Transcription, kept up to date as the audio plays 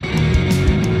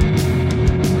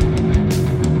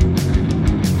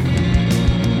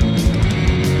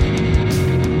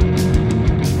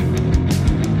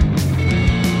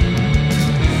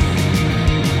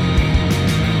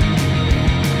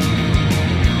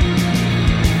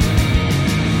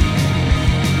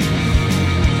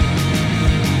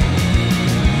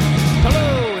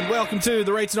to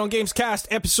the Writing on Games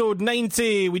cast, episode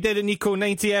 90. We did it, Nico.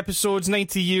 90 episodes,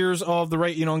 90 years of the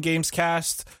Writing on Games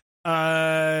cast.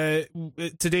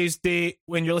 Today's date,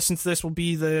 when you're listening to this, will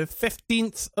be the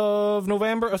 15th of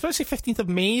November. I was about to say 15th of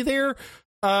May there.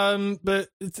 But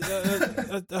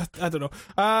I don't know.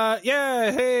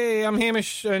 Yeah, hey, I'm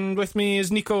Hamish, and with me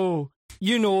is Nico.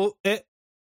 You know it.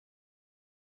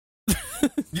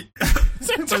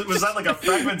 Was that like a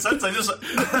fragment sentence? I just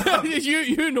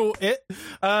you know it.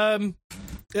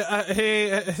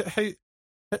 Hey,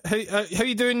 how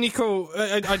you doing, Nico?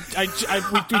 We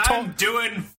I'm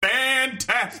doing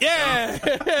fantastic.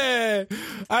 Yeah,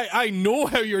 I know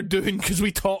how you're doing because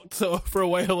we talked for a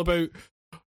while about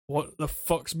what the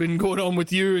fuck's been going on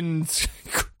with you and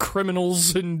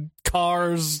criminals and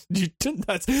cars.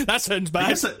 That sounds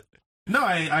bad.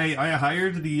 I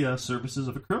hired the services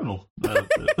of a criminal.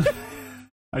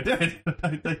 I did.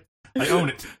 I own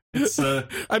it. It's.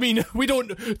 I mean, we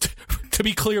don't. To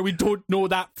be clear, we don't know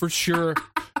that for sure.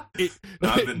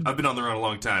 I've been on the run a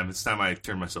long time. It's time I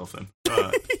turn myself in.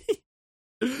 I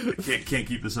can't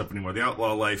keep this up anymore. The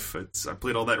outlaw life. I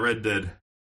played all that Red Dead.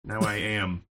 Now I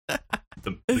am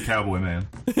the cowboy man.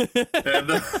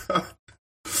 And,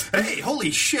 hey,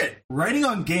 holy shit! Writing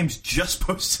on Games just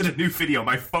posted a new video.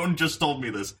 My phone just told me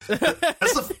this.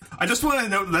 I just want to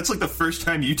know that's like the first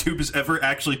time YouTube has ever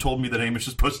actually told me that Hamish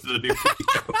has posted a new video.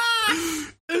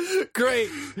 Great.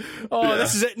 Oh, yeah.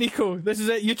 This is it, Nico. This is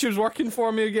it. YouTube's working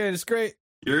for me again. It's great.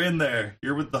 You're in there.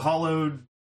 You're with the hallowed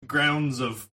grounds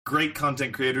of great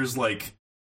content creators like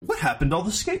what happened to all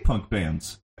the skate punk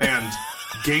bands and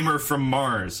Gamer from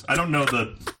Mars. I don't know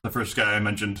the first guy I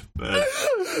mentioned, but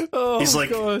he's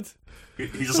like, God.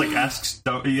 He just like asks.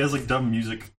 He has like dumb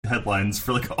music headlines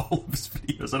for like all of his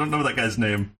videos. I don't know that guy's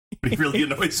name, but he really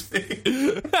annoys me.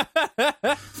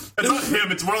 It's not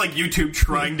him. It's more like YouTube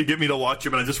trying to get me to watch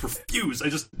him, and I just refuse. I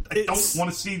don't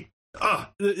want to see.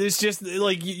 It's just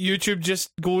like YouTube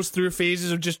just goes through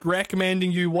phases of just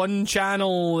recommending you one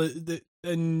channel,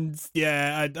 and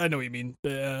yeah, I know what you mean.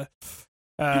 You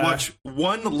watch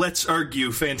one Let's Argue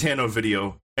Fantano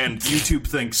video, and YouTube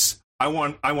thinks I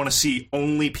want to see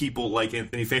only people like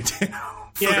Anthony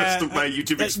Fantano for the rest of my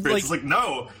YouTube experience. It's like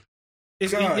no.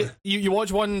 You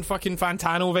watch one fucking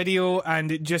Fantano video,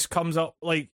 and it just comes up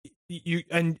like you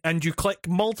click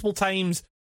multiple times.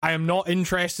 I am not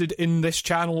interested in this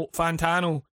channel,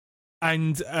 Fantano,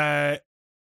 and it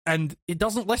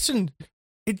doesn't listen.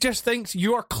 It just thinks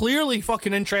you are clearly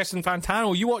fucking interested in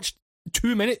Fantano. You watched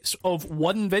 2 minutes of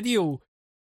one video.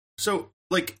 So,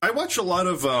 like, I watch a lot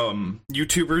of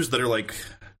YouTubers that are like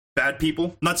bad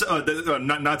people. Not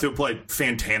to imply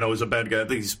Fantano is a bad guy. I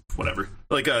think he's whatever.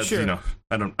 Like, sure. You know,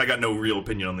 I got no real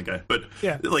opinion on the guy. But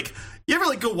yeah, like, you ever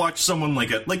like go watch someone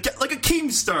like a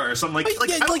Keemstar or something?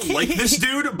 Like I don't like this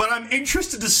dude, but I'm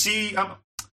interested to see.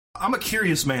 I'm a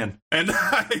curious man, and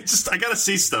I gotta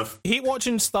see stuff. Hate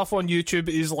watching stuff on YouTube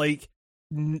is like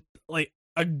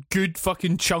a good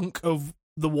fucking chunk of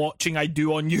the watching I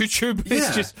do on YouTube.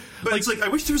 It's just but it's like I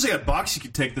wish there was like a box you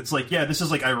could take that's like, yeah, this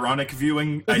is like ironic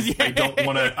viewing. I don't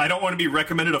want to be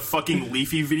recommended a fucking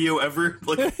Leafy video ever,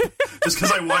 like just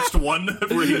because I watched one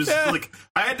where he was like,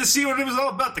 I had to see what it was all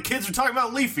about. The kids are talking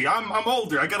about Leafy. I'm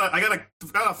older. I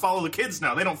gotta follow the kids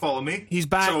now. They don't follow me. He's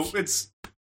back. So it's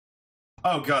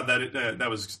god, that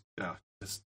was just.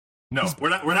 No, we're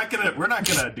not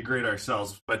gonna degrade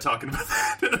ourselves by talking about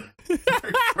that.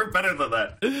 we're better than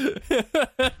that.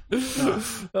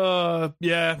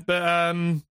 Yeah, but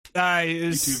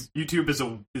YouTube is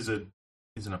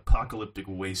an apocalyptic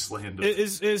wasteland.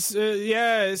 It's just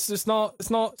not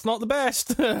the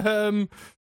best.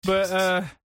 But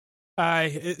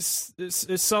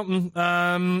it's something.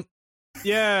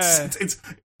 Yeah, it's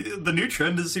the new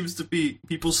trend seems to be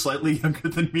people slightly younger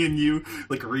than me and you,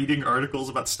 like reading articles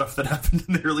about stuff that happened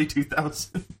in the early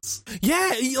 2000s. Yeah,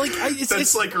 like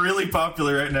it's like really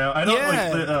popular right now. I don't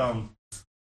like the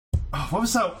what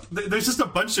was that? There's just a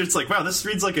bunch. It's like, wow, this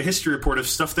reads like a history report of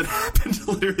stuff that happened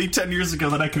literally 10 years ago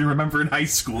that I can remember in high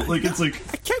school. Like, it's like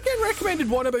I kept getting recommended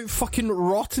one about fucking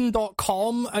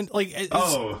rotten.com and like Wang.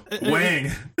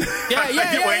 Yeah, I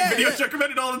get Wang videos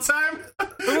recommended all the time. I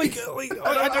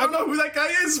don't know who that guy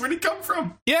is. Where'd he come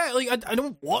from? Yeah, like I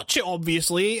don't watch it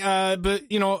obviously, but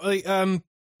you know, like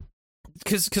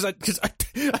because I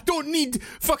don't need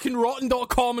fucking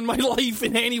rotten.com in my life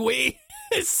in any way.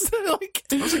 It's like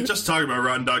I was like just talking about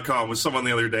rotten.com with someone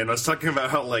the other day, and I was talking about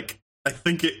how like I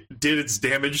think it did its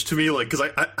damage to me, like because I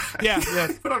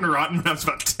put on Rotten when I was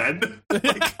about 10,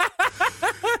 like,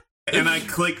 and I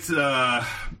clicked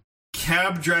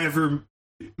cab driver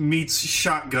meets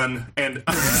shotgun, and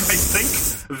I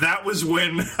think that was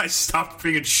when I stopped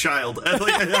being a child. And,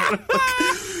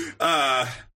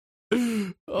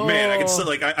 man, I can still,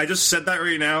 I just said that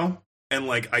right now, and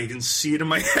I can see it in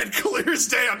my head clear as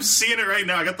day. I'm seeing it right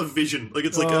now. I got the vision.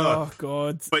 It's oh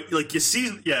god. But you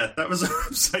see, yeah, that was a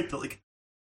website that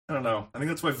I don't know. I think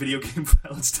that's why video game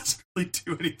violence doesn't really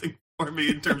do anything for me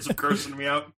in terms of grossing me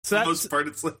out. For the most part,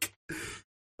 it's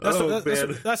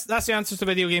that's the answer to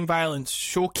video game violence.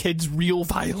 Show kids real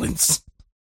violence.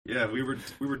 Yeah, we were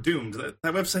doomed. That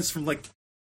website's from that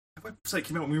website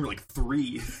came out when we were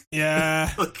 3.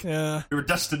 Yeah, yeah. We were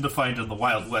destined to find in the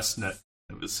Wild West net.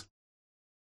 It was,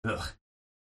 ugh.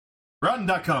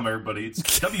 Rotten.com, everybody. It's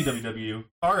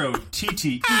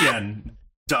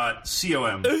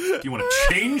www.rotten.com. If you want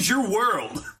to change your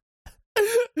world.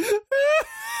 I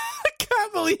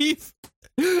can't believe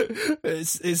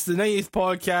it's the 90th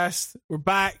podcast. We're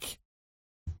back.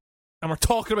 And we're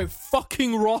talking about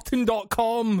fucking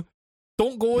Rotten.com.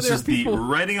 Don't go there, people. This is the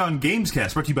Writing on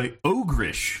Gamescast, brought to you by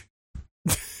Ogrish.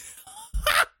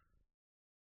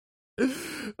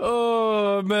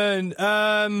 Oh, man.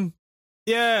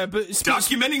 Yeah, but...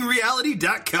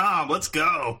 DocumentingReality.com. Let's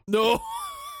go. No.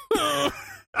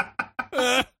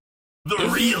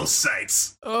 The real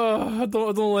sites. Oh, I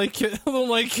don't like it. I don't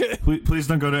like it. Please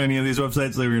don't go to any of these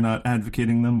websites. We're not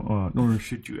advocating them, nor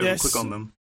should you ever click on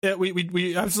them. Yeah,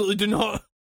 we absolutely do not.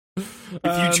 If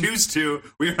you choose to,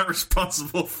 we are not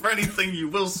responsible for anything you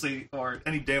will see or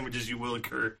any damages you will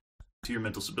incur to your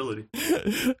mental stability.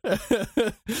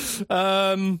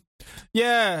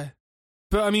 Yeah,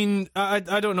 but I mean, I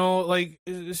don't know.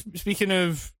 Speaking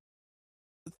of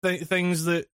things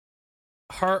that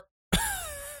hurt.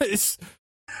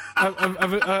 I've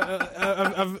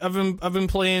been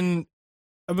playing.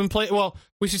 Well,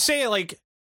 we should say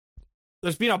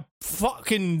there's been a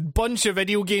fucking bunch of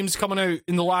video games coming out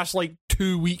in the last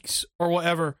 2 weeks or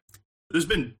whatever. There's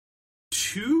been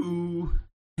 2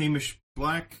 Hamish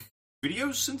Black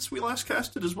videos since we last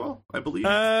casted as well, I believe.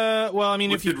 Well, I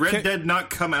mean, did Red Dead not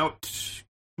come out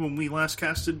when we last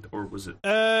casted, or was it?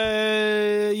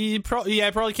 It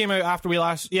probably came out after we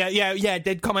last. Yeah, it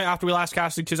did come out after we last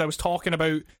casted because I was talking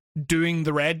about doing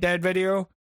the Red Dead video,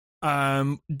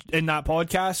 in that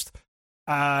podcast,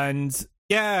 and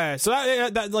yeah, so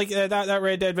that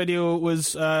Red Dead video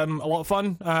was a lot of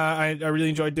fun. I really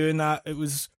enjoyed doing that. It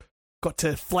was got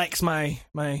to flex my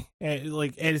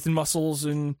editing muscles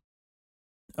in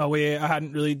a way I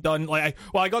hadn't really done. I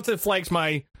got to flex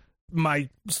my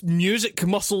music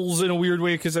muscles in a weird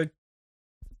way because I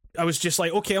was just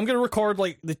okay, I'm gonna record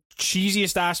the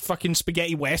cheesiest ass fucking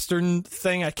spaghetti western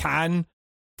thing I can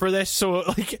for this. So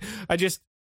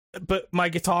but my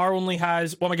guitar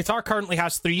my guitar currently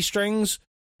has 3 strings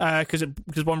because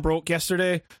one broke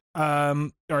yesterday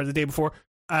or the day before.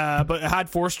 But it had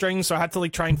 4 strings, so I had to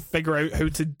try and figure out how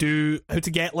to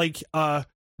get a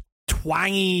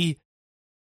twangy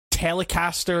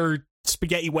Telecaster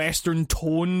spaghetti western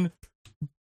tone,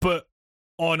 but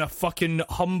on a fucking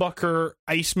humbucker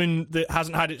Iceman that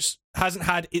hasn't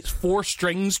had its 4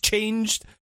 strings changed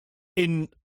in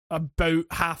about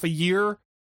half a year,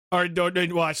 or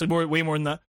well, actually way more than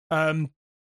that.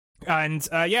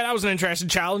 That was an interesting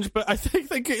challenge, but I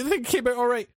think it came out all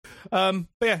right. But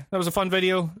yeah, that was a fun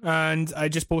video, and I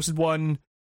just posted one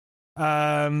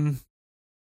about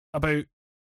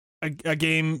a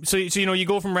game. So you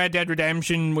go from Red Dead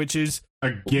Redemption, which is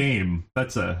a game.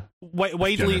 That's a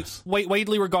widely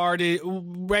regarded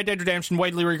Red Dead Redemption,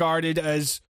 widely regarded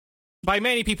as by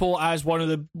many people as one of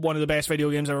the best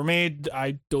video games ever made.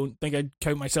 I don't think I'd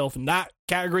count myself in that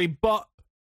category, but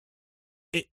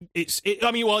it's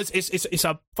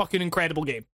a fucking incredible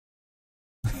game.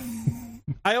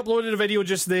 I uploaded a video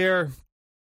just there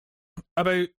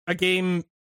about a game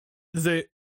that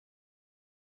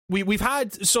we've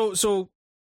had. So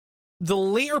the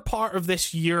later part of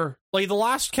this year, the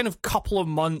last kind of couple of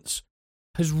months,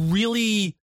 has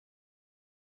really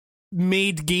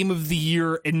made Game of the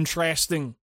Year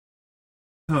interesting.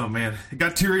 Oh man, it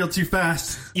got too real too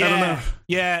fast. Yeah, I don't know.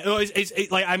 Yeah,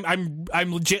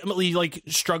 I'm legitimately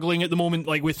struggling at the moment,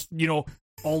 with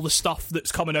all the stuff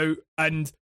that's coming out, and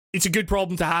it's a good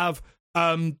problem to have.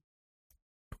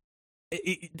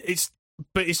 It's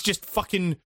just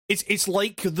fucking. It's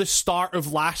like the start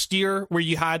of last year where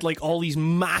you had all these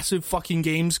massive fucking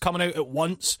games coming out at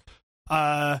once,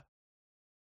 and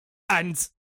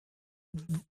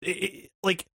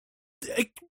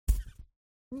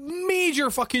major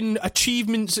fucking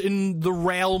achievements in the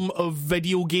realm of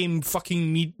video game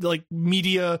fucking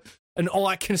media and all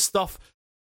that kind of stuff.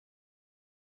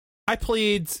 I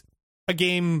played a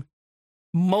game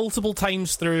multiple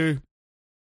times through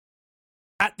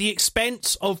at the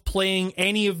expense of playing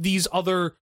any of these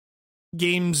other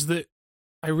games that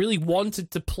I really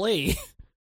wanted to play.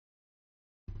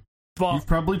 But you've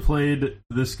probably played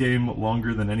this game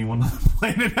longer than anyone on the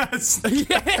planet has.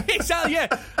 Yeah, exactly. Yeah,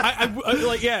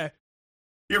 I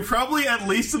You're probably at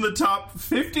least in the top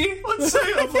 50. Let's say.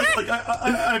 Of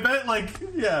I bet.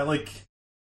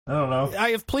 I don't know.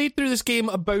 I have played through this game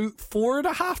about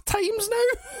 4.5 times now.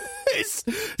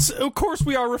 So of course,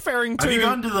 we are referring to. Have you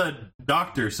gone to the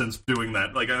doctor since doing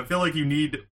that? Like, I feel like you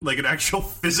need like an actual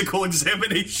physical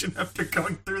examination after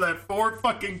going through that 4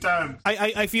 fucking times.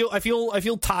 I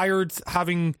feel tired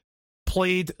having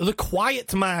played The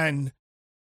Quiet Man.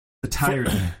 The tired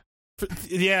man.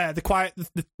 Yeah, the quiet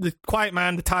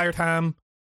man, the tired ham.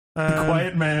 The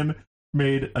quiet man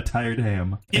made a tired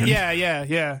ham.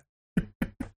 Yeah.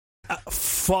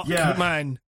 Fuck, yeah.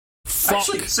 Man. Fuck.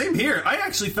 Actually, same here. I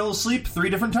actually fell asleep 3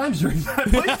 different times during that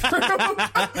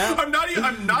playthrough.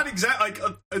 I'm not exact.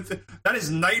 That is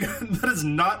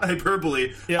not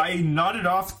hyperbole. Yep. I nodded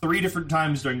off 3 different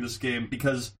times during this game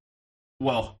because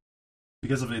of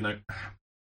it.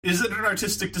 Is it an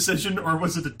artistic decision or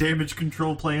was it a damage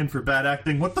control plan for bad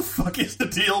acting? What the fuck is the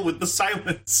deal with the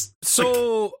silence?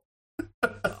 So.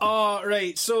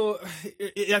 Right, so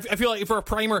I feel like for a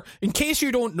primer, in case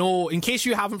you don't know, in case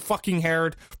you haven't fucking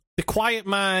heard, The Quiet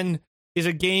Man is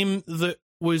a game that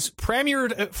was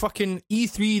premiered at fucking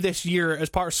E3 this year as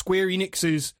part of Square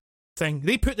Enix's thing.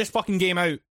 They put this fucking game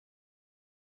out.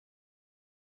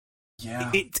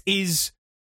 Yeah. It is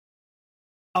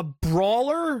a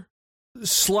brawler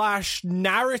 /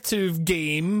 narrative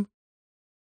game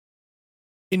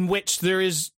in which there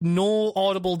is no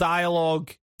audible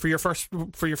dialogue for your first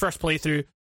playthrough,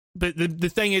 but the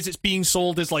thing is, it's being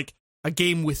sold as like a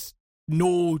game with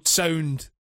no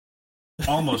sound,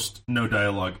 almost no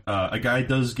dialogue. A guy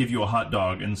does give you a hot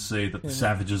dog and say that the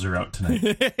savages are out tonight,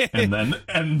 and then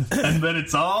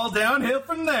it's all downhill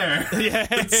from there. Yeah.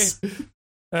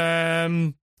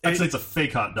 Actually, it's a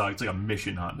fake hot dog. It's like a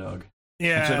mission hot dog.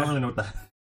 Yeah. Which I don't really know what the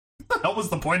hell was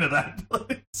the point of that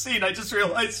scene. I just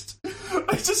realized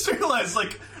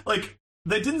like.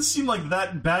 That didn't seem like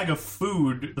that bag of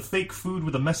food, the fake food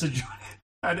with a message on it,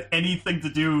 had anything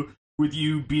to do with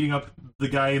you beating up the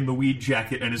guy in the weed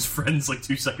jacket and his friends like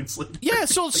 2 seconds later. Yeah,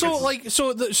 so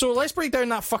let's break down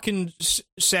that fucking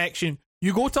section.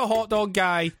 You go to a hot dog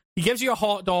guy, he gives you a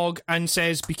hot dog and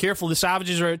says, "Be careful, the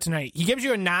savages are out tonight." He gives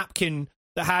you a napkin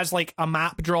that has like a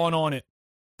map drawn on it.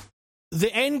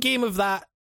 The end game of that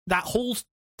whole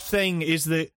thing is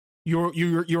that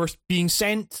you're being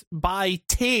sent by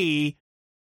Tay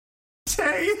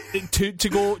to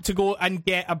go and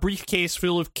get a briefcase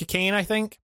full of cocaine, I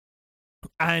think,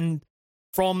 and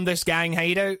from this gang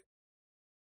hideout.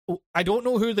 I don't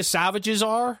know who the savages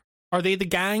are. Are they the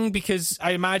gang? Because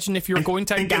I imagine if you're going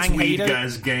to a gang Weed hideout,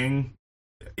 Guy's gang.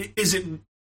 Is it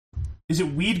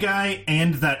Weed Guy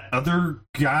and that other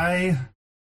guy?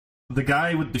 The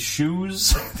guy with the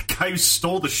shoes? The guy who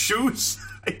stole the shoes?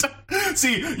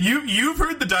 See, you've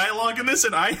heard the dialogue in this,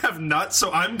 and I have not,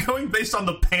 so I'm going based on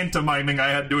the pantomiming I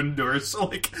had to endure. So,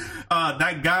 like,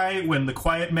 that guy, when the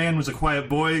quiet man was a quiet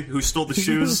boy who stole the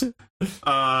shoes,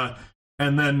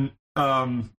 and then,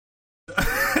 like,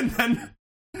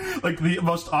 the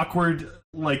most awkward,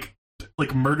 like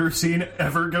murder scene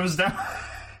ever goes down.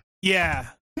 Yeah.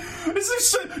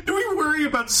 Do we worry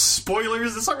about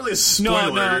spoilers? It's not really a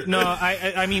spoiler. No.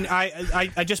 I mean,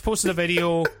 I just posted a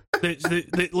video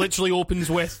that literally opens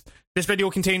with, this video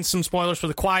contains some spoilers for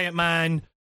The Quiet Man,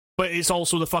 but it's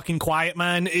also the fucking Quiet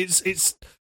Man. It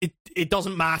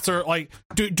doesn't matter. Like,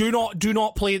 do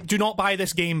not buy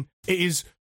this game. It is.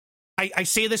 I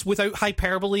say this without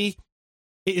hyperbole.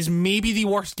 It is maybe the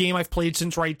worst game I've played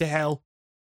since Ride to Hell.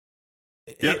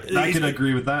 Yeah, I can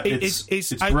agree with that.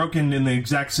 It's broken in the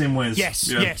exact same ways.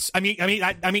 Yes. I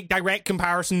mean, direct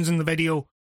comparisons in the video.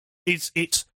 Its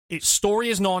story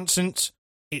is nonsense.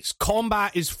 Its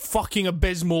combat is fucking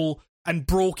abysmal and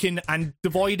broken and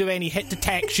devoid of any hit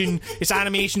detection. Its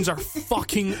animations are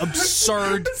fucking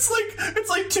absurd. It's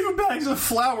like 2 bags of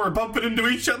flour bumping into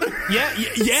each other.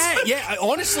 Yeah.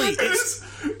 Honestly,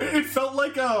 it felt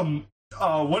like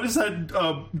what is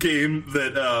that game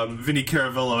that Vinny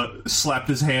Caravella slapped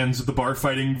his hands with the bar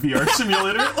fighting VR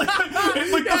simulator?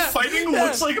 The fighting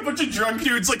looks like a bunch of drunk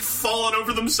dudes like falling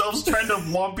over themselves trying to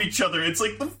whomp each other. It's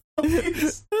like the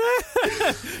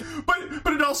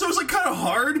but it also is like kind of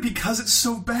hard because it's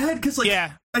so bad because like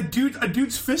a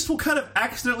dude's fist will kind of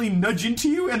accidentally nudge into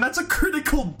you, and that's a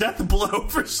critical death blow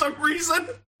for some reason.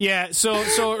 Yeah, so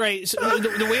right, so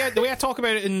the way I talk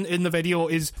about it in the video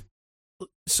is,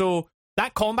 so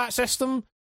that combat system,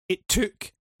 it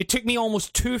took it took me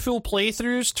almost 2 full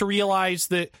playthroughs to realize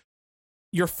that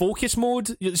your focus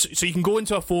mode, so you can go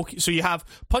into a focus, so you have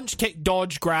punch, kick,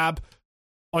 dodge, grab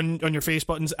on your face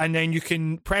buttons, and then you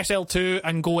can press L2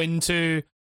 and go into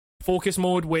focus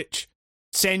mode, which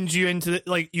sends you into the,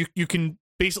 like, you can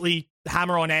basically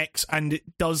hammer on X, and it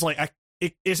does like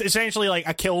it's essentially like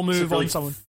a kill move really on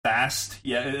someone. Fast,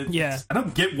 yeah. I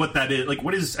don't get what that is. Like,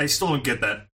 what is? I still don't get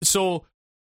that. So,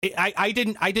 I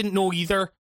didn't know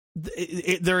either.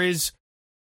 There is.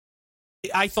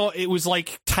 I thought it was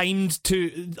like timed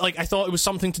to, like, I thought it was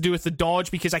something to do with the dodge,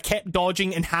 because I kept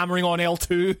dodging and hammering on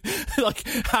L2, like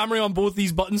hammering on both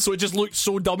these buttons, so it just looked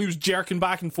so dumb. He was jerking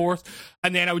back and forth,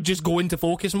 and then I would just go into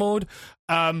focus mode.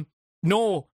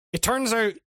 No, it turns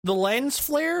out the lens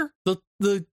flare,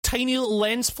 the tiny little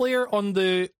lens flare on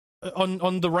the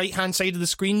right hand side of the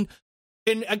screen,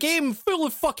 in a game full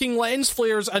of fucking lens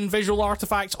flares and visual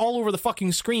artifacts all over the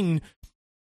fucking screen.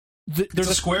 There's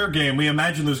a Square game. We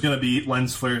imagine there's going to be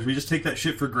lens flares. We just take that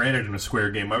shit for granted in a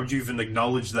Square game. Why would you even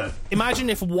acknowledge that? Imagine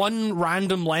if one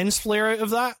random lens flare out of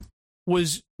that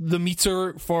was the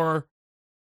meter for,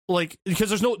 like, because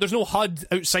there's no HUD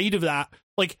outside of that.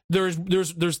 Like, there's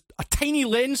a tiny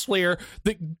lens flare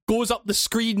that goes up the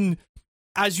screen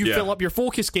as you fill up your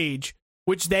focus gauge,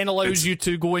 which then allows you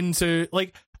to go into,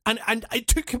 like, and it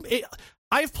took it.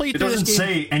 I've played through this game. It doesn't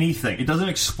say anything. It doesn't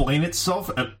explain itself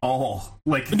at all.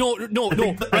 Like, no. I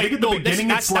think at the beginning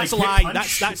that's like a lie.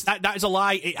 That is a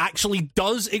lie. It actually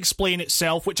does explain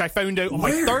itself, which I found out on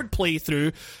my third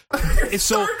playthrough.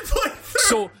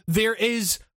 So there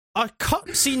is a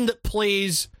cutscene that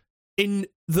plays in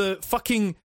the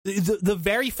fucking the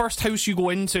very first house you go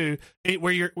into,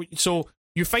 where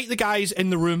you fight the guys in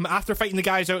the room. After fighting the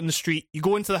guys out in the street, you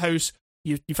go into the house.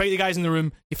 You fight the guys in the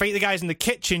room, you fight the guys in the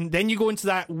kitchen, then you go into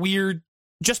that weird,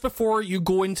 just before you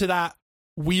go into that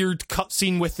weird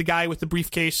cutscene with the guy with the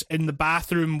briefcase in the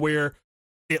bathroom, where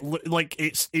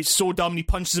it's so dumb and he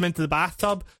punches him into the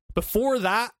bathtub. Before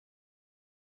that,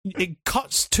 it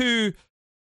cuts to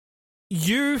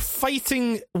you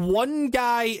fighting one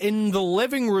guy in the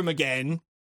living room again,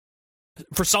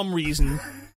 for some reason,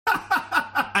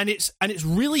 and it's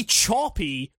really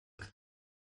choppy,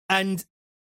 and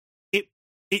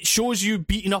it shows you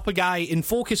beating up a guy in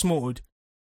focus mode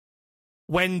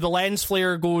when the lens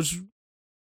flare goes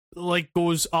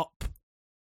up.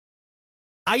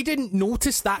 I didn't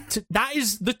notice that. That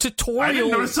is the tutorial. I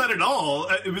didn't notice that at all.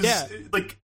 It was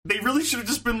like, they really should have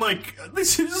just been like, they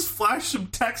should have just flashed some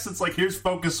text that's like, here's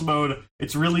focus mode.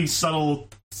 It's really subtle.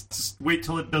 Just wait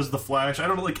till it does the flash. I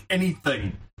don't know, like,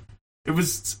 anything. It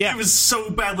was so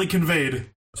badly conveyed.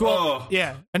 So,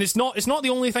 yeah, and it's not the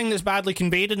only thing that's badly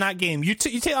conveyed in that game. You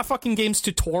take that fucking game's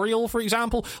tutorial, for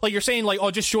example, like, you're saying, like,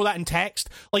 oh, just show that in text.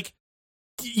 Like,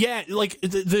 yeah, like,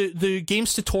 the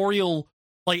game's tutorial,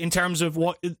 like, in terms of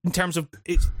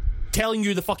it's telling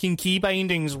you the fucking key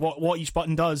bindings, what each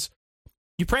button does.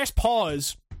 You press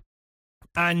pause,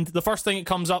 and the first thing that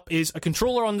comes up is a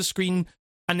controller on the screen,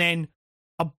 and then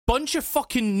a bunch of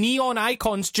fucking neon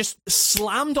icons just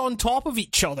slammed on top of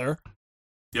each other.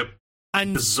 Yep.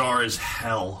 And bizarre as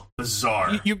hell.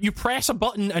 Bizarre. You press a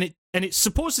button and it's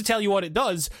supposed to tell you what it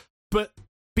does, but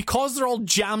because they're all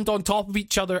jammed on top of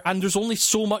each other and there's only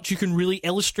so much you can really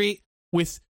illustrate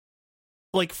with,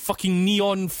 like, fucking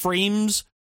neon frames,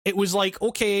 it was like,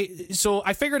 okay, so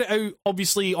I figured it out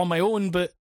obviously on my own,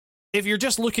 but if you're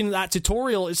just looking at that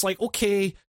tutorial, it's like,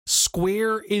 okay,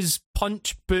 square is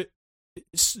punch,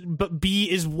 but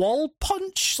B is wall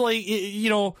punch, like, you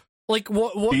know. Like,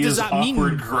 what does that mean?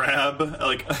 Awkward grab,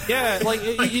 like, yeah, like,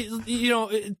 you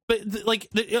know, but like,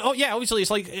 oh yeah, obviously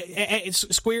it's like, it's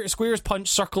square is punch,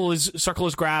 circle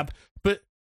is grab, but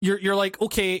you're like,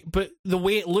 okay, but the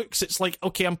way it looks, it's like,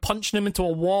 okay, I'm punching him into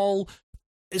a wall,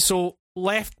 so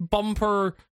left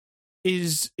bumper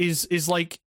is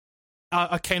like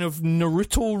a kind of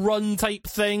Naruto run type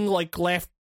thing, like left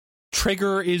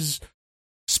trigger is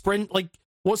sprint, like.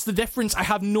 What's the difference? I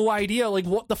have no idea. Like,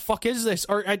 what the fuck is this?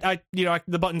 Or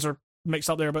the buttons are mixed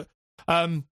up there, but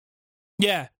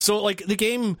yeah. So, like, the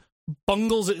game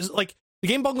bungles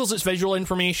its visual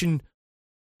information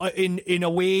in a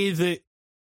way that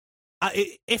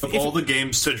if all the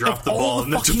games to drop the ball in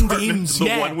the department,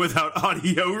 one without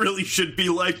audio really should be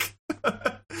like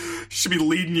should be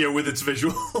leading you with its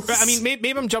visuals. I mean,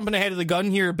 maybe I'm jumping ahead of the gun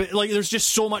here, but like, there's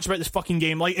just so much about this fucking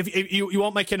game. Like, if you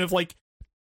want my kind of like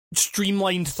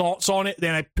streamlined thoughts on it,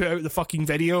 then I put out the fucking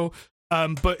video.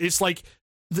 But it's like,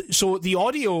 so the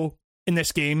audio in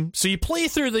this game, so you play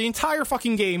through the entire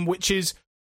fucking game, which is,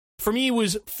 for me,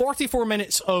 was 44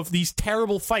 minutes of these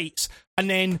terrible fights, and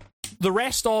then the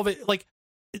rest of it, like,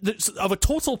 of a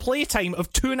total playtime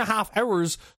of 2.5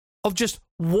 hours of just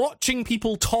watching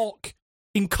people talk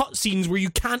in cutscenes where you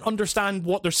can't understand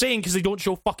what they're saying because they don't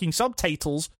show fucking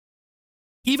subtitles,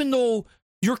 even though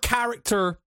your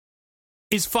character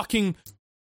is fucking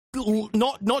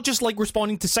not just like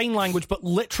responding to sign language, but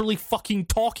literally fucking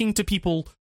talking to people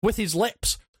with his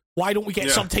lips. Why don't we get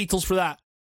subtitles for that?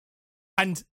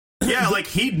 And yeah, like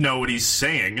he'd know what he's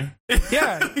saying.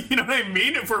 Yeah, you know what I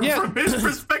mean. From his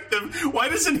perspective, why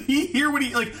doesn't he hear what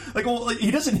he well,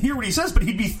 he doesn't hear what he says, but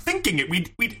he'd be thinking it.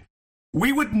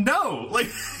 We would know, like.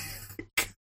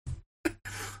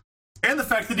 And the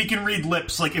fact that he can read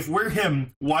lips, like if we're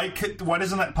him, why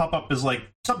doesn't that pop up as like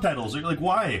subtitles? Or like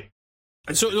why?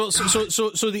 So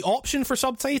the option for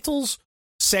subtitles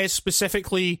says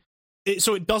specifically,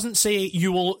 so it doesn't say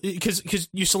you will, because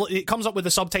it comes up with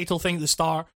a subtitle thing at the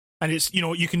start, and it's, you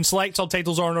know, you can select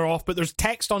subtitles on or off, but there's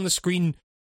text on the screen,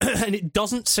 and it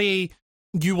doesn't say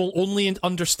you will only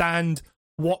understand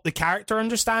what the character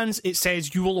understands. It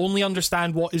says you will only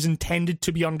understand what is intended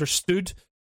to be understood.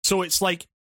 So it's like,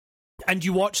 and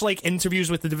you watch like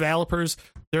interviews with the developers,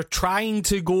 they're trying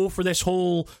to go for this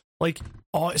whole like,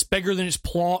 oh, it's bigger than its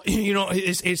plot. You know,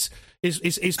 it's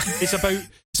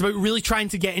about really trying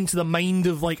to get into the mind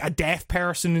of like a deaf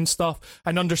person and stuff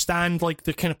and understand like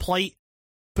the kind of plight.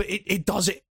 But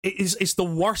it's the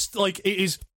worst. Like it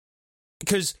is,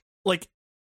 because like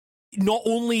not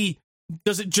only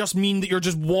does it just mean that you're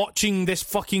just watching this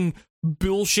fucking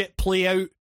bullshit play out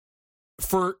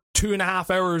for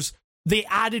 2.5 hours. They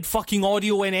added fucking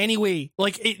audio in anyway.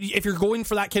 Like, if you're going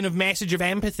for that kind of message of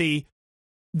empathy,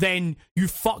 then you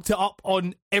fucked it up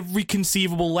on every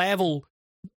conceivable level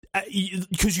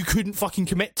because you couldn't fucking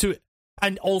commit to it.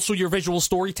 And also, your visual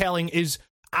storytelling is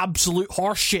absolute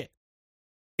horseshit.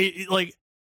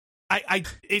 I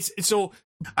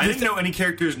didn't know any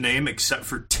character's name except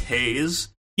for Taze.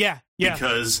 Yeah.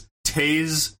 Because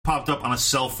Taze popped up on a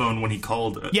cell phone when he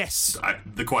called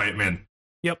the Quiet Man.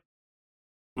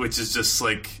 Which is just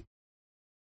like,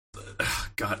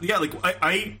 God, yeah. Like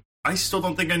I still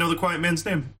don't think I know the Quiet Man's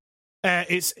name.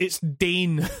 It's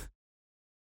Dane.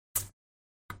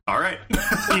 All right.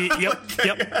 Yep.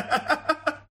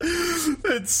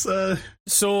 It's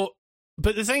so.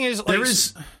 But the thing is, like,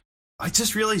 I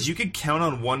just realized you could count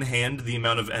on one hand the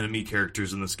amount of enemy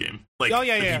characters in this game. Like,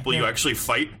 people you actually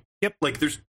fight. Yep. Like,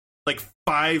 there's like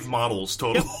 5 models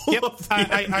total. Yep.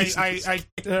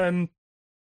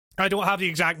 I don't have the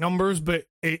exact numbers, but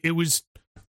it was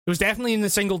definitely in the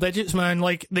single digits, man.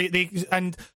 Like they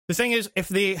and the thing is, if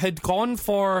they had gone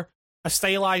for a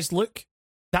stylized look,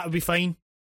 that would be fine.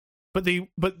 But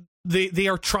they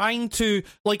are trying to,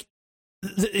 like,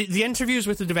 the interviews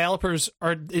with the developers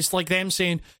it's like them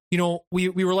saying, you know, we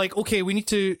were like, okay, we need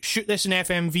to shoot this in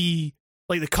FMV,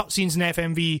 like the cutscenes in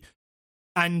FMV.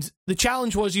 And the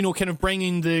challenge was, you know, kind of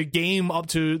bringing the game up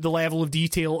to the level of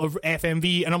detail of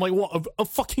FMV. And I'm like, what, of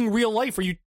fucking real life? Are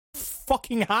you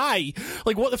fucking high?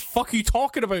 Like, what the fuck are you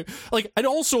talking about? Like, and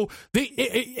also,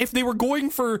 if they were going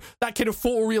for that kind of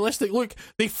photorealistic look,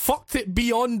 they fucked it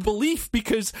beyond belief,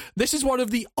 because this is one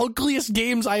of the ugliest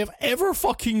games I have ever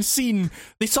fucking seen.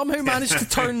 They somehow managed to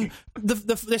turn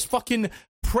this fucking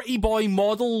pretty boy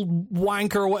model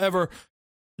wanker or whatever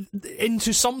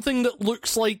into something that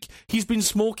looks like he's been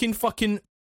smoking fucking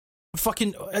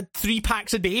 3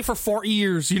 packs a day for 40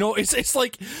 years. You know, it's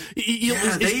like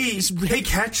they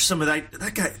catch some of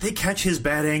that guy. They catch his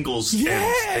bad angles.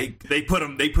 Yeah, and they put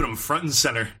him front and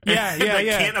center. Yeah, I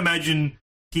can't imagine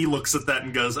he looks at that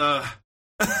and goes, yeah.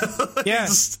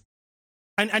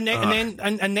 And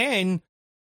then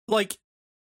like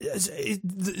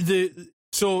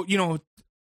so, you know,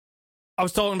 I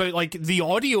was talking about like the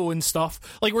audio and stuff.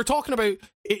 Like, we're talking about,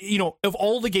 you know, of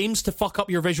all the games to fuck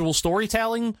up your visual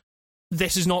storytelling,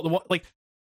 this is not the one. Like,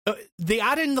 they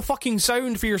add in the fucking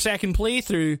sound for your second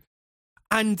playthrough,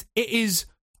 and it is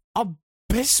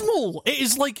abysmal. It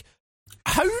is like,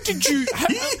 how did you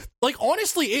like,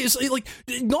 honestly, it is like,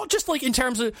 not just like in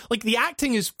terms of like the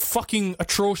acting is fucking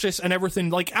atrocious and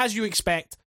everything, like as you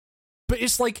expect, but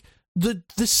it's like the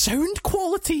sound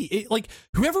quality, like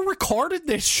whoever recorded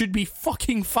this should be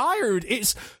fucking fired.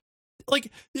 It's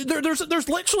like there's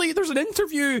an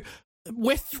interview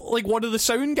with like one of the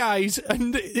sound guys,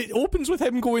 and it opens with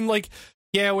him going like,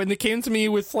 yeah, when they came to me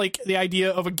with like the idea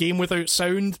of a game without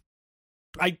sound,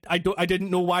 I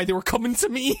didn't know why they were coming to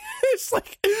me. It's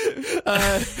like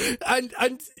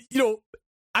and you know,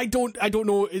 I don't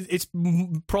know, it's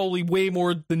probably way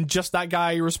more than just that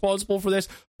guy responsible for this,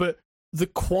 but the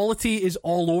quality is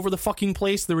all over the fucking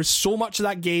place. There is so much of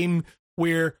that game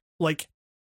where like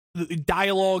the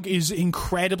dialogue is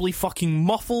incredibly fucking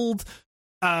muffled.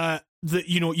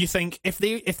 you think if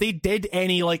they did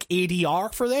any like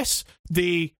ADR for this,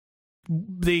 they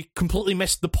completely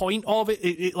missed the point of it.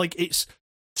 It's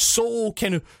so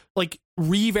kind of like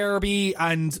reverby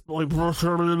and like,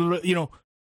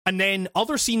 and then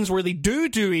other scenes where they do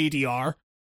ADR,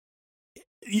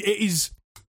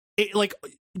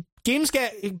 games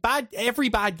get bad. Every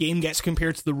bad game gets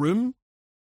compared to The Room.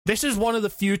 This is one of the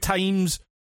few times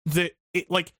that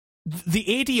the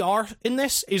ADR in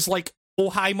this is like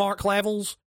high mark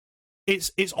levels.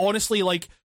 It's honestly like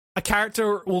a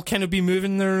character will kind of be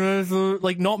moving their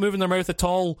like not moving their mouth at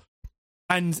all,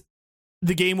 and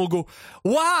the game will go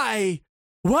why,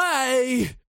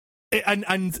 and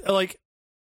like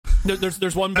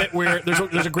there's one bit where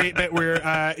there's a great bit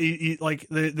where he like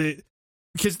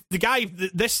because the guy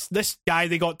this guy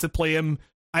they got to play him.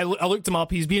 I looked him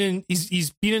up. He's been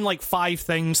in like 5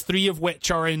 things, 3 of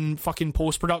which are in fucking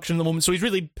post production at the moment. So he's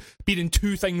really been in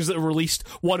 2 things that are released.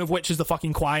 One of which is The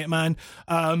fucking Quiet Man.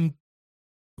 And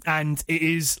it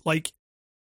is like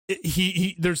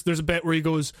there's a bit where he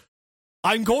goes,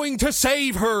 "I'm going to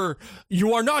save her.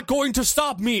 You are not going to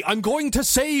stop me. I'm going to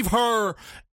save her."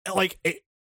 Like it's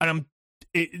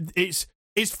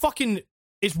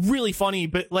really funny.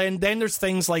 But then there's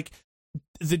things like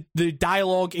the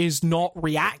dialogue is not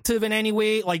reactive in any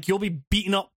way. Like you'll be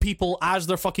beating up people as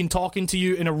they're fucking talking to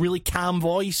you in a really calm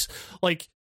voice. Like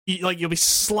you'll be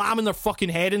slamming their fucking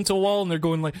head into a wall and they're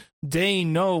going like,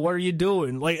 "Dane, no, what are you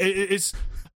doing?" Like it's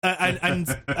and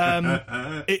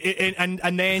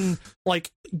then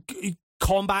like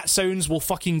combat sounds will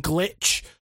fucking glitch,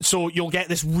 so you'll get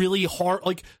this really hard,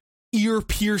 like ear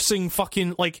piercing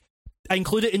fucking like. I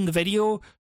include it in the video,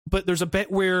 but there's a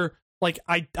bit where like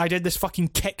I did this fucking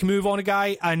kick move on a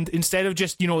guy, and instead of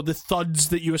just, the thuds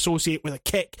that you associate with a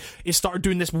kick, it started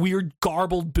doing this weird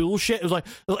garbled bullshit. It was like,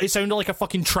 it sounded like a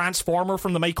fucking Transformer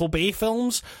from the Michael Bay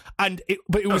films, and it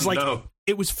was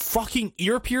it was fucking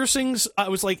ear piercings. I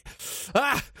was like,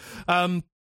 and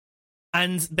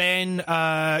then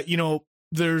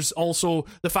there's also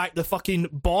the fact the fucking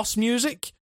boss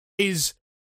music is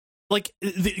like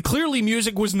clearly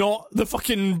music was not the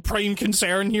fucking prime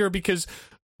concern here, because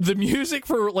the music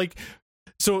for like,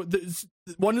 so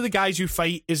one of the guys you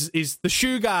fight is the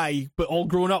shoe guy, but all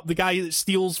grown up. The guy that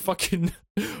steals fucking.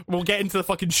 We'll get into the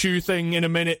fucking shoe thing in a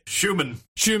minute. Schumann,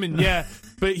 yeah,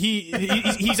 but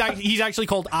he's actually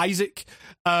called Isaac.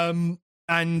 And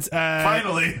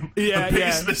finally, the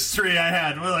biggest mystery I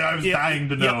had. Well, I was dying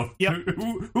to know.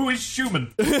 Who is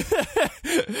Schumann?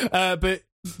 But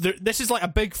this is like a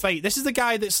big fight. This is the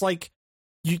guy that's like.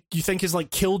 You think is like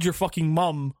killed your fucking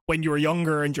mum when you were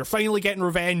younger and you're finally getting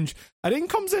revenge, and in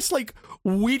comes this like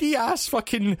weedy ass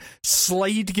fucking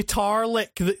slide guitar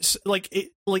lick that's like,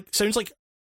 it like sounds like,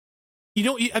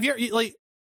 have you like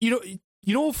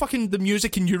fucking the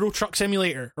music in Euro Truck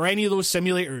Simulator or any of those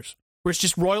simulators where it's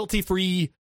just royalty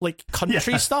free like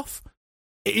country stuff?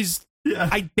 It is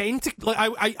identical.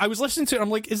 Like, I was listening to it,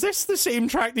 I'm like, is this the same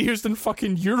track they used in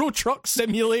fucking Euro Truck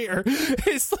Simulator?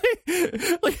 It's like this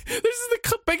is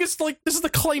the biggest, like, this is the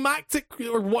climactic,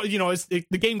 or what,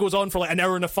 the game goes on for like an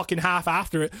hour and a fucking half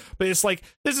after it, but it's like,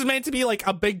 this is meant to be like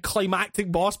a big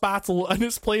climactic boss battle, and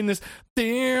it's playing this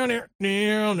like,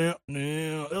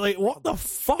 what the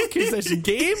fuck is this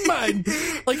game, man?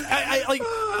 Like,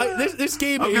 this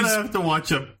game I'm gonna have to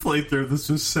watch a playthrough. This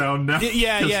with sound now.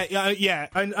 Yeah.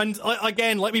 And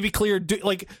again, let me be clear.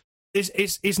 Like,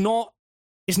 it's not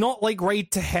like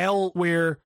Ride to Hell,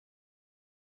 where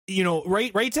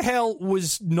Ride to Hell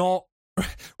was not.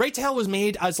 Ride to Hell was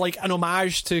made as like an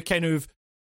homage to kind of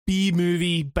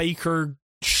B-movie biker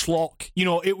schlock.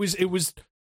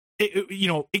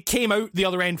 It came out the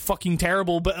other end fucking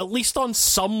terrible, but at least on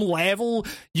some level,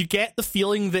 you get the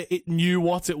feeling that it knew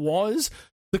what it was.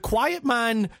 The Quiet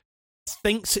Man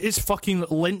thinks it's fucking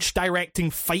Lynch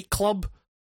directing Fight Club,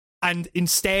 and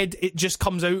instead it just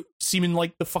comes out seeming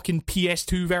like the fucking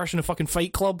PS2 version of fucking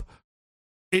Fight Club.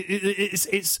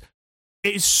 It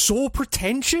is so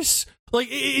pretentious. Like,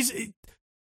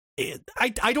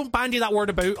 I don't bandy that word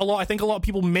about a lot. I think a lot of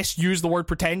people misuse the word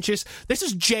pretentious. This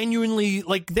is genuinely,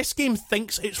 like, this game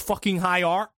thinks it's fucking high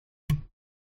art.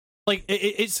 Like,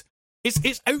 it's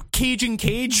out caging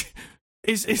Cage.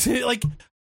 It's like,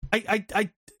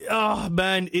 oh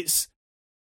man, it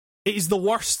is the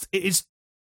worst. It is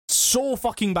so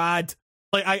fucking bad.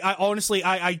 Like, I honestly,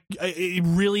 it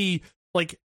really,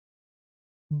 like,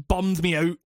 bummed me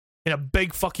out in a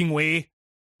big fucking way.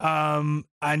 Yeah,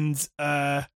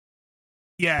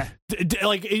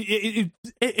 like,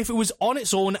 if it was on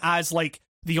its own as like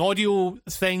the audio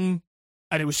thing,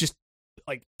 and it was just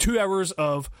like 2 hours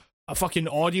of a fucking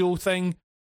audio thing,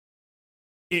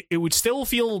 it would still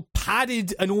feel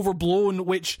padded and overblown,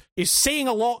 which is saying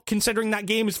a lot considering that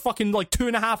game is fucking like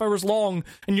 2.5 hours long,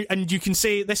 and you can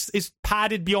say this is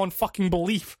padded beyond fucking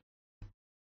belief.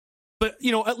 But,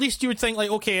 you know, at least you would think,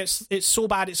 like, okay, it's so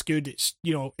bad it's good. It's,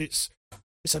 you know, it's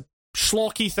a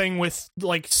schlocky thing with,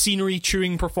 like, scenery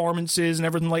chewing performances and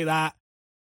everything like that.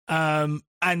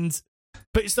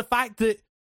 But it's the fact that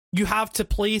you have to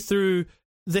play through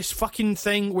this fucking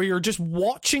thing where you're just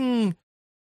watching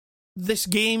this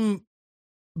game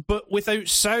but without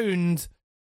sound,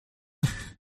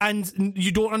 and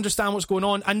you don't understand what's going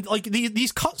on. And, like,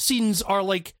 these cutscenes are,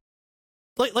 like,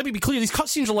 let me be clear, these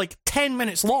cutscenes are, like, 10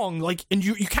 minutes long, like, and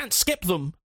you can't skip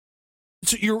them.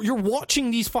 So you're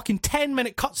watching these fucking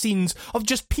 10-minute cutscenes of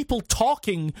just people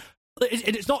talking.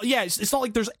 It's not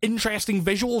like there's interesting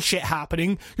visual shit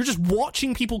happening. You're just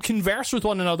watching people converse with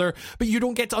one another, but you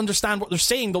don't get to understand what they're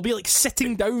saying. They'll be, like,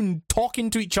 sitting down talking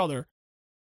to each other.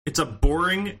 It's a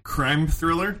boring crime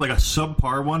thriller, like a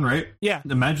subpar one, right? Yeah.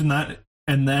 Imagine that.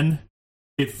 And then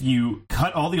if you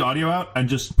cut all the audio out and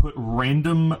just put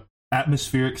random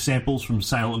atmospheric samples from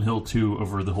Silent Hill 2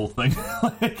 over the whole thing.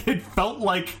 Like, it felt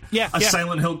like a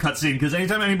Silent Hill cutscene, because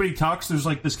anytime anybody talks, there's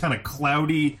like this kind of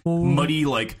cloudy, muddy,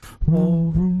 like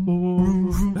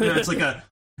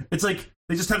it's like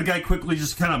they just had a guy quickly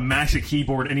just kind of mash a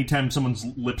keyboard anytime someone's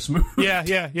lips move.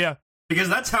 Yeah. Because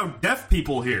that's how deaf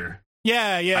people hear.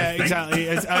 Yeah, exactly.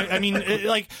 I mean,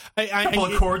 like a couple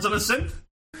of chords on a synth.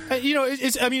 You know,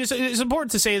 it's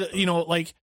important to say that, you know,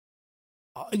 like,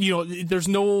 you know, there's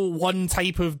no one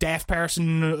type of deaf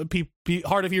person.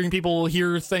 Hard of hearing people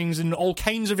hear things in all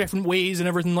kinds of different ways and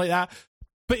everything like that.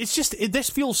 But it's just, this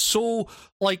feels so,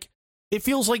 like, it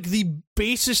feels like the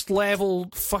basest level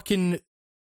fucking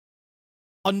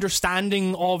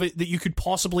understanding of it that you could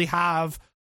possibly have.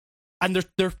 And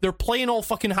they're playing all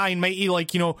fucking high and mighty,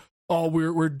 like, you know, oh,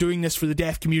 we're doing this for the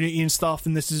deaf community and stuff,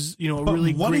 and this is, you know, a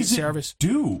really great service.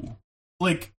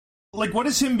 Like, what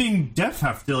does him being deaf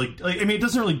have to, like I mean, it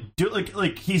doesn't really do,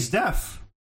 like he's deaf.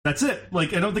 That's it.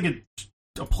 Like, I don't think it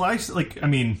applies, like, I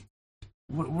mean,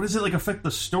 what does it, like, affect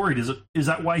the story? Is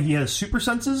that why he has super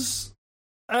senses?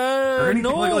 Or anything?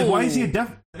 No. Like, why is he a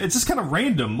deaf? It's just kind of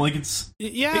random. Like, it's...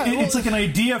 Yeah. It's like an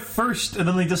idea first, and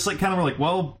then they just, like, kind of were like,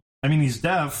 well, I mean, he's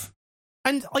deaf.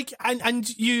 And, like, and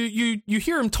you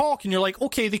hear him talk, and you're like,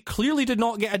 okay, they clearly did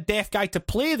not get a deaf guy to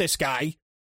play this guy.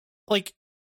 Like,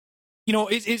 you know,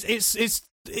 it's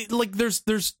like there's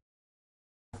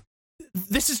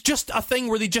this is just a thing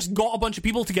where they just got a bunch of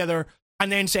people together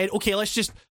and then said, okay,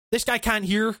 this guy can't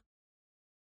hear.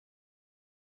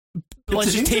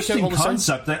 Let's just take out all the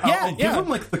concept. I'll give them,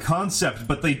 like, the concept,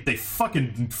 but they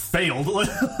fucking failed. Like,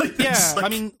 I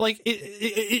mean, like,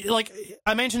 it like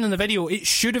I mentioned in the video, it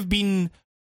should have been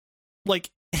like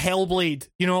Hellblade,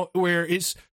 you know, where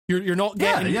it's you're not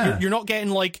getting you're not getting,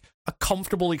 like, a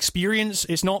comfortable experience.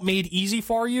 It's not made easy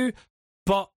for you,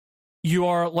 but you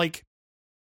are, like,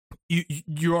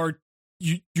 you're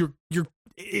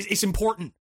it's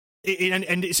important.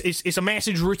 And it's a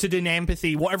message rooted in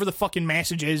empathy, whatever the fucking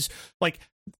message is. Like,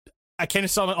 I kind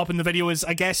of sum it up in the video as,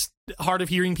 I guess, hard of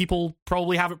hearing people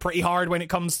probably have it pretty hard when it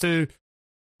comes to,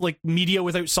 like, media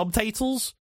without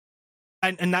subtitles,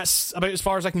 and that's about as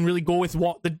far as I can really go with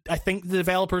what I think the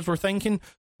developers were thinking.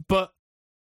 But,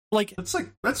 like,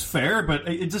 that's fair, but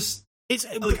it's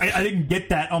like, I didn't get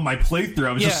that on my playthrough.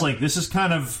 I was just like, this is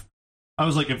kind of. I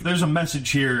was like, if there's a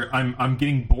message here, I'm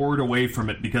getting bored away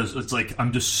from it, because it's like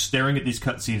I'm just staring at these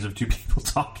cutscenes of two people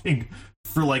talking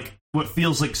for, like, what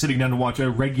feels like sitting down to watch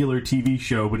a regular TV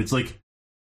show, but it's like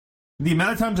the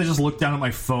amount of times I just looked down at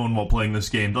my phone while playing this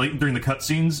game, like, during the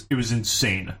cutscenes, it was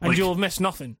insane. And, like, you'll have missed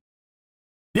nothing.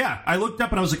 Yeah, I looked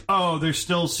up and I was like, oh, they're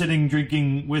still sitting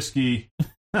drinking whiskey.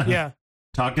 Yeah.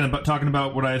 Talking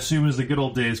about what I assume is the good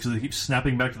old days, because they keep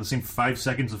snapping back to the same 5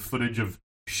 seconds of footage of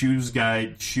Shoes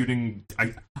guy shooting.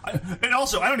 And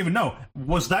also, I don't even know,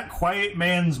 was that Quiet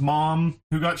Man's mom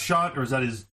who got shot, or is that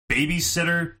his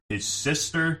babysitter, his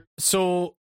sister?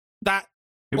 So that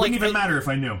it wouldn't even matter if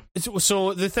I knew.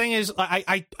 So the thing is,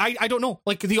 I don't know.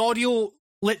 Like, the audio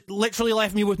literally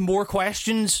left me with more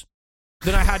questions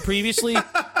than I had previously.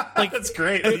 Like, that's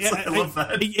great. I love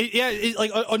that.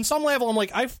 Like, on some level, I'm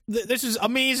like, this is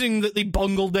amazing that they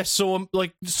bungled this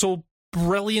so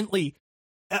brilliantly.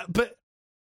 But,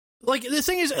 like, the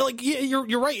thing is, like,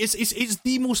 you're right. It's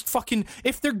the most fucking,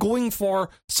 if they're going for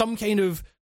some kind of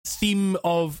theme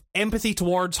of empathy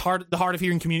towards the hard of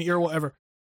hearing community or whatever,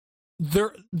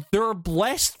 there are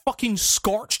less fucking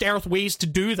scorched earth ways to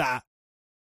do that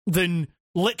than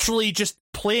literally just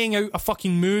playing out a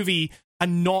fucking movie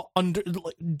and not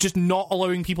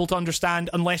allowing people to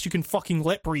understand unless you can fucking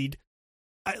lip read.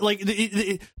 Like,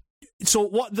 so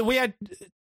what the way I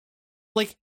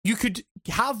like, you could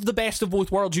have the best of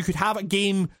both worlds. You could have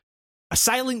a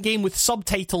silent game with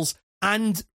subtitles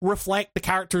and reflect the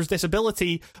character's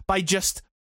disability by just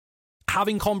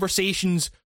having conversations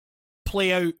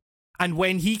play out, and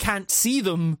when he can't see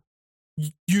them,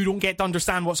 you don't get to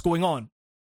understand what's going on.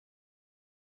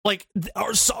 Like,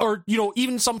 or you know,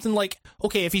 even something like,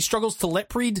 okay, if he struggles to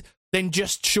lip read, then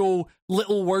just show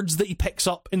little words that he picks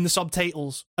up in the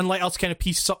subtitles and let us kind of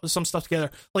piece some stuff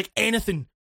together. Like anything.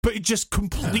 But it just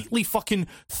completely fucking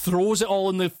throws it all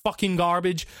in the fucking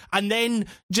garbage, and then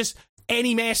just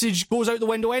any message goes out the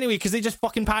window anyway because they just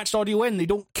fucking patched audio in. They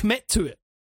don't commit to it.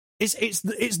 It's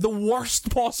the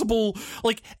worst possible.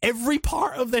 Like, every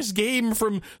part of this game,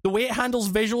 from the way it handles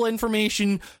visual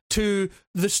information to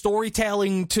the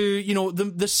storytelling to, you know,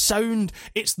 the sound,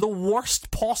 it's the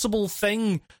worst possible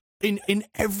thing in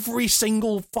every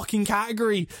single fucking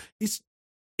category. It's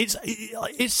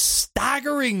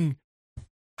staggering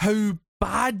how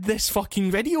bad this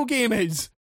fucking video game is.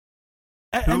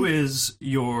 Who is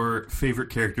your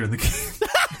favorite character in the game?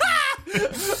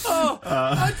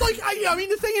 I mean,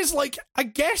 the thing is, like, I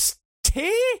guess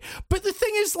Tay, but the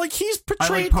thing is, like, he's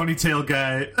portrayed. I like Ponytail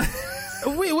guy.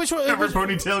 Wait, which one? Remember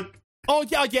Ponytail? Oh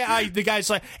yeah. The guy's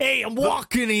like, "Hey, I'm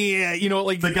walking here," you know,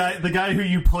 like the guy who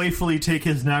you playfully take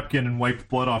his napkin and wipe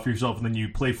blood off yourself, and then you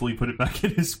playfully put it back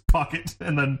in his pocket,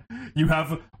 and then you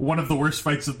have one of the worst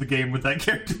fights of the game with that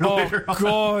character. Later on.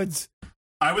 God.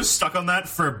 I was stuck on that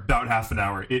for about half an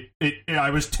hour. I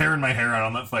was tearing my hair out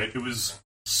on that fight. It was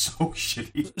so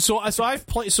shitty. So I've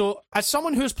played. So as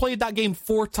someone who's played that game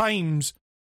 4 times,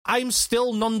 I'm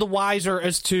still none the wiser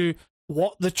as to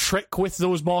what the trick with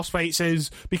those boss fights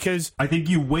is, because I think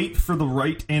you wait for the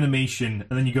right animation,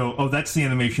 and then you go, "Oh, that's the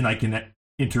animation I can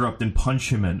interrupt and punch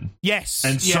him in." Yes,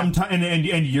 and sometimes,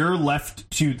 and you're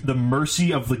left to the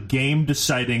mercy of the game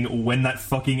deciding when that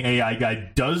fucking AI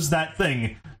guy does that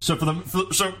thing. So for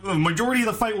the majority of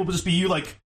the fight will just be you,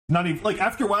 like, not even, like,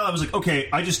 after a while I was like, okay,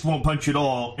 I just won't punch at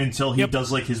all until he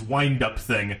does, like, his wind up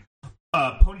thing.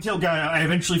 Ponytail guy, I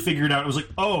eventually figured out, I was like,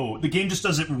 oh, the game just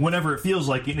does it whenever it feels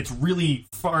like it, and it's really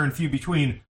far and few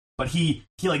between, but he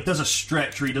like does a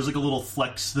stretch, or he does like a little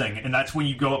flex thing, and that's when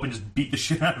you go up and just beat the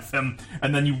shit out of him,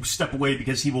 and then you step away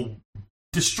because he will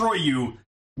destroy you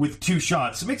with 2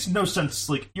 shots. It makes no sense.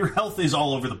 Like, your health is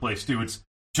all over the place, too. It's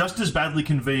just as badly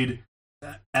conveyed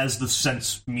as the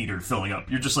sense meter filling up.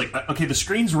 You're just like, okay, the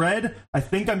screen's red, I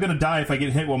think I'm gonna die if I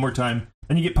get hit one more time.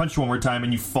 Then you get punched one more time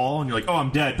and you fall and you're like, oh, I'm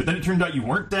dead. But then it turned out you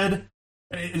weren't dead.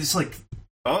 It's like,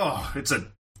 oh, it's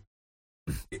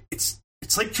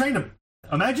like trying to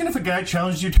imagine if a guy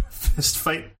challenged you to a fist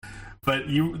fight, but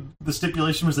the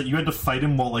stipulation was that you had to fight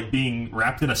him while, like, being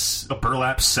wrapped in a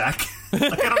burlap sack.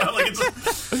 Like, I don't know, like,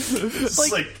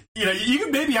 it's like, you know, you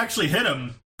can maybe actually hit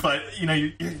him, but, you know,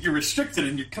 you're restricted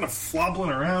and you're kind of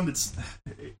flobbling around. It's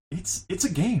a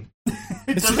game.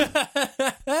 It doesn't.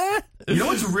 You know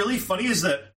what's really funny is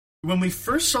that when we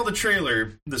first saw the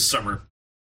trailer this summer,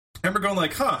 I remember going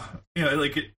like, huh, you know,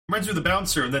 like, it reminds me of the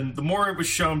Bouncer, and then the more it was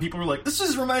shown, people were like, this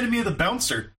is reminded me of the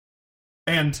Bouncer.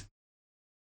 And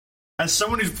as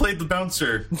someone who's played the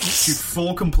Bouncer to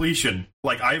full completion,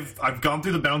 like, I've gone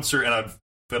through the Bouncer and I've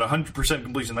got 100%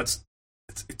 completion.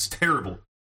 It's terrible.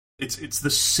 It's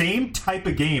the same type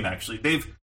of game, actually.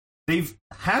 They've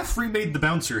half remade the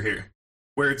Bouncer here,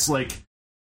 where it's like,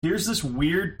 here's this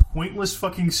weird, pointless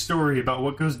fucking story about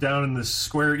what goes down in this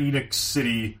Square Enix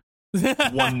city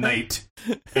one night,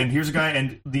 and here's a guy,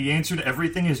 and the answer to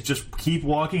everything is just keep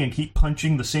walking and keep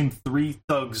punching the same 3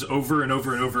 thugs over and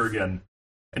over and over again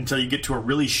until you get to a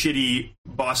really shitty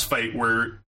boss fight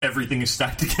where everything is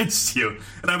stacked against you.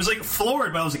 And I was like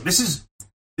floored, but I was like, this is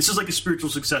like a spiritual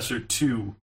successor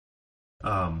to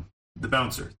the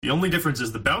Bouncer. The only difference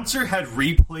is the Bouncer had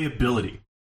replayability.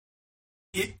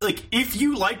 Like, if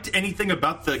you liked anything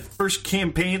about the first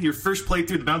campaign, your first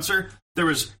playthrough of the Bouncer, there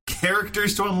was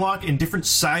characters to unlock and different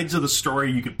sides of the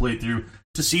story you could play through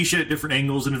to see shit at different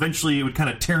angles, and eventually it would kind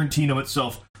of Tarantino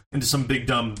itself into some big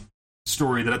dumb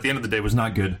story that at the end of the day was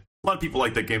not good. A lot of people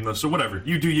like that game though, so whatever.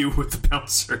 You do you with the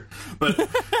Bouncer. But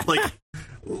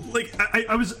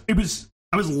I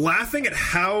was laughing at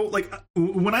how, like,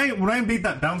 when I made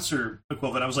that Bouncer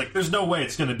equivalent, I was like, there's no way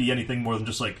it's going to be anything more than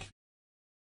just, like,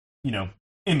 you know,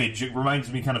 image. It reminds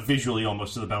me kind of visually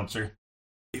almost of the Bouncer.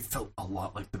 It felt a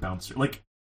lot like the Bouncer. Like,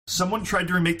 someone tried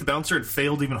to remake the Bouncer and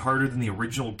failed even harder than the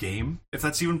original game, if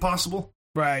that's even possible.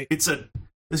 Right.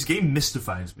 This game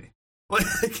mystifies me.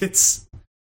 Like,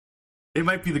 it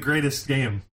might be the greatest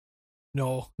game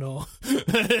No. On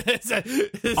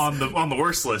the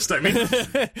worst list. I mean,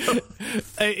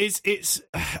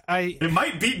 it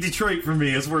might beat Detroit for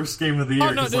me as worst game of the year.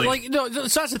 Oh no, so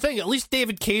that's the thing. At least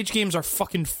David Cage games are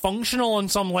fucking functional on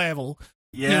some level.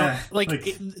 Yeah, at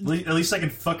least I can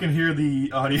fucking hear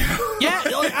the audio. Yeah.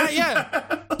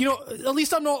 At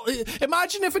least I'm not.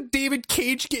 Imagine if a David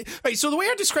Cage game. Right. So the way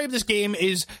I describe this game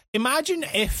is, imagine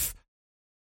if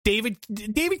David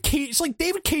Cage. It's like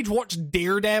David Cage watched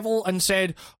Daredevil and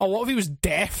said, "Oh, what if he was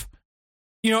deaf?"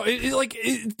 That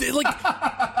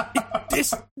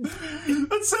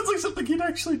sounds like something he'd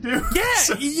actually do.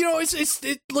 Yeah, it's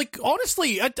like,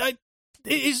 honestly,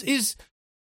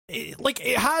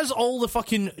 it has all the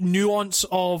fucking nuance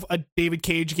of a David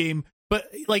Cage game, but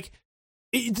like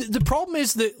the problem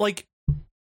is that like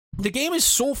the game is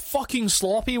so fucking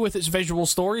sloppy with its visual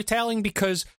storytelling,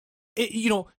 because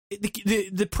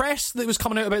the press that was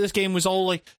coming out about this game was all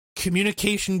like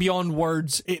communication beyond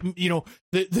words.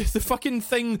 The fucking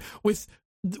thing with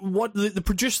what the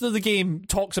producer of the game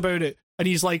talks about it, and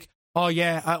he's like, oh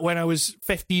yeah, when I was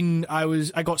 15,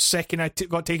 I got sick and I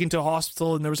got taken to a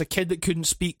hospital, and there was a kid that couldn't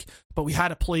speak, but we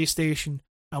had a PlayStation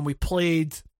and we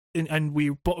played and we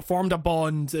formed a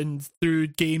bond and through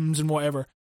games and whatever,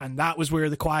 and that was where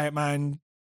the Quiet Man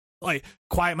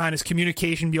is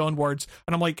communication beyond words.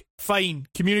 And I'm like, fine,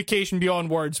 communication beyond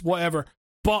words, whatever,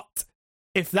 but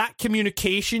if that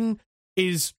communication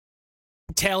is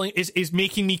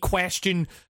making me question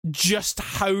just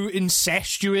how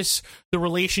incestuous the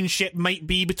relationship might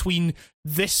be between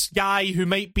this guy who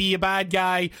might be a bad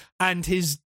guy and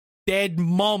his dead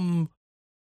mum,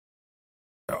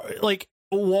 like,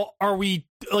 what are we,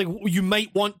 like, you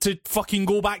might want to fucking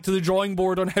go back to the drawing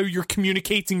board on how you're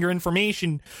communicating your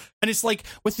information. And it's like,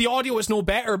 with the audio it's no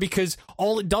better, because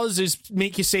all it does is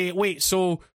make you say, wait,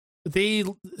 so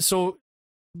Dane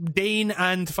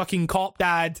and fucking Cop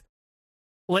Dad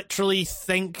literally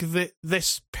think that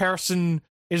this person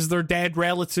is their dead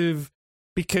relative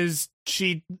because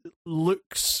she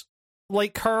looks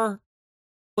like her.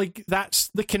 Like, that's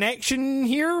the connection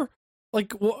here?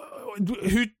 Like,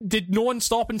 who did no one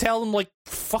stop and tell them, like,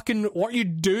 fucking, what are you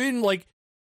doing? Like,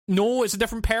 no, it's a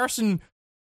different person.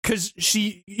 Because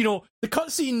she, the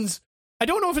cutscenes, I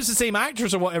don't know if it's the same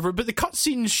actress or whatever, but the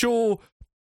cutscenes show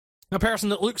a person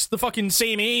that looks the fucking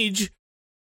same age,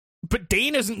 but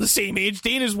Dane isn't the same age.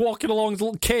 Dane is walking along as a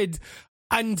little kid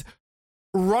and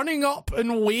running up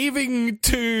and waving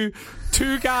to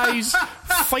two guys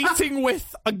fighting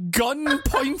with a gun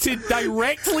pointed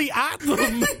directly at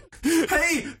them.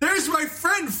 Hey, there's my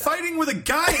friend fighting with a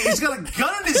guy. He's got a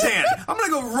gun in his hand. I'm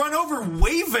gonna go run over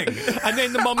waving. And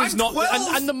then the mum is not,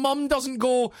 and the mum doesn't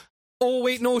go, oh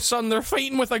wait, no son, they're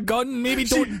fighting with a gun, maybe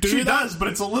don't do that. She does, but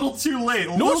it's a little too late. Late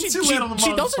on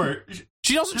the mom's part.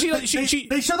 She doesn't.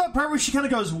 They show that part where she kind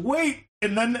of goes, wait,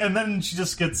 and then she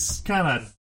just gets kind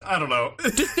of, I don't know.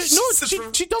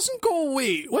 She doesn't go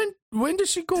wait. When does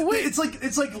she go wait?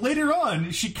 It's like later on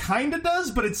she kind of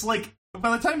does, but it's like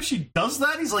by the time she does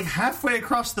that, he's like halfway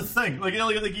across the thing, like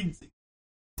he.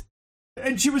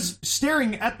 And she was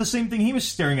staring at the same thing he was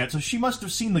staring at, so she must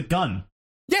have seen the gun.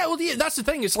 Yeah, well, that's the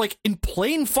thing. It's like in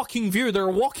plain fucking view. They're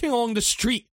walking along the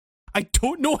street. I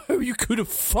don't know how you could have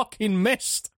fucking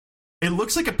missed. It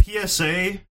looks like a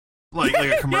PSA, like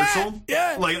a commercial,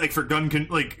 yeah. like for gun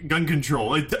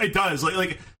control. It does,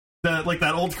 like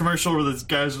that old commercial where these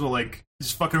guys are like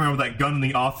just fucking around with that gun in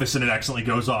the office and it accidentally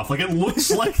goes off. Like, it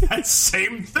looks like that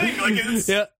same thing. Like, it's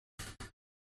yeah.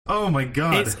 Oh my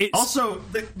god! It's also,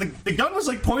 the gun was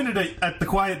like pointed at the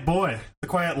quiet boy, the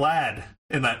quiet lad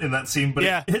in that scene, but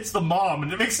it hits the mom,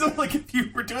 and it makes it look like if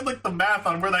you were doing like the math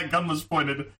on where that gun was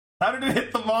pointed, how did it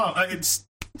hit the mom? It's.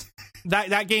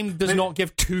 That game does not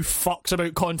give two fucks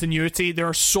about continuity. There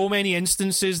are so many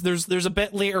instances. There's a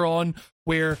bit later on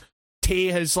where Tay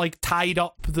has like tied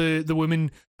up the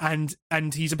woman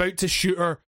and he's about to shoot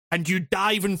her, and you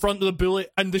dive in front of the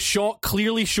bullet, and the shot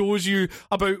clearly shows you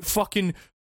about fucking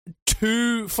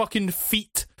 2 fucking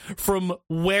feet from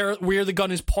where the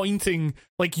gun is pointing.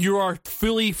 Like, you are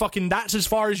fully fucking, that's as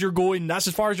far as you're going, that's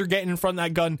as far as you're getting in front of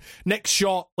that gun. Next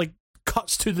shot, like,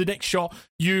 cuts to the next shot,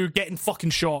 you getting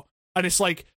fucking shot. And it's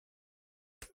like,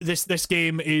 this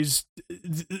game is,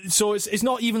 so it's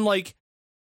not even like,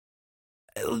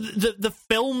 the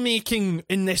filmmaking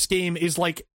in this game is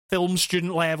like film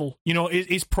student level,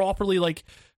 it's properly like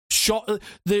shot,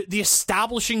 the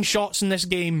establishing shots in this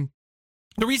game.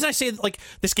 The reason I say like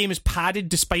this game is padded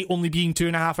despite only being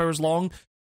 2.5 hours long,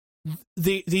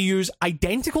 they use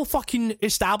identical fucking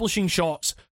establishing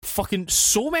shots fucking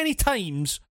so many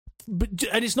times.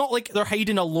 And it's not like they're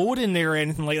hiding a load in there or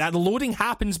anything like that. The loading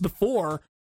happens before,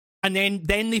 and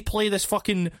then they play this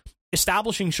fucking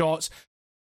establishing shots.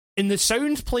 In the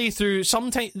sound playthrough,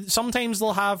 sometimes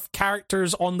they'll have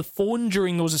characters on the phone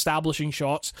during those establishing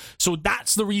shots, so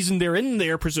that's the reason they're in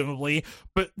there, presumably,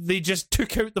 but they just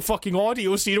took out the fucking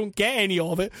audio so you don't get any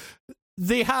of it.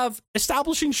 They have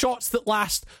establishing shots that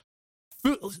last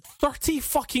 30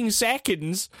 fucking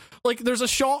seconds. Like, there's a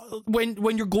shot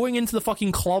when you're going into the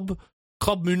fucking Club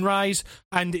Moonrise,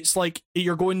 and it's like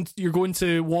you're going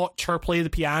to watch her play the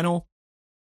piano.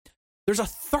 There's a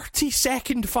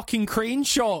 30-second fucking crane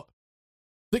shot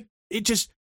that it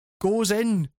just goes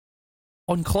in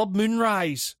on Club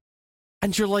Moonrise,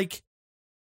 and you're like,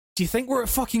 do you think we're at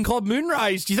fucking Club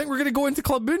Moonrise? Do you think we're gonna go into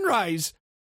Club Moonrise?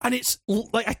 And it's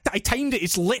like, I timed it,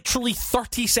 it's literally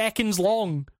 30 seconds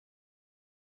long,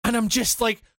 and I'm just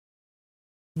like,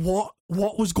 what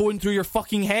was going through your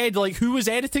fucking head? Like, who was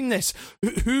editing this?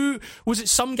 Who was it?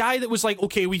 Some guy that was like,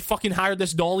 okay, we fucking hired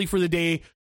this dolly for the day,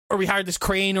 or we hired this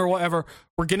crane or whatever,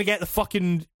 we're gonna get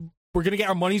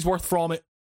our money's worth from it.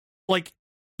 Like,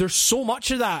 there's so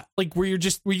much of that, like, where you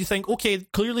think, okay,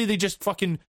 clearly they just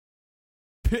fucking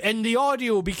put in the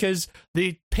audio because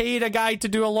they paid a guy to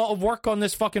do a lot of work on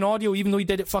this fucking audio, even though he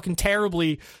did it fucking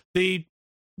terribly. They're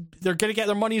gonna get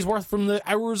their money's worth from the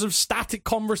hours of static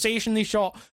conversation they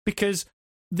shot, because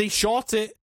they shot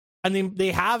it and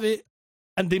they have it,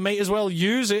 and they might as well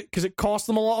use it because it cost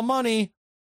them a lot of money.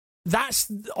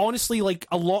 That's honestly, like,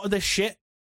 a lot of this shit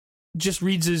just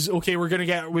reads as, okay,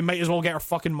 we might as well get our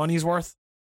fucking money's worth,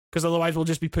 because otherwise we'll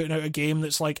just be putting out a game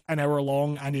that's like an hour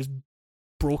long and is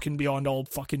broken beyond all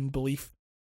fucking belief.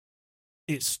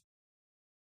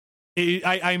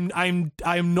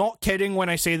 I'm not kidding when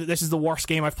I say that this is the worst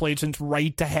game I've played since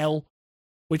Ride to Hell,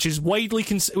 which is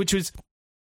which was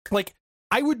like,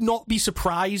 I would not be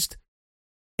surprised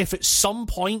if at some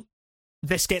point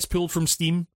this gets pulled from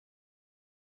Steam.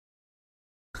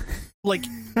 Like,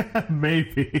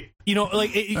 maybe, you know,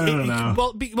 like, I don't know.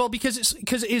 Well, because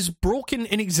it is broken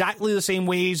in exactly the same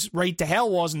ways Ride to Hell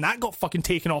was, and that got fucking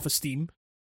taken off of Steam.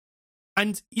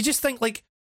 And you just think, like,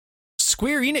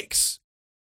 Square Enix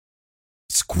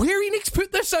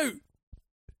put this out.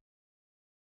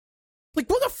 Like,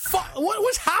 what the fuck? What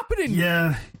was happening?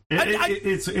 Yeah,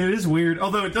 it is weird.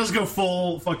 Although it does go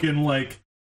full fucking, like,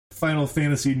 Final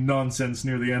Fantasy nonsense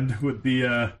near the end with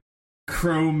the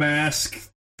crow mask,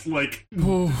 like,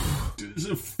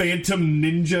 Phantom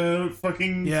Ninja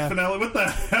fucking finale. What the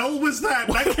hell was that?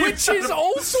 Which is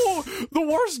also the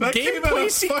worst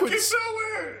gameplay sequence.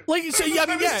 Nowhere. Like, so yeah, I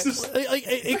mean, yeah, like,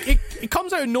 it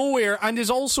comes out of nowhere, and is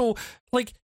also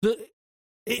like it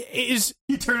is.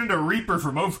 You turn into Reaper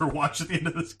from Overwatch at the end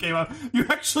of this game. You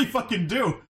actually fucking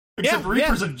do. Except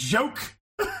Reaper's a joke.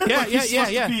 Yeah, like, yeah, yeah.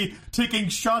 Yeah. To be taking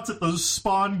shots at those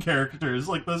Spawn characters,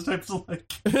 like those types of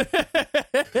like,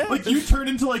 like you turn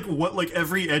into like what like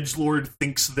every edgelord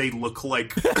thinks they look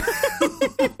like.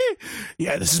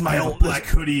 Yeah, this is my old black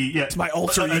hoodie. Yeah, it's my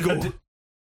alter ego.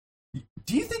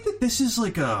 Do you think that this is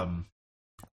like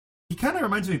He kind of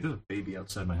reminds me of the baby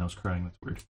outside my house crying. That's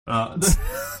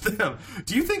weird.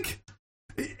 Do you think?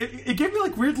 It gave me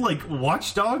like weird like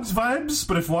Watch Dogs vibes,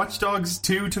 but if Watch Dogs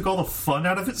 2 took all the fun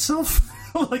out of itself,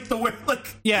 like the way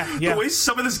the way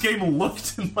some of this game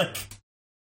looked, and like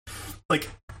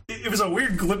it was a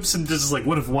weird glimpse into just like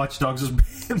what if Watch Dogs was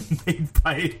made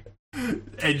by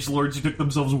edgelords who took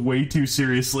themselves way too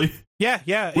seriously.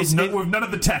 Yeah. With none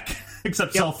of the tech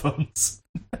except cell phones.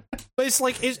 But it's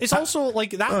like it's also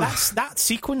like that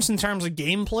sequence in terms of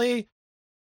gameplay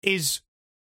is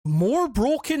more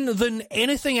broken than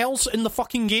anything else in the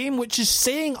fucking game, which is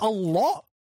saying a lot.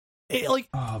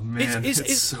 Oh man,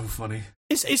 it's so funny.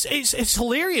 It's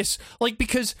hilarious. Like,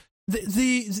 because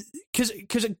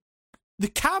because the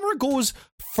camera goes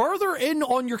further in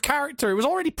on your character. It was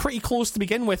already pretty close to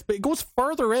begin with, but it goes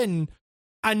further in,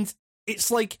 and it's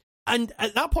like, and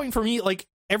at that point for me, like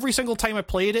every single time I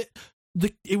played it,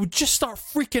 it would just start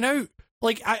freaking out.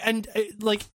 Like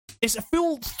it's a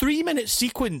full 3-minute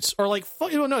sequence, or like,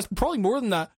 no, it's probably more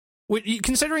than that.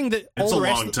 Considering that it's a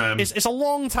long time. It's a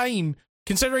long time.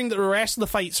 Considering that the rest of the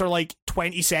fights are like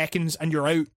 20 seconds, and you're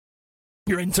out.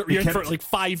 You're in for like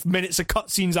 5 minutes of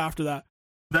cutscenes after that.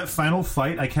 That final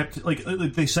fight, I kept like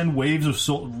they send waves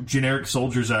of generic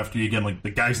soldiers after you again, like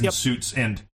the guys in suits,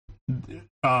 and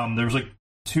there was like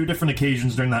 2 different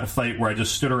occasions during that fight where I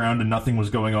just stood around and nothing was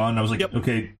going on. And I was like,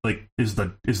 okay, like is the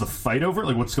fight over?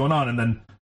 Like what's going on? And then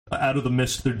out of the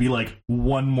mist, there'd be like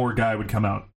one more guy would come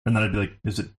out, and then I'd be like,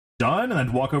 is it done? And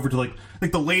I'd walk over to like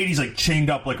the lady's like chained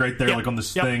up like right there, like on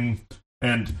this thing,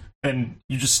 and and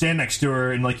you just stand next to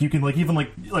her, and like you can like even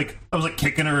like I was like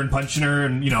kicking her and punching her,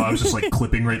 and I was just like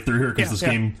clipping right through her because this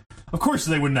game, of course,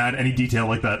 they wouldn't add any detail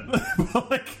like that.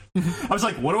 But like, I was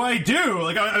like, what do I do?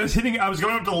 Like, I was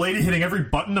going up to the lady, hitting every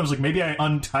button. I was like, maybe I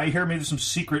untie her. Maybe there's some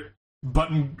secret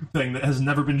button thing that has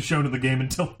never been shown in the game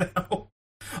until now.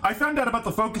 I found out about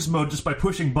the focus mode just by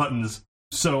pushing buttons.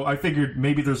 So I figured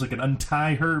maybe there's like an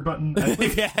untie her button.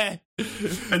 Yeah.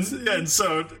 And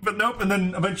so, but nope. And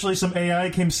then eventually some AI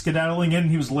came skedaddling in.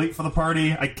 He was late for the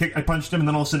party. I punched him, and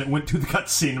then all of a sudden it went to the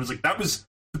cutscene. It was like,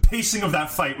 the pacing of that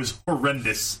fight was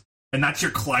horrendous. And that's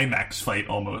your climax fight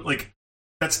almost. Like,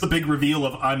 that's the big reveal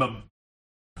of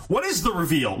what is the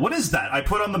reveal? What is that? I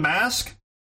put on the mask?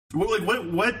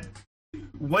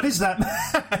 What is that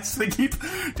mask?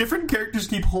 Different characters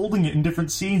keep holding it in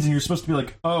different scenes, and you're supposed to be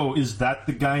like, oh, is that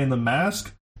the guy in the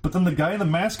mask? But then the guy in the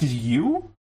mask is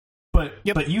you? But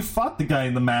you fought the guy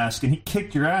in the mask, and he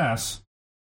kicked your ass.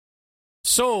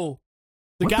 So,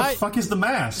 what the fuck is the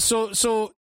mask?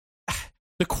 So,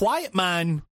 the Quiet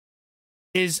Man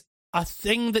is a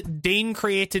thing that Dane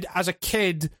created as a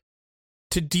kid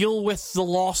to deal with the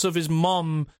loss of his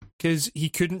mum, because he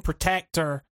couldn't protect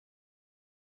her.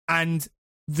 And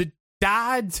the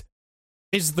dad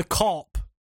is the cop,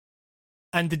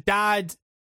 and the dad,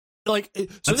 like,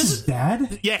 so that's his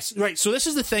dad. Yes, right. So this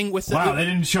is the thing with wow, they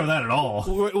didn't show that at all.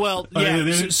 Well, yeah,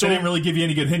 they didn't really give you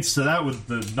any good hints to that with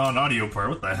the non-audio part.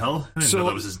 What the hell? I didn't know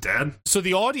that was his dad. So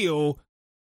the audio,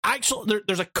 actually,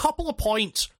 there's a couple of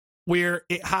points where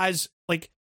it has like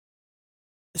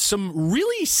some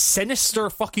really sinister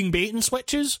fucking bait and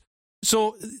switches.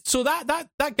 So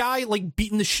that guy like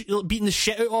beating the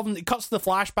shit out of him. It cuts to the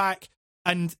flashback,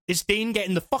 and it's Dane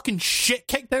getting the fucking shit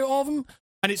kicked out of him,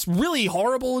 and it's really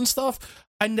horrible and stuff.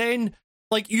 And then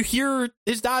like you hear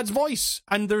his dad's voice,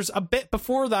 and there's a bit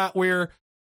before that where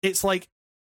it's like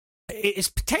it's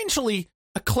potentially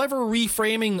a clever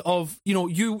reframing of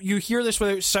you hear this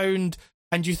without sound,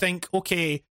 and you think,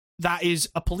 okay, that is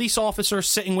a police officer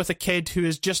sitting with a kid who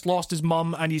has just lost his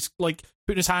mum, and he's like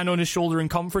putting his hand on his shoulder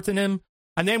and comforting him.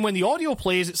 And then when the audio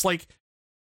plays, it's like,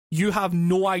 you have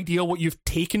no idea what you've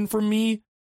taken from me.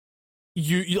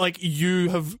 You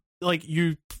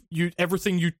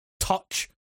everything you touch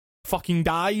fucking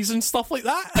dies and stuff like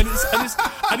that. And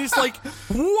it's like,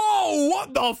 whoa,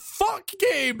 what the fuck,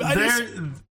 game?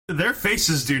 And their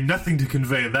faces do nothing to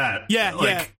convey that. Yeah,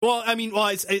 yeah. Well, I mean,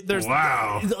 there's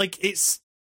wow. Like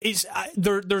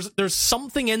there's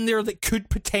something in there that could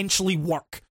potentially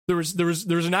work. There's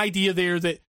an idea there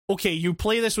that, okay, you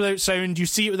play this without sound, you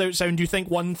see it without sound, you think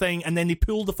one thing, and then they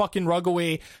pull the fucking rug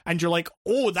away, and you're like,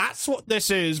 oh, that's what this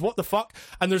is, what the fuck?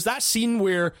 And there's that scene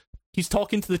where he's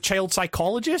talking to the child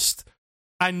psychologist,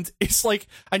 and it's like,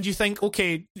 and you think,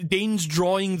 okay, Dane's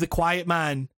drawing the Quiet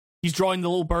Man, he's drawing the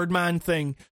little Birdman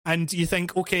thing, and you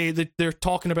think, okay, they're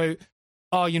talking about,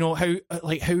 oh, how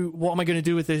what am I going to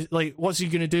do with this? Like, what's he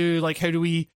going to do? Like, how do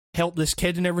we help this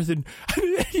kid and everything?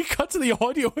 And you cut to the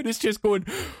audio, and it's just going,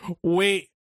 wait,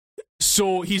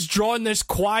 so he's drawing this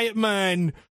Quiet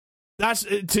Man, that's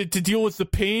to deal with the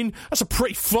pain? That's a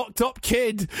pretty fucked up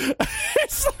kid.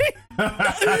 It's like,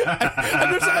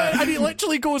 and he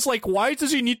literally goes like, why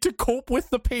does he need to cope with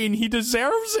the pain? He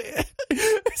deserves it.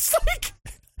 It's like,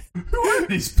 who are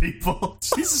these people?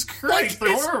 Jesus Christ,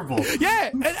 they're horrible. Yeah,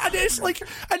 and it's like,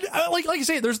 and like I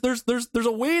say, there's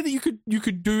a way that you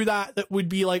could do that would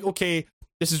be like, okay,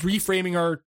 this is reframing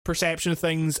our perception of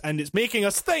things, and it's making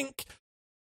us think,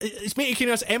 it's making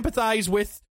us empathize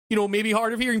with, maybe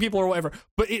hard of hearing people or whatever.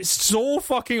 But it's so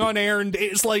fucking unearned.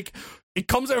 It's like it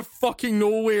comes out of fucking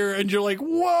nowhere, and you're like,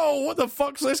 whoa, what the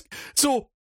fuck's this? So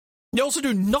they also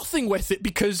do nothing with it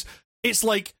because it's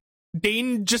like,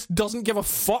 Dane just doesn't give a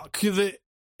fuck that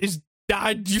his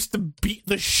dad used to beat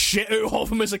the shit out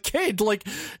of him as a kid. Like,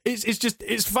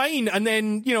 it's fine. And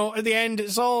then, at the end,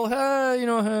 it's all,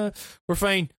 we're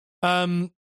fine.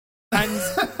 And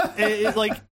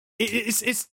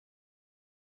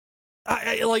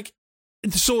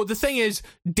so the thing is,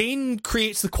 Dane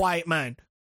creates the Quiet Man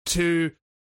to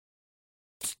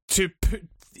put,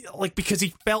 like, because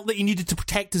he felt that he needed to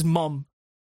protect his mum.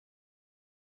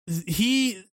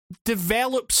 He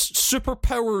develops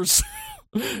superpowers.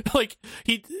 Like,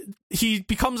 he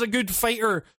becomes a good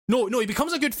fighter. No, he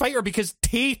becomes a good fighter because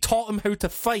Tay taught him how to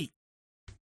fight.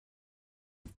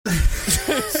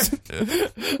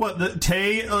 What, the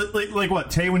Tay, like what,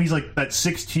 Tay when he's like that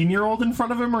 16-year-old in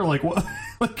front of him, or like what?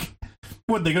 Like,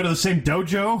 what, they go to the same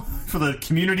dojo for the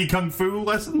community kung fu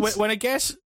lessons? When I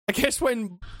guess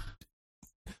when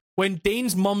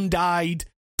Dane's mum died,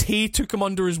 Tay took him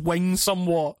under his wing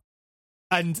somewhat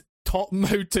and taught him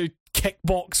how to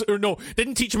kickbox, or no,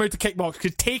 didn't teach him how to kickbox,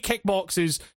 because Tay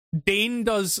kickboxes, Dane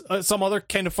does some other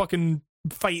kind of fucking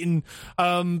fighting,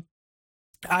 and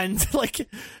like,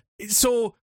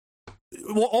 so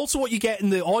also what you get in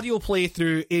the audio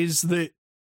playthrough is that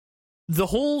the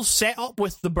whole setup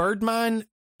with the Birdman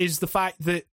is the fact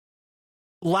that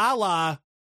Lala,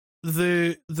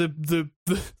 the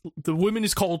woman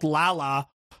is called Lala,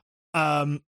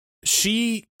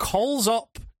 she calls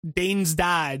up Dane's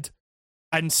dad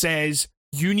and says,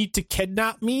 "You need to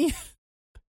kidnap me."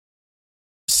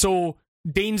 So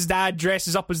Dane's dad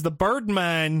dresses up as the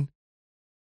Birdman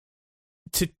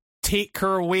to take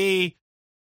her away,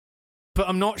 but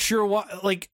I'm not sure what,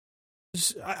 like,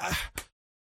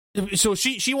 so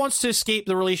she wants to escape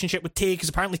the relationship with Tay, because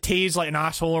apparently Tay's like an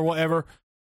asshole or whatever.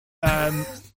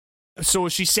 So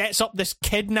she sets up this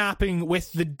kidnapping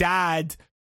with the dad,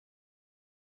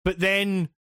 but then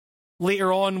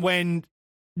later on when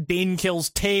Dane kills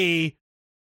Tay,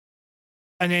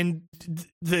 and then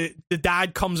the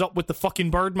dad comes up with the fucking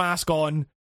bird mask on,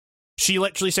 she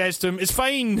literally says to him, "It's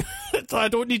fine, I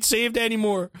don't need saved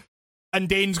anymore." And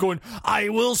Dane's going, "I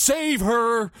will save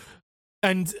her."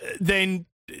 And then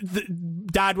the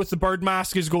dad with the bird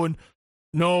mask is going,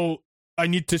 "No, I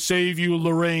need to save you,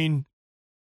 Lorraine."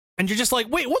 And you're just like,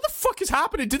 wait, what the fuck is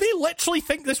happening? Do they literally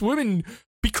think this woman,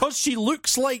 because she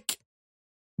looks like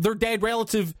their dead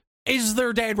relative, is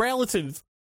their dead relative?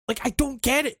 Like, I don't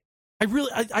get it.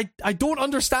 I don't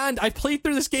understand. I've played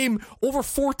through this game over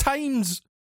 4 times,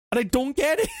 and I don't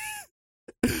get it.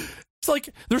 It's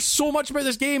like, there's so much about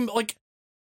this game, like,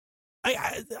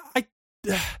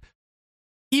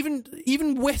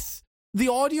 even with the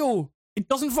audio, it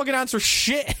doesn't fucking answer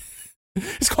shit.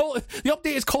 The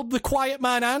update is called The Quiet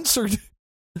Man Answered,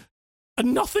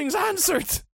 and nothing's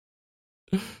answered.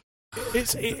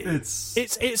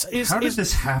 It's how did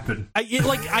this happen?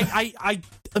 I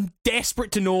am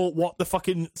desperate to know what the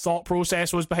fucking thought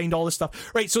process was behind all this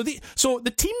stuff. Right, so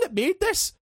the team that made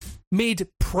this made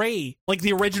Prey, like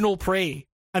the original Prey,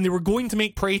 and they were going to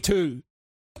make Prey 2.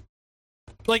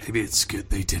 Like, maybe it's good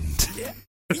they didn't. Yeah.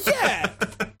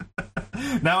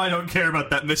 Now I don't care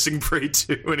about that missing Prey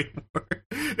 2 anymore.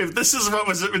 If this is what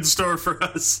was in store for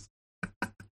us.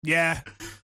 Yeah.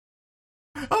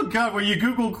 Oh god, when you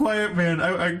Google Quiet Man,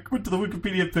 I went to the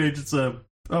Wikipedia page, it's a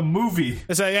movie.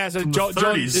 It's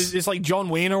it's like John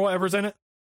Wayne or whatever's in it.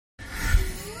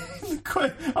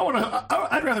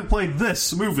 I'd rather play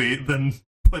this movie than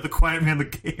play The Quiet Man the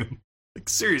game. Like,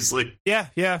 seriously. Yeah.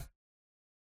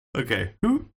 Okay,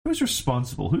 who's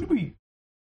responsible? Who do we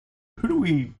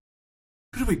blame?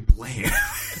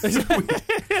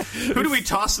 Who do we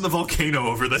toss in the volcano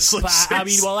over this? I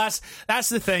mean, well, that's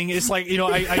the thing. It's like,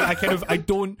 I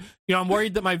don't, I'm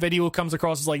worried that my video comes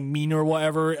across as like mean or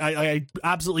whatever. I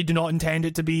absolutely do not intend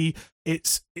it to be.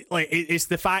 It's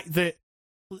the fact that,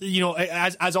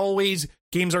 as always,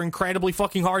 games are incredibly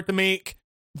fucking hard to make.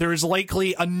 There's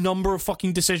likely a number of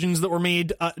fucking decisions that were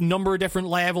made at a number of different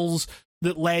levels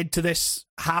that led to this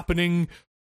happening.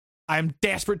 I'm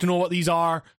desperate to know what these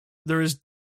are. There is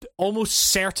almost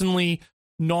certainly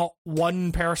not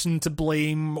one person to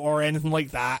blame or anything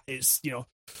like that. It's,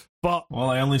 but... Well,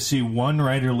 I only see one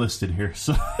writer listed here,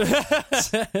 so...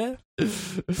 Okay,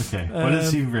 what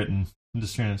has he written? I'm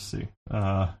just trying to see.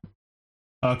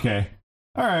 Okay.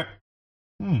 Alright.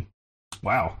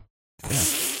 Wow. Yeah.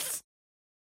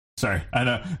 Sorry, I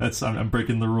know, I'm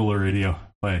breaking the rule of radio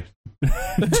by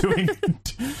doing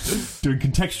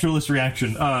contextualist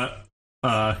reaction.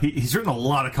 He's written a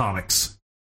lot of comics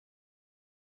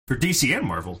for DC and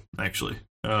Marvel, actually.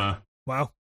 Wow. A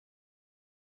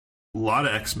lot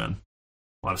of X-Men,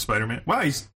 a lot of Spider-Man.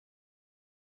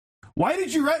 Why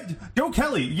did you write Joe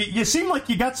Kelly? You seem like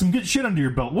you got some good shit under your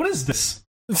belt. What is this?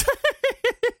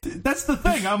 That's the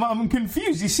thing. I'm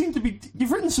confused.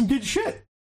 You've written some good shit.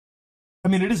 I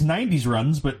mean, it is 90s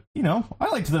runs, but, I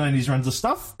liked the 90s runs of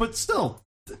stuff, but still.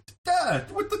 How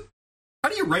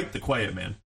do you write The Quiet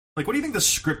Man? Like, what do you think the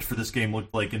script for this game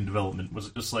looked like in development? Was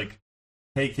it just like,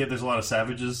 hey, kid, there's a lot of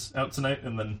savages out tonight,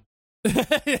 and then... blank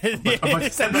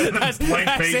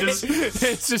pages?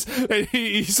 It's just,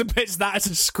 he submits that as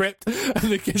a script.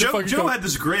 And Joe had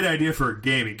this great idea for a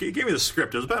game. He gave me the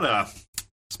script. It was about a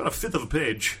fifth of a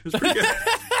page. It was pretty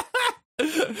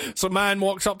good. So man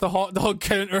walks up the hot dog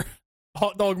counter.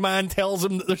 Hot dog man tells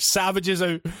him that there's savages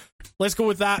out. Let's go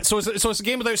with that. So it's a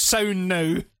game without sound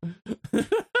now.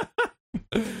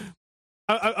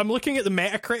 I'm looking at the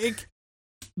Metacritic.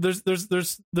 There's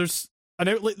an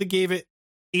outlet that gave it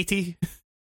 80.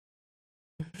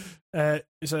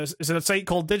 It's a site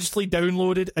called Digitally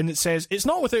Downloaded, and it says it's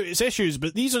not without its issues,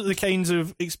 but these are the kinds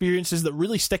of experiences that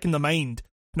really stick in the mind.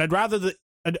 And I'd rather that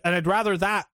I'd rather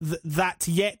that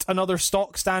yet another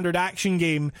stock standard action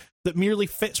game that merely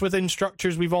fits within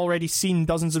structures we've already seen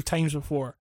dozens of times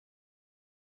before.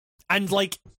 And,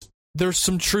 like, there's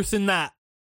some truth in that.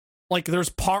 Like, there's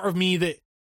part of me that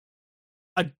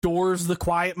adores The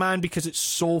Quiet Man because it's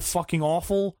so fucking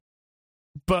awful.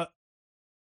 But,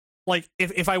 like,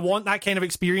 if I want that kind of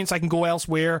experience, I can go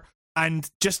elsewhere. And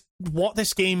just what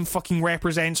this game fucking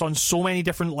represents on so many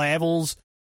different levels,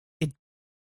 it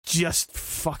just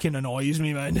fucking annoys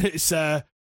me, man. It's, yeah.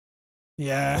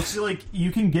 Well, see, like,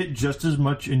 you can get just as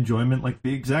much enjoyment, like,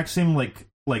 the exact same, like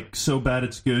so bad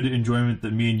it's good enjoyment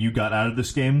that me and you got out of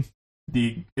this game.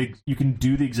 You can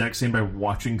do the exact same by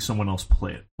watching someone else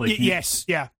play it. Like, yes,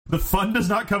 yeah. The fun does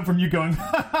not come from you going,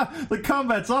 the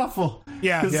combat's awful.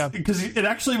 Yeah, because it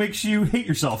actually makes you hate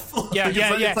yourself. Yeah,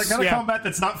 it's like kind of combat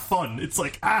that's not fun. It's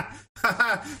like, got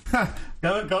a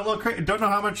little crazy. Don't know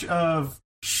how much of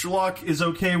schlock is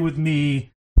okay with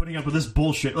me putting up with this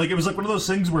bullshit. Like, it was like one of those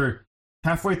things where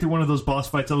halfway through one of those boss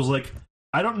fights, I was like,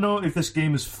 I don't know if this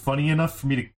game is funny enough for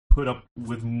me to put up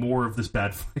with more of this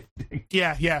bad fighting.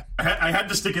 Yeah. I had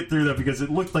to stick it through, though, because it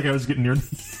looked like I was getting near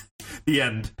the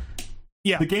end.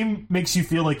 Yeah. The game makes you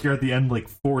feel like you're at the end, like,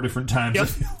 4 different times. Yep. I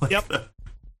feel like yep.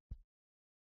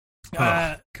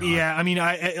 Yeah, I mean,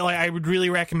 I would really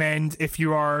recommend if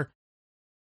you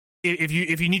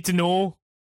need to know,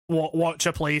 watch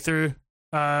a playthrough.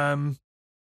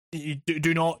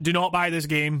 Do not buy this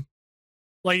game.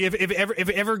 Like, if it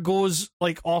ever goes,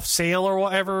 like, off sale or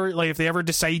whatever, like, if they ever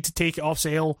decide to take it off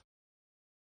sale,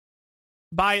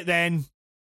 buy it then.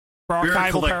 For You're a archival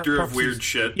collector purposes. of weird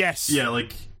shit. Yes. Yeah,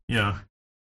 like, yeah.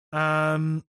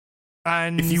 And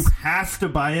if you have to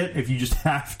buy it, if you just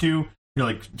have to, you're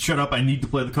like, shut up, I need to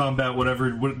play the combat, whatever,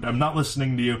 I'm not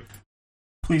listening to you.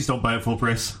 Please don't buy it full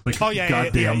price. Like, oh, yeah,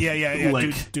 goddamn. Yeah.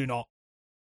 Like, do not.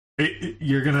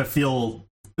 You're gonna feel...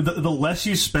 The less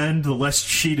you spend, the less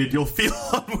cheated you'll feel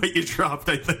on what you dropped,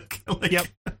 I think. Like,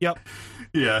 Yep.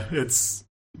 Yeah, this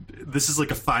is like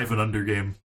a 5 and under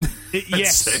game.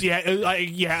 Yes, yeah,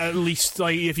 at least,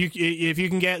 like, if you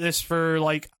can get this for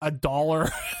like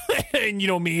 $1,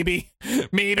 and maybe,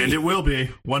 and it will be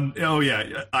one. Oh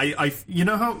yeah, I you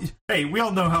know how? Hey, we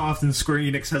all know how often Square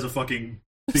Enix has a fucking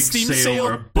big Steam sale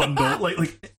or a bundle.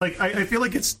 like I feel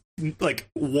like it's like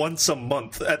once a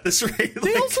month at this rate.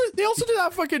 They also do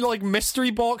that fucking like mystery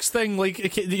box thing. Like,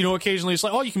 occasionally it's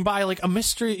like, oh, you can buy like a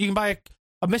mystery. You can buy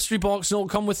a mystery box and it'll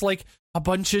come with like a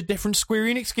bunch of different Square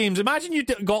Enix games. Imagine you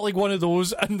got like one of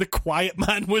those and The Quiet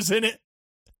Man was in it.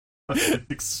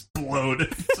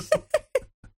 Explode.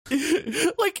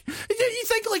 Like, you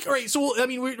think like, all right, so I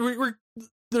mean, we're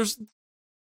there's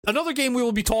another game we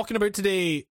will be talking about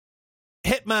today,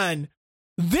 Hitman.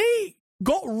 They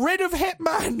got rid of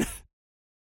Hitman.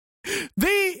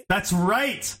 That's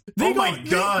right. My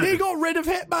god. They got rid of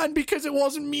Hitman because it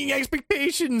wasn't meeting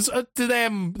expectations to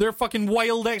them. Their fucking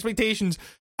wild expectations.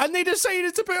 And they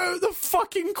decided to put out the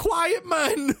fucking Quiet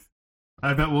Man.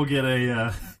 I bet we'll get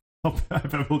a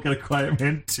Quiet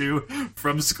Man 2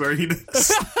 from Square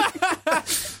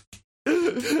Enix.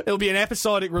 It'll be an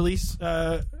episodic release.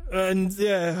 And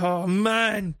yeah, oh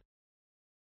man.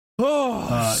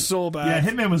 Oh, so bad. Yeah,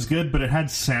 Hitman was good, but it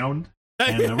had sound.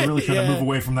 And we're really trying to move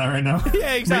away from that right now.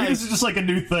 Yeah, exactly. Maybe this is just like a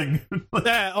new thing.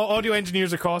 Yeah, audio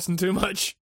engineers are costing too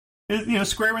much.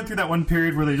 Square went through that one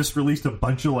period where they just released a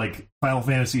bunch of like Final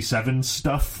Fantasy VII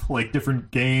stuff, like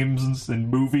different games and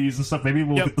movies and stuff. Maybe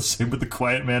we'll get the same with the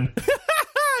Quiet Man.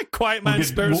 Quiet Man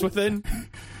spirits within.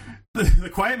 The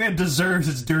Quiet Man deserves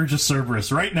its Dirge of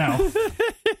Cerberus right now.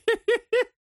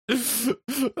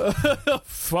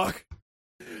 Fuck.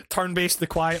 Turn-based The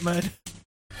Quiet Man.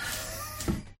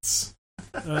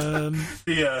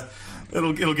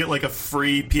 It'll get like a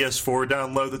free PS4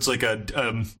 download that's like a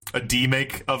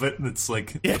demake of it. It's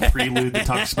like a prelude that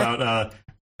talks about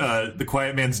the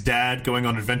Quiet Man's dad going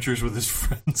on adventures with his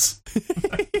friends.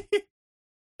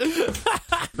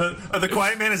 The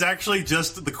Quiet Man is actually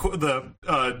just the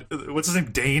what's his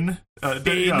name, Dane?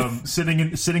 Dane.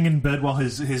 Sitting in bed while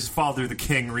his father, the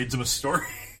king, reads him a story.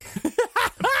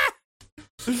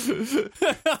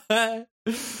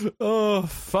 Oh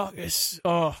fuck! It's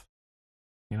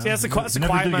See, that's the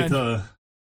Quiet Man.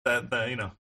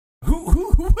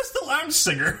 Who was the lounge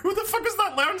singer? Who the fuck was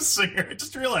that lounge singer? I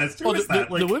just realized. Who was that?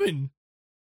 The women.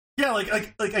 Yeah,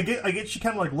 like I get she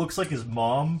kind of like looks like his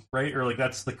mom, right? Or like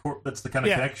that's the kind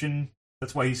of connection.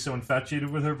 That's why he's so infatuated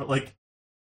with her. But like,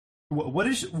 what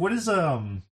is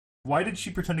why did she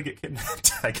pretend to get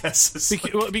kidnapped? I guess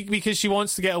because she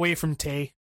wants to get away from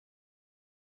Tay.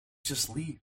 Just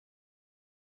leave.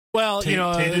 Well, Tay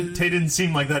didn't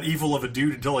seem like that evil of a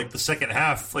dude until like the second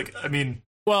half. Like, I mean,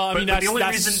 Well, I mean, that's the only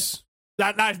that's reason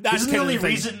that's isn't kind the only of the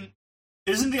thing. reason.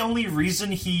 Isn't the only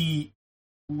reason he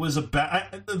was a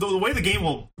bad? The way the game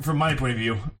will, from my point of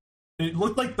view, it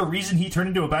looked like the reason he turned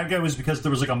into a bad guy was because there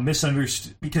was like a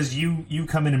misunderstanding. Because you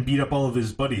come in and beat up all of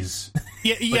his buddies.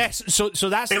 Yeah. Yes. So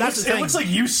that's the thing. It looks like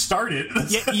you started.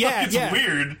 It's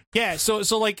weird. Yeah. So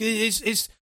like it's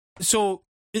so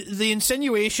the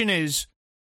insinuation is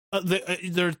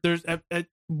there's at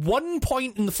one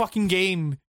point in the fucking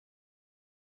game,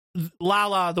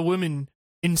 Lala, the woman,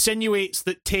 insinuates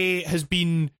that Tay has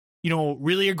been,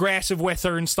 really aggressive with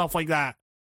her and stuff like that,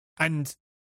 and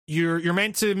you're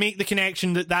meant to make the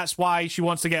connection that that's why she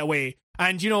wants to get away,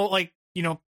 and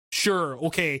sure,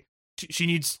 okay, she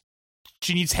needs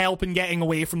help in getting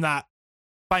away from that,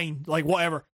 fine, like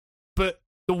whatever, but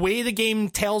the way the game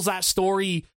tells that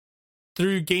story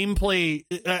through gameplay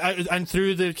and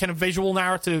through the kind of visual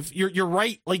narrative, you're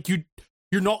right, like you're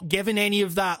not given any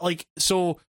of that, like,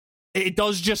 so it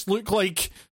does just look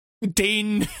like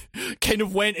Dane kind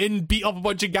of went in, beat up a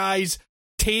bunch of guys.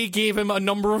 Tay gave him a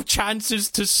number of chances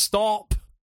to stop,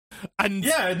 and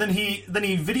then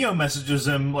he video messages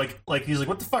him like he's like,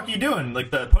 "What the fuck are you doing?"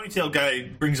 Like the ponytail guy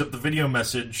brings up the video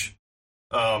message,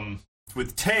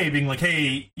 with Tay being like,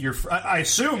 "Hey, I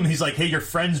assume he's like, hey, your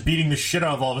friend's beating the shit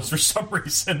out of all of us for some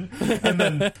reason," and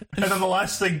then the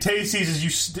last thing Tay sees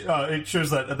is it shows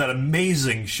that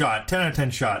amazing shot, 10 out of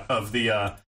 10 shot of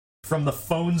the from the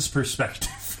phone's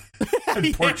perspective.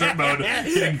 In portrait mode,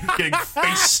 getting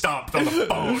face stomped on the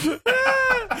phone.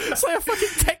 It's like a fucking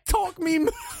TikTok meme.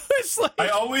 It's like I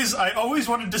always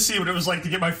wanted to see what it was like to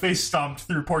get my face stomped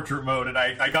through portrait mode, and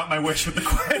I got my wish with the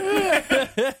Quiet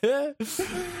Man.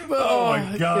 Oh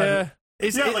my god. Yeah.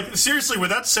 Like seriously,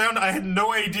 with that sound, I had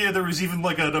no idea there was even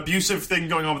like an abusive thing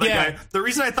going on with that guy. The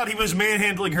reason I thought he was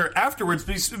manhandling her afterwards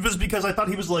was because I thought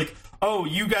he was like, "Oh,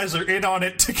 you guys are in on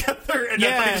it together," and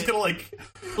I thought he was gonna like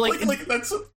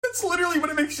that's literally what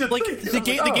it makes you like.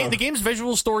 Think. The game's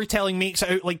visual storytelling makes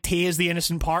it out like Tay is the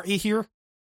innocent party here.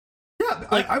 Yeah,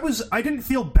 like, I didn't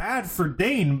feel bad for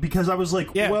Dane because I was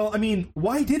like, well, I mean,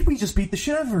 why did we just beat the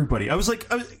shit out of everybody? I was like,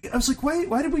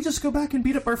 why did we just go back and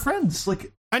beat up our friends?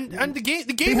 Like, and the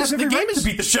game is to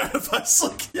beat the shit out of us.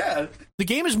 Like, yeah, the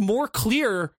game is more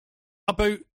clear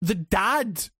about the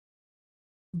dad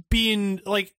being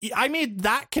like, I made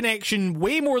that connection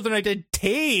way more than I did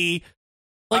Tay.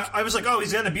 Like, I was like, oh,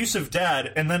 he's got an abusive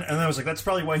dad, and then I was like, that's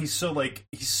probably why he's so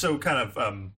kind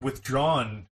of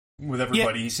withdrawn with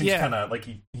everybody. He seems kind of like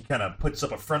he kind of puts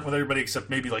up a front with everybody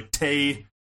except maybe like Tay,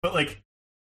 but like,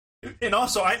 and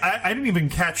also I didn't even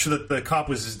catch that the cop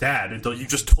was his dad until you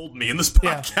just told me in this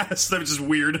podcast. That was just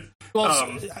weird.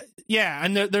 Well,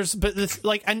 and there's but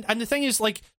the thing is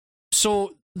like,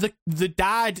 so the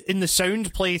dad in the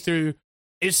sound playthrough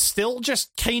is still just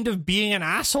kind of being an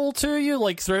asshole to you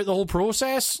like throughout the whole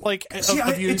process. Like,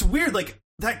 it's weird. Like,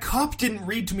 that cop didn't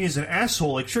read to me as an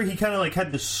asshole. Like, sure, he kind of like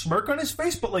had this smirk on his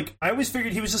face, but like, I always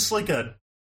figured he was just like the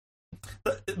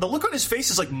look on his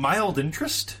face is like mild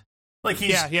interest. Like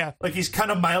he's like he's kind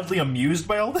of mildly amused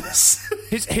by all this.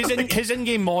 His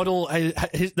in-game model,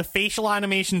 the facial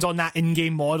animations on that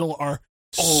in-game model are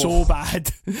so bad.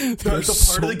 The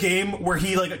part of the game where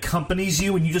he like accompanies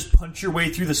you and you just punch your way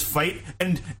through this fight,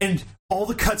 and all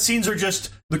the cutscenes are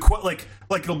just like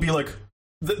it'll be like.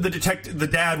 The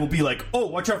dad will be like, "Oh,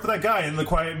 watch out for that guy," and the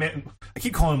Quiet Man. I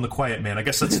keep calling him the Quiet Man. I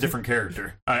guess that's a different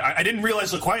character. I didn't realize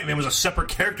the Quiet Man was a separate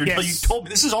character until you told me.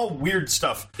 This is all weird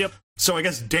stuff. Yep. So I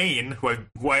guess Dane, who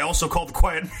I also call the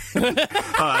Quiet Man,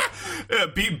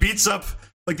 beats up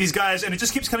like these guys, and it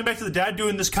just keeps coming back to the dad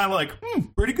doing this kind of like,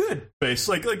 pretty good face,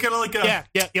 like kind of like a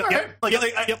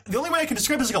the only way I can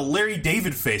describe it is like a Larry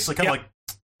David face, like kind of like.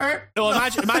 Well,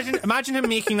 imagine him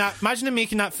making that. Imagine him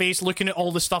making that face, looking at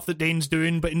all the stuff that Dane's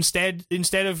doing, but instead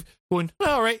of going,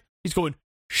 all right, he's going,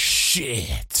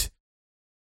 shit.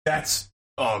 That's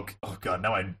oh god.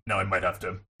 Now I might have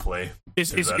to play.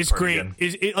 It's great.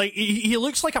 He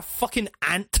looks like a fucking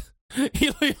ant.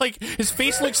 He like his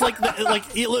face looks like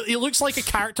he looks like a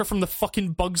character from the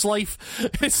fucking Bug's Life.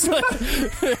 It's like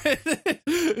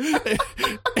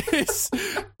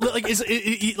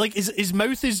his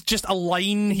mouth is just a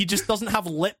line. He just doesn't have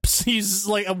lips. He's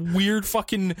like a weird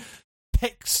fucking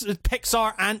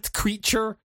Pixar ant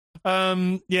creature.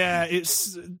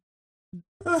 It's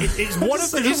one of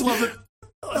the. I just love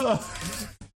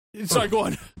it. Sorry, go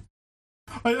on.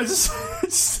 It was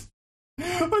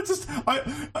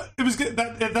at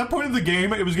that point in the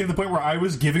game. It was getting to the point where I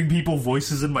was giving people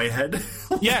voices in my head,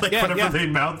 whenever they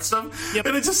mouth stuff,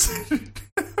 and it just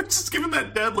just giving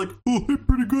that dad like, oh, hey,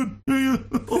 pretty good. Yeah.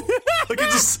 Like he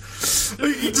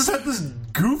just had this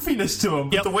goofiness to him.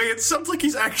 But the way it sounds like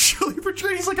he's actually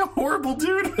portrayed, he's like a horrible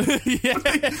dude.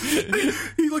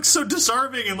 He looks so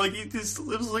disarming, and like it was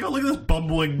like, oh, look at this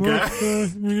bumbling guy.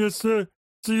 Yes, so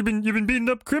you've been beating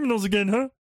up criminals again, huh?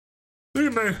 Hey,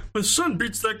 my son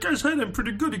beats that guy's head in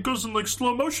pretty good. He goes in like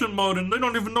slow motion mode, and they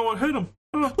don't even know what hit him.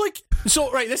 Like, so,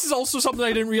 right, this is also something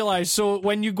I didn't realize. So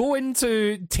when you go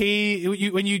into Tay,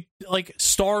 when you like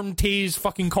storm Tay's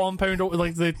fucking compound, or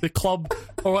like the club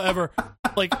or whatever,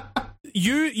 like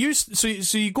so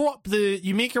you go up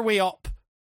you make your way up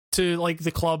to like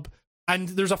the club, and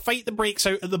there's a fight that breaks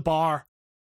out at the bar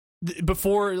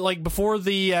before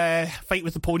the fight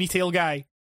with the ponytail guy.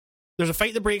 There's a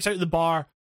fight that breaks out at the bar,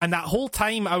 and that whole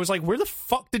time I was like, where the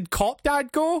fuck did Cop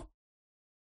Dad go?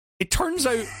 It turns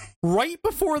out right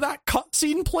before that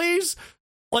cutscene plays,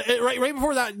 like right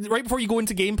before you go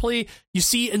into gameplay, you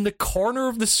see in the corner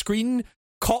of the screen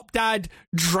Cop Dad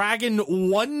dragging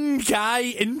one guy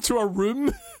into a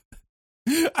room,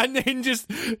 and then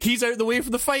he's out of the way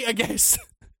for the fight, I guess.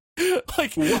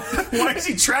 Like, why is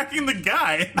he tracking the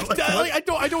guy? I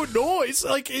don't know. It's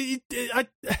like I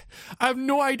have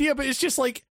no idea, but it's just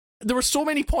like, there were so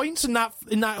many points in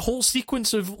that whole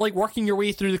sequence of like working your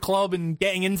way through the club and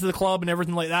getting into the club and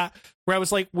everything like that, where I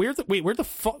was like, where the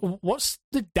fuck, what's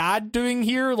the dad doing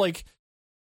here? Like,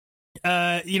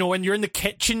 when you're in the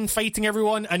kitchen fighting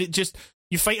everyone, and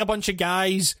you fight a bunch of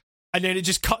guys, and then it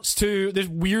just cuts to this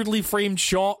weirdly framed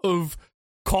shot of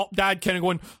Cop Dad kind of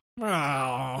going,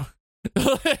 oh.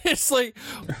 It's like,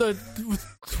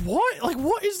 what? Like,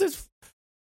 what is this?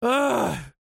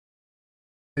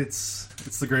 It's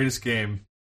the greatest game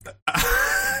of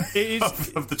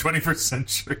the 21st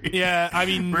century. Yeah, I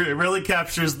mean, it really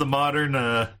captures the modern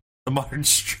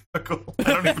struggle. I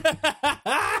don't even.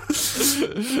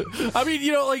 I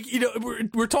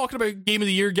mean, we're talking about Game of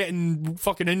the Year getting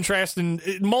fucking interesting.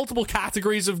 Multiple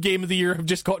categories of Game of the Year have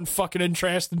just gotten fucking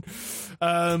interesting.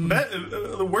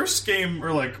 The worst game,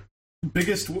 or like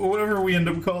biggest, whatever we end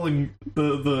up calling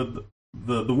the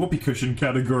whoopee cushion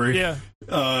category. Yeah.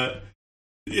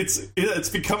 It's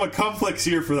become a complex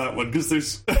year for that one, because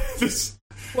there's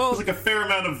like a fair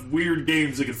amount of weird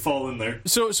games that could fall in there.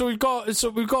 So we've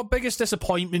got biggest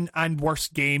disappointment and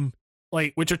worst game,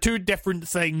 like, which are two different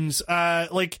things.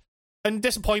 And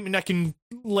disappointment, I can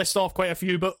list off quite a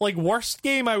few, but like worst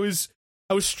game, I was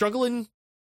struggling,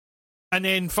 and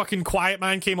then fucking Quiet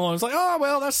Man came along. I was like, oh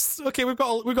well, that's okay. We've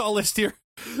got a list here.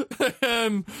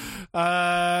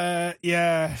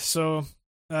 Yeah. So,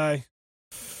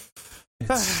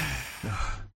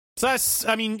 so that's,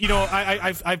 I mean,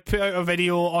 I've put out a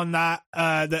video on that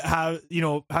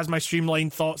that has my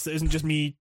streamlined thoughts, that isn't just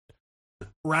me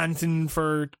ranting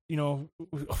for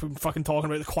fucking talking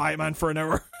about the Quiet Man for an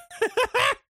hour.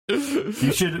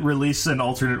 You should release an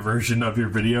alternate version of your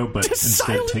video, but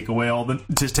instead take away all the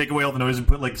noise and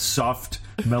put like soft,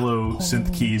 mellow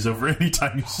synth keys over any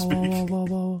time you speak.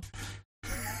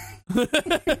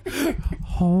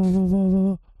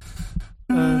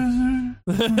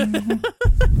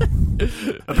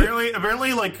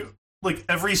 apparently like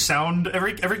every sound,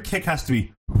 every kick has to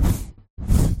be.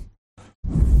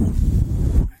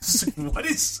 What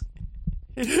is?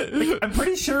 Like, I'm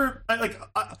pretty sure.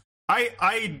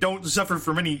 I don't suffer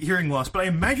from any hearing loss, but I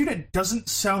imagine it doesn't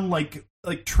sound like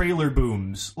trailer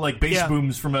booms, like bass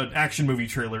booms from an action movie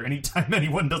trailer. Anytime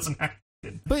anyone does an action.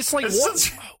 But it's like,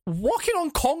 walking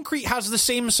on concrete has the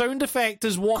same sound effect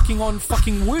as walking on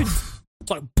fucking wood. It's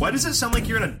like, why does it sound like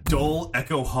you're in a dull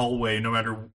echo hallway no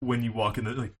matter when you walk in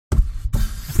the, like,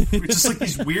 it's just like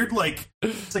these weird, like,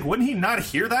 it's like, wouldn't he not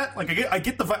hear that? Like, I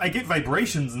get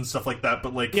vibrations and stuff like that,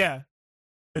 but like, yeah,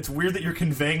 it's weird that you're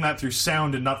conveying that through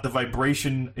sound and not the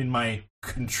vibration in my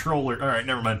controller. All right,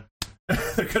 never mind.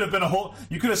 There could have been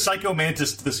you could have Psycho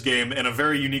Mantised this game in a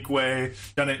very unique way,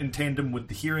 done it in tandem with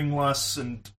the hearing loss,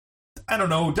 and I don't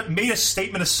know, made a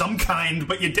statement of some kind,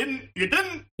 but you didn't.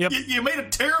 Yep. You made a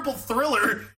terrible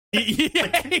thriller. You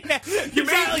made a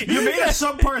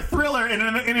subpar thriller and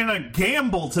in a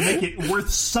gamble to make it worth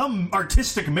some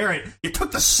artistic merit, you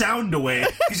took the sound away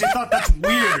because you thought that's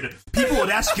weird. People would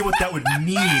ask you what that would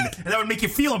mean, and that would make you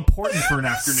feel important for an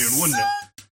afternoon, wouldn't it?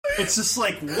 It's just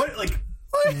like, what? Like,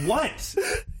 what?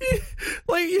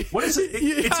 Like, what is it?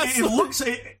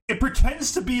 It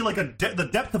pretends to be like the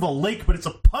depth of a lake, but it's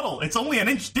a puddle. It's only an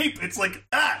inch deep. It's like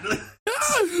it's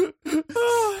a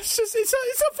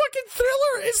fucking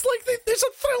thriller. It's like there's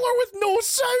a thriller with no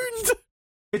sound.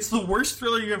 It's the worst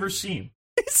thriller you've ever seen.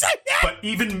 But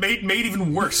even made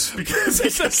even worse because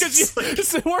it's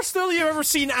the worst thriller you've ever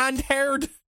seen and heard.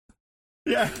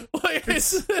 Yeah, Like,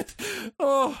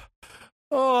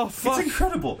 oh, fuck. It's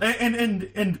incredible,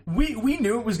 and we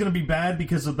knew it was going to be bad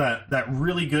because of that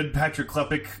really good Patrick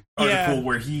Klepek article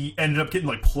where he ended up getting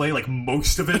play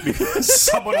most of it because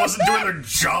someone wasn't doing their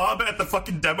job at the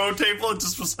fucking demo table. It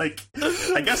just was like,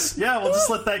 I guess, we'll just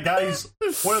let that guy who's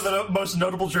one of the most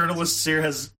notable journalists here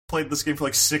has played this game for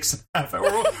 6.5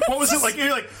 hours. What was it like?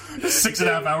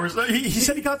 6.5 hours. He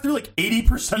said he got through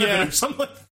 80% of it or something.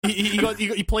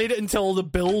 He played it until the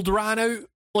build ran out.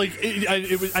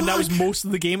 It was, and that was most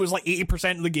of the game. It was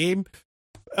 80% of the game.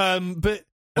 But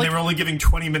they were only giving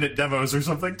 20-minute demos or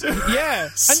something too. Yeah,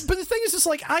 but the thing is, it's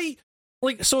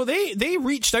so they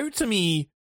reached out to me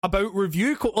about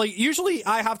review code. Usually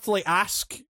I have to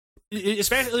ask,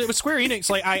 especially with Square Enix.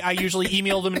 I usually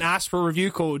email them and ask for a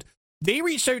review code. They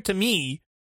reached out to me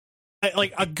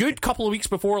a good couple of weeks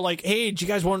before. Hey, do you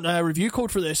guys want a review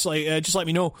code for this? Just let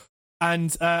me know.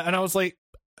 And I was like,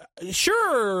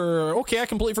 sure, okay, I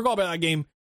completely forgot about that game.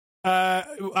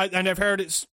 And I've heard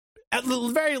it's at the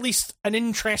very least an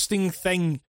interesting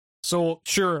thing. So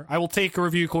sure, I will take a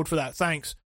review code for that.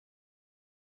 Thanks.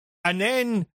 And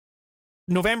then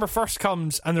November 1st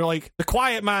comes and they're like, The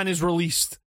Quiet Man is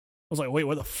released. I was like, wait,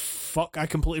 what the fuck? I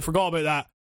completely forgot about that.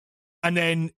 And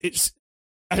then it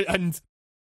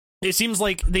seems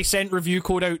like they sent review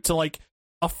code out to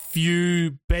a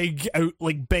few big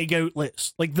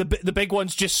outlets, the big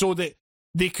ones, just so that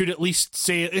they could at least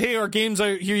say, hey, our game's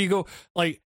out, here you go.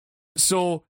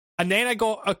 So, and then I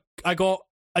got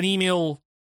an email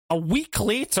a week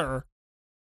later,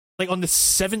 on the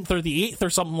 7th or the 8th or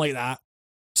something like that,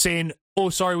 saying, oh,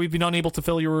 sorry, we've been unable to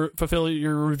fulfill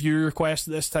your review request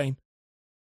at this time.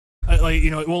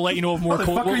 We'll let you know if more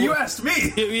codes. You asked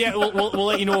me. Yeah, we'll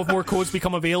let you know if more codes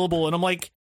become available. And I'm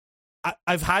like,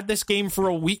 I've had this game for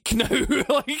a week now.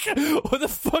 What the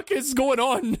fuck is going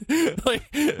on?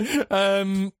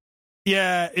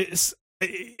 It's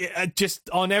just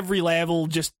on every level,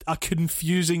 just a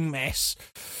confusing mess.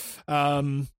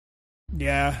 And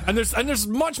there's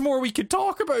much more we could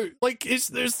talk about.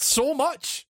 There's so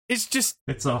much. It's just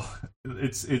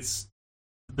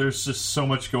there's just so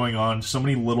much going on. So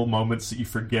many little moments that you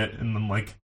forget, and then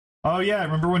oh yeah,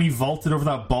 remember when he vaulted over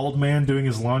that bald man doing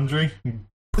his laundry?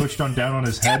 Pushed down on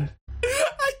his head.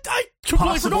 I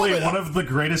possibly one of the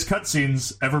greatest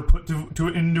cutscenes ever put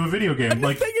into a video game. And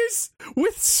the thing is,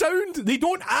 with sound, they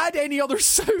don't add any other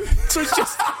sound, so it's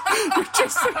just you're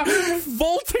just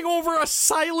vaulting over a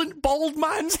silent bald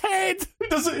man's head. He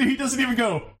doesn't even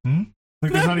go.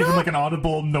 There's not even an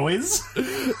audible noise.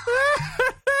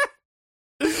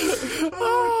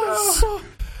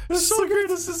 So great!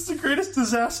 This is the greatest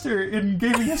disaster in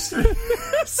gaming history.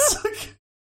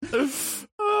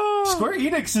 Square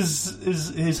Enix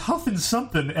is huffing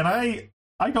something, and I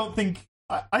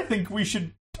think we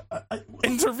should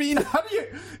intervene. How do you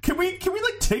can we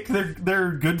take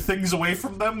their good things away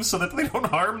from them so that they don't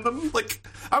harm them?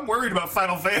 I'm worried about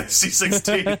Final Fantasy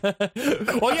 16.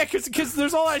 Well, yeah, because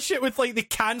there's all that shit with they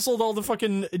cancelled all the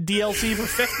fucking DLC for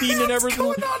 15 and everything.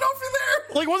 What's going on over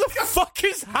there? What the fuck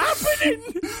is happening?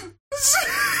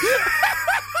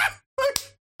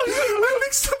 I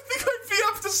think something might be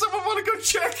up. Does someone want to go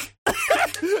check?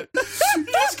 You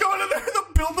just go into there and the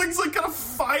building's got a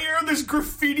fire and there's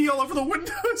graffiti all over the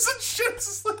windows and shit.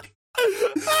 It's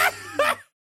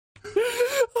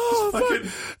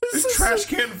there's trash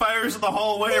can fires in the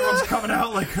hallway. Everyone's coming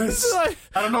out I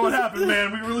don't know what happened,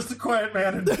 man. We released The Quiet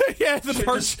Man and the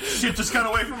purge. Shit just got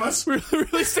away from us. We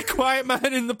released The Quiet Man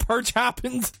and the purge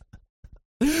happened.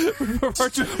 We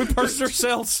purged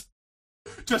ourselves.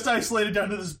 Just isolated down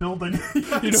to this building.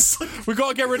 We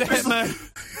gotta get rid of Hitman.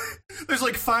 There's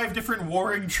 5 different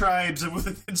warring tribes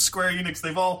within Square Enix.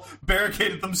 They've all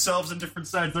barricaded themselves in different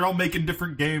sides. They're all making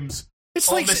different games. It's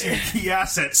all missing key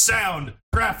assets, sound,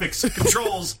 graphics,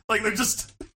 controls. They're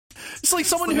just. It's like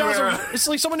someone who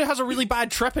has a really bad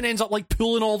trip and ends up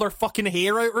pulling all their fucking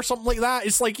hair out or something like that.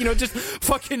 It's just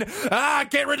fucking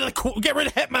get rid of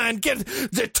Hitman, get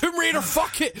the Tomb Raider,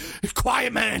 fuck it,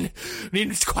 Quiet Man,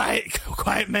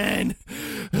 quiet Man.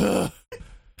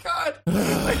 God,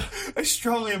 I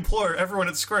strongly implore everyone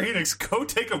at Square Enix, go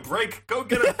take a break, go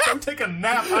take a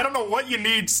nap. I don't know what you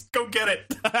need, go get it.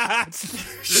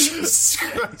 Jesus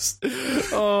Christ.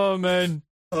 Oh man.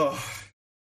 Oh.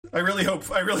 I really hope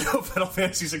Final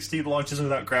Fantasy 16 launches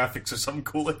without graphics or something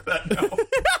cool like that now.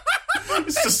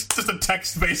 It's just a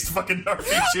text-based fucking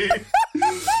RPG.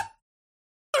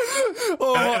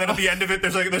 And then at the end of it,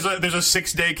 there's a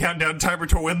 6-day countdown timer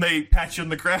to when they patch in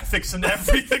the graphics and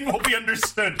everything will be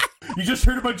understood. You just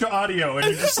heard a bunch of audio and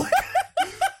you're just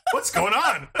what's going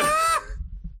on?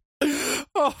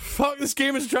 Oh fuck! This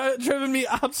game has driven me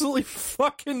absolutely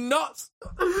fucking nuts.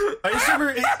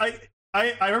 I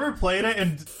remember playing it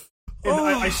and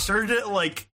I started it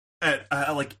like at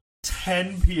like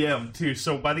 10 p.m. too.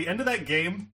 So by the end of that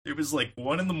game, it was like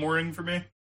 1 a.m. for me,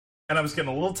 and I was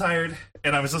getting a little tired,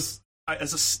 and I was just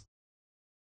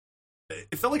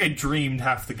it felt like I dreamed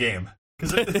half the game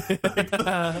because those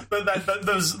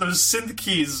synth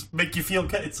keys make you feel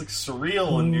it's like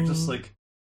surreal, and you're just like,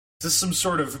 is this some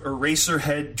sort of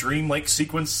Eraserhead dreamlike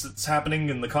sequence that's happening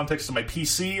in the context of my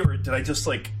PC, or did I just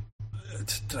like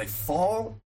did I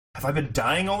fall? Have I been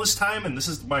dying all this time, and this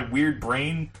is my weird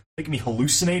brain making me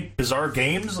hallucinate bizarre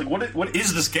games? Like, what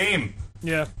is this game?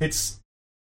 Yeah, it's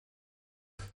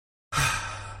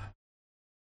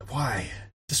why?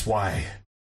 Just why?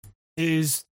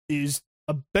 Is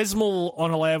abysmal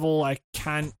on a level I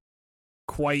can't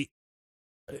quite,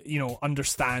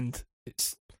 understand.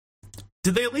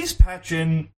 Did they at least patch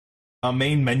in a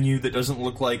main menu that doesn't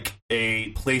look like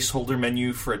a placeholder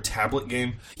menu for a tablet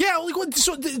game? Yeah, like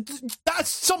that's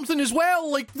something as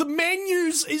well. Like the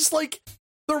menus is like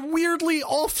they're weirdly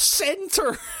off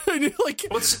center. Like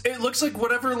it looks like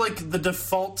whatever like the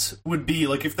default would be.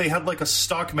 Like if they had like a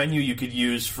stock menu you could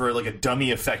use for like a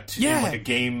dummy effect in like a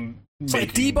game. It's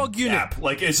like a debug unit. App.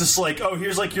 Like it's just like, oh,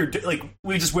 here's like your like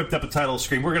we just whipped up a title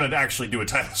screen. We're gonna actually do a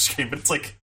title screen, but it's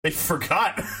like they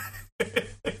forgot. They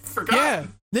forgot. Yeah.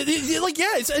 It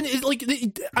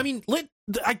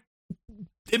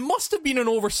must have been an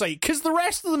oversight because the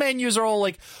rest of the menus are all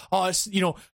like, oh,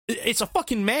 it's a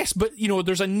fucking mess, but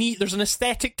there's an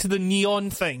aesthetic to the neon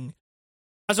thing,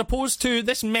 as opposed to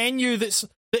this menu that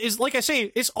is like I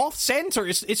say, it's off center.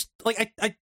 It's like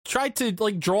I tried to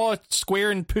like draw a square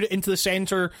and put it into the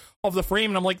center of the frame,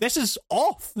 and I'm like, this is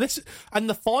off. And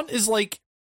the font is like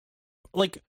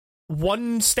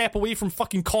one step away from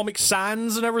fucking Comic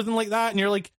Sans and everything like that, and you're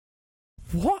like,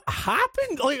 what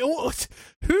happened? Like,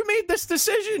 who made this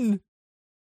decision?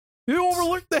 Who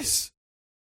overlooked this?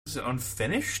 Is it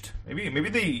unfinished?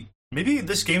 Maybe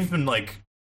this game's been like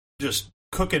just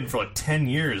cooking for like 10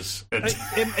 years.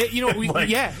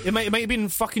 It might have been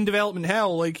fucking development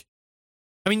hell. Like,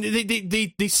 I mean,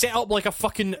 they set up like a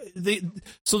fucking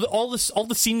all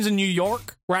the scenes in New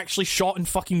York were actually shot in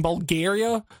fucking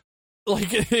Bulgaria.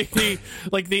 Like they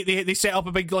set up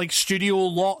a big like studio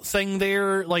lot thing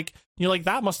there. Like you're like,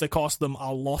 that must have cost them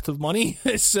a lot of money.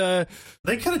 It's they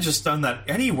could have just done that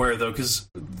anywhere though, because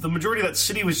the majority of that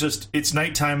city was just it's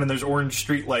nighttime and there's orange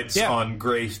streetlights on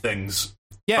gray things.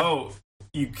 Yeah. Oh,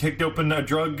 you kicked open a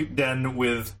drug den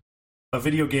with a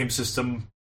video game system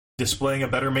displaying a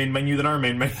better main menu than our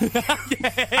main menu. Holy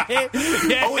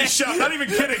shit! I'm not even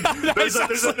kidding. There's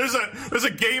a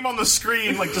game on the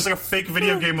screen, like just like a fake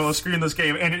video game on the screen in this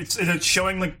game, and it's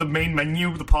showing like the main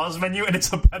menu, the pause menu, and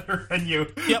it's a better menu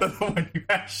than the one you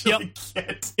actually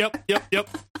get. Yep.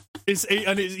 It's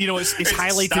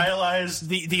highlighted. Stylized.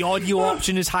 The audio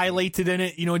option is highlighted in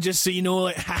it. Just so you know,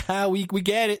 like, haha, we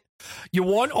get it. You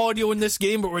want audio in this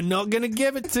game, but we're not gonna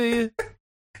give it to you.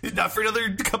 Not for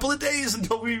another couple of days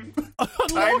until we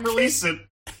time release it.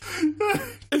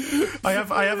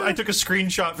 I took a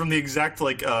screenshot from the exact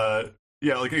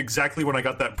exactly when I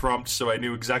got that prompt, so I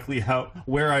knew exactly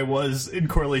where I was in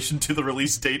correlation to the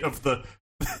release date of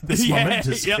this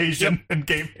momentous occasion in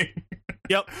gaming.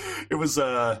 Yep. It was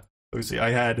let me see. I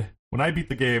had when I beat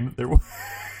the game there was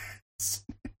this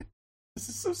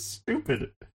is so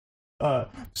stupid.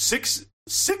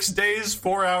 6 days,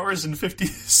 4 hours, and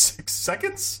 56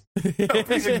 seconds? No,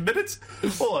 56 minutes?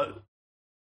 Hold on.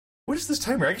 What is this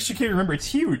timer? I actually can't remember. It's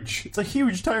huge. It's a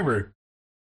huge timer.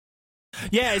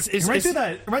 Yeah, it reminds me of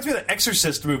that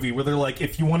Exorcist movie where they're like,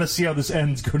 if you want to see how this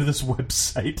ends, go to this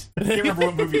website. I can't remember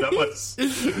what movie that was.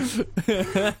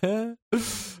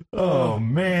 Oh,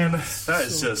 man. That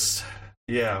is just...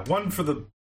 Yeah,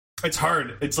 it's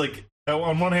hard. It's like...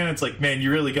 On one hand, it's like, man, you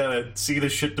really gotta see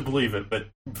this shit to believe it, but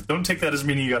don't take that as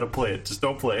meaning you gotta play it. Just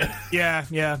don't play it. Yeah.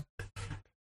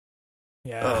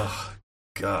 Oh,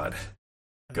 God.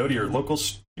 Go to your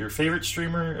favorite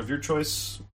streamer of your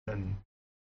choice, and...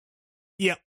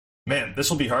 Yep. Man,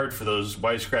 this will be hard for those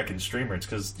wisecracking streamers,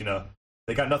 because,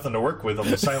 they got nothing to work with on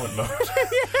the silent mode.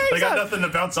 They got nothing to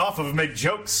bounce off of and make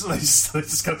jokes, so they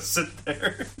just gotta sit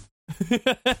there.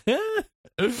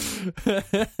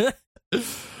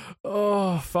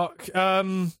 Oh fuck.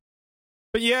 But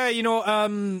yeah,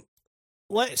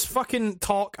 let's fucking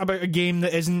talk about a game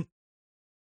that isn't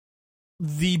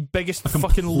the biggest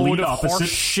fucking load of horse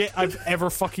shit I've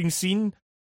ever fucking seen.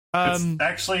 It's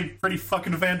actually pretty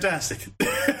fucking fantastic.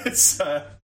 It's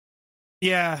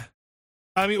yeah.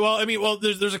 I mean, well,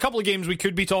 there's a couple of games we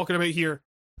could be talking about here.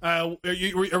 Are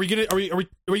we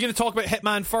gonna talk about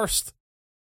Hitman first?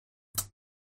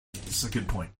 This is a good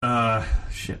point.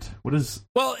 Shit. What is?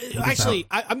 Well, actually,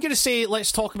 I'm gonna say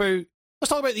let's talk about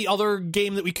the other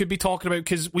game that we could be talking about,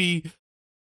 because we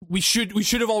should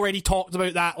have already talked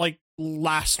about that like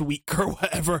last week or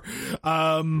whatever.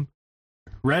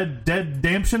 Red Dead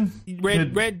Redemption?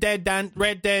 Red Dead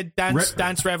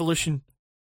Dance Revolution.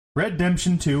 Red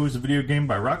Redemption 2 is a video game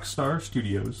by Rockstar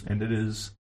Studios, and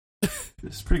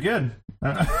it's pretty good.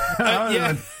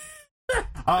 Yeah.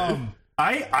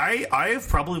 I have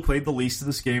probably played the least of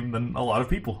this game than a lot of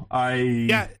people.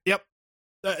 Yep.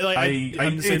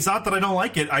 It's not that I don't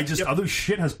like it. I just other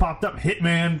shit has popped up.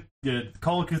 Hitman,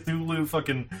 Call of Cthulhu,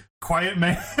 fucking Quiet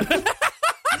Man.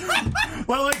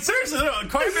 Well, like seriously, no,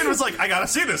 Quiet Man was like, I gotta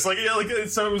see this. So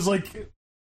it was like,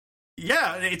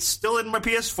 yeah, it's still in my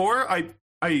PS4.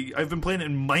 I've been playing it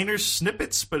in minor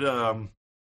snippets, but I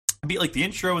beat like the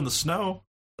intro in the snow.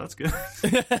 That's good.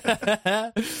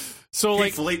 So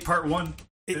Hateful Eight Part 1.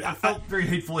 It felt very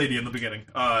Hateful 80 in the beginning.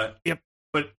 Yep.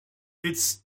 But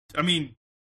it's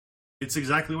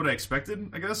exactly what I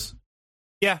expected, I guess.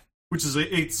 Yeah. Which is,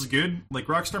 it's good. Like,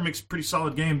 Rockstar makes pretty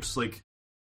solid games. Like,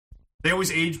 they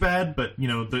always age bad, but, you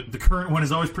know, the current one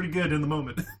is always pretty good in the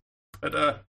moment.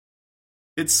 But,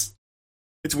 it's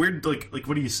weird, like,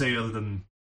 what do you say other than,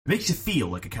 it makes you feel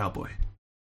like a cowboy.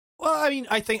 Well, I mean,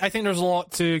 I think there's a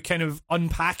lot to kind of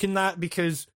unpack in that,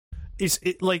 because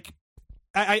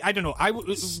I don't know. I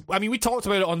mean, we talked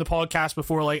about it on the podcast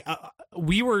before. Like,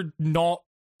 we were not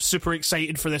super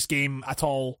excited for this game at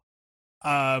all.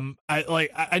 And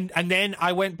then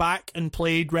I went back and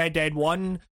played Red Dead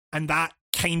 1, and that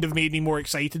kind of made me more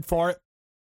excited for it.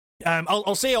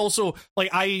 I'll say also, like,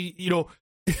 I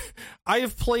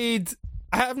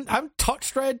haven't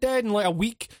touched Red Dead in like a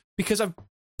week because I've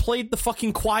played the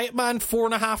fucking Quiet Man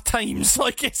 4.5 times.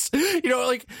 Like, it's, you know,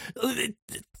 like,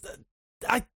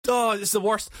 it's the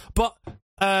worst. But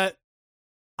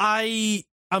I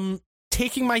am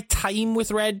taking my time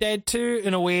with Red Dead 2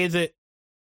 in a way that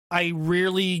I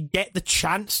rarely get the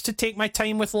chance to take my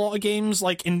time with a lot of games.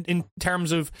 Like, in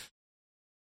terms of,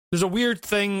 there's a weird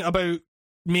thing about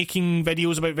making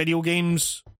videos about video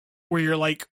games where you're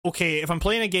like, okay, if I'm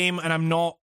playing a game and I'm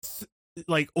not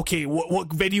like, okay,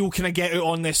 what video can I get out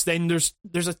on this? Then there's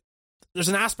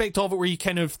an aspect of it where you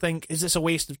kind of think, is this a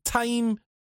waste of time?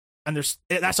 And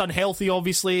that's unhealthy,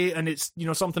 obviously, and it's, you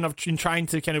know, something I've been trying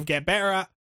to kind of get better at.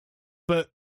 But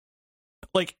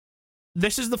like,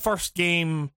 this is the first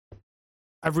game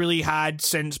I've really had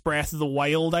since Breath of the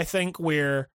Wild, I think,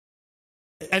 where,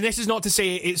 and this is not to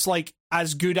say it's like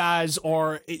as good as,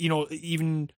 or, you know,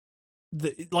 even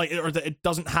or that it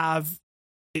doesn't have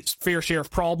its fair share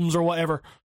of problems or whatever,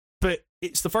 but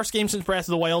it's the first game since Breath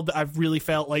of the Wild that I've really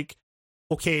felt like,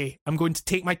 okay, I'm going to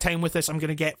take my time with this. I'm going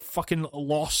to get fucking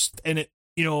lost in it,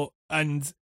 you know,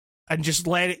 and just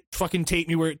let it fucking take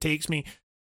me where it takes me,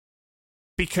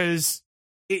 because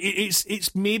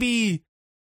it's maybe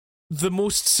the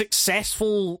most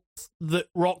successful that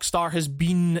Rockstar has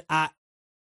been at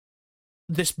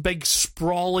this big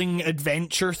sprawling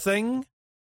adventure thing.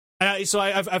 So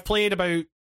I've played about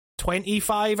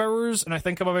 25 hours, and I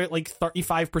think I'm about like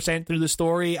 35% through the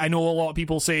story. I know a lot of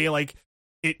people say like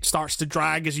it starts to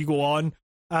drag as you go on.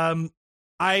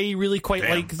 I really quite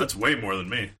like that's way more than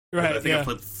me. Right, I think I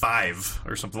played 5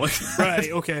 or something like that.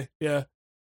 Right, okay, yeah.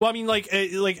 Well, I mean,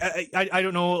 I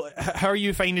don't know. How are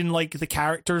you finding like the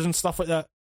characters and stuff like that?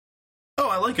 Oh,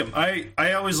 I like them.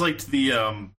 I always liked the.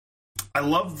 I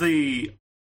love the.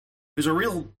 There's a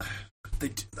real.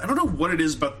 I don't know what it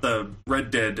is about the Red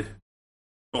Dead.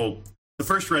 Well, the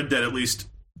first Red Dead, at least,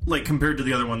 like compared to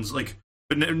the other ones, like.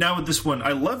 But now with this one,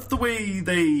 I love the way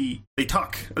they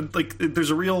talk. Like,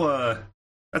 there's a real.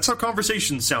 That's how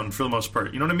conversations sound for the most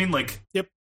part. You know what I mean? Like, yep.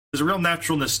 There's a real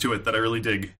naturalness to it that I really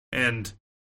dig, and.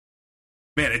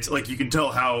 Man, it's like you can tell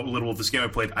how little of this game I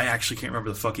played. I actually can't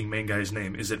remember the fucking main guy's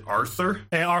name. Is it Arthur?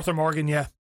 Arthur Morgan, yeah.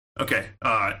 Okay,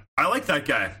 I like that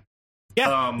guy.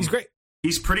 Yeah, he's great.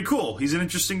 He's pretty cool. He's an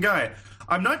interesting guy.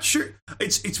 I'm not sure.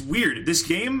 It's weird. This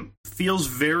game feels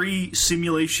very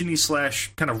simulation-y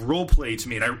 / kind of role-play to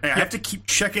me, and I have to keep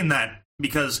checking that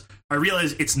because I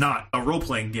realize it's not a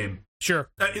role-playing game. Sure.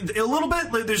 A little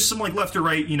bit. Like, there's some like left or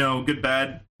right, you know, good,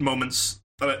 bad moments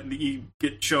that you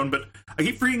get shown, but I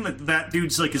keep reading that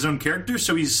dude's like his own character,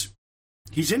 so he's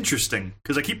interesting,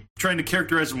 because I keep trying to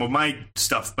characterize him with my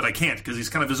stuff, but I can't, because he's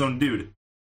kind of his own dude.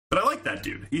 But I like that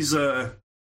dude. He's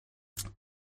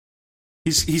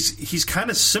kind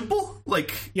of simple.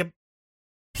 Like, yep.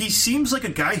 He seems like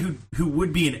a guy who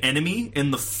would be an enemy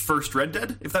in the first Red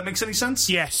Dead, if that makes any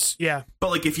sense. Yes, yeah. But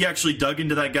like, if you actually dug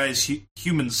into that guy's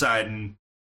human side and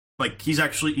Like he's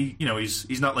actually,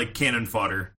 he's not like cannon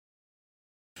fodder.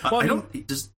 Well, I don't.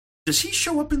 Does he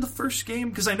show up in the first game?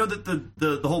 Because I know that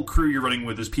the whole crew you're running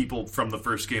with is people from the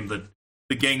first game,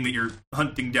 the gang that you're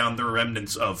hunting down the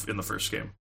remnants of in the first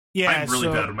game. Yeah, I'm really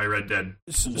bad at my Red Dead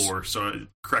lore, so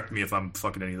correct me if I'm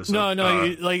fucking any of this up.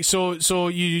 No, so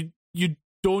you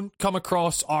don't come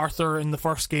across Arthur in the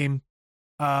first game.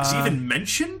 Is he even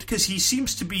mentioned? Because he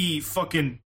seems to be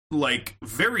fucking, like,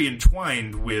 very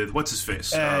entwined with, what's his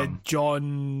face?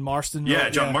 John Marston. Yeah,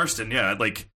 John Marston, yeah.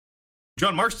 Like,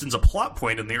 John Marston's a plot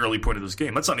point in the early point of this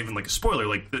game. That's not even, like, a spoiler.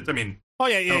 Like, I mean... Oh,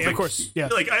 yeah, of course, yeah.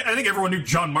 Like, I think everyone knew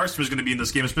John Marston was going to be in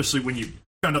this game, especially when you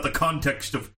found out the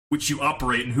context of which you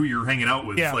operate and who you're hanging out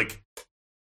with. Yeah. Like,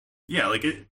 yeah, like,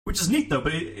 which is neat, though,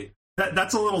 but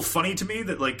that's a little funny to me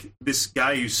that, like, this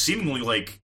guy who's seemingly,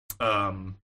 like,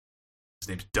 his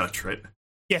name's Dutch, right?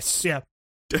 Yes, yeah.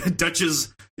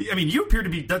 Dutch's... I mean, you appear to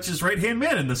be Dutch's right-hand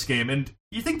man in this game, and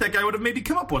you think that guy would have maybe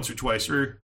come up once or twice,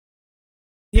 or...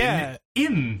 Yeah.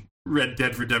 In Red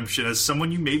Dead Redemption as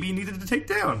someone you maybe needed to take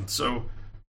down, so...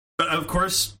 But, of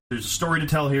course, there's a story to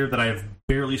tell here that I have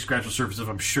barely scratched the surface of.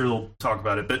 I'm sure they'll talk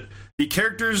about it, but the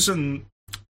characters and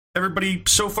everybody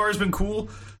so far has been cool.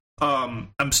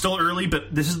 I'm still early,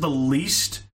 but this is the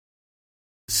least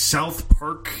South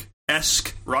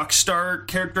Park-esque Rockstar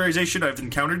characterization I've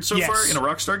encountered so far in a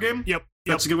Rockstar game. Yep.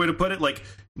 That's a good way to put it. Like,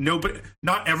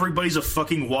 not everybody's a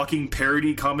fucking walking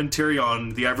parody commentary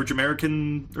on the average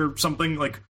American or something,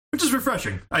 like, which is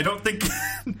refreshing. I don't think...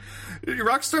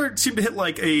 Rockstar seemed to hit,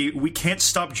 like, we can't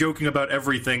stop joking about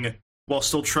everything while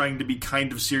still trying to be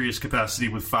kind of serious capacity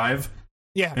with 5.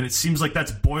 Yeah. And it seems like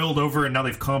that's boiled over, and now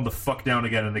they've calmed the fuck down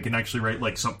again, and they can actually write,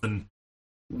 like, something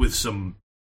with some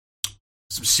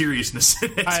seriousness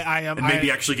in it. And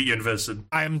maybe actually get you invested.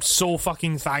 I am so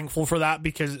fucking thankful for that,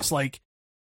 because it's like,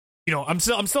 I'm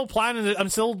still planning it. I'm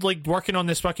still, like, working on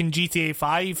this fucking GTA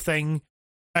 5 thing.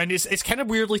 And it's kind of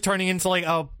weirdly turning into, like,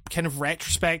 a kind of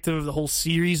retrospective of the whole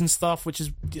series and stuff, which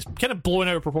is just kind of blown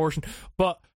out of proportion.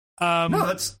 But no,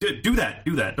 that's do that.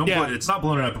 Don't blow it. It's not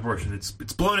blown out of proportion. It's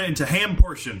blown it into ham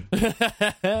portion.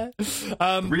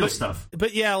 Real stuff.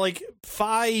 But yeah, like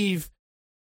 5.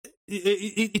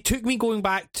 It took me going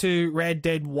back to Red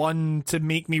Dead 1 to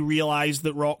make me realize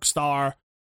that Rockstar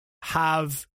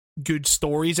have good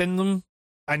stories in them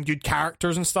and good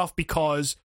characters and stuff,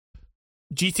 because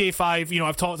GTA 5,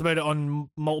 I've talked about it on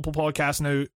multiple podcasts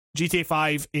now. GTA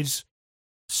 5 is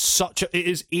it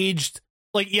is aged,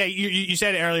 like, yeah, you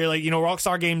said it earlier, like,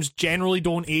 Rockstar games generally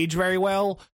don't age very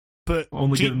well, but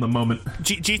only good in the moment.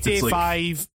 GTA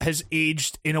 5 has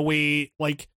aged in a way,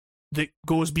 like, that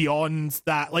goes beyond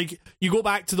that. Like, you go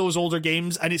back to those older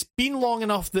games, and it's been long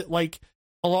enough that, like,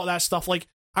 a lot of that stuff, like,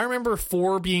 I remember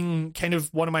 4 being kind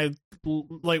of one of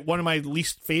my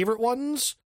least favorite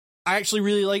ones. I actually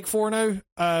really like 4 now.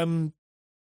 And,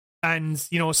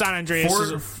 San Andreas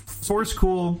 4's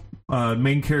cool,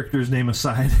 main character's name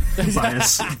aside,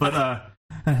 bias, but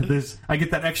I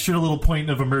get that extra little point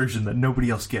of immersion that nobody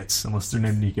else gets unless they're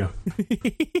named Nico.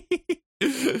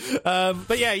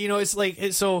 But yeah, it's like,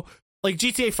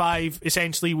 GTA 5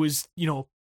 essentially was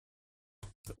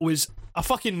a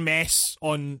fucking mess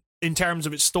in terms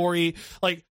of its story.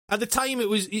 Like, at the time,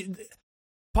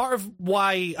 part of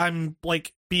why I'm,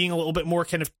 like, being a little bit more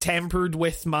kind of tempered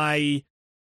with my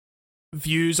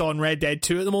views on Red Dead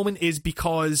 2 at the moment is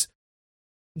because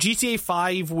GTA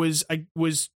 5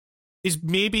 is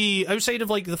maybe, outside of,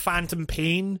 like, the Phantom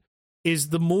Pain, is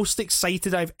the most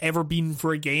excited I've ever been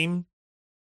for a game.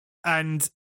 And,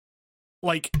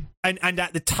 like, and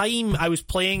at the time I was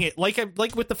playing it, like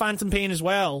with the Phantom Pain as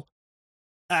well,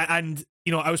 and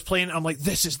I was playing it, I'm like,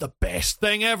 this is the best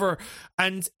thing ever.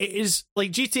 And it is,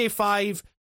 like, GTA 5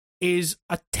 is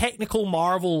a technical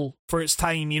marvel for its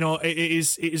time. It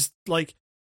is like,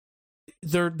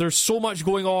 there's so much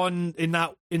going on in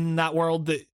that world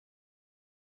that,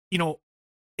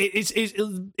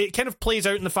 it kind of plays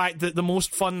out in the fact that the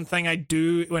most fun thing I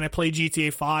do when I play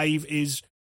GTA 5 is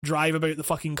drive about the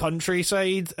fucking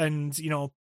countryside, and,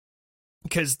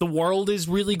 because the world is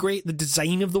really great, the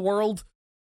design of the world.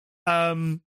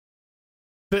 But,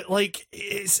 like,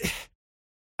 it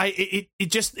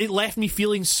left me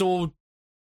feeling so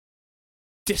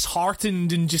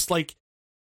disheartened and just like,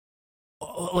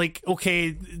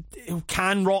 okay,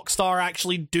 can Rockstar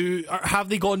actually do, or have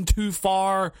they gone too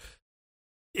far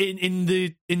in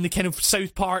the kind of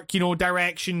South Park,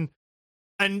 direction?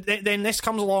 And then this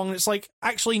comes along and it's like,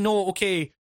 actually, no,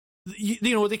 okay,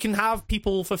 they can have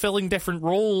people fulfilling different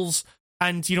roles,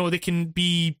 and, they can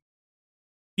be,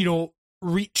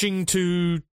 reaching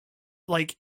to,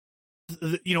 like,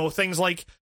 things like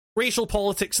racial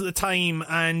politics at the time,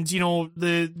 and you know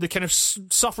the kind of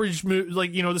suffrage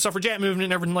like you know the suffragette movement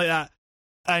and everything like that,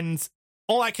 and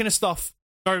all that kind of stuff,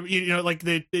 or you know like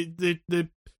the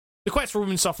quest for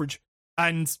women's suffrage,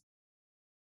 and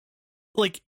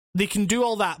like they can do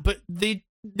all that, but they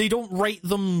don't write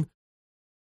them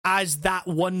as that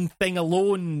one thing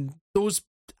alone. Those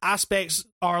aspects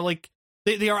are like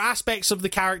they are aspects of the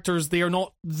characters. They are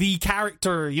not the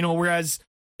character, you know. Whereas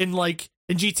in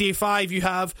GTA 5, you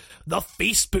have the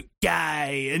Facebook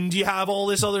guy, and you have all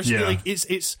this other stuff. Like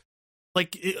it's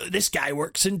like this guy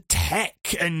works in tech,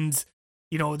 and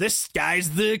you know this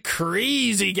guy's the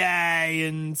crazy guy,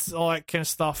 and all that kind of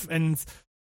stuff. And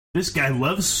this guy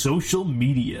loves social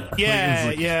media.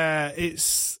 Yeah,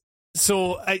 it's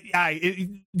so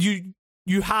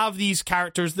you have these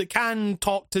characters that can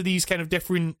talk to these kind of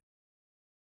different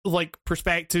like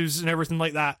perspectives and everything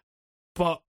like that,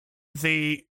 but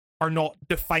they are not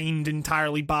defined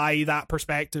entirely by that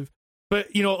perspective.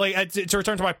 But you know, like to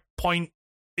return to my point,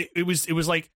 it was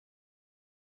like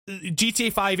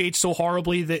GTA 5 aged so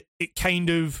horribly that it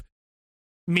kind of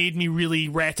made me really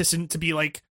reticent to be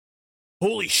like,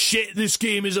 holy shit, this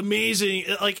game is amazing.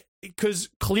 Like, because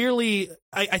clearly,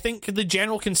 I think the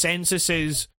general consensus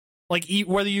is like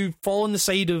whether you fall on the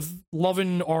side of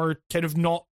loving or kind of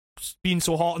not being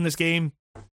so hot in this game,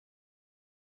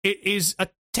 it is a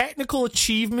technical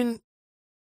achievement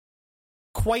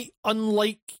quite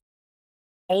unlike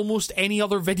almost any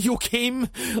other video game.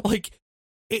 Like,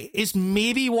 it is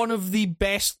maybe one of the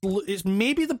best, it's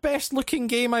maybe the best looking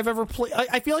game I've ever played.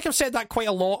 I feel like I've said that quite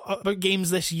a lot about games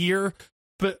this year,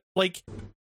 but like,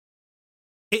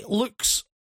 it looks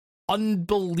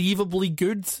unbelievably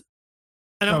good.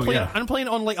 And I'm playing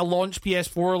it on like a launch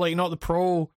PS4, like not the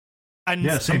Pro. And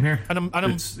yeah, same here. And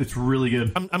it's really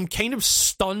good. I'm kind of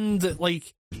stunned at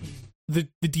like the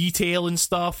detail and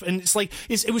stuff, and it's like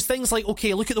it was things like,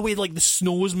 okay, look at the way like the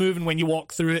snow's moving when you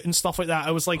walk through it and stuff like that.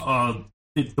 I was like,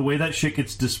 the way that shit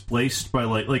gets displaced by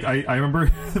like I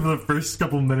remember the first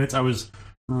couple minutes I was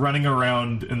running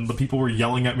around and the people were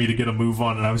yelling at me to get a move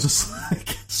on, and I was just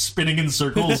like spinning in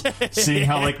circles, seeing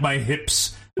how like my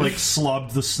hips like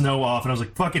slobbed the snow off, and I was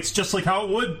like, fuck, it's just like how it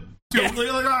would. Yeah.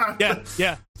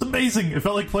 It's amazing. It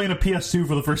felt like playing a PS2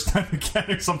 for the first time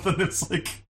again or something. It's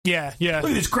like, yeah.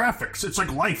 Look at these graphics. It's like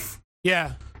life.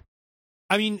 Yeah.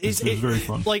 I mean, it's very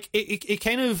fun. Like it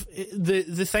kind of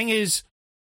the thing is,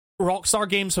 Rockstar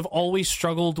games have always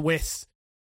struggled with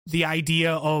the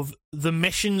idea of the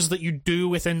missions that you do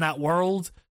within that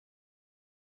world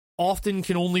often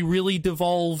can only really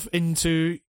devolve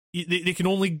into they can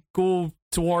only go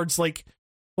towards like,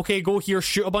 okay, go here,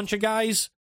 shoot a bunch of guys.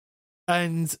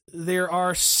 And there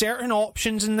are certain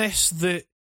options in this that,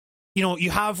 you know,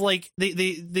 you have like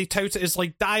they tout it as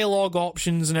like dialogue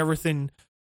options and everything.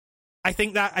 I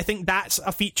think that's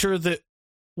a feature that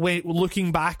when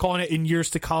looking back on it in years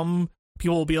to come,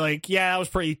 people will be like, yeah, that was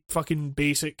pretty fucking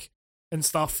basic and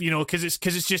stuff, you know, because it's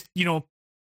just, you know,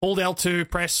 hold L2,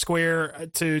 press square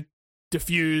to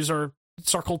defuse or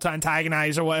circle to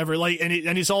antagonize or whatever, like, and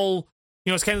it's all. You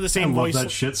know, it's kind of the same voice. I love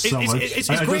that shit so much. It's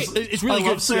great. It's really good.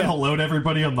 I love saying hello to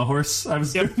everybody on the horse. I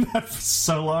was doing that for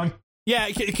so long. Yeah,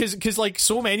 because like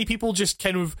so many people just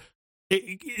kind of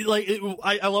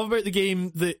I love about the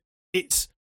game that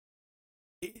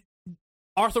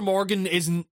Arthur Morgan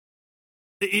isn't.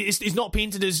 It's not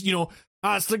painted as, you know,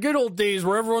 it's the good old days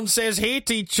where everyone says hey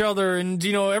to each other and,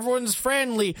 you know, everyone's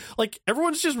friendly. Like,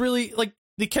 everyone's just really like,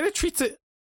 they kind of treat it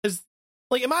as.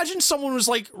 Like, imagine someone was,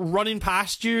 like, running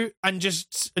past you and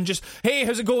just, hey,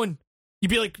 how's it going? You'd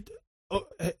be like, oh,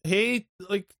 hey,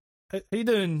 like, how you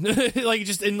doing? Like,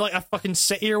 just in, like, a fucking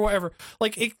city or whatever.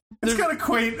 Like, it's kind of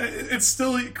quaint. It's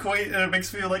still quaint, and it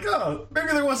makes me feel like, oh,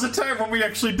 maybe there was a time when we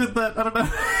actually did that. I don't know.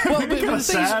 Well, but kind of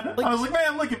sad. Like, I was like,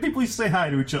 man, look, if people used to say hi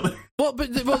to each other. Well,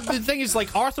 but the thing is,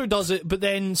 like, Arthur does it, but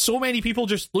then so many people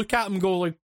just look at him and go,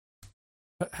 like,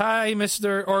 hi,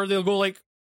 mister, or they'll go, like,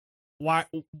 what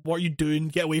are you doing?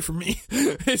 Get away from me!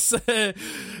 It's I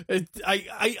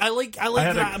like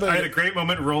that about I had a great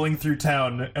moment rolling through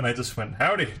town, and I just went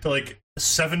howdy to like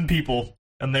 7 people,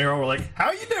 and they all were like,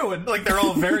 "How you doing?" Like, they're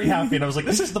all very happy, and I was like,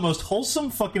 "This is the most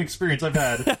wholesome fucking experience I've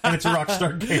had," and it's a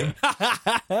Rockstar game.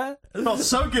 It felt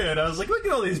so good. I was like, "Look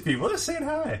at all these people! They're saying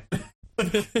hi."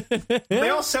 They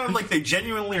all sound like they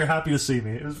genuinely are happy to see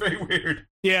me. It was very weird.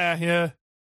 Yeah.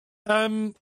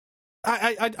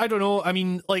 I don't know. I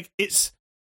mean, like, it's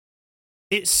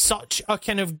such a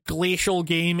kind of glacial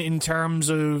game in terms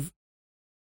of,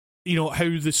 you know,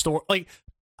 how the story. Like,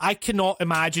 I cannot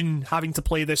imagine having to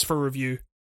play this for review.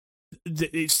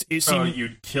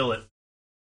 You'd kill it.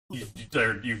 You'd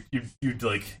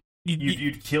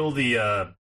kill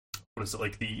the what is it,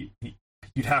 like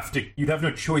you'd have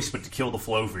no choice but to kill the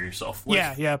flow for yourself.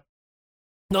 Like, yeah.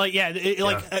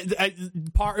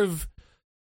 Part of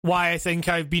why I think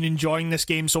I've been enjoying this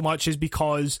game so much is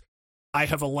because I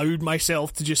have allowed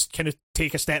myself to just kind of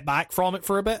take a step back from it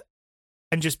for a bit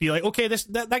and just be like, okay,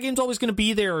 that game's always going to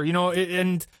be there, you know,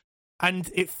 and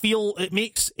it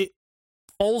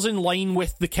falls in line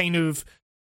with the kind of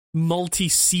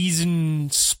multi-season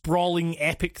sprawling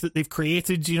epic that they've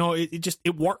created. You know,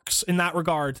 it works in that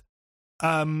regard.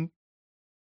 And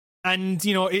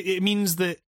you know, it means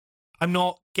that I'm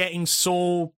not getting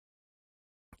so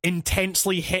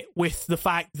intensely hit with the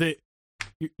fact that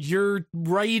you're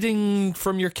riding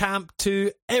from your camp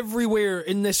to everywhere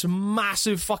in this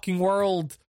massive fucking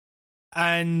world,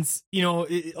 and you know,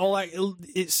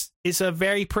 it's a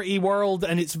very pretty world,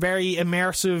 and it's very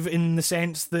immersive in the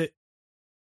sense that,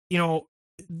 you know,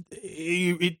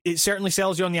 it certainly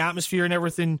sells you on the atmosphere and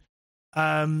everything,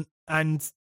 and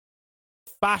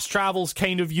fast travel's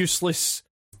kind of useless.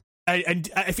 And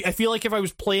I feel like if I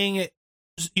was playing it,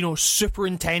 you know, super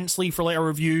intensely for like a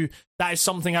review, that is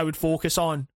something I would focus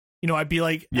on. You know, I'd be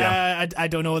like, I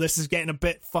don't know, this is getting a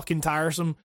bit fucking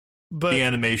tiresome. But the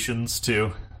animations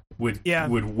too would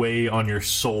weigh on your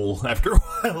soul after a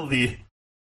while. The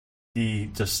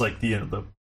just like the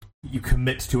you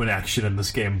commit to an action in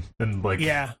this game, and like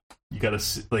you gotta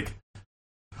like.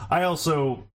 I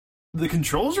also, the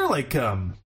controls are like I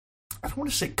don't want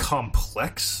to say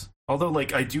complex. Although,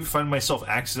 like, I do find myself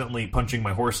accidentally punching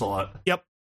my horse a lot. Yep.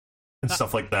 And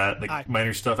stuff like that. Like,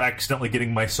 minor stuff. Accidentally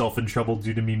getting myself in trouble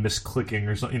due to me misclicking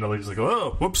or something. You know, he's like,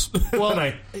 oh, whoops. Well, and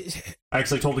I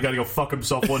actually told the guy to go fuck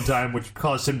himself one time, which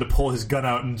caused him to pull his gun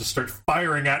out and just start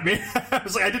firing at me. I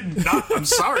was like, I'm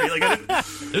sorry. Like, I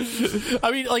didn't.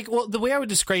 I mean, like, well, the way I would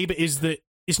describe it is that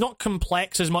it's not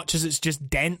complex as much as it's just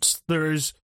dense.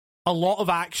 There's a lot of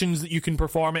actions that you can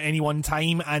perform at any one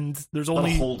time, and there's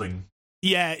only holding.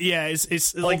 Yeah,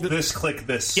 it's like this, click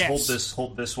this, yes.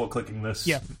 hold this while clicking this.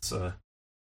 Yeah. It's there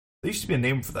used to be a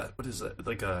name for that. What is that?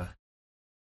 Like a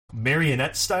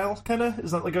marionette style, kind of? Is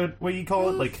that like a way you call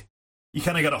it? Like, you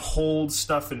kind of got to hold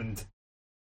stuff and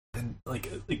like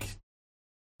it's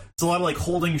a lot of like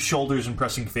holding shoulders and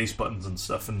pressing face buttons and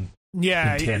stuff, and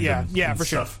yeah, for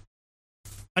stuff. Sure.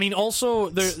 I mean,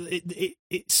 also, it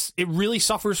really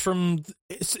suffers from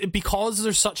because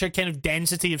there's such a kind of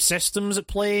density of systems at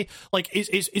play. Like,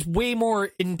 it's way more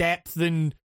in depth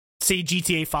than, say,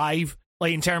 GTA 5.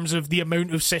 Like, in terms of the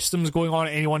amount of systems going on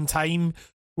at any one time,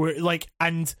 where like,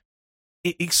 and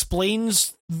it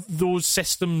explains those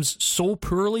systems so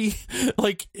poorly.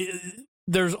 Like,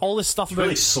 there's all this stuff. It's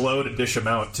really slow to dish them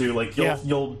out too. Like,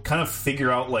 you'll kind of figure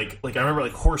out like I remember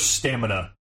like horse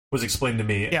stamina was explained to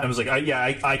me. I was like,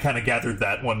 I kind of gathered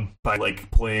that one by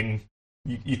like playing.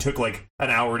 You took like an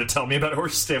hour to tell me about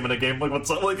horse stamina game. Like,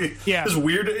 what's up? Like, it's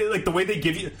weird. Like the way they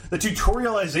give you the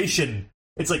tutorialization.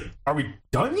 It's like, are we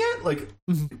done yet? Like,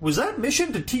 was that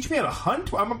mission to teach me how to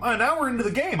hunt? I'm an hour into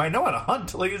the game. I know how to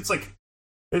hunt. Like, it's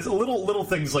little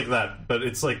things like that. But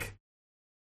it's like,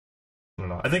 I don't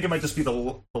know. I think it might just be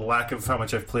the lack of how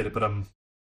much I've played it. But I'm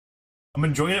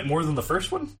enjoying it more than the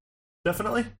first one.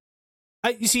 Definitely.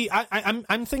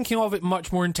 I'm thinking of it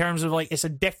much more in terms of like it's a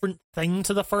different thing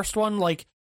to the first one. Like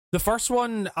the first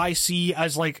one I see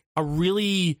as like a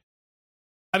really,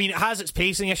 I mean, it has its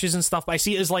pacing issues and stuff, but I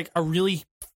see it as like a really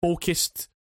focused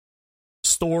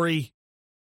story.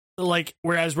 Like,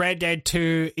 whereas Red Dead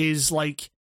 2 is like,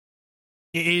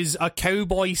 it is a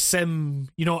cowboy sim,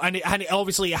 you know, and it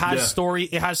obviously it has story,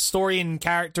 it has story and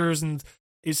characters, and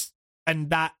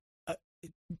that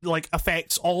like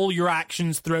affects all your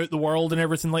actions throughout the world and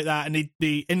everything like that, and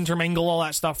they intermingle all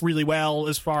that stuff really well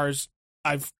as far as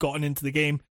I've gotten into the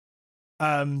game.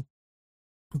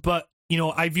 But you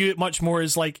know, I view it much more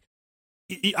as like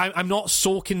I'm not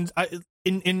so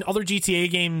in other GTA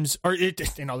games, or in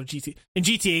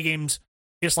GTA games,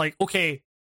 it's like, okay,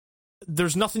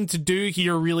 there's nothing to do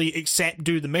here really except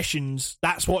do the missions.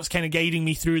 That's what's kind of guiding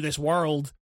me through this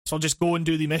world, so I'll just go and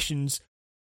do the missions.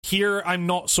 Here, I'm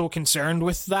not so concerned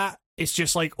with that. It's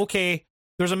just like, okay,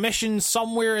 there's a mission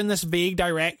somewhere in this vague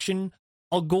direction.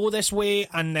 I'll go this way,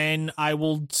 and then I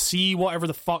will see whatever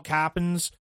the fuck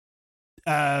happens.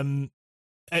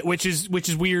 Which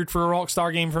is weird for a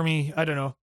Rockstar game for me. I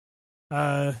don't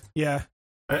know. Yeah.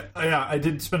 I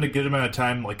did spend a good amount of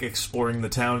time like exploring the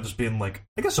town, just being like,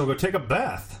 I guess I'll go take a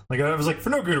bath. Like, I was like, for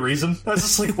no good reason. I was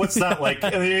just like, what's that like?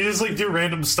 And then you just like do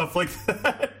random stuff like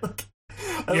that.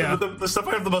 The stuff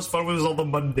I have the most fun with is all the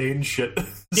mundane shit.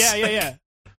 Yeah.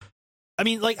 I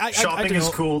mean, like, shopping is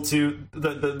cool too.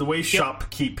 The way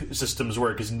shopkeep systems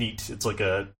work is neat. It's like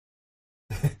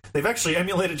they've actually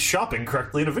emulated shopping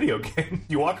correctly in a video game.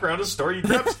 You walk around a store, you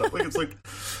grab stuff. Like it's like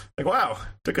wow,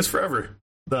 took us forever.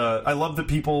 I love that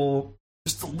people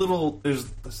just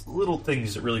there's little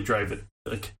things that really drive it.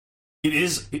 Like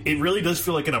it really does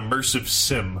feel like an immersive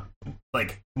sim,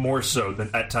 like more so than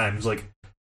at times. Like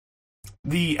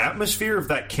the atmosphere of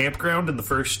that campground in the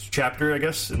first chapter, I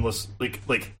guess, unless like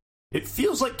it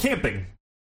feels like camping.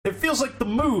 It feels like the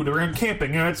mood around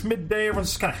camping. It's midday, everyone's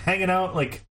just kind of hanging out,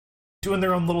 like doing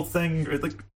their own little thing.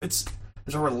 Like there's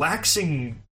a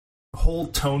relaxing whole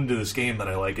tone to this game that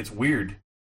I like. It's weird.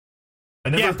 I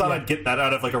never thought I'd get that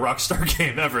out of like a Rockstar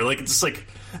game ever. Like it's just like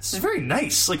this is very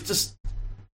nice. Like just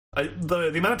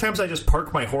the amount of times I just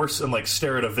park my horse and like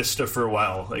stare at a vista for a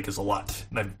while like is a lot,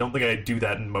 and I don't think I do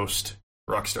that in most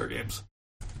Rockstar games.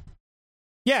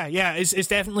 Yeah, it's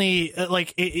definitely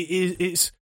like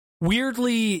it's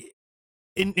weirdly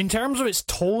in terms of its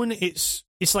tone, it's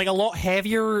like a lot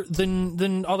heavier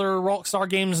than other Rockstar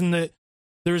games, in that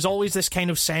there's always this kind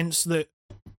of sense that,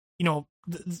 you know,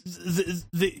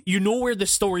 you know where the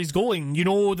story's going, you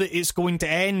know that it's going to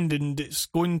end, and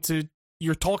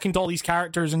you're talking to all these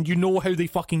characters, and you know how they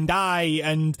fucking die,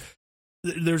 and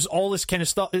there's all this kind of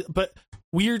stuff. But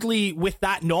weirdly, with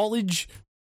that knowledge,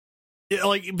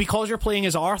 like, because you're playing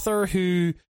as Arthur,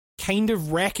 who kind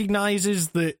of recognizes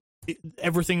that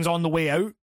everything's on the way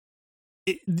out,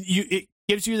 it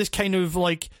gives you this kind of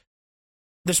like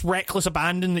this reckless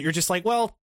abandon that you're just like,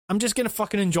 well, I'm just gonna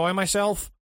fucking enjoy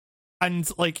myself. And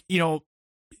like, you know,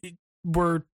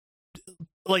 we're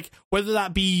like, whether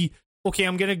that be, okay,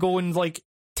 I'm gonna go and like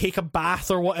take a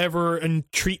bath or whatever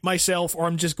and treat myself, or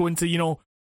I'm just going to, you know,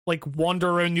 like wander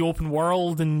around the open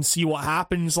world and see what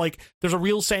happens. Like, there's a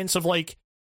real sense of like,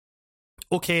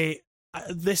 okay,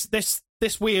 this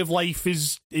way of life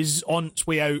is on its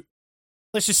way out.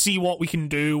 Let's just see what we can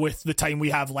do with the time we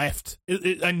have left.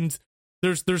 And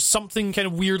there's something kind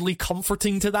of weirdly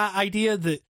comforting to that idea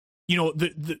that, you know,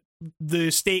 the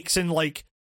stakes in like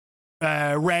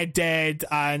Red Dead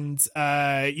and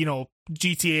you know,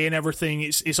 GTA and everything,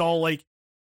 it's all like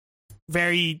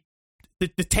very, the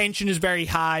tension is very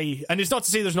high. And it's not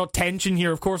to say there's not tension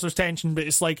here, of course there's tension, but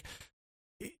it's like,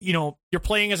 you know, you're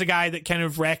playing as a guy that kind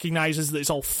of recognizes that it's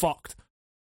all fucked.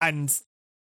 And,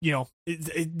 you know,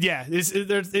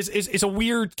 it's a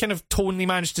weird kind of tone they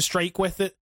managed to strike with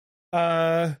it.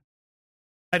 I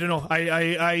don't know.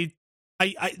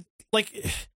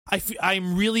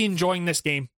 I'm really enjoying this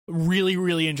game. Really,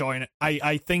 really enjoying it.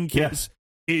 I think it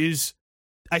is.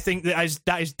 I think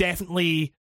that is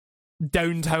definitely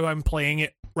down to how I'm playing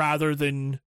it, rather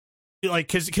than like,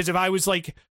 because if I was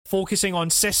like focusing on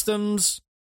systems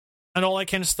and all that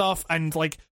kind of stuff, and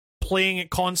like playing it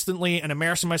constantly and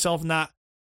immersing myself in that,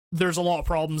 there's a lot of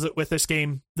problems with this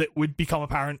game that would become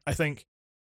apparent, I think.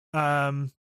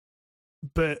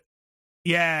 But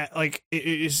yeah, like it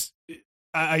is.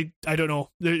 I don't know.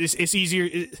 It's easier.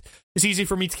 It's easy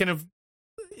for me to kind of.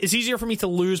 It's easier for me to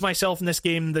lose myself in this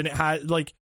game than it had.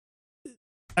 Like,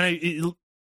 and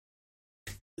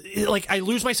I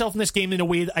lose myself in this game in a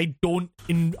way that I don't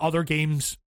in other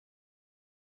games.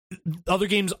 Other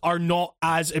games are not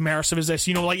as immersive as this.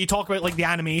 You know, like you talk about like the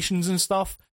animations and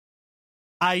stuff.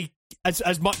 As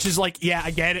much as like, yeah,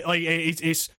 I get it. Like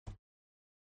it's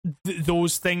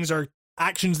those things are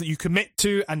actions that you commit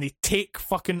to, and they take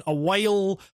fucking a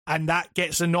while, and that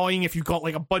gets annoying if you've got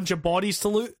like a bunch of bodies to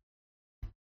loot.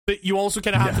 But you also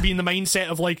kind of have to be in the mindset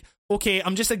of like, okay,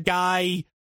 I'm just a guy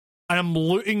and I'm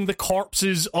looting the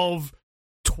corpses of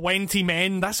 20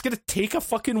 men. That's gonna take a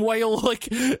fucking while. Like,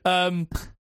 and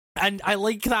I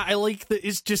like that. I like that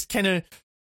it's just kind of,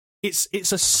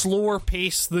 it's a slower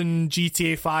pace than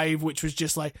GTA 5, which was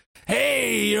just like,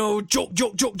 hey, you know, joke,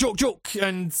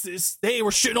 and it's, hey,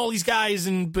 we're shooting all these guys,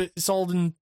 but it's all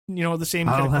in, you know, the same.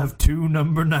 I'll have 2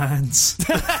 number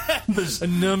 9s. There's a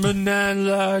number 9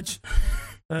 large.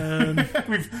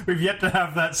 We've yet to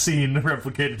have that scene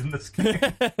replicated in this game.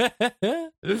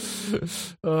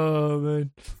 Oh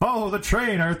man! Follow the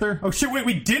train, Arthur. Oh shit! Wait,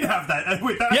 we did have that.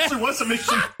 Wait, that actually was a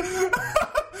mission.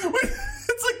 Wait,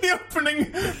 it's like the opening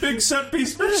big set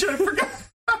piece mission. I forgot.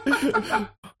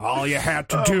 All you had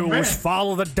to do was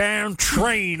follow the damn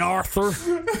train, Arthur.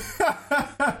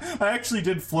 I actually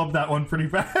did flub that one pretty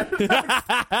bad.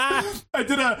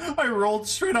 I rolled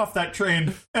straight off that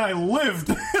train, and I lived,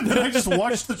 and then I just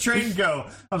watched the train go.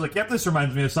 I was like, yep, this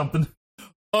reminds me of something.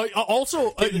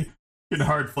 Also, getting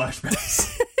hard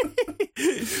flashbacks.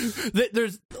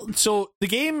 So the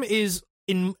game is,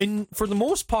 in for the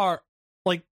most part,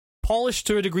 like, polished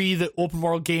to a degree that open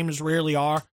world games rarely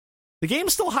are. The game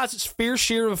still has its fair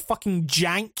share of fucking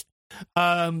jank.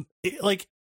 Like,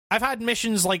 I've had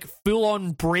missions like full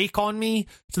on break on me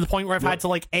to the point where I've had to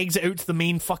like exit out to the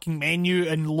main fucking menu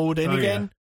and load in again. Yeah.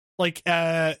 Like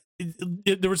there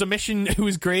was a mission, it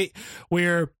was great,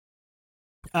 where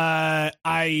it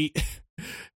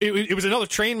was another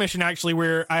train mission actually,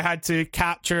 where I had to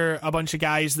capture a bunch of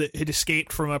guys that had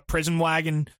escaped from a prison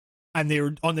wagon, and they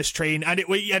were on this train, and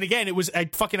again it was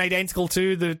fucking identical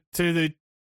to the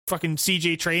fucking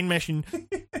CJ train mission,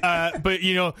 but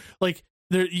you know, like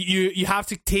you have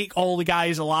to take all the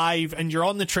guys alive, and you're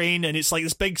on the train, and it's like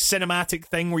this big cinematic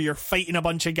thing where you're fighting a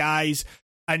bunch of guys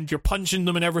and you're punching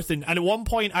them and everything. And at one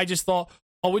point I just thought,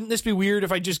 oh, wouldn't this be weird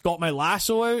if I just got my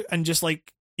lasso out and just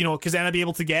like, you know, because then I'd be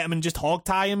able to get him and just hog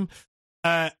tie him.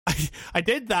 I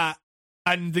did that,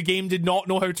 and the game did not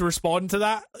know how to respond to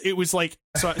that. It was like,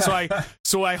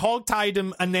 so I hog tied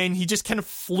him, and then he just kind of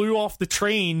flew off the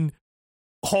train,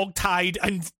 hog tied,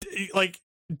 and like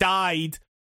died.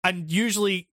 And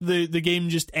usually the game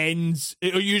just ends,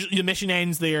 or usually the mission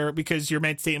ends there because you're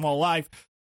meant to take them all alive,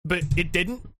 but it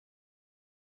didn't.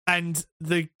 And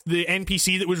the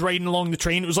NPC that was riding along the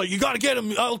train, it was like, you gotta get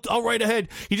him, I'll ride ahead.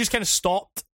 He just kind of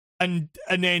stopped, and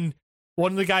then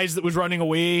one of the guys that was running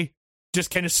away just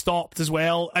kind of stopped as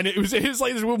well. And it was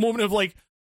like this moment of like,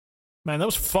 man, that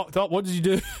was fucked up. What did you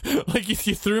do? Like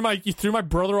you threw my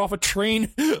brother off a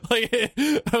train. Like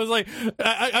I was like,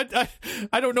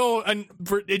 I don't know. And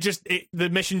the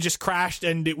mission just crashed,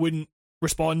 and it wouldn't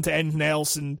respond to anything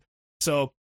else. And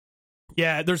so,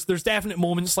 yeah, there's definite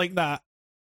moments like that.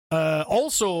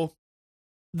 Also,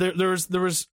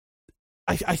 this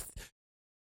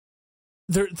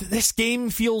game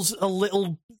feels a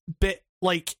little bit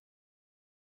like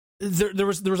there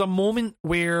was a moment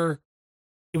where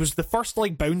it was the first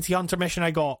like bounty hunter mission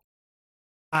I got,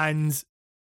 and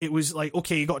it was like,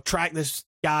 okay, you got to track this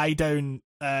guy down.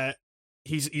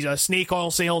 He's a snake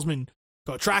oil salesman.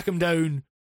 Got to track him down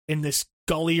in this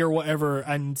gully or whatever,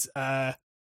 and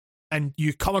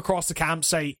you come across the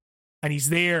campsite, and he's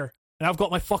there, and I've got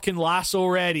my fucking lasso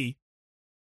ready,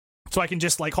 so I can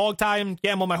just like hog tie him,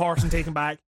 get him on my horse, and take him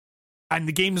back. And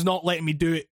the game's not letting me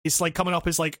do it. It's like coming up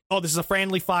as like, oh, this is a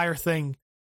friendly fire thing,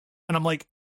 and I'm like,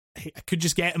 hey, I could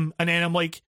just get him, and then I'm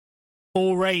like,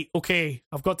 oh right, okay,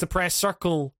 I've got to press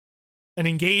circle and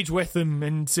engage with him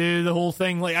and do the whole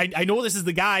thing. Like I know this is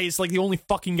the guy. It's like the only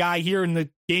fucking guy here, and the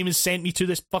game has sent me to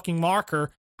this fucking marker.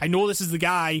 I know this is the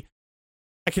guy.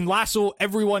 I can lasso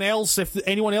everyone else. If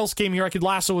anyone else came here, I could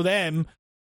lasso them.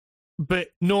 But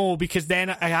no, because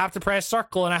then I have to press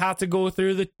circle, and I have to go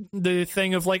through the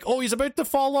thing of like, oh, he's about to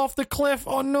fall off the cliff.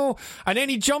 Oh no! And then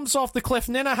he jumps off the cliff,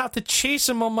 and then I have to chase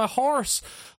him on my horse.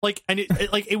 Like, and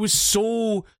it was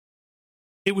so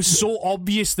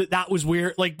obvious that was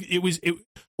where, like,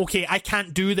 okay, I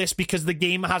can't do this because the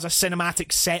game has a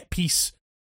cinematic set piece.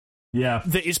 Yeah.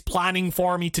 That is planning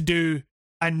for me to do,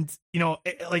 and you know,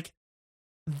 like.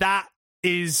 That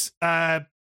is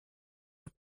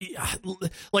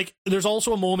like there's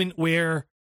also a moment where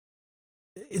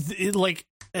it's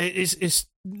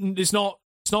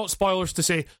not spoilers to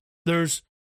say there's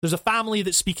a family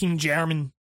that's speaking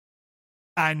German,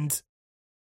 and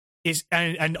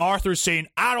Arthur's saying,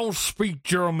 I don't speak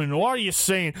German, what are you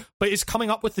saying? But it's coming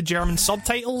up with the German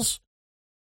subtitles.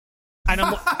 And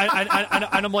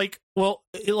I'm like, well,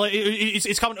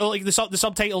 it's coming, like the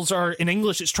subtitles are in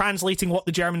English. It's translating what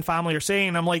the German family are saying.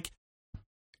 And I'm like,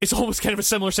 it's almost kind of a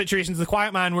similar situation to The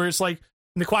Quiet Man, where it's like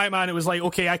in The Quiet Man, it was like,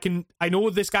 okay, I know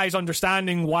this guy's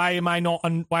understanding. Why do I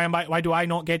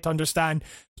not get to understand?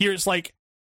 Here it's like,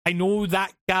 I know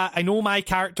that guy. I know my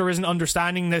character isn't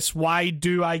understanding this. Why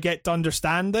do I get to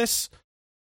understand this?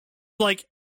 Like,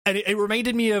 and it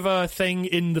reminded me of a thing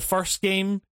in the first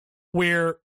game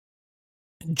where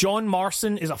John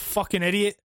Marston is a fucking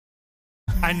idiot,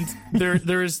 and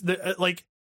there's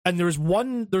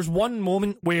one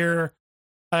moment where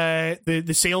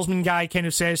the salesman guy kind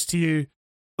of says to you,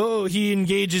 oh, he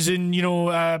engages in, you know,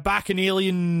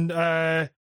 bacchanalian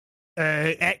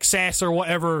excess or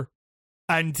whatever,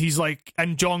 and he's like,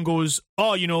 and John goes,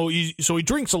 oh, you know, so he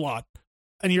drinks a lot,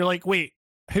 and you're like, wait,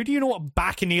 how do you know what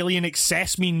bacchanalian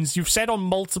excess means? You've said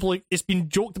it's been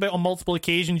joked about on multiple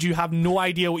occasions, you have no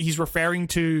idea what he's referring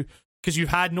to because you've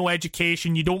had no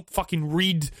education, you don't fucking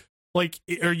read, like,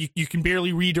 or you can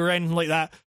barely read or anything like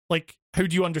that. Like, how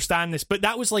do you understand this? But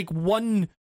that was like the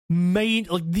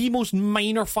most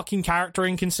minor fucking character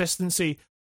inconsistency.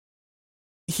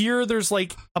 Here there's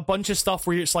like a bunch of stuff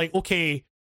where it's like, okay,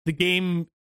 the game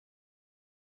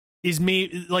is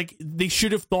made, like, they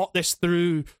should have thought this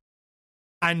through.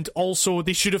 And also,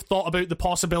 they should have thought about the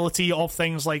possibility of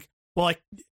things like, well,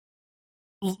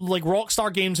 like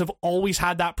Rockstar games have always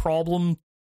had that problem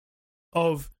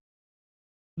of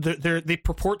they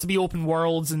purport to be open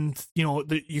worlds, and you know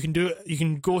you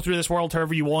can go through this world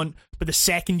however you want, but the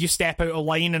second you step out of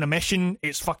line in a mission,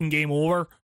 it's fucking game over.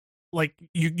 Like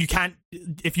you can't,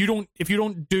 if you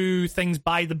don't do things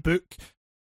by the book,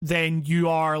 then you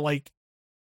are like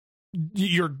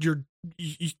you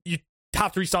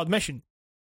have to restart the mission.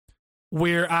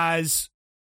 Whereas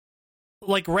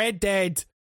like Red Dead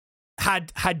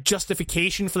had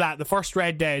justification for that. The first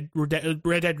Red Dead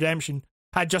Redemption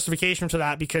had justification for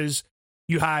that because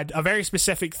you had a very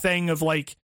specific thing of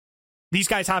like, these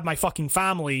guys have my fucking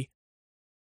family.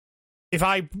 If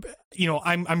I'm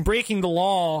breaking the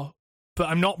law, but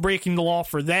I'm not breaking the law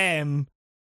for them,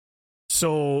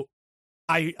 so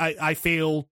I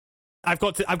feel I've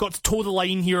got to toe the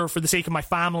line here for the sake of my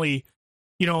family.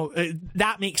 You know,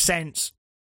 that makes sense.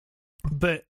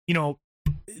 But, you know,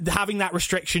 having that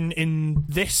restriction in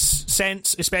this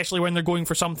sense, especially when they're going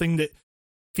for something that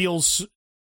feels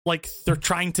like they're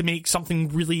trying to make something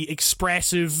really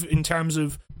expressive in terms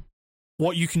of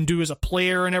what you can do as a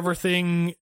player and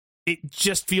everything, it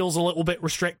just feels a little bit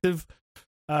restrictive.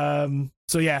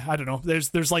 So yeah, I don't know.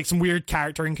 There's like some weird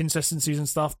character inconsistencies and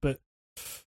stuff, but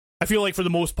I feel like for the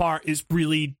most part, it's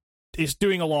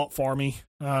doing a lot for me.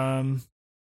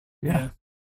 Yeah.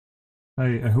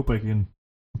 I hope I can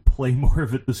play more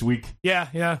of it this week.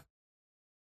 Yeah.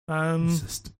 It's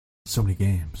just so many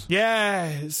games.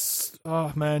 Yeah.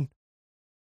 Oh man.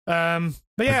 But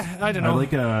yeah, I don't know.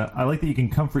 I like that you can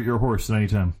comfort your horse at any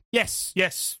time. Yes,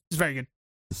 it's very good.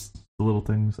 Just the little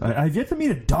things. I've yet to meet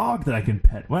a dog that I can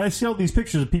pet. When I see all these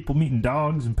pictures of people meeting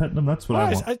dogs and petting them, that's what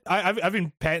I want. I've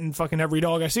been petting fucking every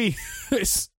dog I see. I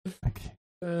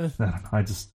don't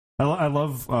know. I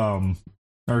love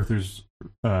Arthur's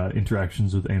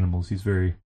interactions with animals. He's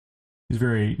very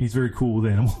cool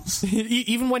with animals.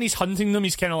 Even when he's hunting them,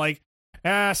 he's kind of like,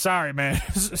 sorry, man.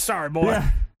 Sorry, boy.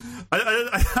 Yeah.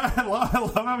 I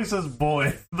love how he says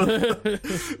boy.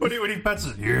 when he pets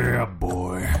it, yeah,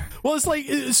 boy. Well, it's like,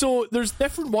 so there's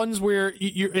different ones where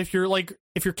if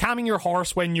you're calming your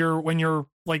horse when you're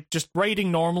like just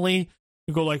riding normally,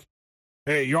 you go like,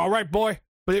 hey, you all right, boy?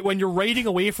 But when you're riding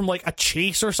away from like a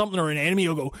chase or something or an enemy,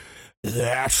 you'll go,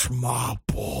 that's my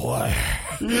boy.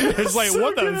 It's like, so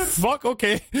what the fuck?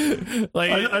 Okay.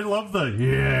 Like, I love the,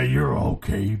 yeah, you're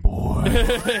okay, boy.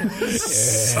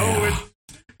 So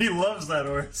he loves that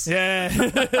horse. Yeah.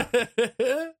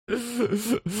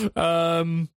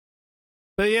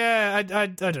 But yeah, I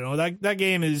don't know. That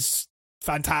game is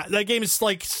fantastic. That game is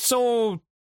like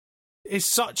it's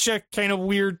such a kind of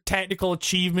weird technical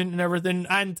achievement and everything.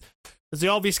 And there's the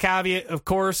obvious caveat, of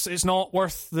course, it's not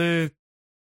worth the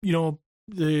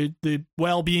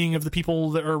well-being of the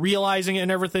people that are realizing it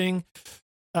and everything.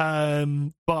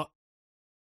 But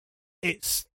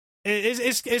it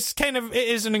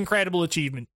is an incredible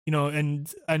achievement, you know,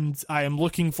 and I am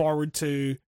looking forward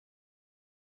to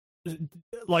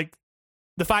like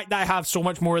the fact that I have so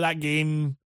much more of that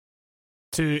game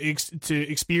to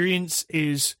experience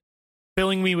is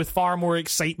filling me with far more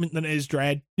excitement than it is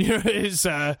dread. You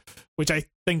know, which I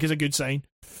think is a good sign.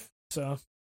 So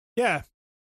yeah.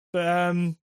 But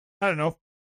I don't know.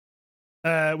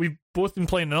 We've both been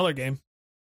playing another game.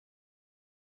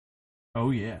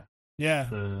 Oh yeah. Yeah.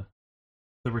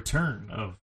 The return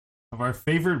of our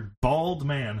favorite bald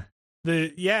man.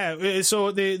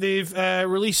 So they've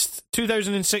released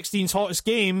 2016's hottest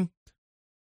game,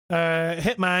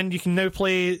 Hitman. You can now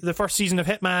play the first season of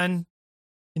Hitman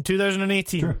in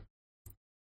 2018. Sure.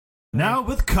 Now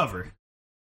with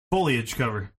foliage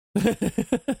cover.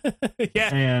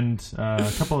 Yeah. And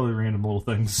a couple other random little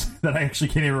things that I actually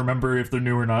can't even remember if they're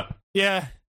new or not. Yeah.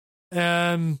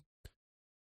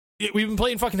 We've been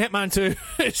playing fucking Hitman 2.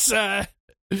 It's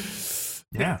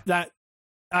yeah. That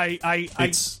I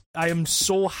am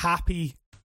so happy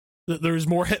that there's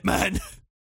more Hitman.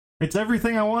 It's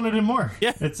everything I wanted and more.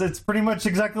 Yeah. It's pretty much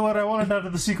exactly what I wanted out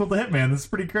of the sequel to Hitman. It's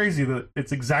pretty crazy that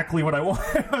it's exactly what I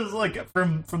wanted. I was like,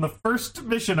 from the first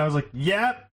mission, I was like,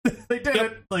 yeah, they did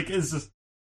it. Like, it's just...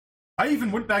 I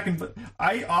even went back and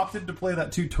I opted to play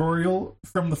that tutorial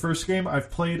from the first game.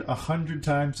 I've played 100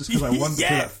 times just because I wanted to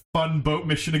play that fun boat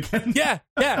mission again. Yeah.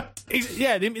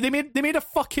 They made a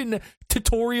fucking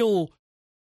tutorial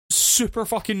super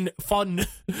fucking fun.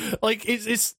 Like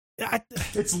it's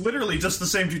literally just the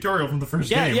same tutorial from the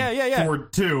first game. Yeah. For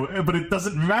 2, but it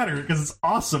doesn't matter because it's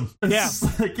awesome. It's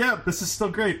this is still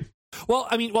great. Well,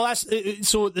 I mean, that's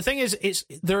so. The thing is,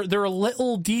 there are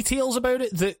little details about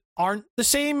it that aren't the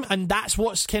same, and that's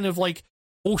what's kind of like,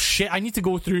 oh shit, I need to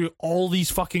go through all these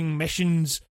fucking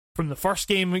missions from the first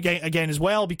game again as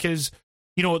well, because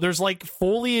you know there's like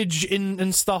foliage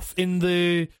and stuff in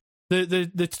the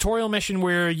the tutorial mission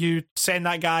where you send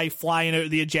that guy flying out of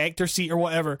the ejector seat or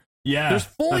whatever. Yeah, there's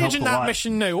foliage in that lot.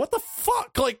 mission now. What the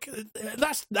fuck? Like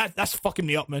that's fucking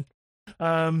me up, man.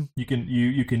 You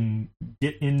can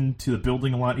get into the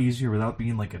building a lot easier without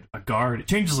being like a guard. It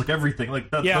changes like everything,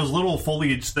 like those little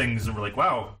foliage things, and we're like,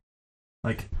 wow,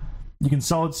 like you can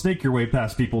solid snake your way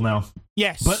past people now.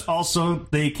 Yes, but also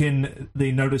they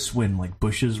notice when like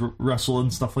bushes rustle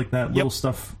and stuff like that, little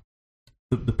stuff.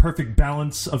 The perfect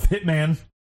balance of Hitman,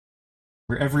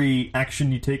 where every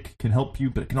action you take can help you,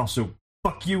 but it can also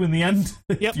fuck you in the end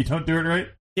if you don't do it right.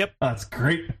 Yep, that's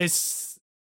great.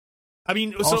 I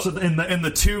mean, also in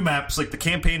the 2 maps, like the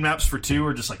campaign maps for 2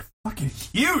 are just like fucking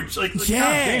huge. Like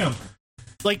goddamn.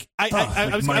 Like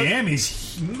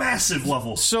Miami's massive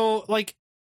level. So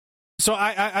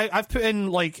I've put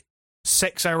in like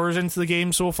 6 hours into the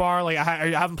game so far. Like I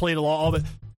haven't played a lot of it.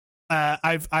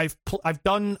 I've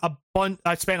done a bunch.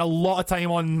 I spent a lot of time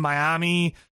on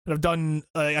Miami, and I've done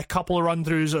a couple of run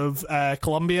throughs of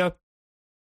Colombia.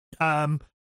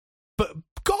 But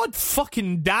god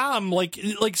fucking damn, like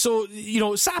so, you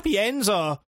know,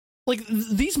 Sapienza, like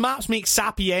these maps make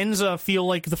Sapienza feel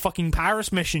like the fucking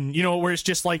Paris mission, you know, where it's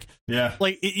just like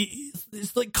like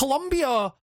it's like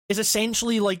Colombia is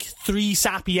essentially like 3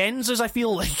 Sapienzas. I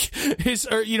feel like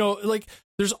you know, like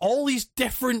there's all these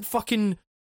different fucking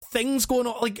things going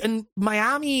on, like, and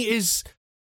Miami is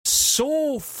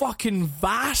so fucking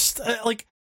vast, like,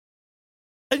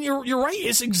 and you're right,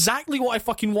 it's exactly what I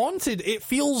fucking wanted. It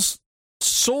feels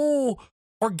so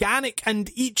organic, and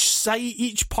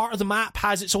each part of the map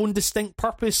has its own distinct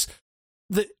purpose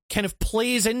that kind of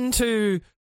plays into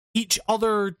each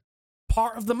other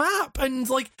part of the map. And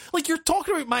like you're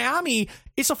talking about Miami,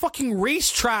 it's a fucking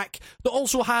racetrack that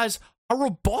also has a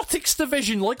robotics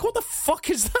division. Like, what the fuck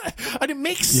is that? And it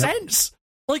makes sense.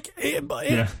 Like it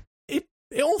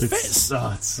all fits.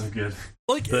 Oh, it's so good.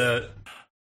 Like the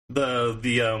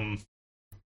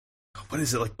what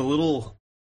is it, like the little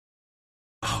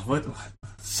what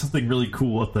something really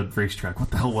cool at the racetrack.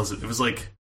 What the hell was it? It was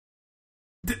like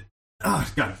oh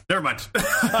god, never mind.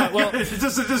 Well, it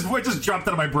just dropped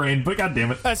out of my brain, but god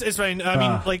damn it. It's fine. I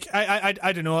mean, like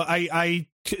I don't know. I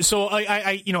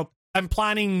you know, I'm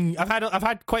planning. I've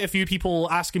had quite a few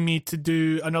people asking me to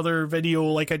do another video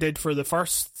like I did for the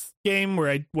first game, where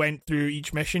I went through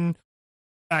each mission,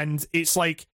 and it's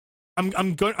like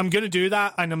I'm gonna do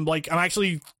that, and I'm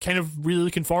actually kind of really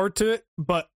looking forward to it,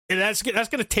 but that's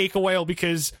gonna take a while,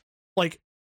 because like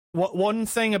one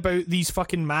thing about these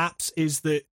fucking maps is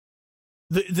that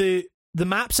the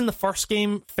maps in the first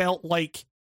game felt like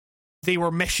they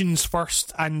were missions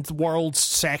first and worlds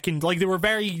second. Like they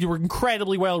were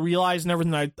incredibly well realized and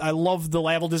everything. I love the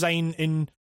level design in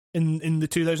the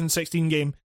 2016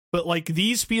 game, but like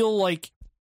these feel like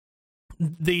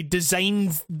they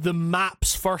designed the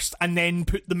maps first and then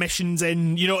put the missions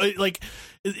in. You know, like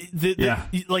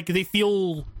like they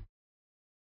feel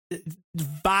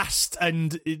vast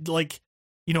and like,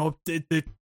 you know,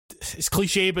 it's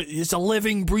cliche, but it's a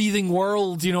living, breathing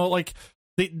world. You know, like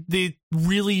they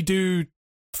really do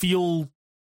feel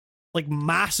like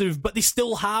massive, but they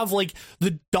still have like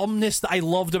the dumbness that I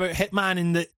loved about Hitman,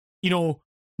 in that, you know,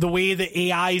 the way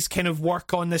the AIs kind of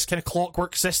work on this kind of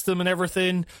clockwork system and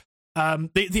everything.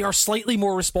 They are slightly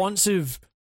more responsive,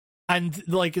 and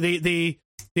like they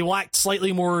will act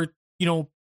slightly more, you know,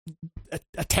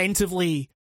 attentively,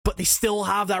 but they still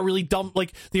have that really dumb,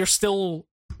 like they are still,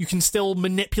 you can still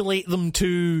manipulate them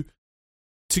to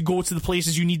go to the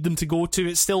places you need them to go to.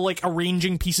 It's still like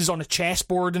arranging pieces on a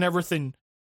chessboard and everything,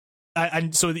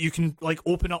 and so that you can like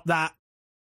open up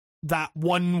that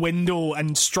one window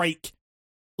and strike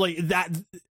like that.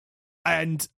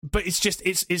 And but it's just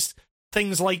it's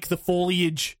things like the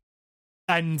foliage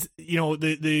and, you know,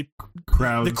 the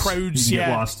crowds you can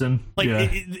get lost in.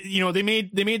 Like you know, they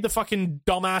made the fucking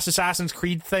dumbass Assassin's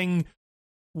Creed thing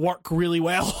work really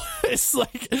well. It's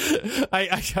like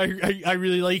I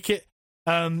really like it.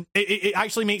 It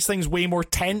actually makes things way more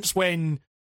tense when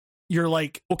you're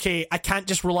like, okay, I can't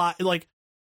just rely, like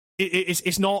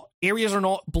it's not, areas are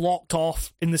not blocked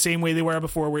off in the same way they were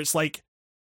before, where it's like,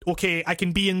 okay, I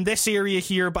can be in this area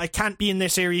here, but I can't be in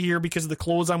this area here because of the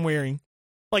clothes I'm wearing.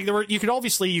 Like you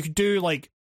could do like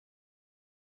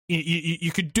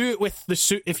you could do it with the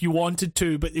suit if you wanted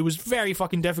to, but it was very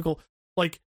fucking difficult.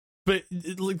 Like, but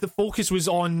like the focus was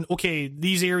on, okay,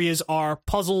 these areas are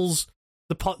puzzles.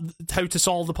 How to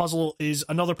solve the puzzle is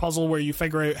another puzzle where you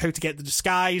figure out how to get the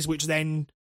disguise, which then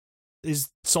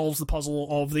solves the puzzle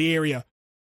of the area.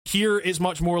 Here it's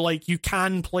much more like you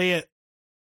can play it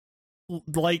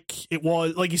like it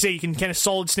was, like you say, you can kind of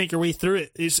solid snake your way through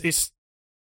it. It's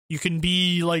You can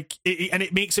be like, and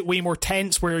it makes it way more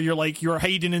tense where you're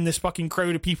hiding in this fucking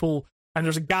crowd of people, and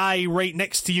there's a guy right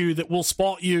next to you that will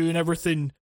spot you and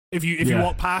everything if you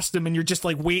walk past him, and you're just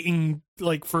like waiting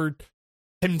like for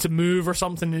him to move or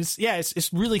something.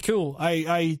 It's really cool.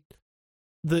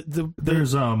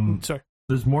 There's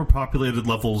more populated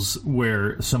levels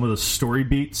where some of the story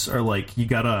beats are like you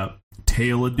gotta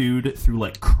tail a dude through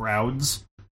like crowds,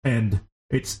 and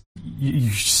it's you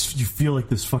feel like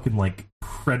this fucking like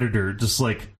predator, just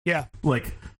like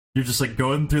like you're just like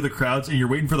going through the crowds and you're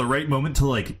waiting for the right moment to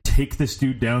like take this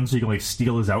dude down so you can like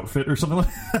steal his outfit or something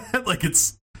like that. Like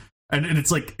it's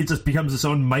like it just becomes its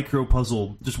own micro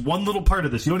puzzle. Just one little part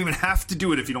of this. You don't even have to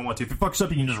do it if you don't want to. If it fucks up,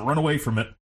 you can just run away from it.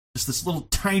 Just this little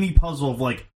tiny puzzle of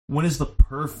like, when is the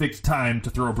perfect time to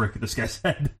throw a brick at this guy's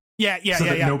head? So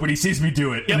that nobody sees me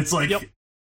do it. And it's like,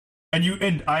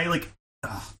 and I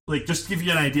like just to give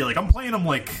you an idea, like I'm playing them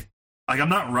like I'm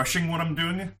not rushing what I'm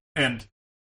doing, and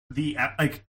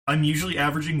I'm usually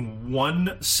averaging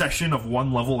one session of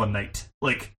one level a night.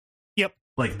 Like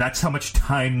that's how much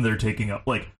time they're taking up.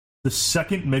 Like the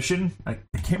second mission, I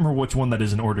can't remember which one that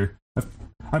is in order.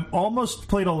 I'm almost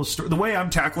played all the story. The way I'm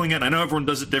tackling it, I know everyone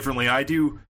does it differently. I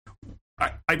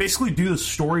basically do the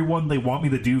story one they want me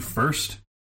to do first.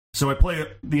 So I play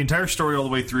the entire story all the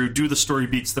way through, do the story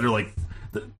beats that are like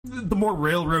the more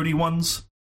railroady ones,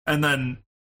 and then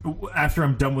after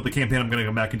I'm done with the campaign, I'm going to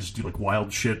go back and just do like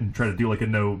wild shit and try to do like a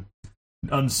no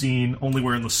unseen, only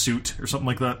wearing the suit or something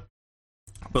like that.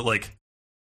 But like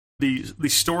the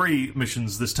story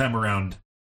missions this time around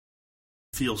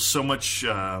feel so much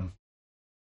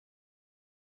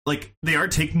like they are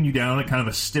taking you down a kind of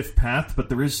a stiff path, but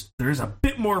there is a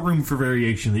bit more room for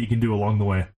variation that you can do along the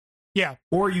way. Yeah.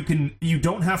 Or you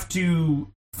don't have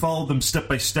to follow them step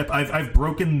by step. I've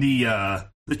broken the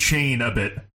chain a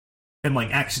bit and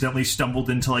like accidentally stumbled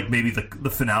into like maybe the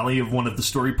finale of one of the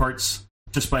story parts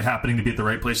just by happening to be at the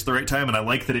right place at the right time, and I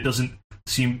like that it doesn't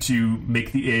seem to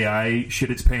make the AI shit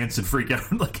its pants and freak out.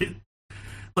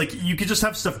 Like you could just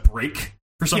have stuff break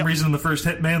for some reason in the first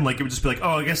Hitman. Like it would just be like,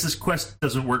 oh, I guess this quest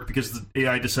doesn't work because the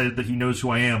AI decided that he knows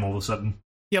who I am all of a sudden.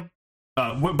 Yep.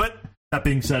 But that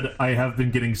being said, I have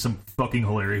been getting some fucking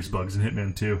hilarious bugs in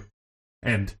Hitman 2.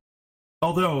 And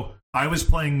although I was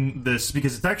playing this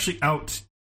because it's actually out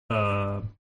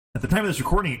at the time of this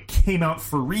recording, it came out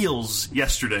for reals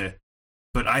yesterday.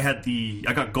 But I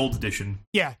got Gold Edition.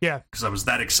 Yeah. Because I was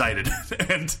that excited.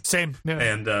 And same.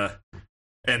 Yeah.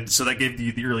 And so that gave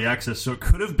you the early access. So it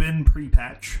could have been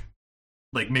pre-patch.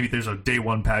 Like maybe there's a day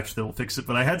one patch that will fix it.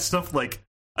 But I had stuff like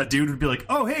a dude would be like,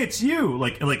 "Oh, hey, it's you!"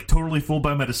 Like totally fooled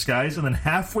by my disguise, and then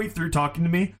halfway through talking to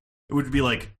me, it would be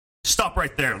like, "Stop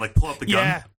right there!" Like pull out the gun.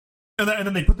 Yeah. And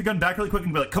then they put the gun back really quick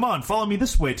and be like, "Come on, follow me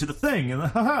this way to the thing." And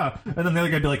haha. And then the other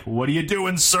guy'd be like, "What are you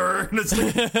doing, sir?" And it's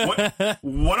like,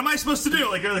 what am I supposed to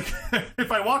do? Like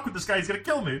if I walk with this guy, he's gonna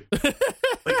kill me.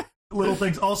 Like little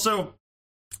things. Also,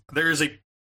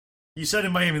 you said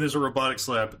in Miami there's a robotics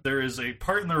lab. There is a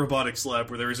part in the robotics lab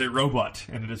where there is a robot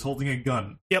and it is holding a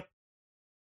gun. Yep.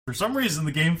 For some reason,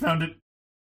 the game found it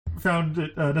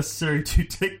necessary to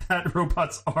take that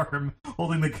robot's arm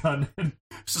holding the gun and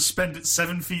suspend it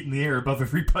 7 feet in the air above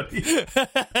everybody.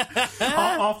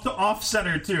 off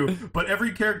center too, but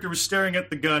every character was staring at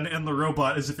the gun and the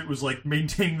robot as if it was like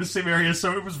maintaining the same area,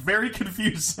 so it was very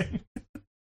confusing.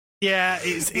 Yeah,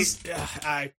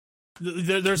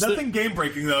 there's nothing game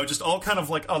breaking though, just all kind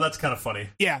of like, oh, that's kind of funny.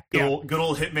 Yeah, good old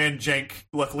Hitman jank.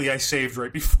 Luckily, I saved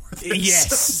right before this.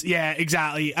 Yes, yeah,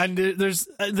 exactly. And there's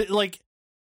like,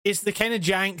 it's the kind of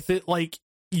jank that like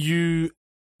you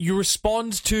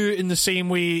respond to in the same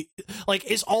way. Like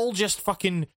it's all just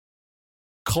fucking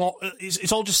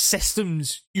it's all just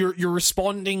systems. You're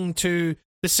responding to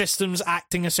the systems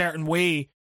acting a certain way.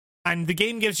 And the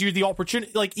game gives you the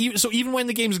opportunity, like, even when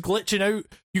the game's glitching out,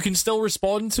 you can still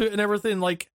respond to it and everything.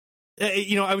 Like,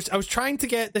 I was trying to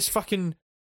get this fucking.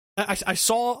 I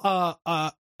saw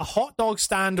a hot dog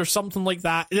stand or something like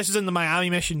that. This is in the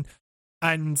Miami mission,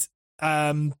 and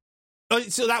so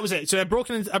that was it. So I'd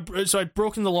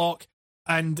broken the lock,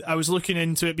 and I was looking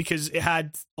into it because it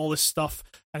had all this stuff,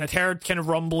 and I'd heard kind of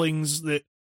rumblings that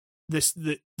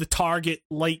the target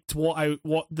liked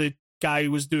what the guy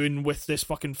was doing with this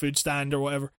fucking food stand or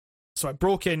whatever. So I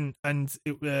broke in, and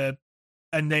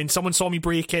then someone saw me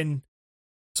break in,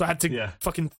 so I had to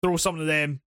fucking throw something to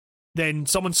them. Then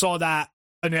someone saw that,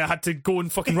 and then I had to go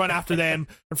and fucking run after them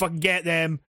and fucking get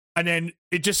them. And then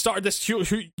it just started this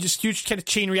huge kind of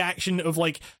chain reaction of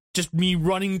like just me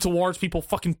running towards people,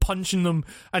 fucking punching them,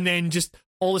 and then just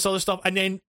all this other stuff. And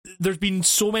then there's been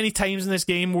so many times in this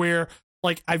game where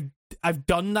like I've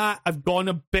done that, I've gone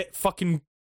a bit fucking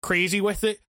crazy with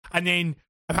it, and then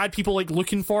I've had people like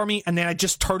looking for me, and then I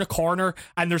just turn a corner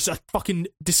and there's a fucking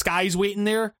disguise waiting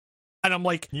there, and I'm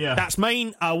like, that's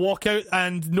mine. I walk out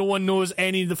and no one knows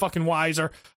any of the fucking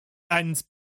wiser. And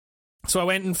so I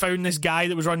went and found this guy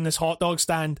that was running this hot dog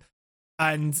stand,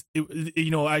 and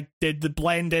I did the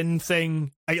blend in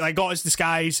thing. I got his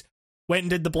disguise, went and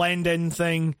did the blend in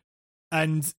thing,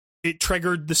 and it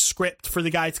triggered the script for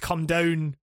the guy to come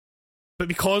down. But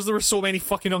because there were so many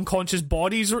fucking unconscious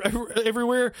bodies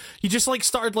everywhere, he just like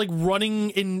started like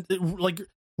running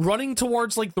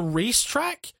towards like the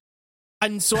racetrack.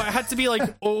 And so I had to be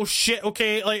like, oh shit,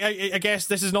 okay, like I guess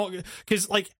this is not, because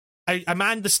like I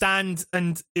manned the stand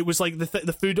and it was like the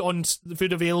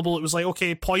food available. It was like,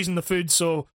 okay, poison the food.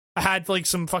 So I had like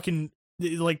some fucking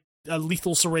like a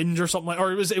lethal syringe or something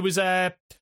or it was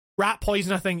rat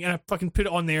poison, I think, and I fucking put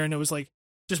it on there, and it was like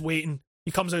just waiting.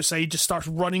 He comes outside, just starts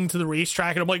running to the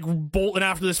racetrack, and I'm like bolting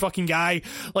after this fucking guy,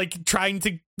 like trying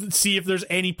to see if there's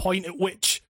any point at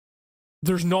which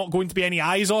there's not going to be any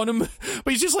eyes on him.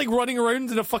 But he's just like running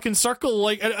around in a fucking circle,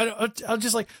 like I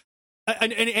just like,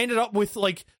 and it ended up with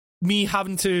like me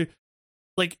having to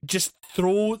like just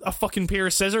throw a fucking pair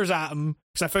of scissors at him,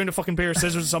 because I found a fucking pair of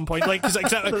scissors at some point, like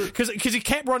because he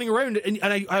kept running around, and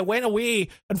I went away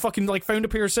and fucking like found a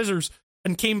pair of scissors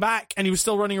and came back, and he was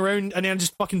still running around, and then I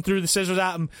just fucking threw the scissors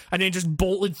at him, and then just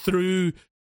bolted through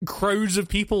crowds of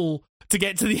people to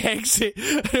get to the exit.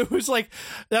 It was like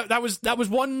that was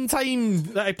one time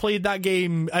that I played that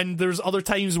game, and there's other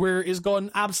times where it's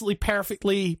gone absolutely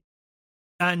perfectly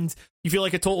and you feel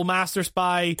like a total master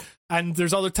spy, and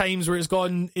there's other times where it's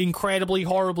gone incredibly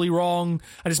horribly wrong,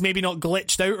 and it's maybe not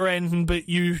glitched out or anything, but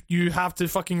you have to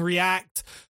fucking react,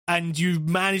 and you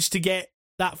manage to get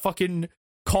that fucking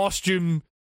costume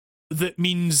that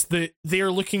means that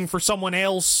they're looking for someone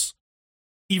else,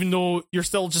 even though you're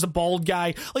still just a bald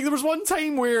guy. Like there was one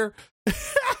time where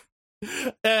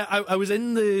I was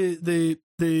in the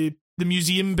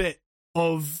museum bit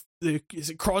of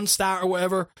is it Kronstadt or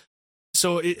whatever.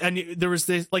 So there was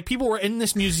this, like, people were in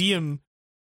this museum,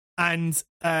 and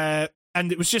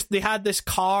it was just, they had this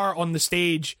car on the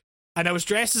stage, and I was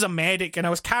dressed as a medic, and I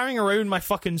was carrying around my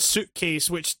fucking suitcase,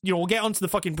 which, we'll get onto the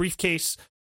fucking briefcase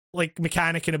like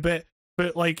mechanic in a bit,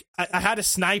 but like I had a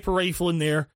sniper rifle in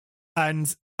there,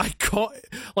 and I got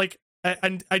like,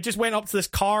 and I just went up to this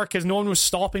car because no one was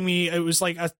stopping me. It was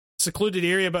like a secluded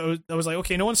area, but I was like,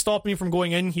 okay, no one's stopping me from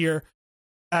going in here,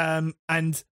 and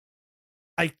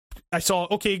I saw,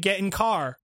 okay, get in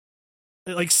car,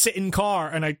 like sit in car,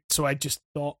 and I just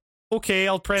thought, okay,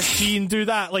 I'll press G and do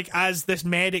that, like as this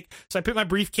medic. So I put my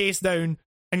briefcase down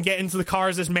and get into the car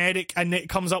as this medic, and it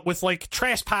comes up with like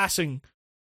trespassing,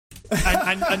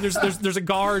 and there's a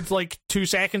guard like 2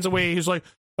 seconds away who's like,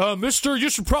 mister, you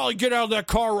should probably get out of that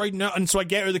car right now. And so I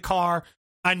get out of the car,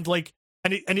 and like,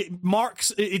 and it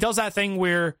marks, it does that thing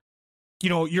where,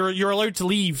 you're allowed to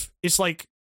leave. It's like,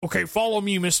 okay, follow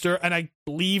me, mister, and I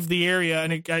leave the area,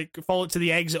 and I follow it to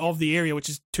the exit of the area, which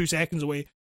is 2 seconds away,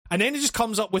 and then it just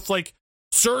comes up with like,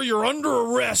 sir, you're under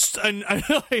arrest, and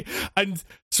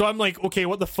so I'm like, okay,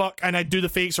 what the fuck, and I do the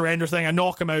fake surrender thing, I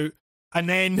knock him out, and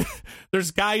then there's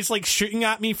guys like shooting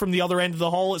at me from the other end of the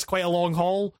hall. It's quite a long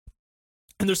hall,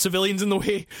 and there's civilians in the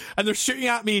way, and they're shooting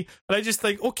at me, and I just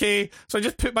think, okay, so I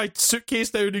just put my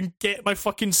suitcase down and get my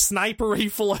fucking sniper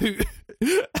rifle out,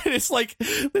 and it's like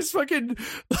this fucking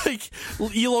like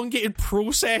elongated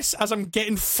process as I'm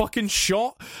getting fucking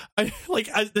shot, and like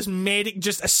as this medic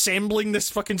just assembling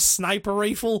this fucking sniper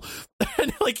rifle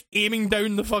and like aiming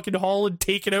down the fucking hall and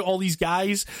taking out all these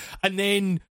guys, and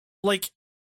then like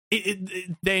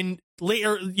then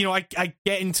later, I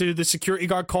get into the security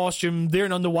guard costume. They're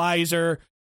none the wiser.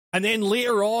 And then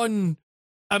later on,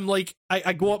 I'm like,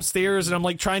 I go upstairs and I'm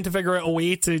like trying to figure out a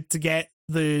way to get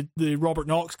the Robert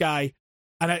Knox guy.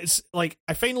 And it's like,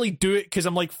 I finally do it because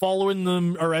I'm like following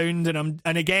them around, and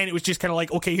again, it was just kind of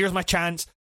like, okay, here's my chance.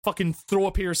 Fucking throw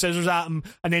a pair of scissors at him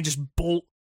and then just bolt.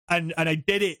 And I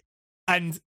did it.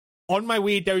 And on my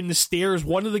way down the stairs,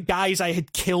 one of the guys I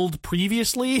had killed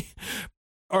previously,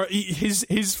 or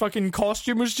his fucking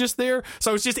costume was just there,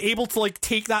 so I was just able to like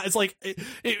take that as like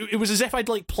it was as if I'd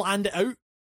like planned it out,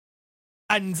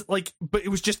 and like, but it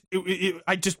was just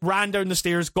I just ran down the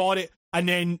stairs, got it, and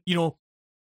then it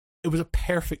was a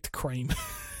perfect crime.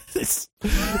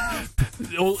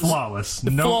 Flawless.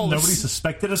 Nobody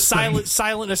suspected a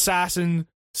silent assassin,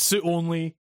 suit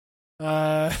only.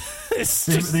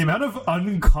 The amount of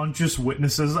unconscious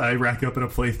witnesses I rack up in a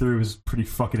playthrough is pretty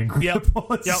fucking incredible.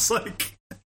 Yep. It's like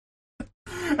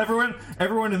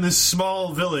everyone in this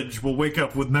small village will wake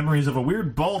up with memories of a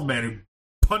weird bald man who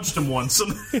punched him once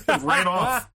and ran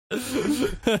off.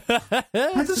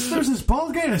 There's this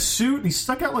bald guy in a suit, and he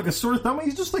stuck out like a sore thumb, and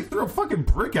he's just like threw a fucking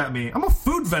brick at me. I'm a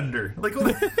food vendor. Like,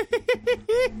 what?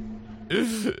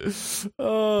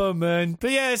 Oh man,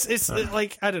 but yeah, it's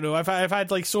like, I don't know. I've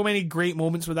had like so many great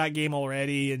moments with that game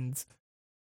already, and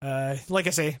like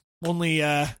I say, only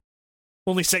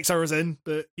 6 hours in,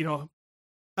 but you know,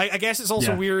 I guess it's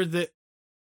also weird that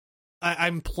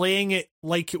I'm playing it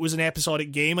like it was an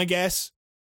episodic game, I guess.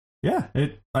 Yeah,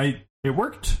 it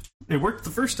worked. It worked the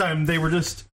first time. They were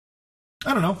just,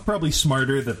 I don't know, probably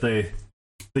smarter that they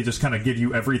just kind of give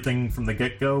you everything from the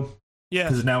get-go. Yeah.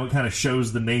 Because now it kind of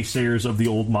shows the naysayers of the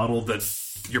old model that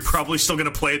You're probably still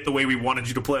going to play it the way we wanted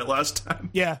you to play it last time.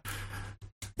 Yeah.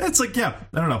 It's like, yeah,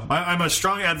 I don't know. I'm a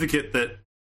strong advocate that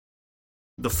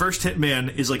the first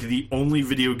Hitman is like the only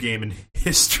video game in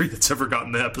history that's ever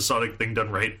gotten the episodic thing done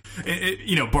right.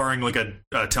 You know, barring like a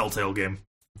Telltale game.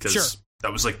 Because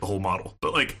that was like the whole model.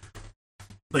 But like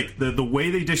the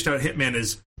way they dished out Hitman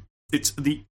is,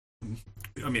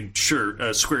 I mean,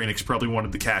 sure, Square Enix probably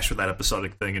wanted the cash for that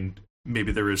episodic thing, and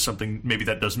maybe there is something, maybe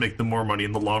that does make them more money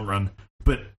in the long run.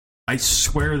 But I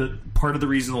swear that part of the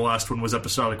reason the last one was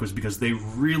episodic was because they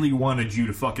really wanted you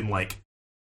to fucking, like,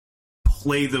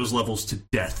 play those levels to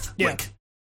death. Yeah. Like,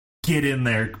 get in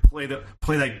there, play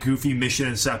that goofy mission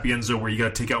in Sapienza where you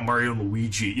gotta take out Mario and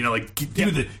Luigi. You know, like,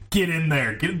 get in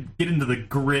there, get into the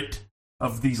grit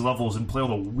of these levels and play all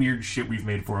the weird shit we've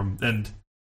made for them. And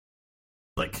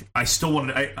like, I still want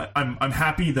to. I'm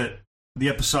happy that the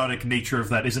episodic nature of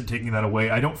that isn't taking that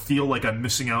away. I don't feel like I'm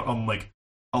missing out on like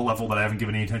a level that I haven't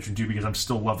given any attention to because I'm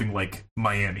still loving like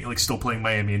Miami, like still playing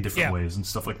Miami in different ways and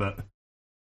stuff like that.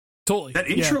 Totally. That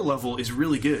intro level is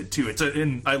really good too.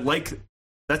 And I like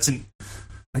that's an.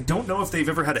 I don't know if they've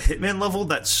ever had a Hitman level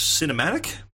that's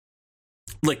cinematic,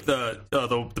 like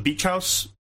the beach house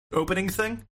opening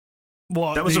thing.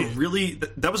 Well, that was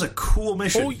a cool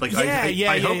mission.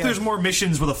 I hope there's more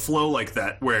missions with a flow like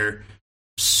that where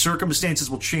circumstances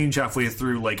will change halfway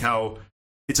through, like how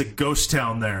it's a ghost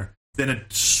town there, then a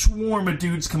swarm of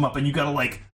dudes come up and you gotta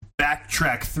like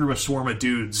backtrack through a swarm of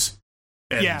dudes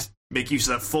and make use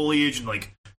of that foliage and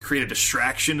like create a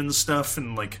distraction and stuff,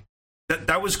 and like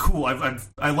that was cool.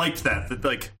 I liked that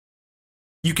like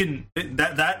you can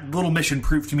that little mission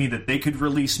proved to me that they could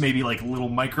release maybe like little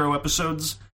micro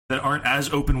episodes that aren't as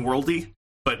open worldy,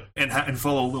 but and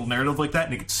follow a little narrative like that,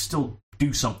 and it could still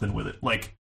do something with it.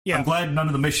 Like, I'm glad none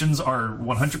of the missions are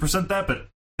 100% that, but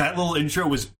that little intro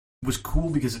was cool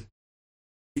because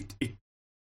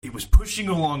it was pushing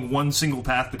along one single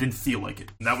path, but didn't feel like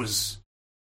it. And that was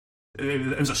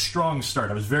it was a strong start.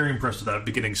 I was very impressed with that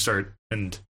beginning start,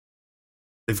 and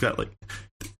they've got like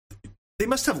they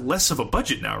must have less of a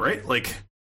budget now, right? Like,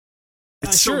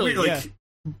 it's so weird, like.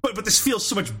 But this feels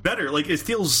so much better. Like, it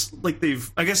feels like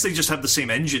I guess they just have the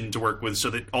same engine to work with, so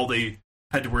that all they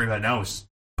had to worry about now is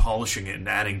polishing it and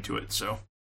adding to it. So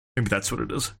maybe that's what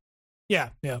it is. Yeah.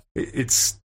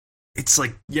 It's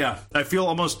like, I feel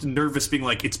almost nervous being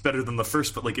like, it's better than the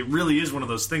first, but like, it really is one of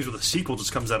those things where the sequel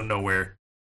just comes out of nowhere,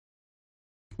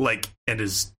 like, and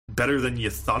is better than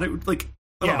you thought it would. Like,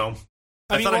 I don't know.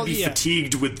 I thought I'd be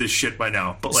fatigued with this shit by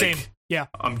now, but like,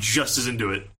 I'm just as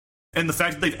into it. And the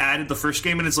fact that they've added the first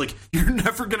game, and it's like, you're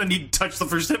never going to need to touch the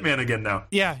first Hitman again now.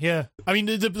 Yeah. I mean,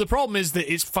 the problem is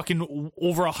that it's fucking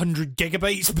over 100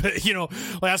 gigabytes, but, you know,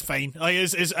 like, that's fine. Like,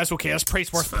 that's okay. That's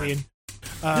price worth paying.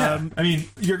 I mean,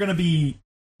 you're going to be,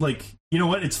 like, you know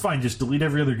what? It's fine. Just delete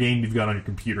every other game you've got on your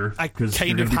computer. Because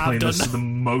you're going to be playing this the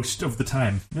most of the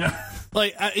time. Yeah.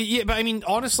 Like, but I mean,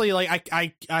 honestly, like,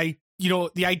 I you know,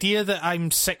 the idea that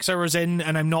I'm 6 hours in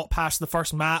and I'm not past the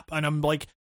first map, and I'm like,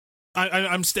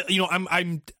 I'm still, you know,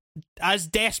 I'm as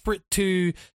desperate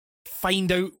to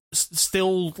find out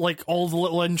still like all the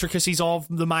little intricacies of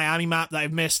the Miami map that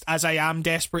I've missed as I am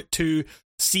desperate to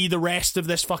see the rest of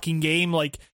this fucking game.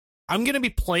 Like, I'm gonna be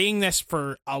playing this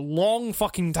for a long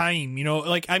fucking time, you know.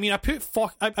 Like, I mean, I put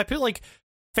like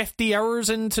 50 hours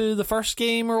into the first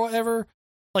game or whatever.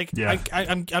 Like,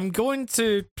 I'm going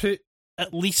to put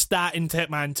at least that into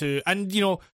Hitman 2, and you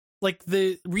know, like,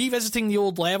 the revisiting the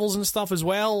old levels and stuff as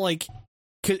well, like,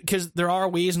 because there are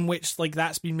ways in which, like,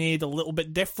 that's been made a little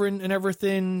bit different and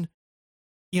everything,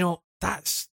 you know,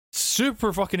 that's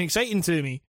super fucking exciting to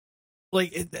me.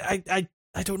 Like, I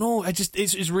don't know, I just,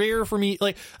 it's rare for me,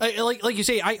 like you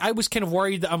say, I was kind of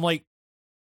worried that I'm like,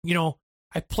 you know,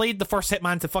 I played the first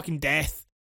Hitman to fucking death,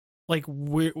 like,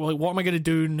 what am I gonna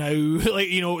do now? Like,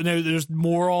 you know, now there's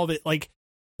more of it, like,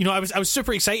 you know, I was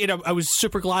super excited. I was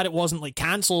super glad it wasn't like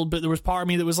cancelled, but there was part of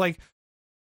me that was like,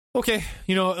 okay,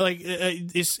 you know, like,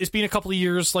 it's been a couple of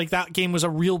years. Like, that game was a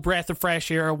real breath of fresh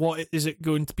air. What is it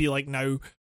going to be like now?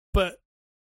 But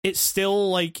it's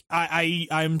still like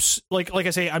I'm like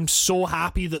I say, I'm so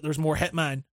happy that there's more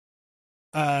Hitman.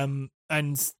 And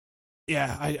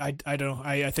yeah, I don't know.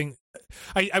 I think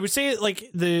I would say like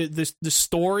the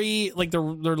story, like they're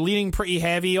leaning pretty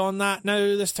heavy on that now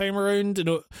this time around. You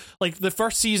know, like the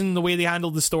first season, the way they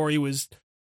handled the story was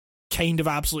kind of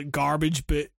absolute garbage,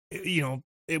 but you know,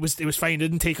 it was fine. It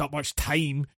didn't take up much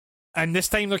time. And this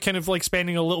time they're kind of like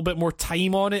spending a little bit more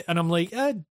time on it, and I'm like,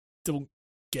 I don't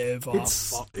give a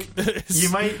fuck.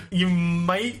 You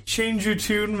might change your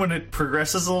tune when it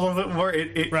progresses a little bit more.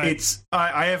 It's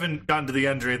I haven't gotten to the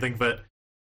end or anything, but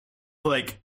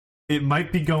like it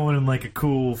might be going in like a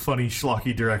cool, funny,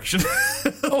 schlocky direction.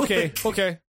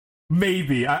 Okay.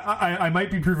 Maybe I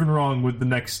might be proven wrong with the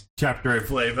next chapter I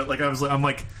play, but like I'm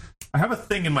like I have a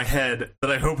thing in my head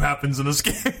that I hope happens in this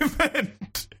game, and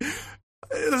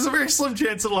there's a very slim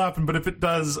chance it'll happen. But if it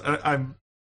does,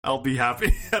 I'll be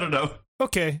happy. I don't know.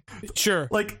 Okay, sure.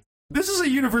 Like, this is a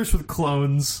universe with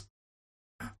clones.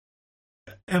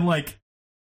 And, like,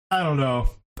 I don't know.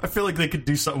 I feel like they could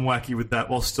do something wacky with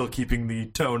that while still keeping the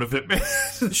tone of Hitman.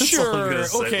 Sure,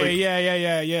 okay, like,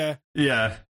 yeah.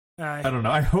 Yeah. I don't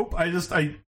know. I hope,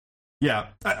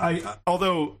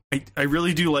 although I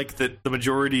really do like that the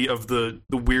majority of the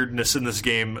weirdness in this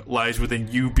game lies within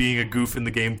you being a goof in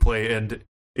the gameplay and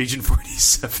Agent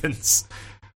 47's.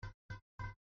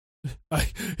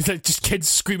 Is that just kids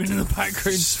screaming in the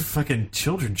background? Just fucking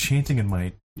children chanting in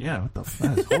my... Yeah, what the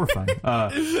fuck? That is horrifying.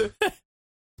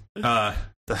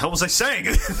 The hell was I saying?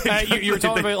 You were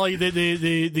talking about like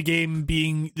the game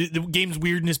being... The game's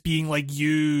weirdness being like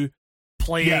you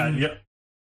playing... Yeah.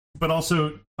 But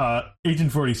also,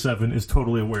 Agent 47 is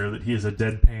totally aware that he is a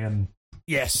deadpan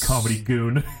comedy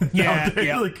goon. Yeah.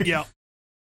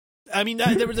 I mean,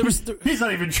 there was... He's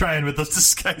not even trying with those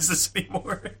disguises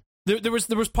anymore. There was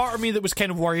part of me that was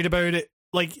kind of worried about it.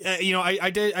 Like, you know,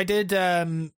 I did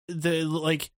you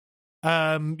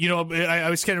know, I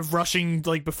was kind of rushing,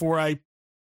 like, before I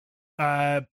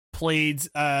played,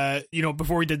 you know,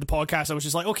 before we did the podcast. I was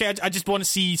just like, okay, I just want to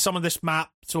see some of this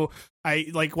map. So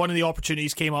one of the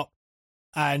opportunities came up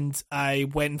and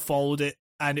I went and followed it,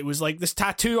 and it was like this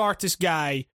tattoo artist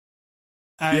guy.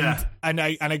 And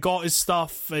I got his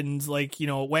stuff and, like, you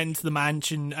know, went to the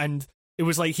mansion, and it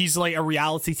was like he's like a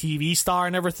reality TV star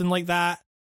and everything like that.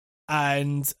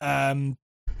 And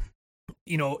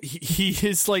you know, he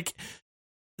is like,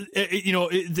 you know,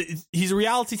 he's a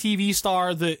reality TV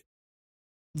star that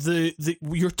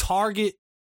your target's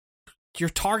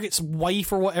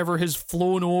wife or whatever has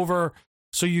flown over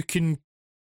so you can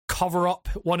cover up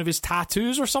one of his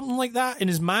tattoos or something like that in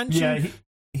his mansion.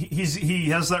 Yeah, he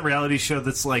has that reality show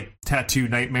that's like Tattoo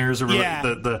Nightmares, or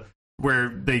the where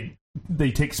they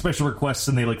take special requests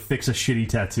and they like fix a shitty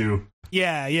tattoo.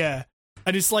 Yeah.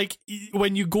 And it's like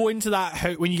when you go into that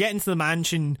house, when you get into the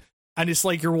mansion, and it's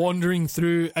like you're wandering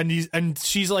through, and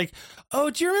she's like, "Oh,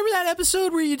 do you remember that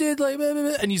episode where you did like?" Blah, blah,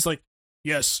 blah? And he's like,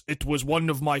 "Yes, it was one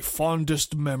of my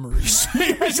fondest memories."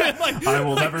 Like, I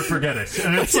will never forget it.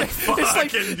 And it's like,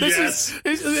 fucking yes.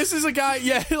 This is a guy.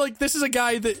 Yeah, like this is a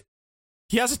guy that.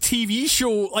 He has a TV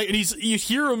show, like, and you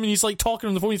hear him, and he's like talking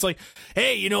on the phone. He's like,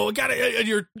 "Hey, you know, I got it," and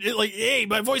you're like, "Hey,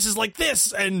 my voice is like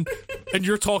this," and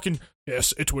you're talking.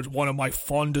 Yes, it was one of my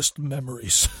fondest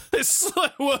memories. It's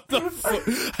like, what the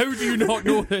fuck? How do you not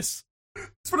know this?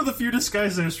 It's one of the few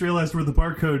disguises I just realized where the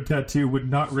barcode tattoo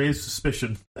would not raise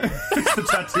suspicion. It's the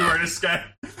tattoo artist guy.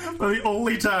 For the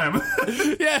only time.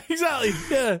 Yeah, exactly.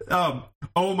 Yeah.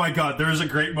 Oh my god, there is a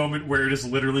great moment where it is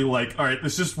literally like, alright,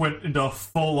 this just went into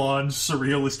full-on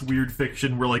surrealist weird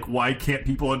fiction where, like, why can't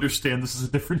people understand this is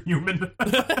a different human?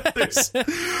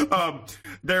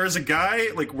 There is a guy,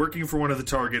 like, working for one of the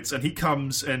targets, and he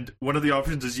comes, and one of the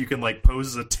options is you can, like,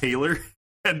 pose as a tailor.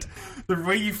 And the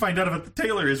way you find out about the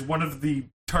tailor is one of the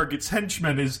target's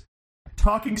henchmen is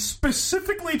talking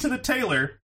specifically to the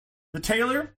tailor. The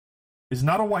tailor is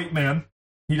not a white man.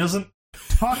 He doesn't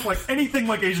talk like anything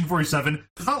like Agent 47.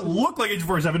 Does not look like Agent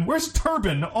 47. Wears a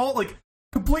turban. All, like,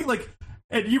 complete, like...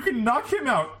 And you can knock him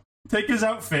out, take his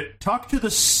outfit, talk to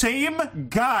the same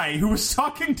guy who was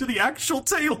talking to the actual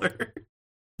tailor.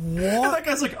 What? And that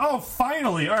guy's like, oh,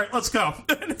 finally. All right, let's go.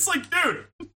 And it's like, dude...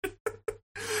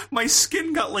 My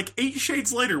skin got like 8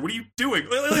 shades lighter. What are you doing?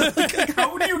 Like,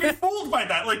 how do you get fooled by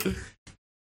that? Like,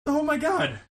 oh my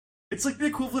god. It's like the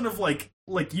equivalent of like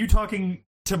you talking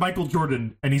to Michael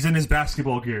Jordan and he's in his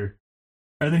basketball gear.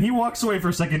 And then he walks away for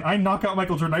a second. I knock out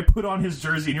Michael Jordan. I put on his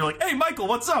jersey and you're like, hey, Michael,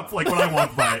 what's up? Like when I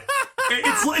walk by.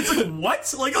 It's like,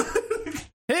 what? Like,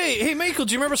 hey, Michael,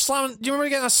 do you remember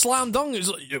getting a slam dunk?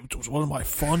 It was one of my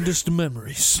fondest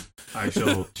memories. I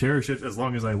shall cherish it as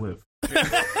long as I live.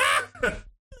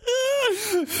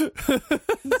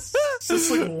 It's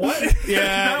just like, what?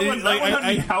 Yeah, that one had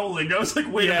me howling. I was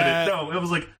like, wait a minute, no. I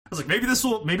was like,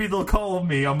 maybe they'll call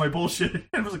me on my bullshit. And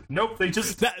I was like, nope, they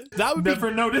just that would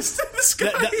never noticed this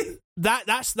guy.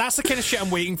 That's the kind of shit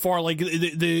I'm waiting for. Like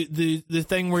the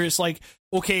thing where it's like,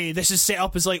 okay, this is set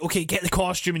up as like, okay, get the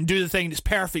costume and do the thing, it's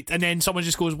perfect, and then someone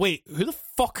just goes, wait, who the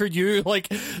fuck are you? Like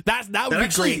that would be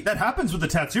great. That happens with the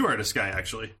tattoo artist guy,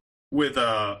 actually. With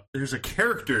there's a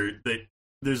character that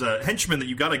there's a henchman that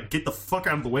you gotta get the fuck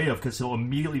out of the way of because he'll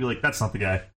immediately be like, that's not the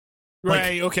guy.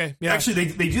 Right, okay. Yeah. Actually,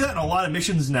 they do that in a lot of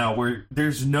missions now where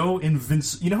there's no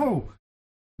you know how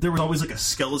there was always like a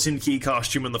skeleton key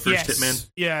costume in the first Hitman?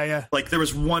 Yeah. Like there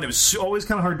was one, it was always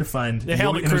kind of hard to find. The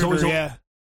helmet Kruger, yeah.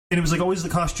 And it was like always the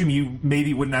costume you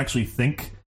maybe wouldn't actually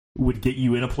think would get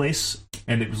you in a place.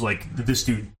 And it was like, this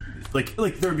dude, like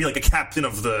there would be like a captain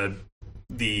of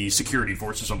the security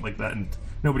force or something like that, and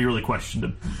nobody really questioned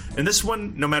him. And this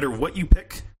one, no matter what you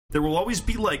pick, there will always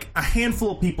be like a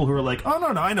handful of people who are like, oh no,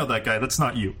 I know that guy, that's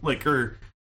not you. Like, or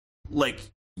like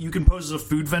you can pose as a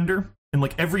food vendor, and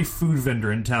like every food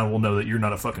vendor in town will know that you're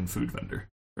not a fucking food vendor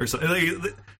or something.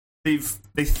 Like,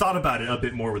 they thought about it a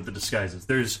bit more with the disguises.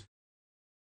 There's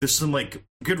some like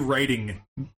good writing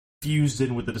fused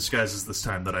in with the disguises this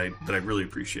time that I really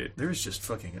appreciate. There's just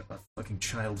a fucking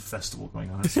child festival going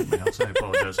on in my house. I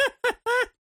apologize.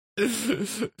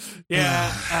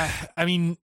 Yeah, I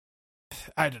mean,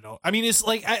 I don't know. I mean, it's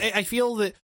like I feel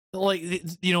that, like,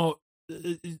 you know,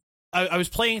 I was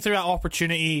playing through that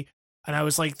opportunity, and I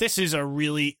was like, this is a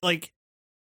really like,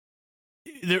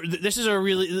 this is a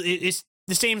really, it's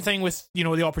the same thing with, you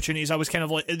know, the opportunities. I was kind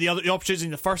of like the opportunities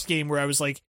in the first game where I was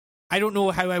like, I don't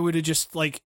know how I would have just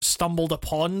like stumbled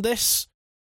upon this,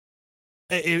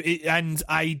 and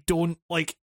I don't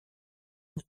like.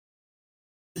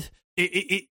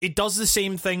 It does the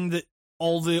same thing that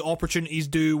all the opportunities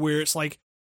do, where it's like,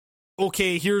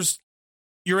 okay,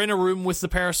 you're in a room with the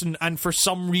person, and for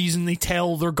some reason they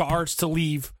tell their guards to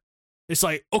leave. It's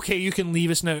like, okay, you can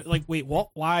leave us now. Like, wait, what?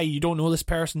 Why? You don't know this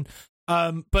person.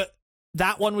 But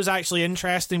that one was actually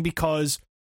interesting because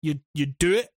you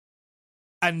do it,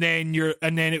 and then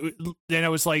then I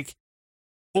was like,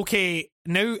 okay,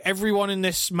 now everyone in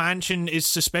this mansion is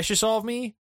suspicious of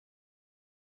me.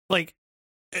 Like,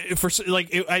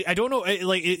 I don't know,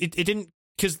 like it didn't,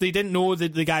 because they didn't know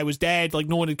that the guy was dead. Like,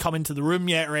 no one had come into the room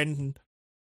yet or anything.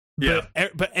 Yeah.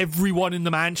 But everyone in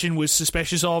the mansion was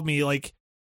suspicious of me. Like,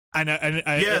 and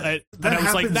I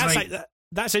was like,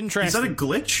 that's interesting. Is that a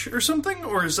glitch or something,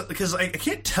 or is that because I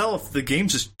can't tell if the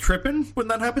game's just tripping when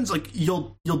that happens? Like,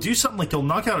 you'll do something, like you'll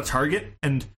knock out a target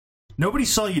and nobody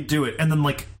saw you do it, and then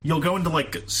like you'll go into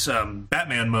like some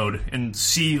Batman mode and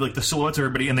see like the silhouettes of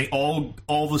everybody, and they all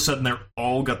of a sudden they're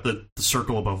all got the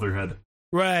circle above their head.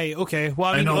 Right. Okay. Well,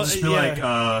 I mean, and I'll just be like,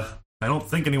 I don't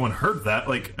think anyone heard that.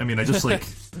 Like, I mean, I just like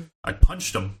I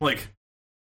punched him. Like,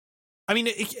 I mean,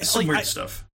 some weird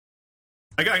stuff.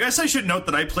 I guess I should note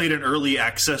that I played an early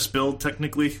access build.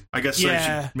 Technically, I guess I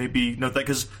should maybe note that,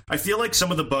 because I feel like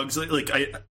some of the bugs, like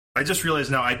I just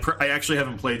realized now, I actually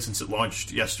haven't played since it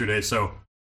launched yesterday, so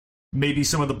maybe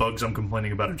some of the bugs I'm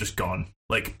complaining about are just gone.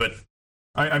 Like, but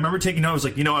I remember taking note. I was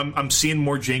like, you know, I'm seeing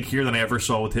more jank here than I ever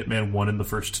saw with Hitman 1 in the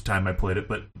first time I played it.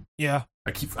 But yeah,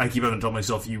 I keep having to tell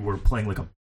myself you were playing like a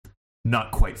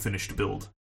not quite finished build.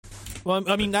 Well,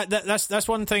 I mean that's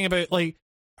one thing about, like,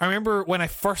 I remember when I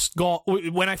first got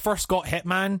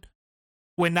Hitman,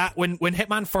 when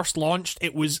Hitman first launched,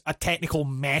 it was a technical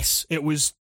mess. It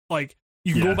was like,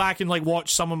 you can go back and like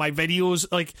watch some of my videos.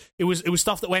 Like, it was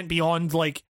stuff that went beyond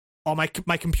like, oh, my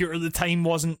computer at the time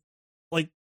wasn't like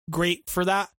great for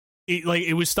that.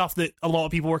 It was stuff that a lot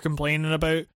of people were complaining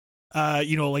about.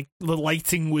 You know, like the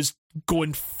lighting was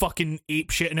going fucking ape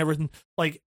shit and everything.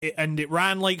 Like, and it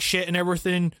ran like shit and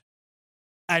everything.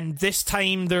 And this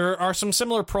time there are some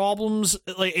similar problems.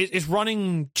 Like, it's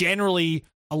running generally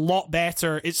a lot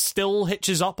better. It still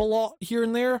hitches up a lot here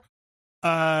and there.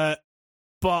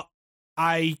 But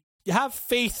I have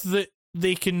faith that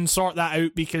they can sort that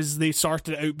out, because they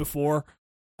sorted it out before.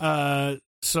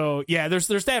 So yeah, there's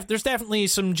definitely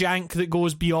some jank that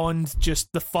goes beyond just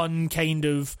the fun kind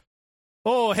of,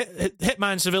 oh,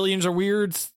 Hitman civilians are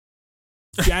weird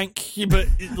jank, but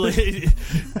it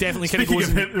definitely kind of goes.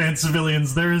 Speaking of Hitman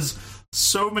civilians, there's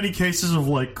so many cases of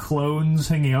like clones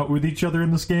hanging out with each other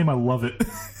in this game. I love it.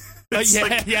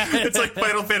 It's like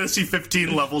Final Fantasy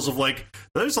 15 levels of like,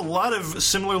 there's a lot of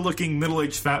similar looking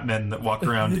middle-aged fat men that walk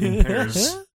around in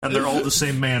pairs, and they're all the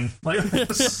same man. Like,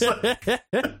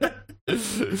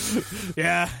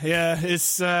 yeah,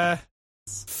 it's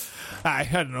I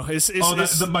don't know.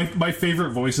 My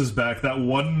favorite voice is back. That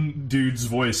one dude's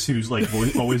voice who's like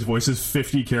always voices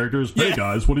 50 characters. Hey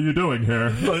guys, what are you doing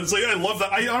here? It's like I love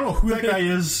that. I don't know who that guy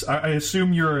is. I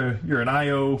assume you're an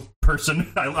IO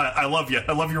person. I love you.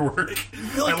 I love your work.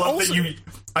 Like,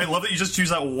 I love that you just choose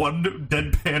that one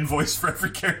deadpan voice for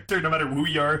every character, no matter who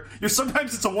you are.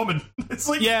 Sometimes it's a woman. It's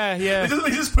like yeah.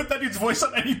 They just put that dude's voice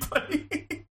on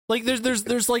anybody. Like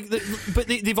there's like, but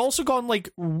they've also gone like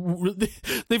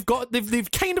they've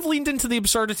kind of leaned into the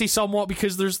absurdity somewhat,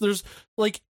 because there's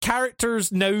like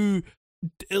characters now,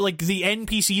 like the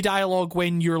NPC dialogue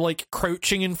when you're like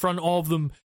crouching in front of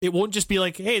them, it won't just be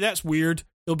like, hey, that's weird.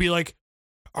 It'll be like,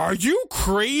 are you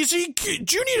crazy?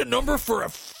 Do you need a number for a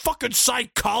fucking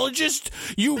psychologist?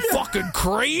 You fucking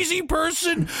crazy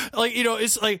person? Like, you know,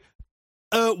 it's like,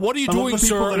 what are you doing,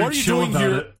 sir? What are you doing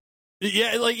here?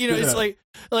 Yeah, like, you know, it's like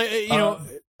you know.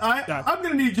 I'm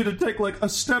gonna need you to take like a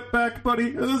step back,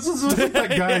 buddy. This is that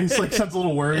guy. He's like sounds a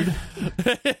little worried.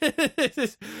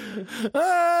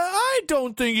 I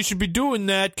don't think you should be doing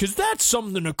that, because that's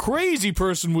something a crazy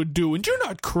person would do, and you're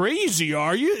not crazy,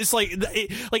 are you? It's like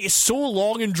it's so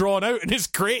long and drawn out, and it's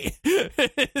great.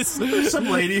 There's some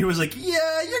lady who was like,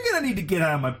 "Yeah, you're gonna need to get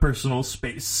out of my personal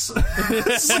space."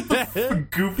 It's like the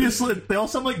goofiest. They all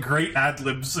sound like great ad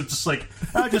libs of just like,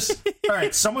 all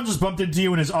right, someone just bumped into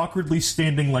you and is awkwardly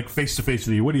standing like face to face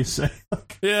with you. What do you say?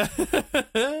 Yeah.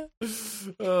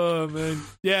 Oh man.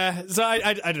 Yeah. So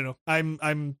I don't know.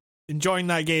 I'm enjoying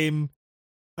that game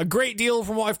a great deal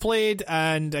from what I've played,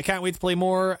 and I can't wait to play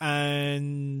more.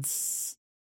 And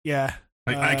yeah,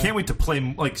 I can't wait to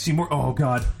play see more. Oh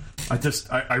god,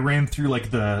 I ran through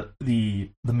like the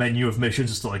menu of missions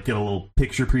just to like get a little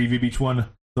picture preview of each one.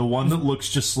 The one that looks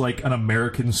just like an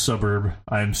American suburb.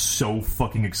 I am so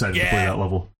fucking excited to play that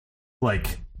level.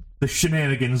 Like the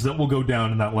shenanigans that will go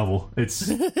down in that level.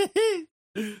 It's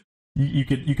you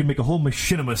could make a whole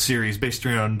machinima series based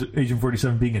around Agent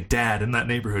 47 being a dad in that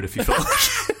neighborhood if you felt like.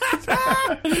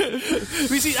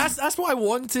 You see, that's what I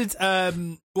wanted.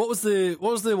 What was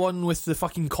the one with the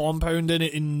fucking compound in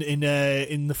it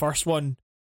in the first one?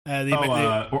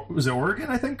 Was it Oregon?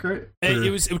 I think, right?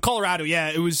 It was Colorado. Yeah,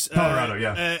 it was Colorado.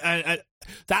 Yeah,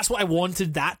 that's what I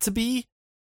wanted that to be,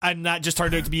 and that just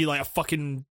turned out to be like a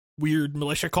fucking weird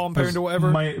militia compound or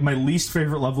whatever. My least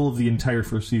favorite level of the entire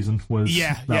first season was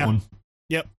that one.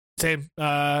 Yep, same.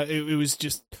 It was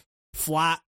just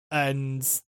flat, and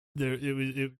it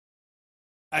was.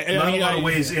 Not a lot of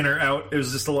ways in or out. It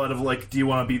was just a lot of like, do you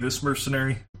want to be this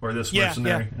mercenary or this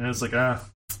mercenary? And it's like, I'd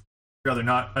rather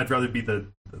not. I'd rather be the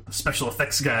special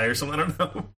effects guy or something. I don't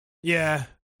know. Yeah,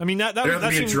 I mean that. I'd rather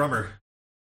be a drummer.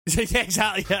 Yeah,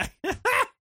 exactly. Yeah.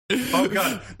 Oh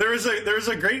god, there's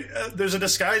a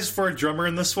disguise for a drummer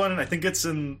in this one, and I think it's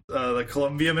in the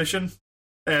Columbia mission,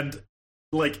 and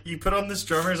like you put on this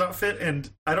drummer's outfit, and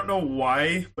I don't know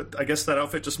why, but I guess that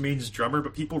outfit just means drummer,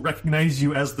 but people recognize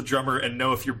you as the drummer and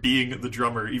know if you're being the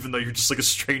drummer, even though you're just like a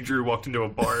stranger who walked into a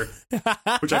bar,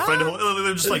 which I find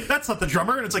they're just like, that's not the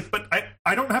drummer, and it's like, but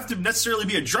I don't have to necessarily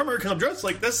be a drummer because I'm dressed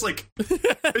like this. Like,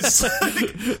 it's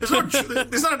like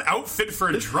there's not an outfit for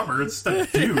a drummer. It's the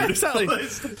dude. Exactly.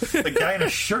 It's the guy in a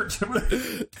shirt. Like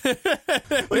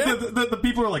the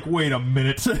people are like, wait a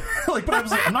minute. Like, but I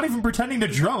was like, I'm not even pretending to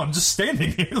drum. I'm just standing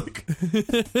here. Like,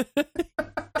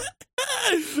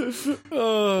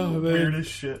 oh man, weird as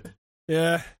shit.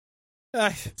 Yeah.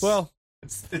 Well,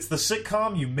 it's the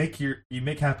sitcom you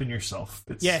make happen yourself.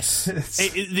 Yes.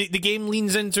 The game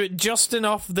leans into it just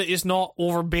enough that it's not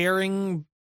overbearing,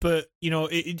 but you know,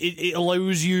 it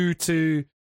allows you to.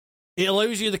 It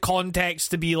allows you the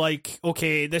context to be like,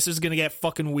 okay, this is gonna get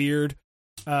fucking weird.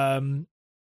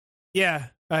 Yeah,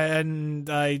 and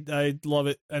I love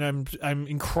it, and I'm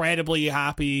incredibly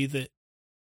happy that,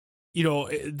 you know,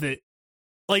 that,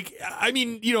 like, I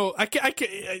mean, you know,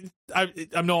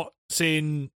 I'm not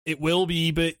saying it will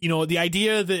be, but you know, the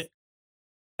idea that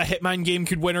a Hitman game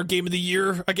could win our Game of the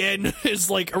Year again is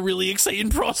like a really exciting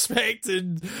prospect.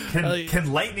 And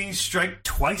can lightning strike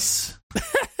twice?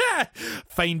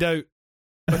 Find out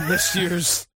on this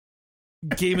year's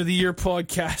Game of the Year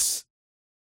podcast.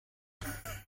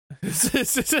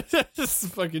 It's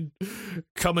fucking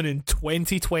coming in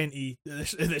 2020.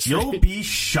 You'll be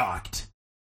shocked.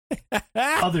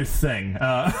 Other thing.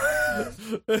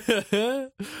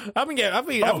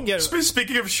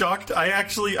 Speaking of shocked,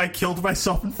 I killed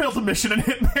myself and failed a mission in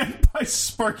Hitman by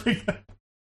sparking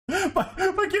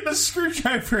by getting a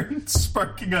screwdriver and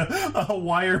sparking a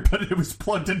wire, but it was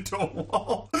plugged into a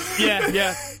wall. Yeah. And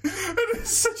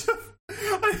it's such a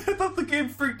I thought the game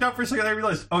freaked out for a second. I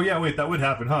realized, oh yeah, wait, that would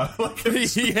happen, huh? Like,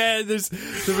 Yeah,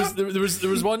 there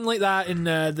was one like that in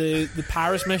the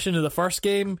Paris mission of the first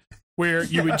game where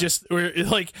you would just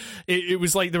it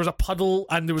was like there was a puddle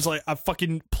and there was like a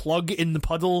fucking plug in the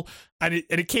puddle and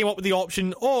it came up with the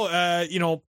option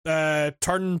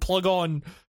turn plug on.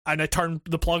 And I turned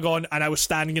the plug on, and I was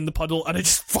standing in the puddle, and I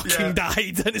just fucking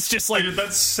died. And it's just like I did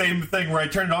that same thing where I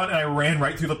turned it on and I ran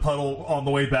right through the puddle on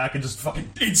the way back and just fucking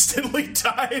instantly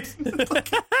died.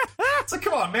 It's like,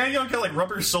 come on, man, you don't get like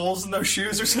rubber soles in those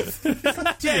shoes or something.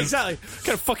 yeah, exactly. What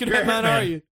kind of fucking You're a hitman hitman. are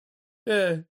you?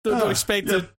 Yeah, don't expect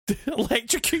to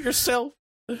electrocute yourself.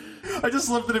 I just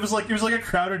loved that it was like a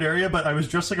crowded area, but I was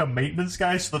dressed like a maintenance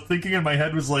guy, so the thinking in my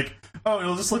head was like, oh,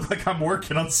 it'll just look like I'm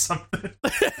working on something.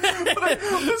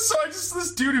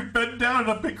 This dude who bent down in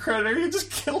a big crowded area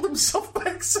just killed himself by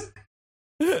accident.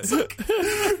 It's like,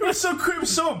 it was so quick, it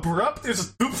was so abrupt. It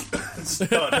was just oops, it's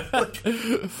done. Like,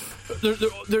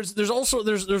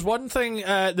 there's one thing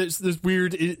that's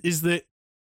weird is that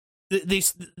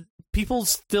these people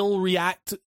still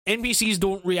react. NPCs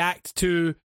don't react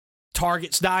to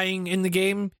targets dying in the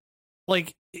game,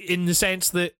 like in the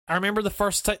sense that I remember the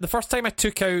first time I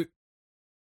took out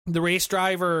the race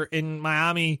driver in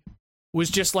Miami was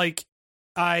just like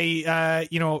I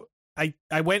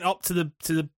went up to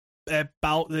the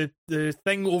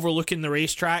thing overlooking the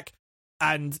racetrack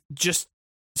and just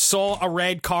saw a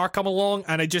red car come along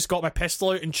and I just got my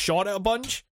pistol out and shot it a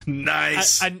bunch.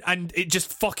 Nice. And it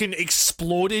just fucking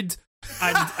exploded.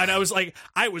 And I was like,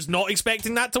 I was not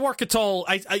expecting that to work at all.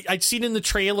 I'd seen in the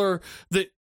trailer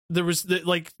that there was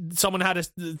someone had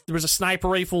there was a sniper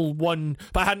rifle one,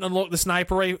 but I hadn't unlocked the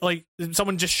sniper rifle. Like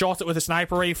someone just shot it with a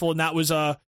sniper rifle, and that was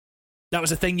a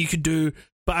thing you could do.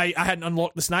 But I hadn't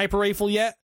unlocked the sniper rifle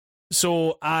yet,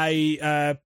 so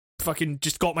I fucking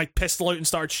just got my pistol out and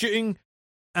started shooting,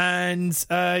 and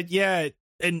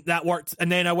and that worked.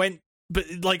 And then I went, but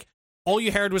like all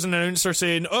you heard was an announcer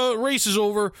saying, "Oh, race is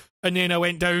over," and then I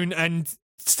went down, and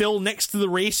still next to the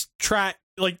race track,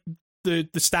 like the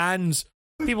stands,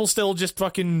 people still just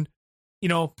fucking,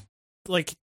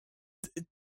 like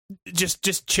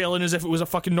just chilling as if it was a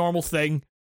fucking normal thing.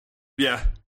 Yeah,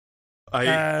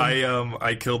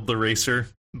 I killed the racer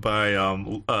by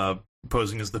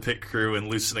posing as the pit crew and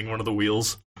loosening one of the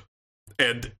wheels,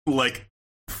 and like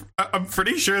I'm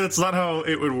pretty sure that's not how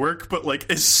it would work, but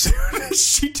like as soon as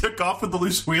she took off with the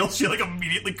loose wheel, she like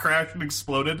immediately crashed and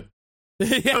exploded.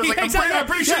 I was like, I'm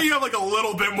pretty sure you have like a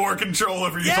little bit more control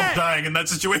over yourself dying in that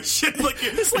situation. Like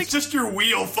it's just your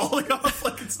wheel falling off.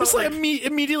 Like it's like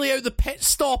immediately out the pit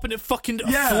stop and it fucking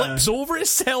flips over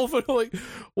itself. And I'm like,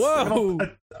 whoa!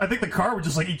 I think the car would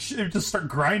just like it would just start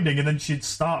grinding and then she'd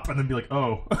stop and then be like,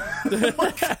 oh.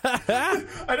 I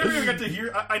never even got to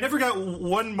hear. I never got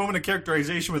one moment of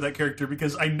characterization with that character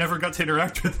because I never got to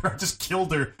interact with her. I just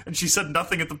killed her and she said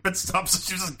nothing at the pit stop, so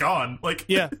she was just gone. Like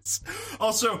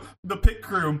Also, the pit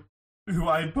crew who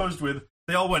I posed with,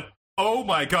 they all went, "Oh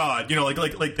my god!"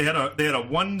 Like they had a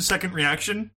 1 second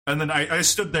reaction, and then I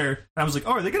stood there and I was like,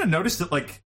 "Oh, are they gonna notice that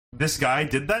like this guy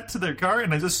did that to their car?"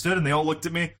 And I just stood and they all looked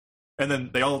at me, and then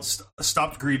they all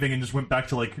stopped grieving and just went back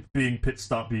to like being pit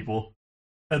stop people.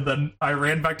 And then I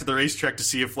ran back to the racetrack to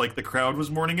see if like the crowd was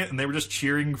mourning it, and they were just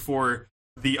cheering for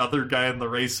the other guy in the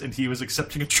race, and he was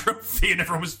accepting a trophy, and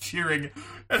everyone was cheering,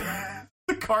 and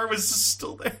the car was just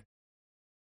still there.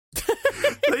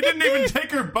 They didn't even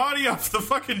take her body off the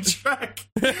fucking track.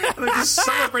 They're just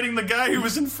celebrating the guy who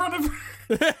was in front of her.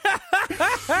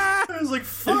 I was like,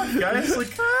 fuck, guys.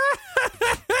 Like,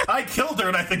 I killed her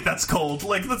and I think that's cold.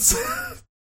 Like, that's...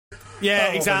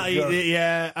 Yeah, exactly.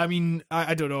 Yeah, I mean,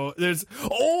 I don't know. There's...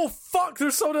 Oh, fuck,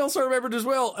 there's something else I remembered as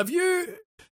well. So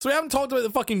we haven't talked about the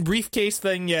fucking briefcase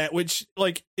thing yet, which,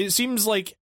 like, it seems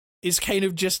like is kind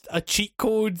of just a cheat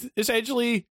code,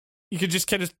 essentially. You could just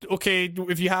kind of,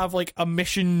 if you have, like, a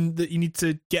mission that you need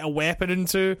to get a weapon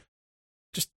into,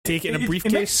 just take it in a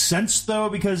briefcase. It makes sense, though,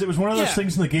 because it was one of those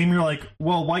things in the game you're like,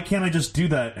 well, why can't I just do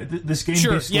that? This game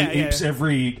basically apes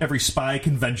every spy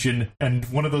convention, and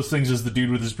one of those things is the dude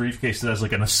with his briefcase that has,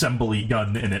 like, an assembly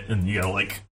gun in it, and you gotta,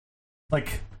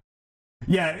 like,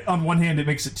 yeah, on one hand, it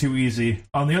makes it too easy.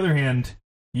 On the other hand,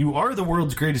 you are the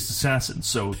world's greatest assassin,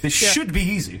 so this should be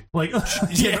easy. Like,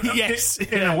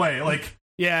 in a way, like...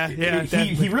 Yeah,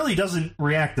 he really doesn't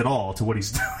react at all to what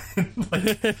he's doing. Like,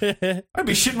 I'd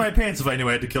be shitting my pants if I knew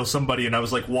I had to kill somebody and I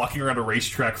was like walking around a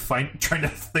racetrack trying to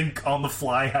think on the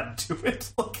fly how to do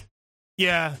it. Like,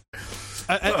 yeah,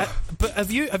 but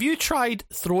have you tried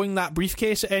throwing that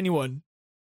briefcase at anyone?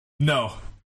 No.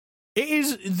 It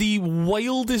is the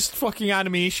wildest fucking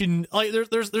animation. Like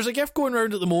there's a GIF going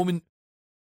around at the moment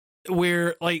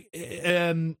where like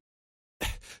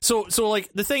so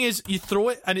like the thing is you throw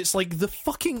it and it's like the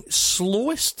fucking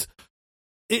slowest.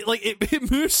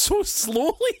 It moves so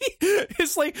slowly.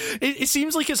 It's like it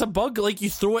seems like it's a bug. Like you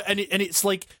throw it and it's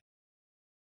like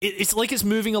it's like it's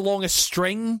moving along a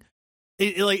string.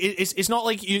 It's not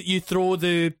like you throw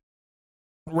the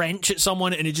wrench at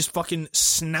someone and it just fucking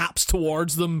snaps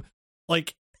towards them.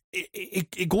 Like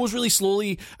it goes really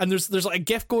slowly. And there's like a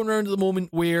GIF going around at the moment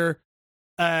where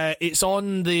it's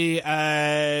on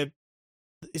the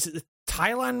is it the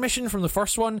Thailand mission from the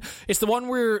first one? It's the one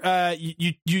where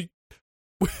you do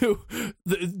you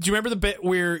remember the bit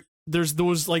where there's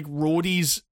those like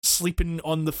roadies sleeping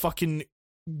on the fucking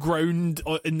ground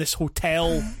in this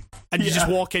hotel, and you just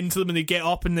walk into them and they get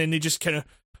up and then they just kind of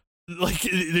like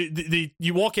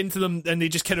you walk into them and they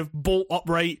just kind of bolt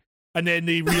upright and then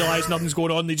they realize nothing's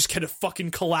going on. They just kind of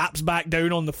fucking collapse back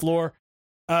down on the floor.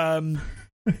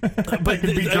 But I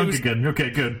can be drunk again. Okay,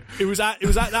 good. It was at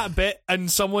that bit, and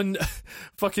someone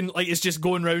fucking like is just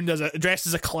going around dressed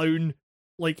as a clown,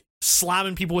 like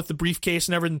slamming people with the briefcase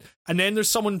and everything. And then there's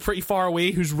someone pretty far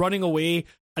away who's running away,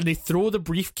 and they throw the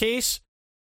briefcase,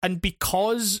 and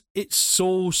because it's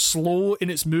so slow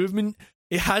in its movement,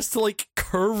 it has to like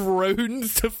curve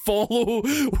around to follow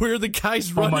where the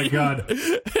guy's running. Oh my god!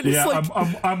 Yeah,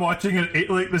 like... I'm watching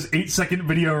this 8-second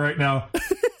video right now.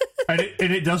 And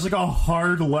it does like a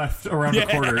hard left around the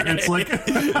corner. It's like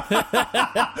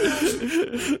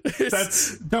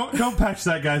that's don't patch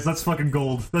that, guys. That's fucking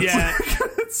gold.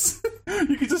 That's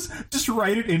you can just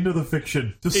write it into the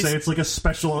fiction. Say it's like a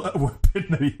special weapon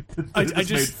that is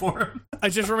made for him. I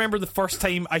just remember the first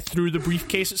time I threw the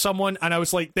briefcase at someone, and I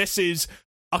was like, "This is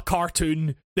a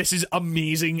cartoon. This is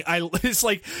amazing." It's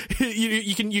like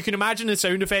you can imagine the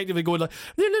sound effect of it going like,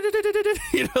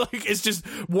 you know, like it's just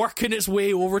working its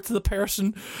way over to the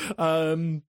person.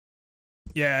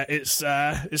 Yeah, it's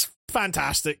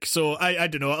fantastic. So I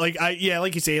don't know, like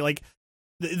like you say, like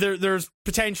there's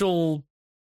potential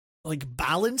like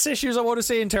balance issues, I want to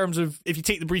say, in terms of if you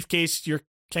take the briefcase, you're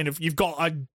kind of you've got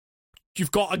a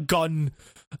gun,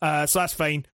 so that's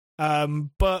fine.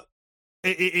 But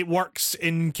it works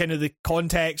in kind of the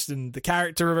context and the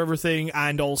character of everything,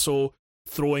 and also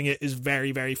throwing it is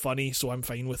very, very funny, so I'm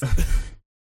fine with it.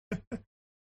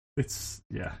 It's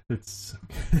yeah. But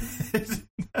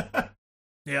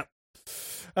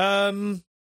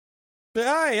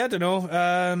I don't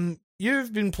know.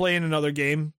 You've been playing another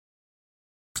game.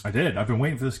 I did. I've been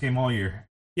waiting for this game all year.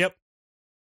 Yep.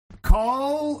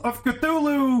 Call of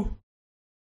Cthulhu.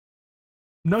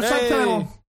 No subtitle.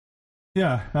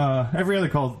 Yeah, every other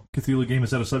Call of Cthulhu game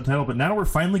has had a subtitle, but now we're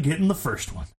finally getting the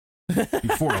first one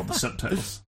before all the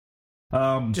subtitles.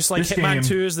 Just like Hitman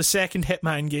 2 is the second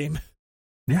Hitman game.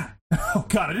 Yeah. Oh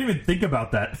god, I didn't even think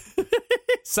about that.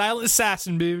 Silent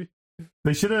Assassin, baby.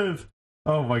 They should have.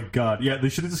 Oh my god, yeah, they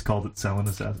should have just called it Silent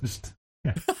Assassin. Just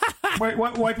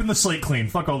wiping the slate clean.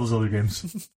 Fuck all those other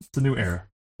games. It's a new era.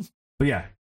 But yeah,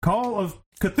 Call of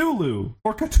Cthulhu,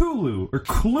 or Cthulhu, or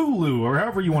Cthulhu, or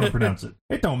however you want to pronounce it.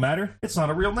 It don't matter. It's not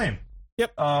a real name.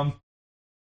 Yep.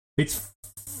 It's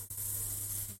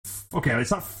okay.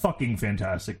 It's not fucking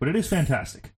fantastic, but it is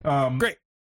fantastic. Great.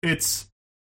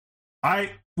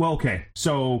 Okay.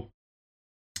 So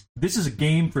this is a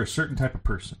game for a certain type of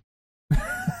person.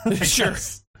 Sure.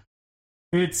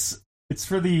 It's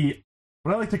for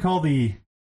what I like to call the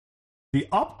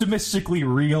optimistically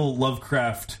real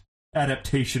Lovecraft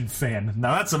adaptation fan.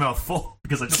 Now that's a mouthful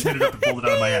because I just hit it up and pulled it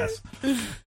out of my ass.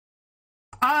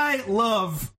 I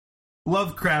love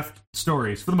Lovecraft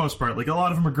stories for the most part. Like, a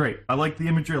lot of them are great. I like the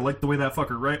imagery. I like the way that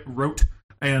fucker wrote.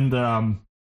 And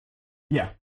yeah.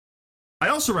 I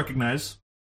also recognize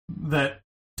that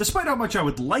despite how much I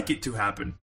would like it to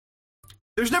happen,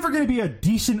 there's never going to be a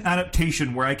decent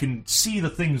adaptation where I can see the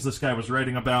things this guy was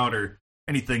writing about or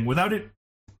anything without it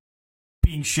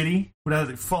being shitty,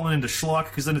 without it falling into schlock,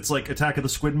 because then it's like Attack of the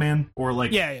Squid Man, or like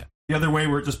the other way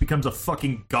where it just becomes a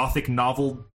fucking gothic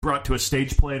novel brought to a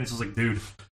stage play, and it's just like, dude,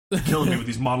 you're killing me with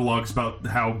these monologues about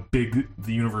how big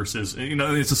the universe is. You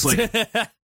know, it's just like,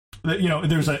 you know,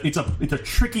 it's a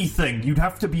tricky thing. You'd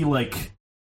have to be like,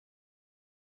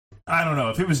 I don't know,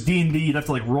 if it was D&D, you'd have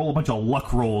to like roll a bunch of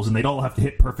luck rolls, and they'd all have to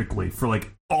hit perfectly for like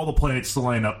all the planets to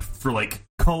line up for like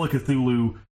Call of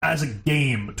Cthulhu as a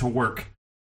game to work.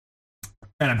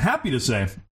 And I'm happy to say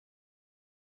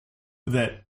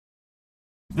that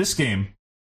this game,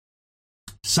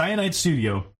 Cyanide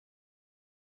Studio,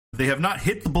 they have not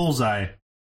hit the bullseye,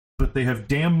 but they have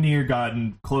damn near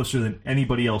gotten closer than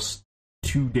anybody else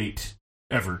to date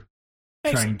ever.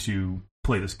 Thanks. Trying to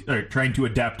play this, or trying to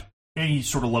adapt any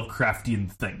sort of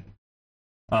Lovecraftian thing.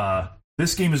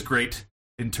 This game is great.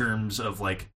 in terms of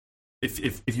like,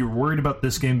 if you're worried about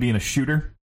this game being a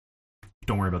shooter,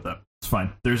 don't worry about that. It's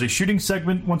fine. There's a shooting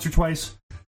segment once or twice.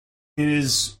 It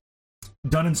is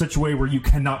done in such a way where you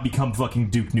cannot become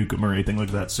fucking Duke Nukem or anything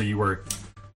like that. So you are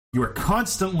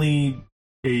constantly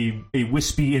a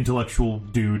wispy intellectual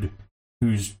dude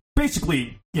who's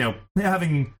basically,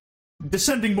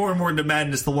 descending more and more into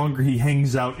madness the longer he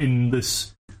hangs out in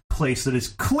this place that is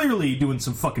clearly doing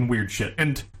some fucking weird shit.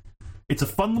 And it's a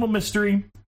fun little mystery.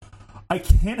 I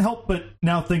can't help but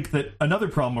now think that another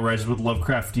problem arises with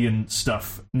Lovecraftian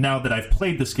stuff, now that I've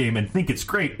played this game and think it's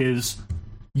great, is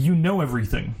you know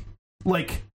everything.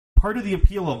 Like, part of the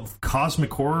appeal of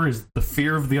cosmic horror is the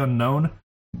fear of the unknown,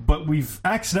 but we've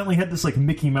accidentally had this, like,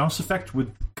 Mickey Mouse effect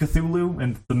with Cthulhu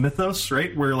and the mythos,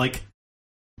 right? Where, like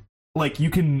you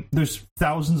can, there's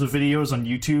thousands of videos on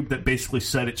YouTube that basically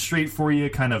set it straight for you,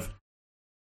 kind of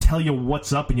tell you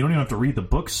what's up, and you don't even have to read the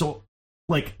book. So,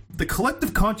 like, the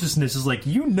collective consciousness is like,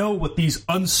 you know what these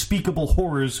unspeakable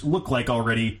horrors look like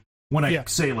already when I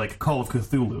say, like, Call of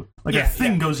Cthulhu. Like, a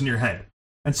thing goes in your head.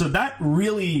 And so that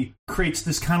really creates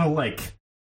this kind of, like,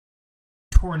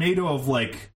 tornado of,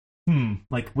 like,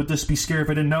 would this be scary if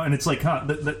I didn't know? And it's like,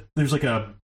 there's, like,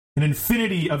 an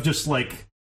infinity of just, like,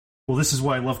 well, this is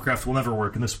why Lovecraft will never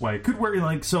work, and this is why it could work.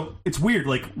 Like, so it's weird.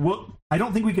 Like, I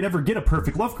don't think we could ever get a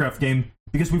perfect Lovecraft game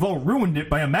because we've all ruined it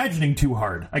by imagining too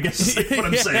hard. I guess is what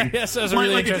I'm saying. Yes, that's a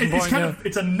really interesting point. It's kind of,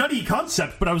 it's a nutty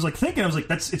concept, but I was like thinking,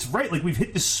 it's right. Like, we've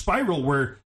hit this spiral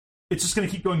where it's just going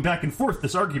to keep going back and forth.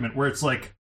 This argument where it's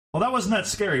like, well, that wasn't that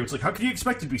scary. It's like, how could you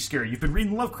expect it to be scary? You've been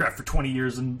reading Lovecraft for 20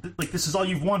 years, and like this is all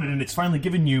you've wanted, and it's finally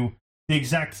given you the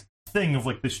exact thing of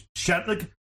like this like.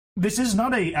 This is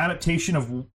not a adaptation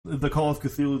of the Call of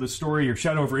Cthulhu, the story, or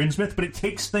Shadow over Innsmouth, but it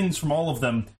takes things from all of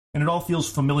them, and it all feels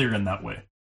familiar in that way.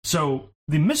 So,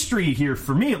 the mystery here,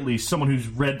 for me at least, someone who's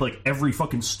read, like, every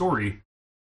fucking story,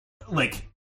 like,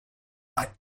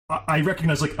 I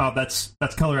recognize, like, oh, that's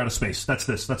Color Out of Space, that's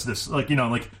this, like, you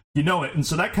know it, and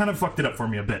so that kind of fucked it up for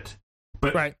me a bit.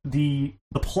 But the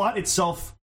plot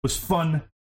itself was fun,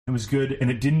 it was good,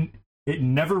 and it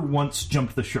never once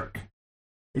jumped the shark.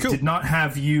 It did not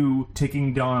have you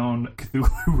taking down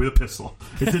Cthulhu with a pistol.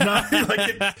 It did not,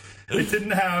 it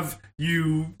didn't have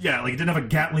you, it didn't have a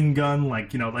Gatling gun,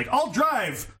 like, I'll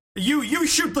drive, you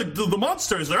shoot the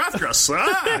monsters, they're after us,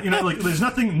 there's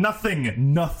nothing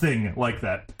like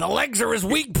that. The legs are his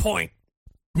weak point.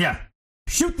 Yeah.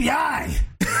 Shoot the eye!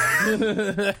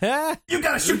 You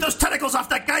gotta shoot those tentacles off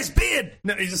that guy's beard!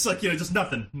 No, he's just like, just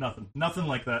nothing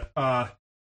like that.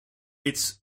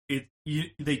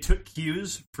 They took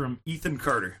cues from Ethan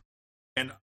Carter,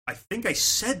 and I think I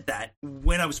said that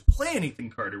when I was playing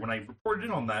Ethan Carter, when I reported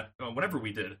in on that, whatever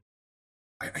we did.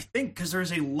 I think because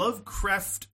there's a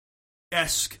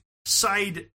Lovecraft-esque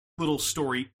side little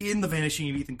story in The Vanishing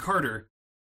of Ethan Carter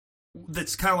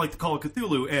that's kind of like the Call of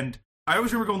Cthulhu, and I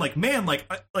always remember going like, man,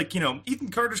 Ethan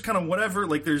Carter's kind of whatever,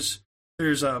 like there's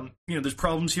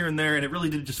problems here and there, and it really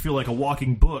did just feel like a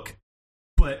walking book,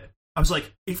 but I was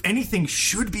like, if anything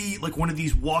should be like one of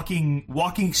these walking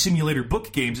simulator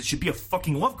book games, it should be a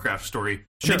fucking Lovecraft story.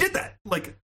 Sure. They did that.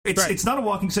 Like, it's not a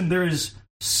walking sim. There is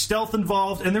stealth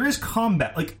involved, and there is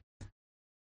combat. Like,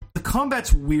 the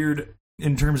combat's weird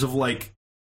in terms of like,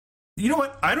 you know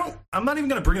what? I'm not even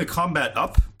going to bring the combat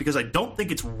up because I don't think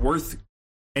it's worth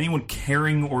anyone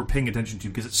caring or paying attention to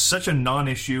because it's such a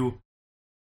non-issue.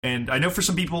 And I know for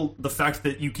some people, the fact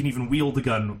that you can even wield a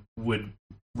gun would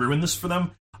ruin this for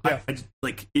them. Yeah.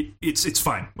 It's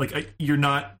fine. Like,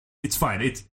 it's fine.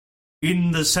 It's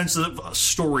in the sense of a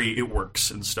story, it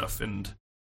works and stuff, and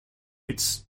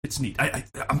it's neat.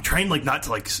 I'm trying not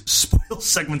to spoil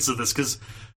segments of this because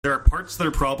there are parts that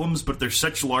are problems, but they're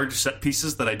such large set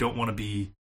pieces that I don't want to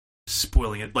be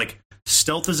spoiling it. Like,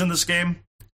 stealth is in this game.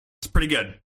 It's pretty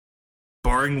good,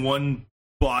 barring one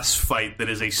boss fight that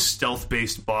is a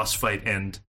stealth-based boss fight,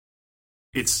 and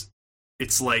I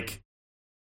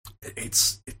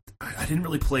didn't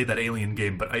really play that Alien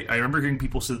game, but I remember hearing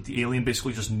people say that the alien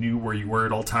basically just knew where you were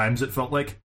at all times, it felt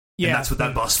like. Yeah. And that's what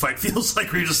that boss fight feels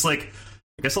like, where you're just like,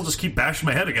 I guess I'll just keep bashing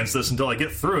my head against this until I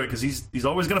get through it, because he's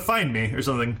always going to find me, or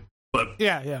something. But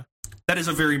yeah. That is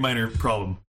a very minor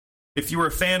problem. If you are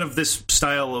a fan of this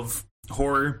style of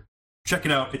horror, check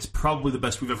it out. It's probably the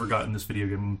best we've ever gotten in this video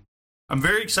game. I'm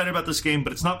very excited about this game,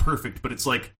 but it's not perfect, but it's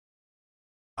like,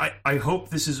 I hope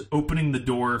this is opening the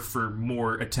door for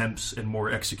more attempts and more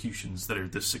executions that are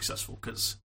this successful,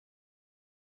 because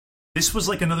this was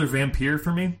like another Vampire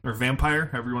for me, or Vampire,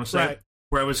 however you want to say it,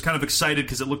 where I was kind of excited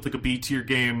because it looked like a B-tier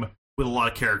game with a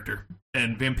lot of character,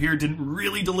 and Vampire didn't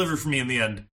really deliver for me in the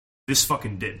end. This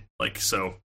fucking did.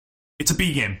 So, it's a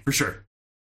B game, for sure.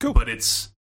 Cool. But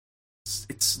it's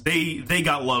they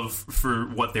got love for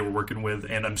what they were working with,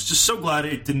 and I'm just so glad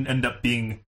it didn't end up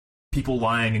being people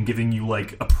lying and giving you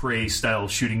like a Prey style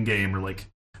shooting game, or like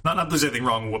not that there's anything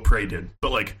wrong with what Prey did,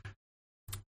 but like,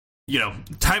 you know,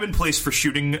 time and place for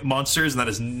shooting monsters, and that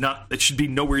is not, it should be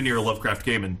nowhere near a Lovecraft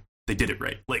game, and they did it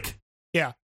right. Like,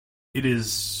 yeah, it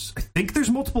is. I think there's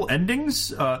multiple endings.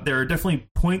 There are definitely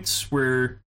points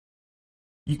where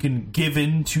you can give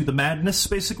in to the madness,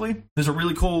 basically. There's a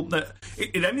really cool...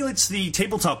 It emulates the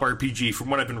tabletop RPG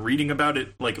from what I've been reading about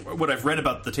it. Like, what I've read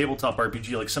about the tabletop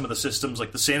RPG, like some of the systems,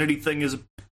 like the sanity thing is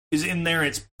in there.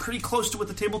 It's pretty close to what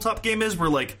the tabletop game is, where,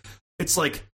 like, it's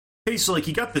like, hey, so, like,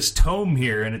 you got this tome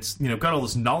here, and it's, you know, got all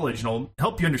this knowledge, and it'll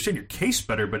help you understand your case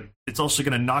better, but it's also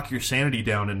going to knock your sanity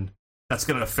down, and that's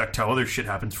going to affect how other shit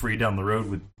happens for you down the road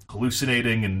with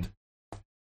hallucinating, and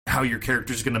how your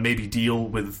character's going to maybe deal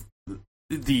with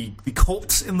the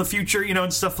cult in the future, you know,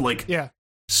 and stuff. Like, yeah.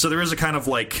 So there is a kind of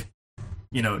like,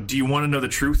 you know, do you want to know the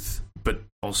truth? But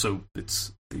also,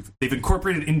 they've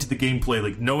incorporated into the gameplay,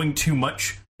 like, knowing too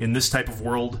much in this type of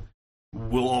world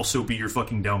will also be your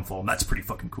fucking downfall, and that's pretty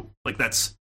fucking cool. Like,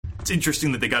 it's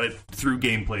interesting that they got it through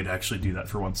gameplay to actually do that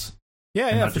for once. Yeah,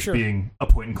 and yeah, not for just sure. being a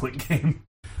point and click game,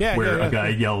 Yeah, where yeah. a guy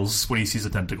yells when he sees a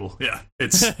tentacle. Yeah,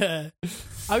 it's I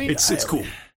mean, it's cool.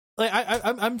 Like,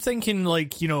 I'm thinking,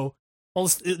 like, you know, all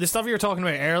the stuff you were talking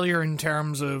about earlier in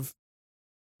terms of,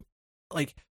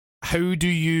 like, how do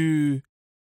you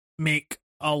make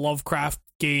a Lovecraft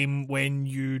game when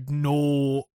you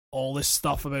know all this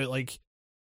stuff about, like,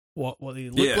 what they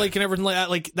look like and everything like that?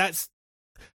 Like,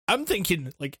 I'm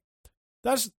thinking, like,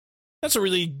 that's a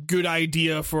really good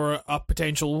idea for a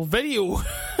potential video,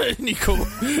 Nico.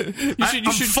 I'm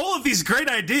full of these great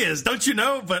ideas, don't you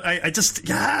know? But I just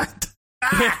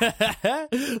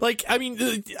like, I mean,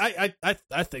 I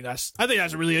think that's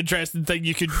a really interesting thing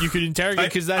you could interrogate,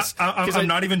 because that's. I'm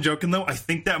not even joking though. I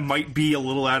think that might be a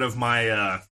little out of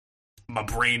my my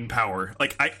brain power.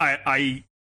 Like,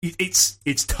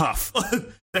 it's tough.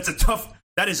 That's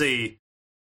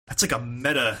like a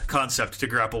meta concept to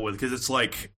grapple with, because it's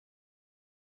like,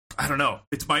 I don't know.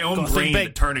 It's my own brain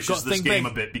that tarnishes this game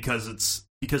a bit, because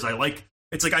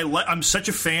I'm such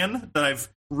a fan that I've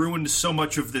ruined so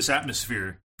much of this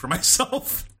atmosphere for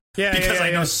myself. Yeah, because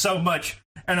I know yeah. so much,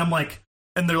 and I'm like,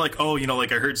 and they're like, oh, you know,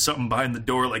 like, I heard something behind the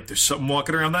door, like there's something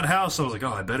walking around that house. I was like,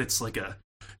 oh, I bet it's like a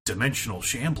dimensional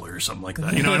shambler or something like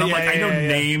that, you know. And I'm I know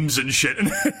names and shit,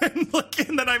 and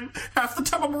then I'm half the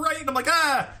time I'm right, and I'm like,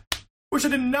 wish I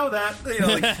didn't know that, you know,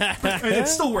 like, but it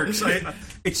still works.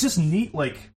 It's just neat,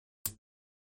 like,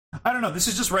 I don't know, this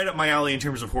is just right up my alley in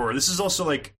terms of horror. This is also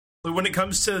like when it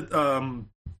comes to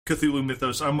Cthulhu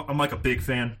Mythos, I'm like a big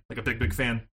fan, like a big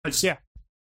fan.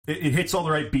 It hits all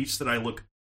the right beats that I look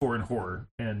for in horror,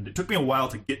 and it took me a while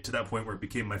to get to that point where it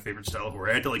became my favorite style of horror.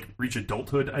 I had to, like, reach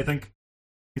adulthood, I think.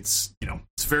 It's, you know,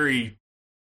 it's very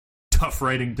tough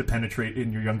writing to penetrate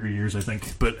in your younger years, I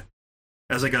think. But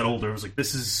as I got older, I was like,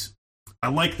 I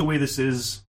like the way this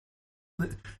is.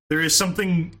 There is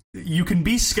something, you can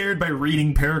be scared by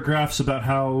reading paragraphs about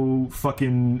how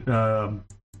fucking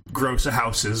gross a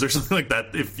house is, or something like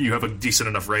that, if you have a decent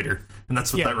enough writer. And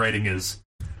that's what that writing is.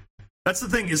 That's the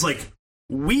thing, is, like,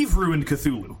 we've ruined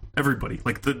Cthulhu, everybody,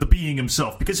 like the being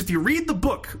himself. Because if you read the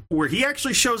book where he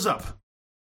actually shows up,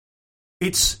 the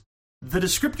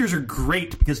descriptors are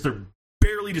great because they're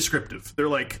barely descriptive. They're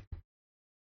like,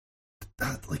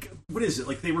 what is it?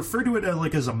 Like, they refer to it as,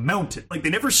 like, as a mountain. Like, they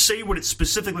never say what it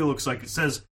specifically looks like. It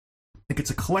says, like, it's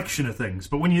a collection of things.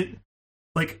 But when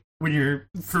you're,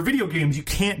 for video games, you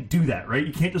can't do that, right?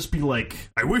 You can't just be like,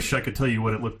 I wish I could tell you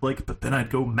what it looked like, but then I'd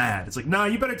go mad. It's like, nah,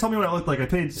 you better tell me what it looked like. I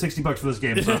paid $60 for this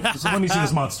game, so let me see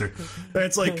this monster. And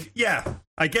it's like, yeah,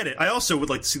 I get it. I also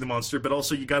would like to see the monster, but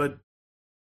also you gotta,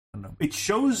 I don't know. It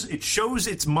shows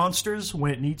its monsters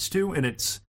when it needs to, and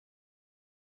it's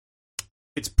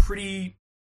pretty.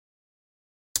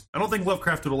 I don't think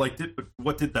Lovecraft would have liked it, but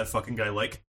what did that fucking guy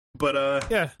like? But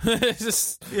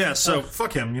so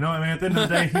fuck him. You know, I mean, at the end of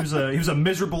the day, he was a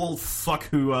miserable old fuck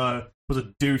who was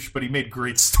a douche, but he made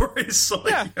great stories. So,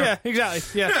 like,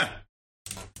 exactly. Yeah.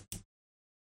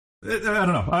 I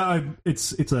don't know.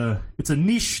 It's a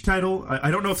niche title. I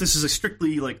don't know if this is a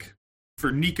strictly, like,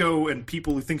 for Nico and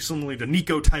people who think similarly to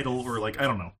Nico title, or, like, I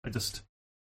don't know.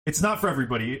 It's not for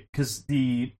everybody, because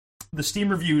the Steam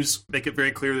reviews make it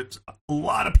very clear that a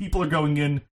lot of people are going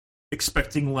in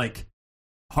expecting, like,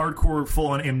 hardcore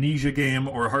full-on Amnesia game,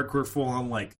 or a hardcore full-on,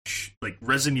 like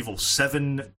Resident Evil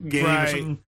 7 game, or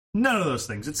something. None of those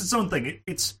things. It's its own thing.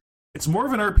 It's more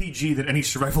of an RPG than any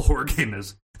survival horror game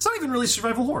is. It's not even really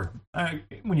survival horror,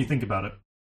 when you think about it.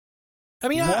 I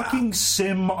mean, walking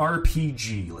sim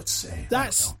RPG. Let's say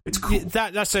it's cool.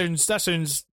 That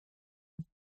sounds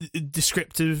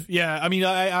descriptive. Yeah, I mean,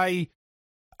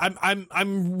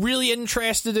 I'm really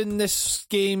interested in this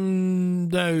game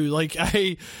now. Like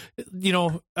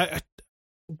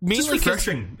mainly it's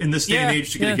refreshing in this day and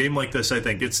age to get a game like this. I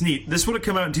think it's neat. This would have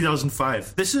come out in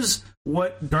 2005. This is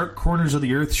what Dark Corners of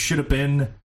the Earth should have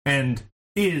been and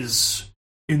is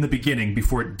in the beginning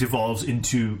before it devolves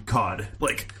into COD.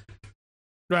 Like,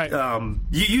 right.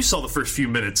 You saw the first few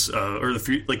minutes, or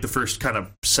the first kind of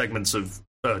segments of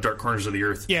Dark Corners of the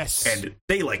Earth. Yes. And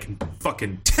they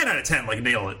fucking 10 out of 10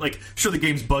 nail it. Like, sure, the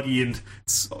game's buggy and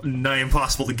it's nigh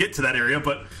impossible to get to that area,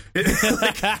 but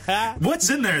what's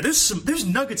in there? There's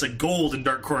nuggets of gold in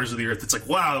Dark Corners of the Earth. It's like,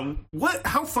 wow,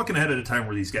 how fucking ahead of the time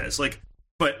were these guys? Like,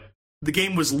 but the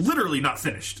game was literally not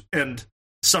finished and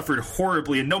suffered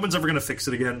horribly, and no one's ever going to fix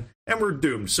it again, and we're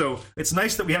doomed. So it's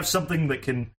nice that we have something that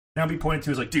can now be pointed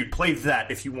to as like, dude, play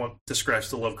that if you want to scratch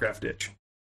the Lovecraft itch.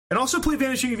 And also play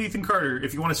Vanishing of Ethan Carter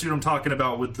if you want to see what I'm talking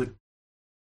about with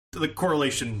the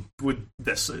correlation with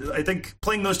this. I think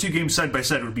playing those two games side by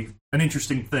side would be an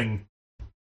interesting thing.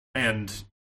 And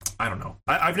I don't know.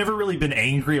 I've never really been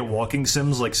angry at walking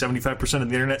sims like 75% of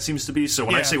the internet seems to be. So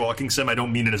when I say walking sim, I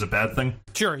don't mean it as a bad thing.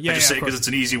 Sure, yeah. I just say it because it's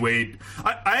an easy way.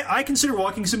 I consider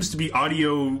walking sims to be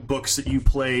audio books that you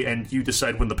play and you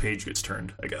decide when the page gets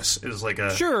turned, I guess. Is like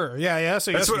a... Sure, yeah.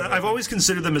 So that's what I've always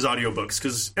considered them as audio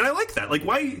books. And I like that. Like,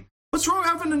 why... What's wrong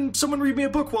having someone read me a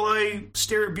book while I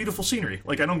stare at beautiful scenery?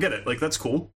 Like, I don't get it. Like, that's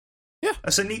cool. Yeah.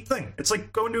 That's a neat thing. It's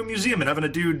like going to a museum and having a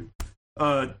dude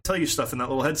tell you stuff in that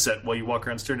little headset while you walk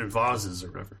around staring at vases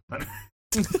or whatever.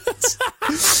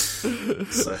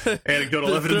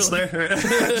 Anecdotal evidence there.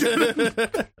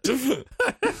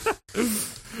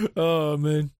 Oh,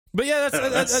 man. But yeah,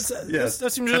 that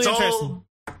seems really interesting.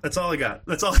 That's all I got.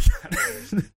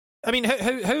 I mean,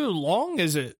 how long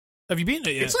is it? Have you beaten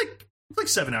it yet? It's like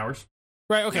 7 hours.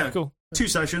 Right, okay, cool. 2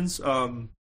 sessions.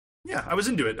 Yeah, I was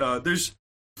into it.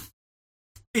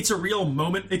 It's a real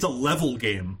moment. It's a level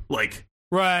game. Like,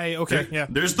 right, okay,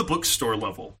 There's the bookstore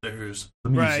level. There's the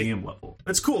museum level.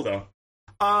 It's cool, though.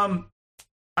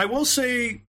 I will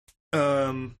say,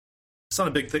 it's not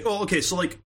a big thing. Oh, okay, so,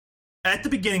 like, at the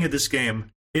beginning of this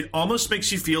game, it almost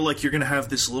makes you feel like you're going to have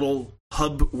this little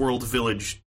hub world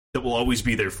village that will always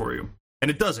be there for you. And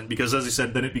it doesn't, because as I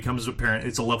said, then it becomes apparent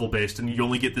it's a level-based, and you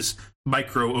only get this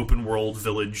micro open-world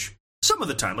village some of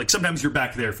the time. Like, sometimes you're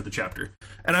back there for the chapter.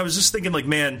 And I was just thinking, like,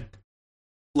 man,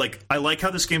 like, I like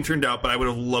how this game turned out, but I would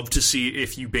have loved to see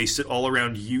if you based it all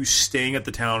around you staying at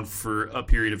the town for a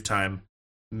period of time.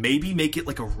 Maybe make it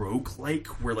like a roguelike,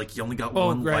 where, like, you only got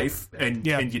one life, and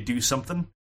you do something.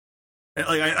 And,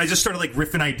 like, I just started, like,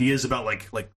 riffing ideas about,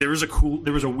 like there was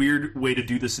a weird way to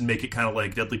do this and make it kind of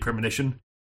like Deadly Premonition,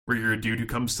 where you're a dude who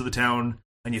comes to the town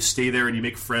and you stay there and you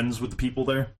make friends with the people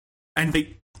there. And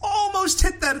they almost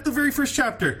hit that at the very first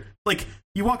chapter. Like,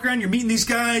 you walk around, you're meeting these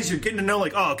guys, you're getting to know,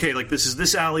 like, oh, okay, like, this is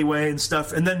this alleyway and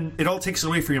stuff, and then it all takes it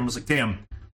away from you. I was like, damn,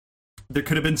 there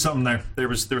could have been something there. There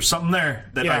was something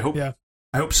there that I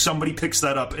hope somebody picks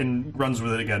that up and runs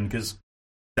with it again, because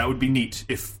that would be neat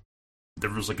if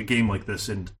there was, like, a game like this,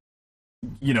 and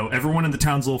you know, everyone in the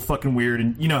town's a little fucking weird,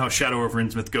 and you know how Shadow over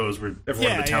Innsmouth goes, where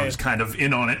everyone in the town is kind of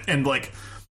in on it, and like,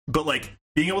 but like,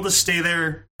 being able to stay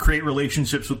there, create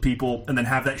relationships with people, and then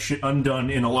have that shit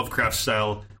undone in a Lovecraft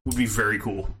style would be very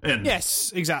cool. And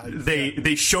yes, exactly.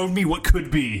 They showed me what could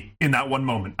be in that one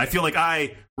moment. I feel like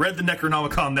I read the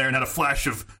Necronomicon there and had a flash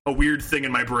of a weird thing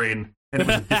in my brain, and it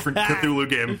was a different Cthulhu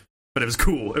game, but it was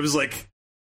cool. It was like,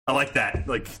 I like that.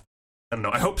 Like, I don't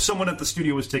know. I hope someone at the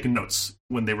studio was taking notes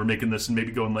when they were making this and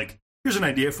maybe going like, here's an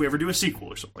idea if we ever do a sequel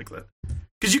or something like that.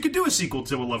 Because you could do a sequel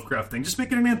to a Lovecraft thing. Just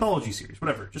make it an anthology series,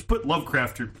 whatever. Just put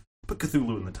Lovecraft or put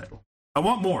Cthulhu in the title. I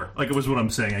want more, like it was what I'm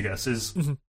saying, I guess, is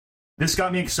this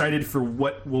got me excited for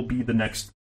what will be the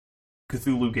next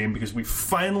Cthulhu game, because we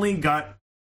finally got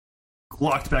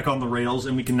locked back on the rails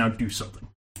and we can now do something.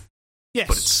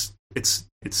 Yes. But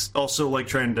it's also like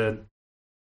trying to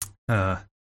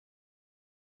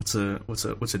what's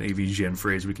an AVGN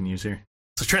phrase we can use here?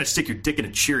 It's like trying to stick your dick in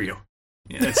a Cheerio.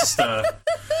 Yeah, it's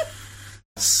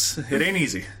just it ain't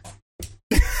easy.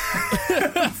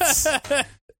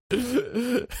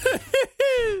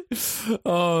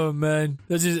 Oh man,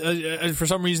 that's just for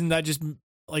some reason that just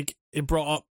like it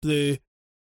brought up in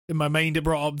my mind it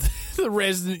brought up the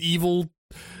Resident Evil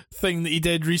thing that he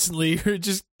did recently. It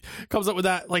just comes up with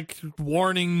that like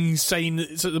warning sign.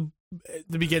 It's at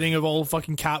the beginning of all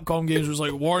fucking Capcom games. It was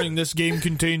like, warning: this game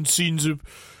contains scenes of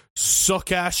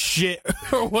suck ass shit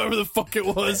or whatever the fuck it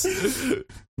was.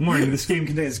 Warning: this game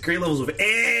contains great levels of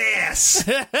ass.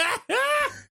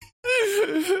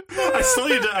 I still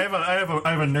need to. I have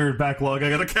a nerd backlog I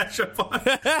gotta catch up on.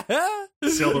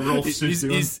 See how the Rolf's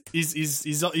doing.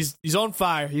 He's on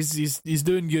fire. He's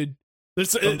doing good.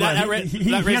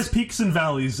 He has peaks and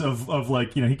valleys of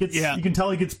like, you know, he gets, you can tell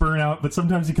he gets burnt out, but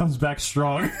sometimes he comes back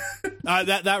strong.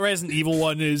 That Resident Evil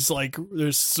one is like,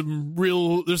 there's some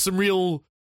real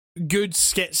good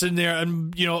skits in there,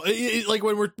 and you know, like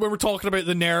when we're talking about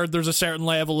the nerd, there's a certain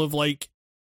level of like,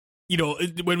 you know,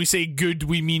 when we say good,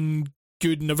 we mean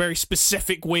good in a very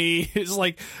specific way. It's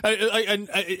like,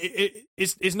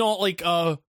 it's not like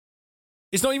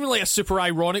it's not even like a super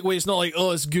ironic way. It's not like,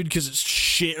 oh, it's good because it's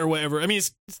shit or whatever. I mean,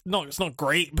 it's not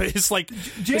great, but it's like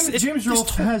James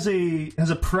Rolfe has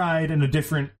a pride and a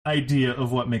different idea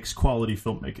of what makes quality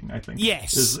filmmaking, I think.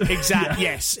 Yes, exactly.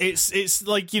 Yeah. Yes, it's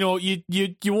like, you know, you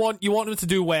want them to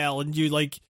do well, and you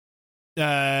like,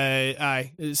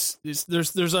 there's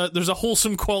a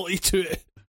wholesome quality to it.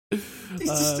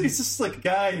 He's just like a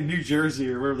guy in New Jersey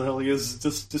or wherever the hell he is,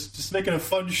 just making a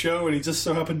fun show, and he just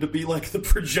so happened to be like the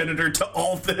progenitor to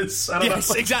all this. I don't know.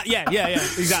 Exactly. Yeah,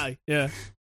 exactly. Yeah.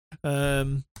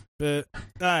 But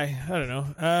I don't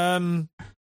know.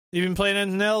 You been playing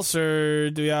anything else, or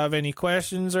do you have any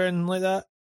questions or anything like that?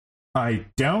 I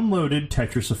downloaded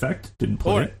Tetris Effect. Didn't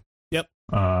play it. Yep.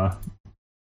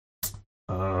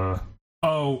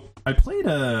 Oh, I played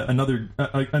another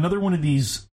one of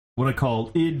these. What I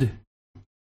call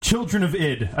Children of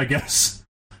Id, I guess.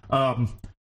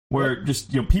 Where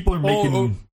just, you know, people are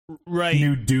making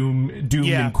new Doom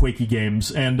and Quakey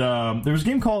games, and there was a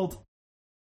game called.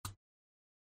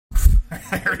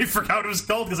 I already forgot what it was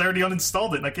called because I already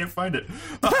uninstalled it and I can't find it.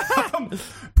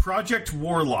 Project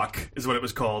Warlock is what it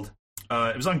was called.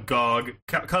 It was on GOG.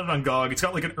 Caught it on GOG. It's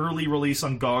got like an early release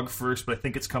on GOG first, but I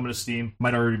think it's coming to Steam.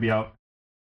 Might already be out.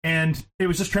 And it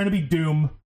was just trying to be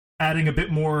Doom, adding a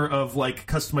bit more of like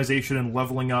customization and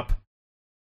leveling up.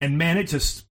 And man, it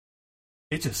just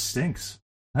stinks.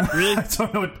 Really? I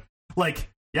don't know what, like,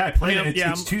 yeah, I played it.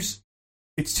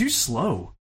 It's too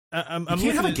slow. You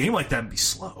can't have a game like that and be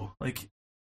slow. Like,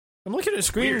 I'm looking at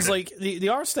screens. Weird. Like the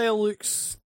art style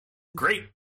looks great.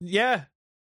 Yeah.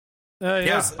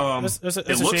 That's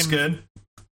it looks shame. good.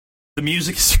 The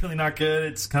music is really not good.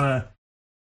 It's kind of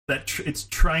it's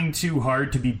trying too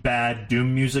hard to be bad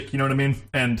Doom music. You know what I mean?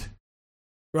 And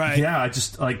right. Yeah, I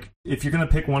just like, if you're gonna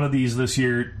pick one of these this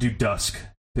year, do Dusk.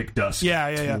 Pick Dusk. Yeah.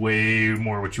 It's way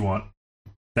more what you want.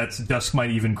 Dusk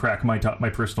might even crack my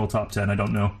personal top 10. I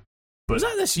don't know. But was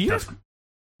that this year?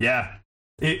 Yeah.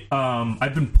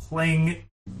 I've been playing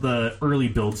the early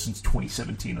build since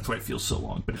 2017. That's why it feels so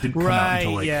long. But it didn't come out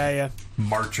until like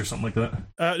March or something like that.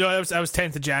 No, that was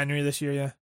 10th of January this year.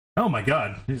 Yeah. Oh my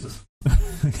god, Jesus!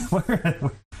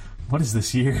 What is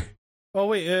this year? Oh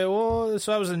wait,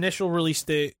 so that was the initial release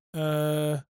date.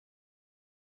 I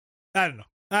don't know.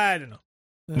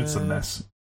 It's a mess.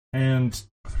 And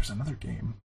there's another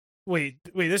game. Wait.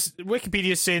 This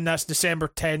Wikipedia is saying that's December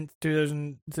 10th,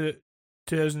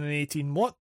 2018.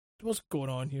 What's going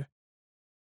on here?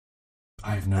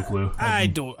 I have no clue. I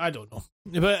don't know.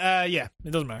 But yeah,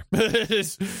 it doesn't matter.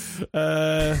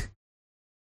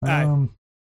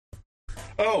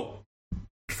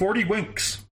 40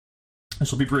 Winks.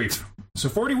 This will be brief. So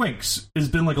 40 Winks has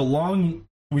been like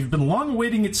we've been long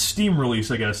awaiting its Steam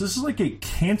release, I guess. This is like a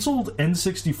canceled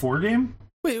N64 game.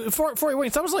 Wait, 40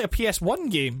 Winks, that was like a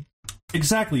PS1 game.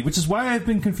 Exactly, which is why I've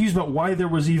been confused about why there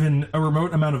was even a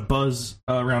remote amount of buzz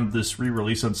around this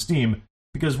re-release on Steam.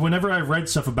 Because whenever I've read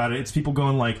stuff about it, it's people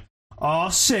going like, "Oh,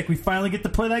 sick! We finally get to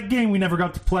play that game we never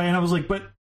got to play." And I was like,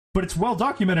 "But it's well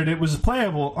documented. It was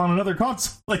playable on another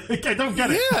console." Like I don't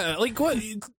get it. Yeah, like what?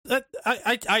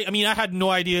 I mean, I had no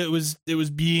idea it was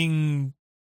being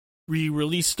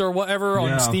re-released or whatever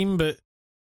on Steam, but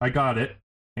I got it,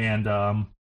 and I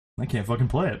can't fucking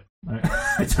play it.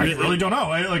 I really don't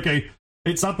know.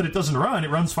 It's not that it doesn't run; it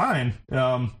runs fine.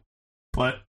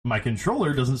 But my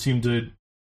controller doesn't seem to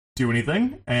do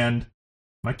anything, and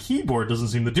my keyboard doesn't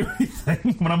seem to do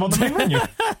anything when I'm on the main menu.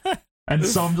 And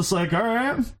so I'm just like, all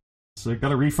right, so I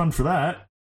got a refund for that.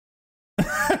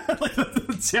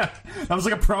 That was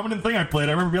like a prominent thing I played.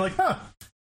 I remember being like,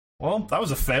 well, that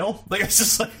was a fail. Like, it's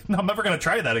just like, no, I'm never gonna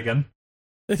try that again.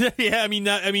 Yeah, I mean,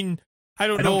 I don't know. I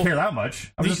don't care that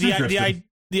much. I'm just interested.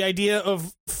 The idea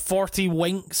of 40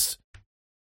 Winks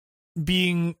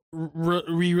being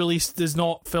re-released does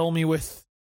not fill me with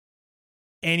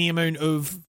any amount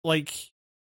of any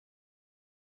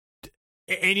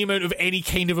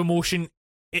kind of emotion,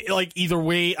 like either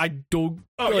way. I don't.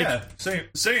 Oh yeah,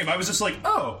 same. I was just like,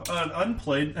 an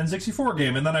unplayed N64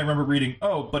 game, and then I remember reading,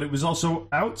 but it was also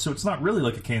out, so it's not really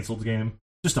like a canceled game.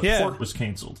 Just a port was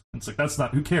canceled. It's like, that's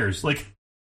not. Who cares? Like,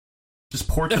 just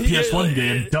port the PS1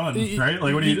 game, done, right?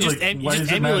 Like, what do you just like? Why just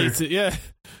does it matter? emulate it? Yeah.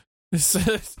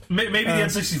 Maybe the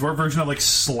N64 version had like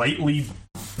slightly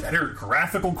better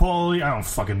graphical quality. I don't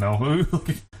fucking know.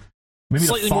 Maybe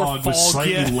slightly the more fog was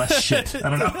slightly yeah. less shit. I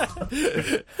don't know.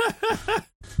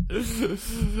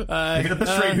 Maybe at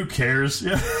this rate, who cares?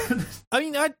 Yeah. I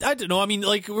mean, I don't know. I mean,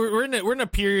 like we're in a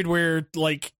period where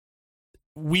like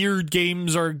weird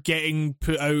games are getting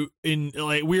put out in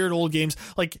like weird old games.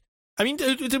 Like, I mean,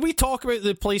 did we talk about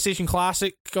the PlayStation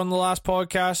Classic on the last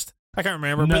podcast? I can't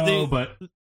remember. No, but but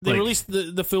they like, released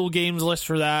the full games list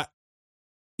for that.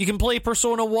 You can play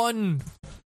Persona 1.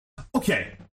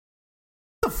 okay.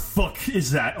 What the fuck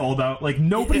is that all about? Like,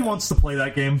 nobody wants to play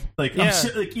that game. Like, Yeah.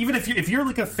 like, even if you're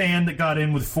like a fan that got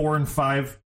in with 4 and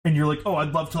 5, and you're like, oh,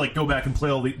 I'd love to like go back and play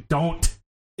all the. Don't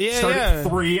Yeah, start yeah. at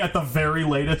 3 at the very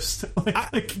latest.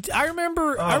 I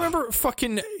remember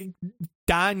fucking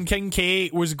Dan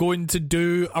Kincaid was going to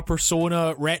do a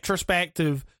Persona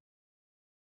retrospective,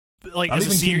 like I as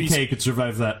don't a even King series. K could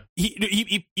survive that.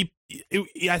 He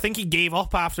I think he gave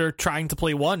up after trying to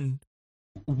play 1.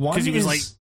 One 'Cause he was is like-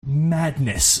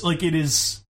 madness. Like, it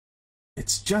is.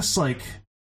 It's just like,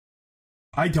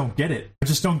 I don't get it. I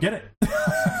just don't get it.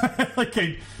 Like,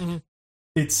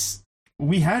 it's,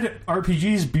 we had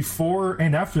RPGs before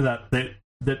and after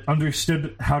that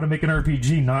understood how to make an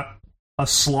RPG, not a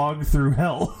slog through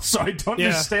hell. So I don't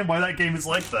understand why that game is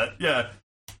like that. Yeah,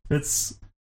 it's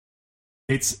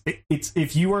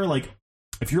if you're like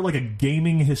a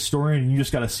gaming historian and you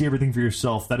just got to see everything for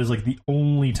yourself, that is like the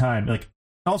only time. Like,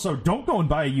 also, don't go and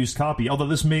buy a used copy, although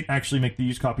this may actually make the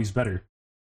used copies better.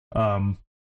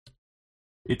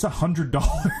 It's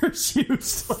 $100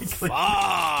 used. Like,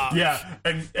 yeah,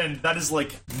 and that is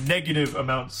like negative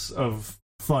amounts of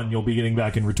fun you'll be getting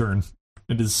back in return.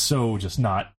 It is so just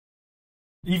not.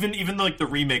 Even like the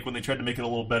remake, when they tried to make it a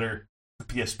little better, the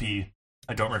PSP,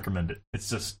 I don't recommend it.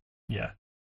 It's just, yeah.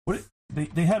 What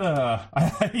they had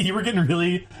you were getting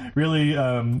really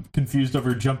confused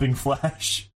over Jumping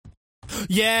Flash.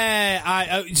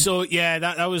 Yeah, so yeah,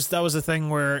 that was a thing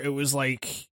where it was like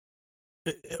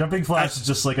Jumping Flash is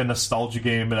just like a nostalgia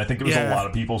game, and I think it was Yeah. a lot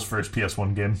of people's first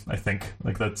PS1 game. I think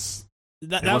like it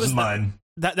that wasn't was mine.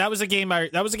 that was a game I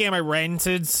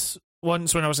rented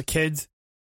once when I was a kid,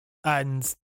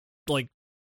 and like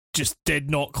just did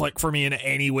not click for me in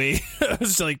any way. I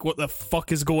was like, what the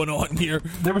fuck is going on here?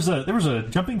 There was a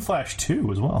Jumping Flash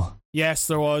 2 as well. Yes,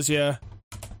 there was. Yeah.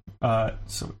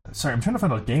 So sorry, I'm trying to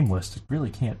find a game list. I really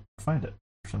can't find it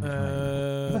for some reason.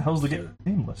 Where the hell's the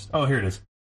game list? Oh, here it is.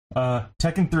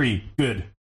 Tekken 3, good.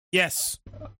 Yes.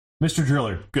 Mr.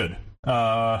 Driller, good.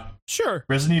 Sure.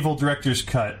 Resident Evil Director's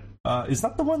Cut. Is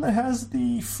that the one that has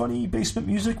the funny basement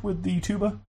music with the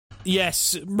tuba?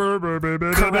 Yes.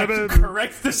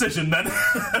 Correct decision, then.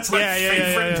 That's my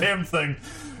favorite yeah. damn thing.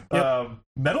 Yep.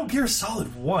 Metal Gear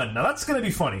Solid 1. Now that's going to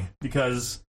be funny,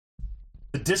 because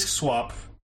the disc swap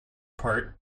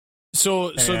part.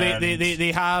 So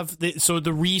they have so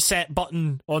the reset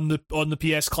button on the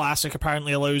PS Classic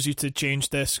apparently allows you to change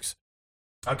discs.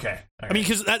 Okay. I mean,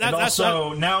 because and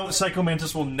also, now Psycho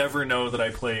Mantis will never know that I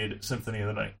played Symphony of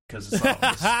the Night, because it's not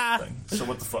on this thing. So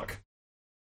what the fuck?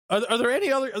 Are there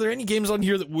any games on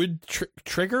here that would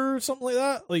trigger or something like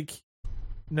that? Like,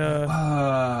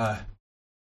 no.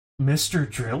 Mr.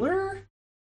 Driller?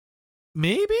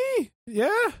 Maybe? Yeah.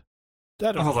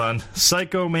 I don't Hold on.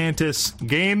 Psycho Mantis.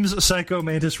 Games Psycho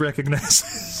Mantis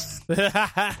recognizes.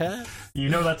 You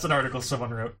know that's an article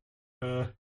someone wrote.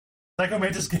 Psycho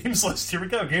Mantis games list. Here we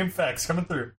go. Game facts coming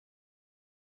through.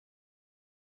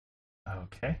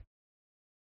 Okay.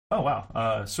 Oh, wow.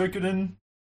 Suikoden,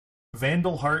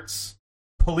 Vandal Hearts,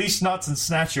 Police Knots, and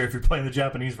Snatcher if you're playing the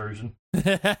Japanese version.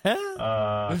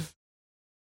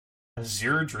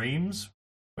 Azure Dreams?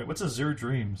 Wait, what's Azure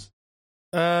Dreams?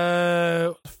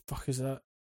 what the fuck is that?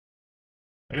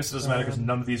 I guess it doesn't matter because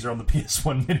none of these are on the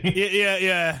PS1 Mini.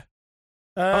 Yeah.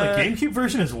 The GameCube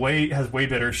version has way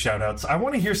better shoutouts. I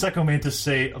want to hear Psycho Mantis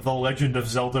say "The Legend of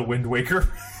Zelda: Wind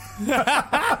Waker."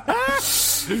 That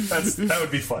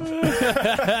would be fun.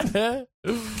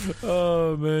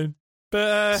 Oh man,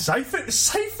 but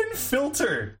Siphon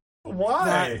Filter.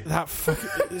 Why? that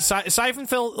Siphon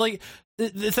Filter? Like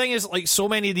the thing is, like so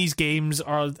many of these games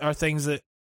are things that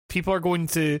people are going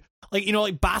to like. You know,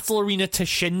 like Battle Arena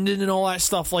Toshinden and all that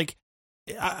stuff. Like,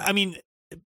 I mean.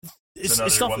 It's another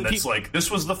stuff one that's like, this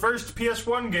was the first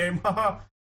PS1 game, haha.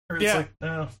 Or it's like,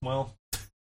 well.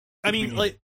 I think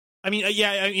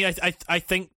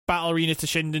Battle Arena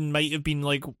Toshinden might have been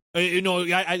like,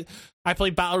 I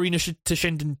played Battle Arena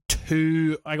Toshinden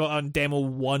 2. I got on demo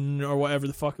 1 or whatever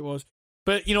the fuck it was.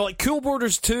 But, you know, like, Cool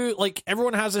Borders 2, like,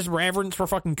 everyone has this reverence for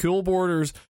fucking Cool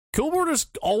Borders. Cool Borders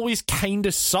always kind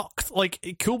of sucked.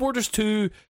 Like, Cool Borders 2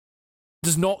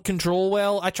 does not control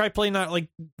well. I tried playing that, like,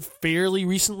 fairly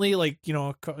recently, like, you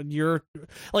know, you're...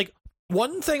 Like,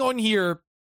 one thing on here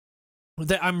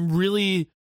that I'm really,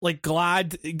 like,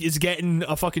 glad is getting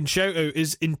a fucking shout-out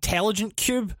is Intelligent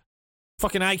Cube.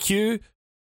 Fucking IQ.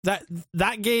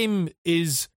 That game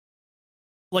is,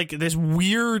 like, this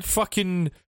weird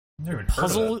fucking...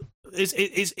 puzzle.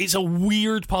 It's a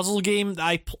weird puzzle game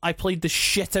that I played the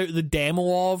shit out of the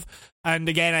demo of, and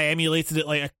again I emulated it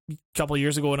like a couple of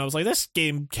years ago, and I was like, this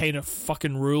game kind of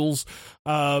fucking rules.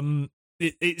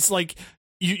 It's like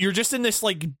you're just in this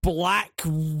like black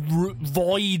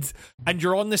void, and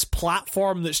you're on this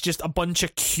platform that's just a bunch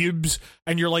of cubes,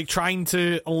 and you're like trying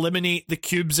to eliminate the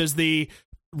cubes as they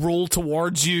roll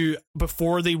towards you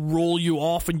before they roll you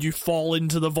off and you fall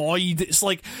into the void. It's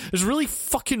like there's really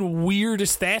fucking weird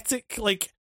aesthetic.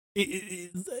 Like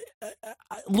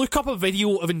look up a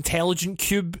video of Intelligent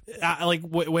Cube like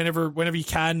whenever you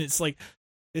can. It's like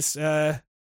it's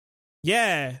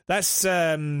yeah, that's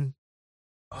a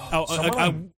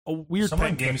weird someone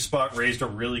on thing. GameSpot raised a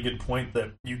really good point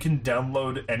that you can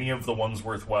download any of the ones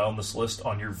worthwhile on this list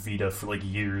on your Vita for like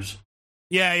years.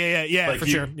 Yeah, like for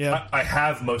sure. Yeah, I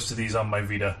have most of these on my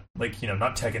Vita. Like, you know,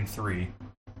 not Tekken 3,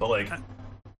 but like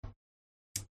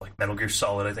Metal Gear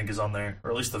Solid, I think, is on there,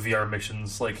 or at least the VR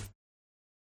missions. Like,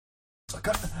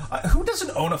 who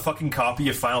doesn't own a fucking copy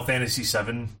of Final Fantasy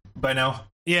VII by now?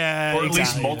 Yeah, or at least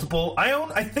exactly. multiple.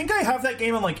 I think I have that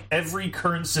game on like every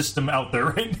current system out there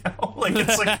right now. Like,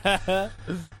 it's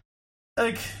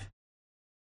like,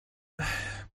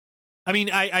 I mean,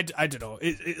 I don't know.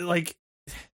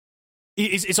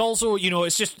 It's also, you know,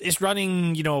 it's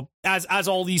running, you know, as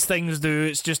all these things do,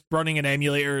 it's just running an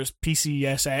emulator, it's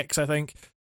PCSX, I think.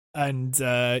 And,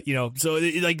 you know, so,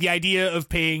 like, the idea of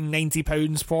paying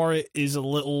 £90 for it is a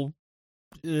little,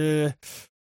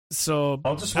 so...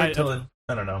 I'll just wait till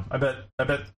I don't know. I bet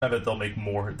they'll make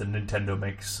more than Nintendo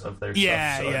makes of their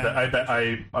stuff. So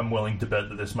yeah. I'm willing to bet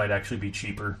that this might actually be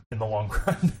cheaper in the long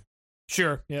run.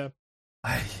 Sure, yeah.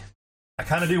 I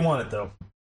kind of do want it, though.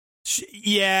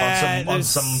 Yeah, on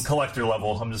some collector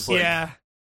level, I'm just like, yeah.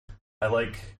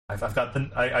 I've got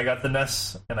the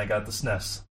NES and I got the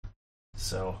SNES,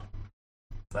 so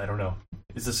I don't know.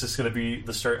 Is this just going to be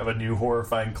the start of a new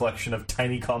horrifying collection of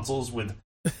tiny consoles with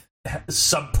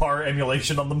subpar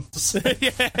emulation on them?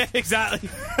 Yeah, exactly.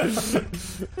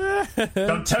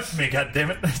 Don't tempt me,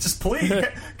 goddammit. Just please,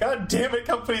 goddammit,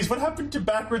 companies. What happened to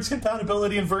backwards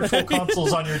compatibility and virtual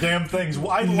consoles on your damn things?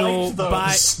 I liked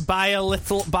those. Buy a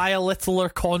littler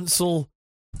console.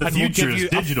 The future is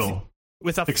digital.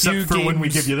 With a except few for games. when we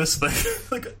give you this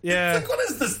thing. Yeah. Like, what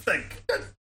is this thing?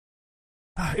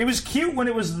 It was cute when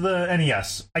it was the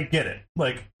NES. I get it.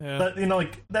 Like, that, you know,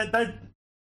 like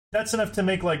that's enough to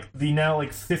make like the now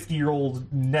like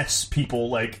 50-year-old NES people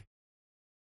like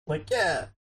yeah,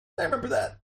 I remember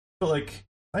that. But like,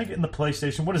 I get in the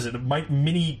PlayStation. What is it? My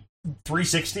mini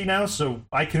 360 now, so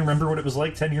I can remember what it was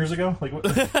like 10 years ago. Like, what?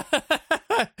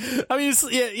 I mean,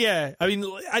 yeah. I mean,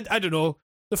 I don't know.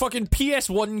 The fucking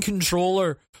PS1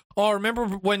 controller. Oh,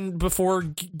 remember before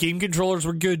game controllers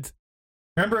were good?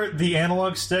 Remember the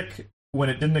analog stick when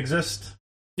it didn't exist?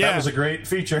 Yeah, that was a great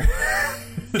feature.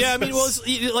 Yeah, I mean, well,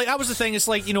 like that was the thing. It's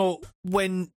like, you know,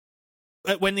 when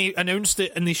they announced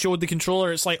it and they showed the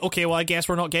controller, it's like, okay, well, I guess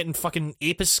we're not getting fucking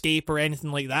Ape Escape or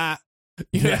anything like that.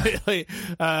 You know, like,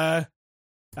 I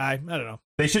don't know.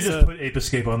 They should just put Ape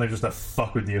Escape on there just to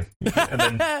fuck with you, and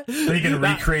then you can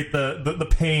recreate the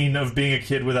pain of being a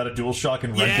kid without a DualShock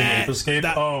and renting Ape Escape.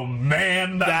 Oh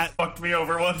man, that fucked me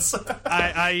over once.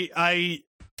 I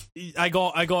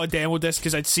got a demo disc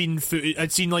because I'd seen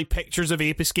like pictures of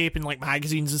Ape Escape in like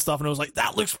magazines and stuff, and I was like,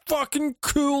 that looks fucking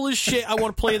cool as shit. I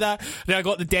want to play that. And then I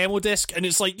got the demo disc, and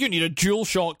it's like, you need a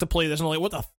DualShock to play this. And I'm like,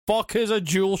 what the fuck is a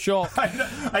DualShock?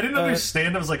 I didn't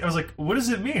understand. I was like, what does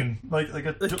it mean? Like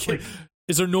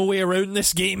is there no way around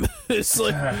this game? It's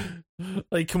like,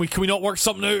 can we not work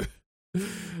something out?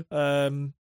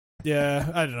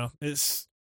 Yeah, I don't know. It's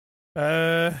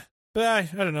but I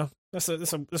don't know. That's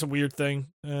a weird thing.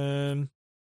 Yeah.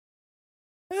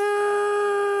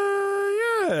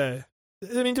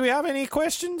 I mean, do we have any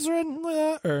questions or anything like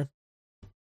that? Or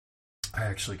I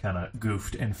actually kind of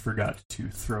goofed and forgot to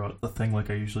throw out the thing like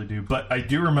I usually do, but I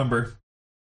do remember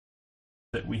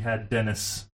that we had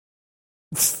Dennis.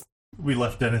 We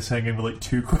left Dennis hanging with like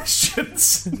 2 questions.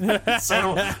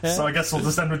 so I guess we'll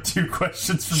just end with 2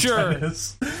 questions from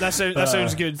Dennis. That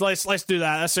sounds good. Let's do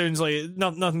that. That sounds like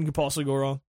nothing could possibly go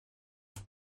wrong.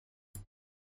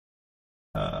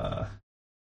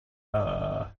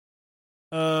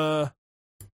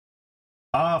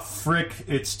 Frick,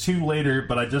 it's too later,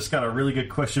 but I just got a really good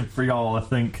question for y'all, I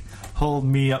think. Hold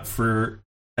me up for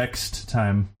X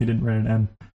time. You didn't write an N.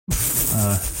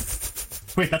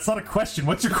 Wait, that's not a question.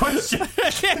 What's your question?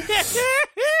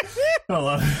 Hold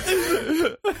on.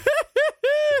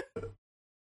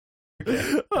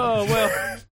 Oh,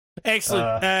 well.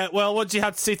 Excellent. Well, what do you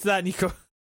have to say to that, Nico?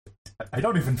 I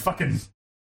don't even fucking...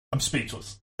 I'm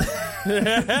speechless. Wait,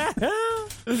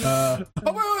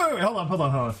 hold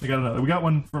on. We got another. We got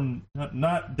one from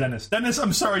not Dennis. Dennis,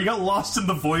 I'm sorry, you got lost in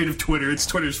the void of Twitter. It's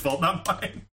Twitter's fault, not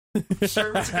mine.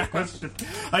 Sure, it's a good question.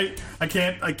 I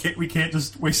can't. We can't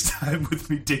just waste time with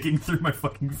me digging through my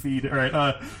fucking feed. All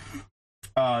right.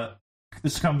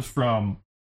 This comes from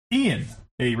Ian,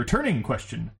 a returning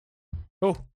question.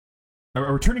 Oh, a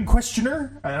returning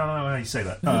questioner. I don't know how you say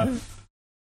that.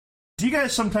 Do you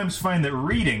guys sometimes find that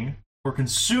reading or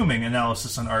consuming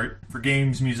analysis on art for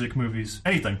games, music, movies,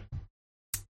 anything,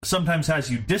 sometimes has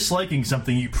you disliking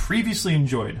something you previously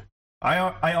enjoyed?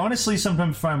 I honestly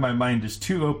sometimes find my mind is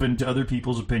too open to other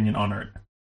people's opinion on art.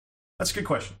 That's a good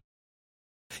question.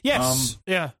 Yes.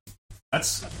 Yeah.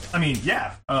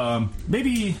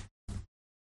 Maybe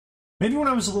when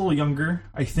I was a little younger,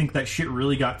 I think that shit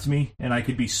really got to me, and I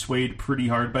could be swayed pretty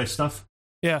hard by stuff.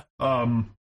 Yeah.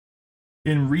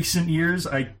 In recent years,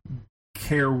 I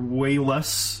care way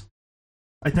less,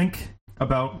 I think,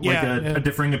 about a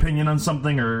differing opinion on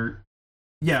something, or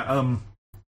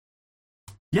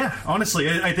honestly,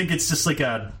 I think it's just like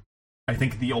I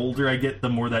think the older I get, the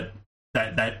more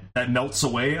that melts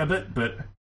away a bit. But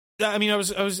I mean, I was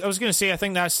gonna say, I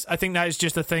think that is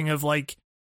just a thing of, like,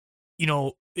 you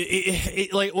know,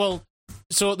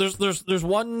 so there's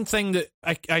one thing that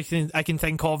I can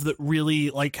think of that really,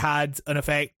 like, had an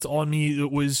effect on me. That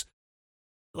was,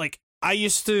 like, I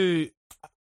used to,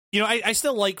 you know, I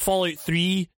still like Fallout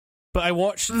 3, but I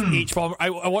watched H-Bomber. I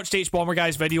watched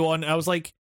H-Bomberguy's video on, and I was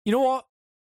like, you know what?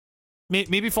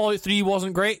 Maybe Fallout 3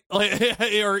 wasn't great, like,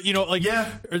 or, you know, like,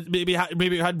 or maybe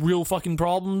it had real fucking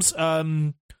problems.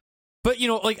 But, you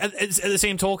know, like, at the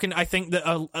same token, I think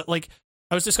that like,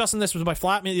 I was discussing this with my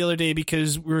flatmate the other day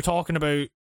because we were talking about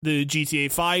the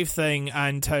GTA 5 thing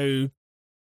and how, you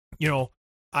know,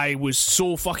 I was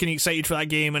so fucking excited for that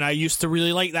game, and I used to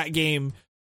really like that game.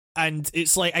 And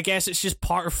it's like, I guess it's just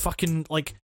part of fucking,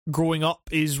 like, growing up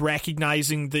is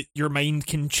recognizing that your mind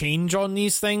can change on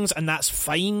these things, and that's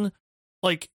fine.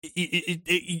 Like,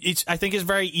 it's I think it's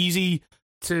very easy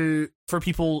for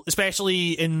people,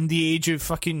 especially in the age of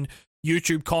fucking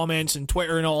YouTube comments and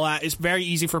Twitter and all that, it's very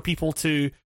easy for people to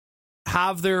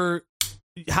have their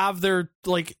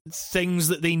like things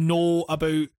that they know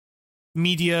about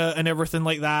media and everything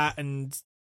like that, and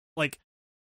like,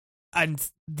 and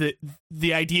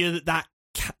the idea that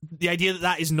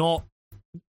is not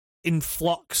in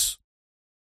flux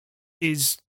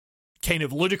is kind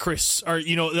of ludicrous, or,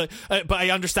 you know, but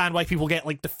I understand why people get,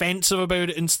 like, defensive about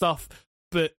it and stuff.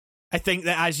 But I think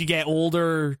that as you get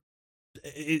older,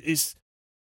 it's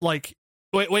like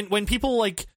when people,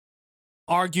 like,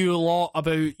 argue a lot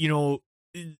about, you know,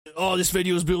 oh, this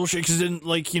video is bullshit because it didn't,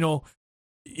 like, you know,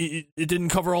 it didn't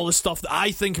cover all the stuff that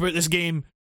I think about this game.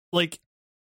 Like,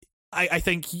 I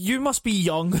think you must be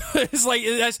young. It's like,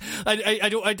 that's,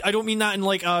 I don't mean that in,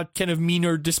 like, a kind of mean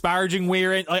or disparaging way.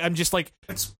 Or I'm just like,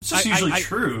 it's just usually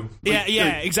true. Like,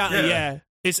 exactly. Yeah.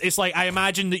 It's like, I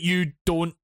imagine that you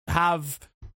don't have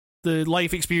the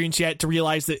life experience yet to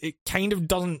realize that it kind of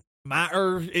doesn't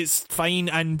matter. It's fine.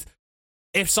 And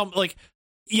if some, like,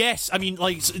 yes, I mean,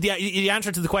 like, the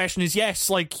answer to the question is yes.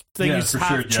 Like, things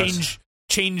have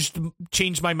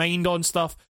changed my mind on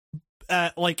stuff.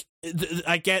 Like,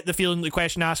 I get the feeling the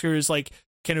question asker is, like,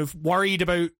 kind of worried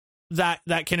about that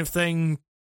kind of thing.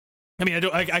 I mean,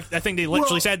 I think they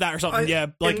literally said that or something.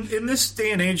 Like, in this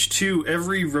day and age too,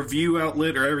 every review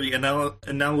outlet or every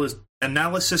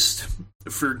analysis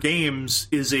for games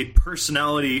is a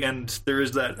personality, and there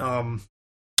is that. I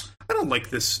don't like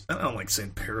this. I don't like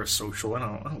saying parasocial.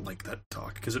 I don't like that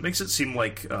talk because it makes it seem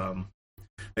like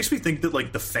makes me think that,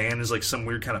 like, the fan is like some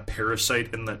weird kind of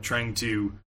parasite, and that trying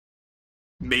to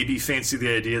maybe fancy the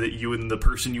idea that you and the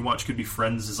person you watch could be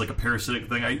friends is like a parasitic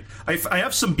thing. I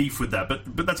have some beef with that,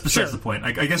 but that's besides the point.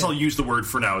 I guess I'll use the word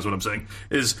for now is what I'm saying.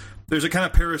 Is there's a kind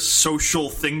of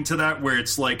parasocial thing to that where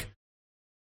it's like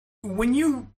when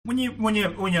you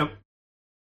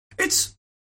it's,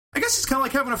 I guess it's kind of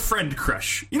like having a friend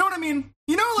crush. You know what I mean?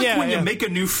 You know, like when you make a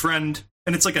new friend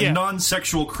and it's like a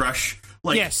non-sexual crush.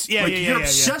 Like, you're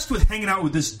obsessed with hanging out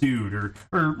with this dude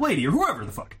or lady or whoever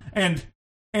the fuck, and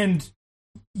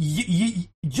you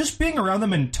just being around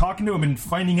them and talking to them and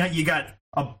finding out you got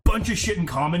a bunch of shit in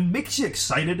common, makes you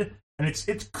excited, and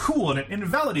it's cool, and it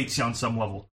validates you on some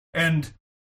level. And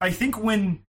I think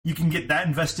when you can get that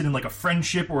invested in like a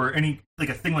friendship or any like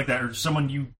a thing like that, or someone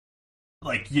you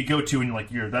go to and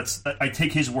you're like, I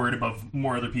take his word above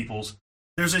more other people's.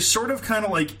 There's a sort of kind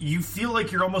of like, you feel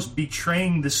like you're almost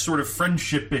betraying this sort of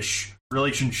friendship-ish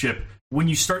relationship when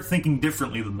you start thinking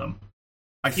differently than them.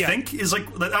 I think is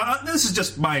like, this is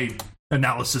just my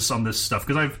analysis on this stuff,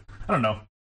 because I don't know.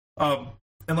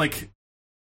 And like,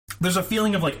 there's a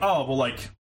feeling of like, oh, well, like,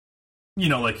 you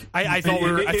know, like, I thought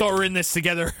we were in this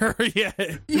together.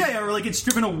 yeah, or like it's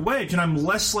driven a wedge, and I'm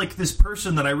less like this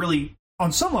person that I really,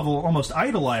 on some level, almost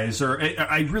idolize, or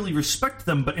I really respect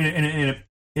them, but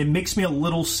it makes me a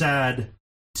little sad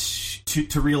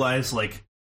to realize like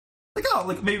oh,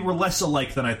 like maybe we're less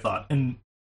alike than I thought, and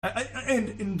I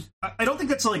don't think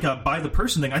that's like a by the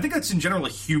person thing. I think that's in general a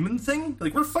human thing.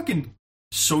 Like, we're fucking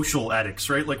social addicts,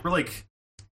 right? Like, we're like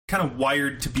kind of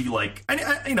wired to be like,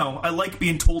 I like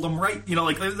being told I'm right. You know,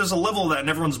 like there's a level of that in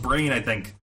everyone's brain, I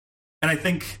think, and I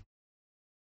think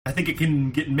it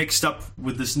can get mixed up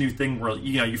with this new thing where,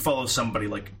 you know, you follow somebody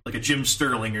like a Jim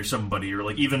Sterling or somebody, or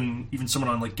like even someone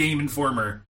on like Game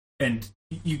Informer, and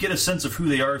you get a sense of who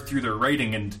they are through their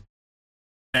writing,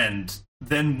 and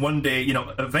then one day, you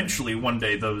know, eventually one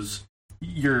day those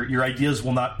your ideas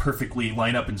will not perfectly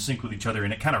line up and sync with each other,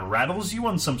 and it kind of rattles you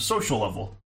on some social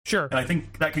level. Sure. And I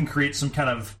think that can create some kind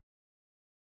of,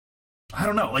 I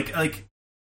don't know, like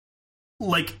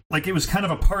it was kind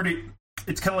of a party.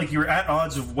 It's kind of like you were at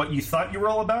odds of what you thought you were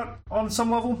all about on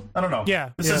some level. I don't know. Yeah.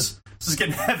 This is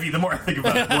getting heavy the more I think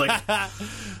about it. Like,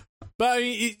 but I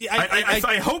mean,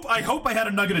 I hope I had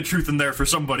a nugget of truth in there for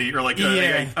somebody, or like,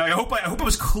 I hope it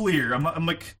was clear. I'm not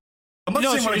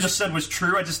saying what I just said was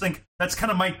true. I just think that's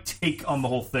kind of my take on the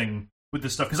whole thing with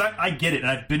this stuff, because I get it, and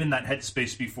I've been in that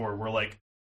headspace before, where like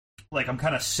I'm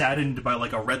kind of saddened by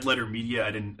like a red letter media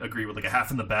I didn't agree with, like a Half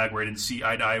in the Bag, where I didn't see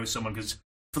eye to eye with someone, because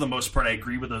for the most part I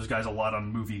agree with those guys a lot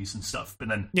on movies and stuff.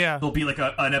 And then there'll be like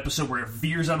an episode where it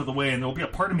veers out of the way, and there'll be a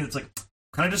part of me that's like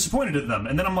kind of disappointed in them,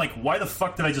 and then I'm like, why the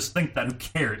fuck did I just think that? Who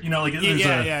cared? You know, like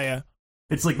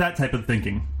it's like that type of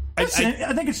thinking. I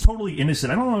think it's totally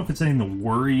innocent. I don't know if it's anything to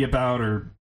worry about,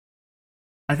 or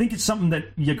I think it's something that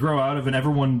you grow out of, and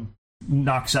everyone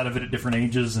knocks out of it at different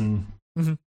ages, and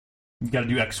you got to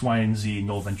do X, Y, and Z, and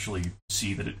you'll eventually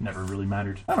see that it never really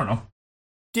mattered. I don't know.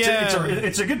 Yeah,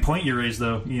 it's a good point you raised,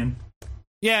 though, Ian.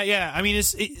 Yeah. I mean,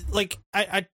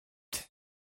 I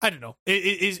don't know.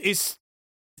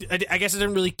 I guess I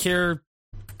didn't really care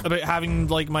about having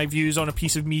like my views on a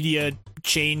piece of media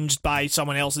changed by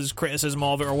someone else's criticism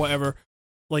of it or whatever,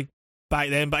 like back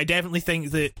then. But I definitely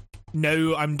think that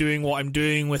now I'm doing what I'm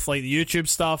doing with like the YouTube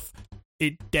stuff,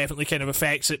 it definitely kind of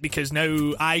affects it, because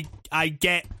now I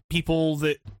get people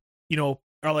that, you know,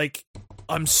 are like,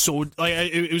 I'm so like,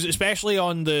 it was especially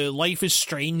on the Life is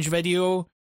Strange video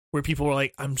where people were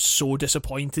like, I'm so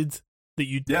disappointed that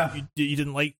you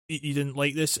didn't like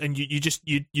this, and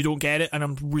you don't get it, and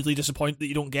I'm really disappointed that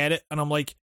you don't get it. And I'm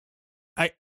like,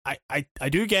 I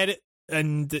do get it,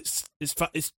 and it's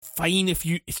fine if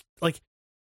you, it's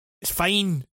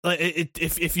fine, like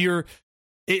if you're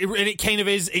and it kind of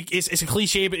is, it's a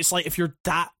cliche, but it's like, if you're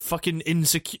that fucking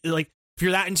insecure, like if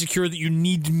you're that insecure that you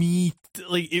need me,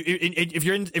 like if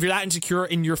you're that insecure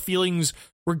in your feelings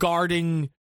regarding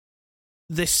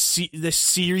this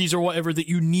series or whatever, that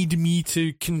you need me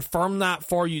to confirm that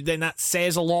for you, then that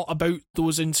says a lot about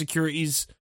those insecurities.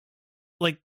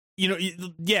 Like, you know,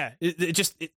 it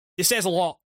says a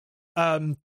lot.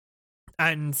 And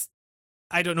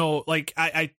I don't know, like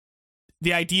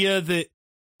the idea that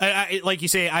I like you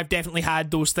say, I've definitely had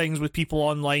those things with people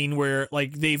online where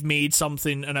like they've made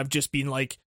something and I've just been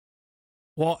like,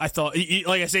 well, I thought,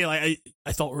 like I say, like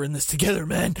I thought we were in this together,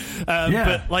 man.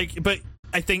 But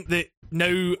I think that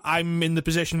now I'm in the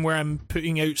position where I'm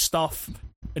putting out stuff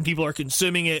and people are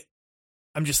consuming it.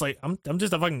 I'm just like, I'm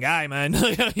just a fucking guy, man.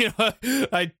 You know,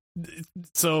 I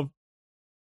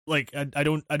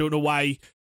don't know why.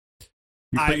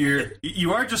 But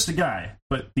you are just a guy,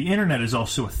 but the internet is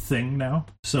also a thing now.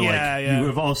 So you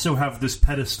have also have this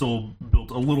pedestal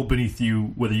built a little beneath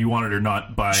you, whether you want it or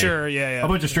not, by a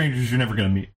bunch of strangers you're never going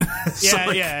to meet.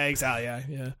 Exactly.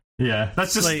 Yeah,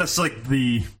 that's just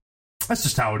that's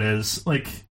just how it is. Like,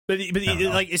 but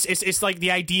like it's like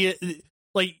the idea,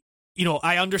 like, you know,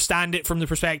 I understand it from the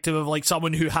perspective of like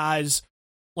someone who has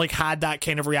like had that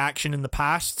kind of reaction in the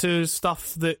past to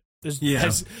stuff that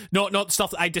has not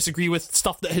stuff that I disagree with,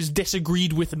 stuff that has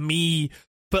disagreed with me,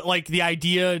 but like the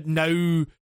idea now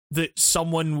that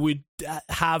someone would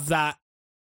have that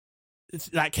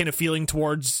kind of feeling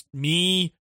towards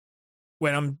me,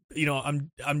 when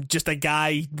I'm just a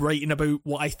guy writing about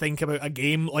what I think about a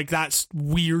game. Like, that's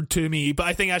weird to me, but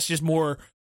I think that's just more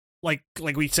like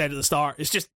we said at the start,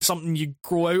 it's just something you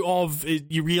grow out of.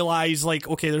 You realize, like,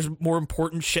 okay, there's more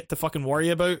important shit to fucking worry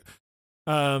about.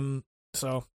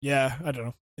 So yeah, I don't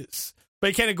know. But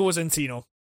it kind of goes into,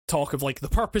 talk of like the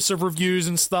purpose of reviews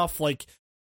and stuff, like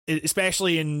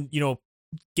especially in,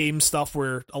 game stuff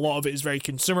where a lot of it is very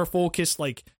consumer focused,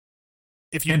 like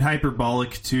if you and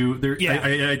hyperbolic too. Yeah.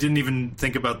 I didn't even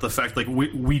think about the fact, like,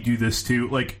 we do this too.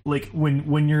 Like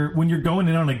when you're going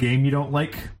in on a game you don't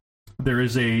like, there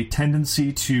is a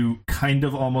tendency to kind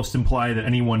of almost imply that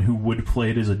anyone who would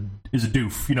play it is a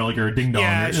doof, like, or a ding dong.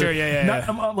 Yeah, sure,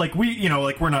 yeah. Like, we,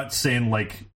 like, we're not saying,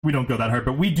 like, we don't go that hard,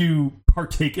 but we do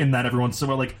partake in that every once in a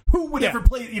while. Like, who would ever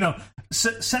play,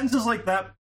 sentences like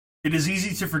that? It is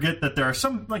easy to forget that there are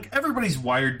some, like, everybody's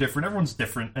wired different, everyone's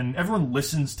different, and everyone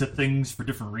listens to things for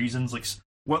different reasons. Like,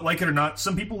 like it or not,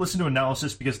 some people listen to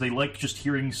analysis because they like just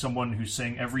hearing someone who's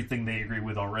saying everything they agree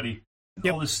with already.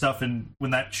 All this stuff, and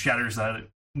when that shatters that, it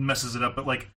messes it up. But,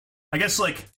 like, I guess,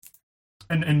 like,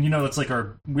 and it's like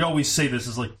we always say this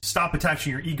is like, stop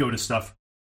attaching your ego to stuff,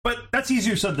 but that's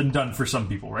easier said than done for some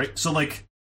people, right? So, like,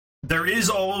 there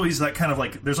is always that kind of,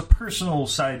 like, there's a personal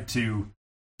side to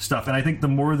stuff, and I think the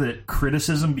more that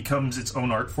criticism becomes its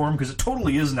own art form, because it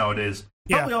totally is nowadays,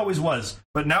 probably always was,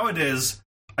 but nowadays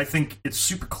I think it's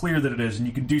super clear that it is, and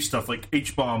you can do stuff like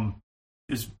H-Bomb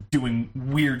is doing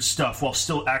weird stuff while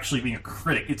still actually being a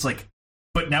critic. It's like,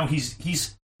 but now he's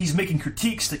making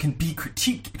critiques that can be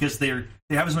critiqued because they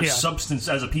have as much substance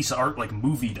as a piece of art like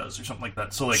movie does or something like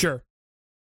that. So, like, sure.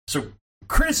 So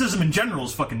criticism in general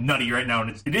is fucking nutty right now,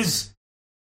 and it is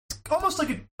almost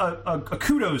like a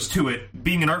kudos to it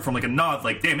being an art form, like a nod,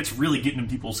 like, damn, it's really getting in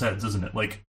people's heads, isn't it?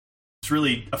 Like, it's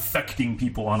really affecting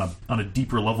people on a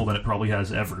deeper level than it probably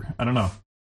has ever. I don't know.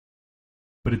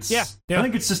 But it's, I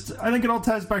think it all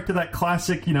ties back to that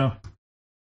classic,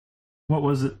 what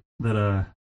was it that,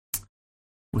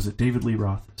 was it David Lee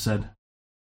Roth said?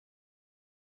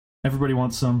 Everybody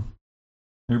wants some.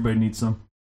 Everybody needs some.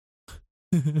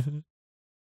 Yep.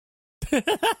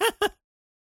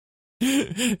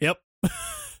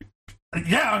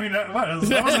 Yeah, I mean, that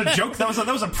wasn't a joke. That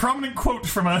was a prominent quote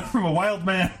from a wild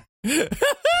man.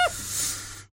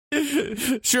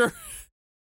 Sure.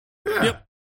 Yeah. Yep.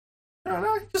 I don't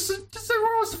know, just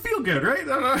everyone wants to feel good, right? I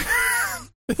don't know.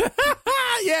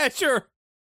 Yeah, sure.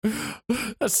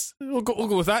 We'll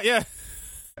go with that, yeah.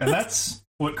 And that's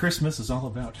what Christmas is all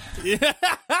about. Yeah.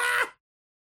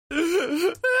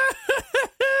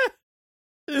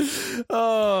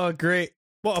 Oh, great!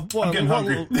 I'm getting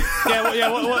hungry. What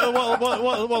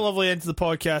a lovely end to the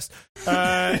podcast.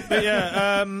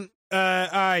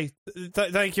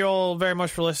 Thank you all very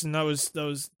much for listening. That was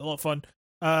a lot of fun.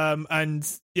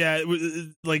 And yeah,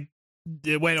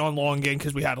 it went on long again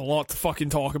because we had a lot to fucking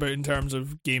talk about in terms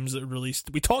of games that are released.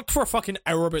 We talked for a fucking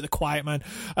hour about The Quiet Man.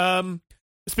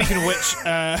 Speaking of which,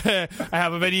 I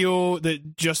have a video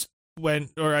that just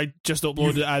went, or I just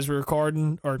uploaded it as we're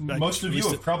recording. Or most of you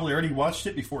have probably already watched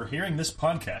it before hearing this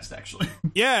podcast, actually.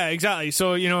 Yeah, exactly.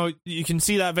 So, you can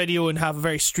see that video and have a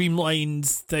very streamlined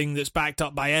thing that's backed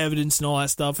up by evidence and all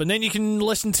that stuff, and then you can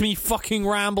listen to me fucking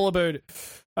ramble about it.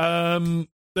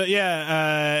 But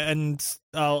yeah, and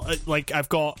I've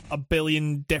got a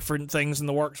billion different things in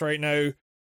the works right now.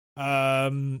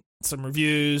 Some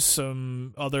reviews,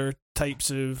 some other types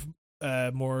of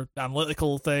more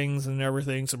analytical things and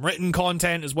everything, some written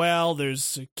content as well.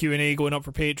 There's a Q&A going up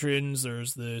for patrons.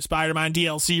 There's the Spider-Man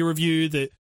DLC review that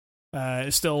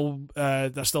is still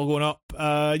that's still going up.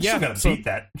 Yeah, still gotta beat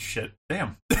that shit.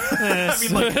 Damn. I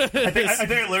mean, I think I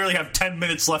literally have 10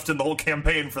 minutes left in the whole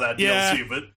campaign for that DLC,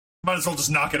 but might as well just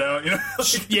knock it out,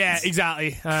 Yeah,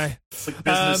 exactly. It's like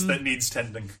business that needs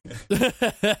tending.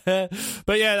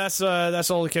 But yeah,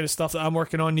 that's all the kind of stuff that I'm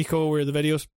working on, Nico. Where are the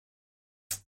videos?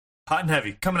 Hot and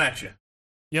heavy, coming at you.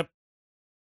 Yep.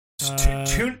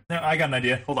 Tune. I got an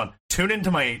idea. Hold on. Tune into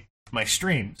my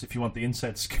streams if you want the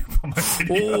inside scoop on my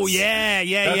videos. Oh yeah.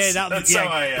 That's how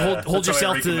I hold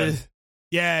yourself to.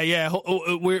 Yeah.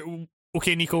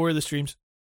 Okay, Nico. Where are the streams?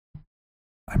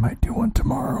 I might do one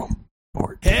tomorrow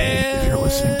or today if you're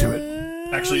listening to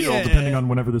it. Actually, all depending on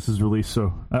whenever this is released.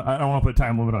 So I don't want to put a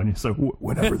time limit on you. So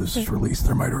whenever this is released,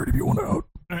 there might already be one out.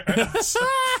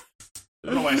 I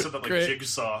don't know why I said that like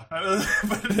Jigsaw.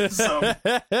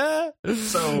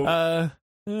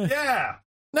 Yeah.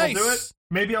 Nice. I'll do it.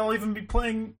 Maybe I'll even be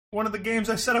playing one of the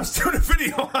games I said I was doing a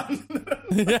video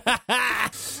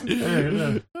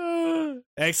on.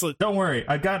 Excellent. Don't worry,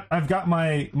 I've got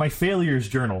my failures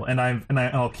journal, and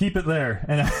I'll keep it there,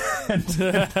 and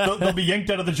they'll be yanked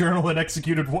out of the journal and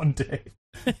executed one day.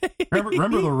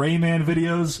 Remember the Rayman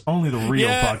videos? Only the real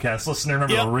podcast listener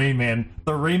remember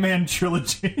the Rayman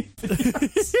trilogy.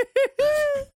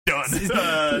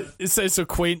 Done. It's so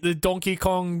quaint. The Donkey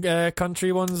Kong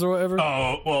country ones or whatever.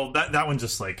 Oh well, that one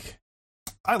just like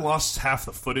I lost half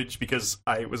the footage because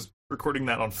I was recording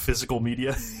that on physical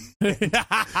media.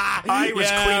 I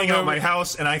was cleaning out my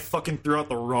house and I fucking threw out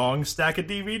the wrong stack of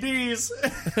DVDs.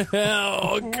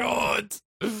 Oh god.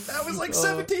 That was like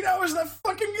 17 hours of that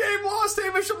fucking game lost,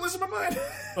 Hamish. I'm losing my mind.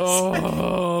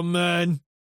 Oh man.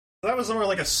 That was more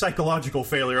like a psychological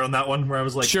failure on that one, where I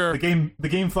was like, sure. the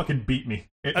game fucking beat me.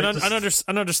 An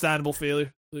understandable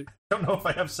failure. I don't know if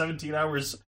I have 17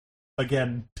 hours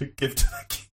again to give to that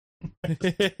game.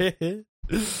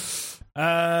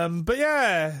 But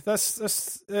yeah,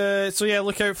 that's so yeah.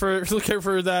 Look out for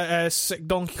that sick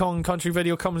Donkey Kong Country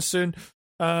video coming soon.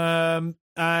 And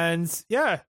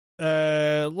yeah,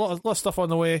 lot of stuff on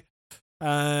the way.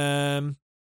 And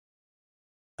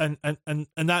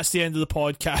that's the end of the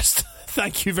podcast.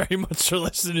 Thank you very much for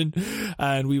listening,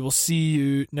 and we will see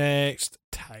you next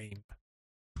time.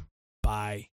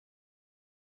 Bye.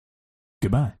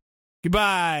 Goodbye.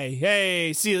 Goodbye.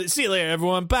 Hey, see you later,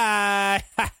 everyone. Bye.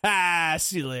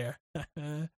 See you later.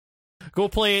 Go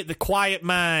play The Quiet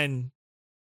Man.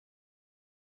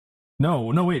 No,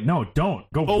 wait, no, don't.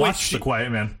 Go watch The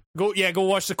Quiet Man. Go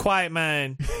watch The Quiet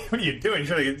Man. What are you doing?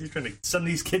 You're trying to send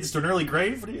these kids to an early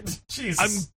grave? What are you?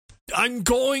 Jesus. I'm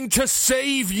going to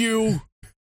save you.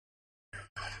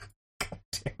 God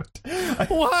damn it.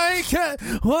 Why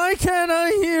can't I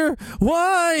hear?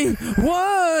 Why?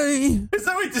 Is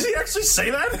that does he actually say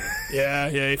that? Yeah,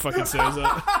 he fucking says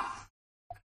that.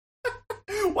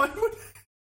 Why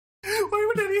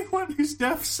would anyone who's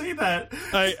deaf say that?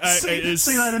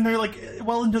 Say that and they're like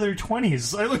well into their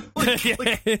 20s.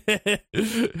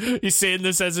 He's saying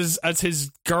this as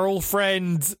his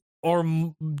girlfriend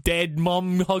or dead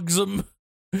mum hugs him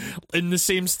in the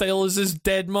same style as his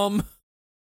dead mum.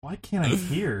 Why can't I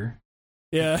hear?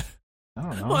 Yeah. I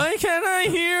don't know. Why can't I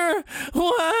hear?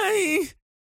 Why?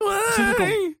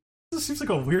 This seems like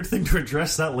a weird thing to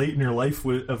address that late in your life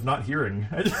of not hearing.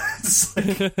 It's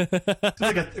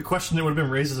like a question that would have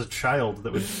been raised as a child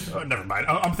that would... Oh, never mind.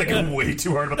 I'm thinking way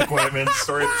too hard about the Quiet Man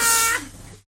story.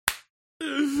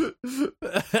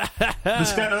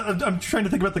 This guy... I'm trying to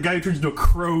think about the guy who turns into a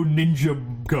crow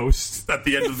ninja ghost at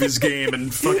the end of his game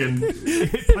and fucking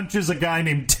punches a guy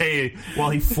named Tay while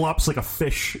he flops like a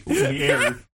fish in the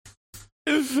air.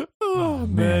 Oh,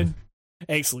 man.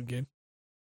 Excellent game.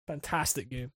 Fantastic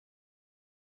game.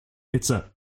 It's a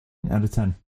out of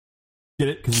 10. Get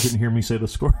it? Because you didn't hear me say the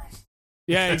score.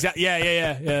 Yeah, exactly.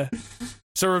 Yeah.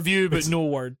 It's a review, but no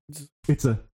word. It's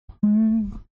a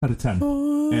out of 10.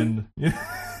 And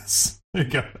yes, there you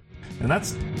go. And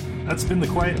that's been the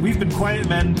Quiet. We've been Quiet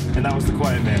Men, and that was the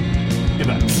Quiet Man.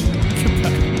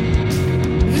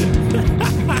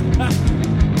 Goodbye.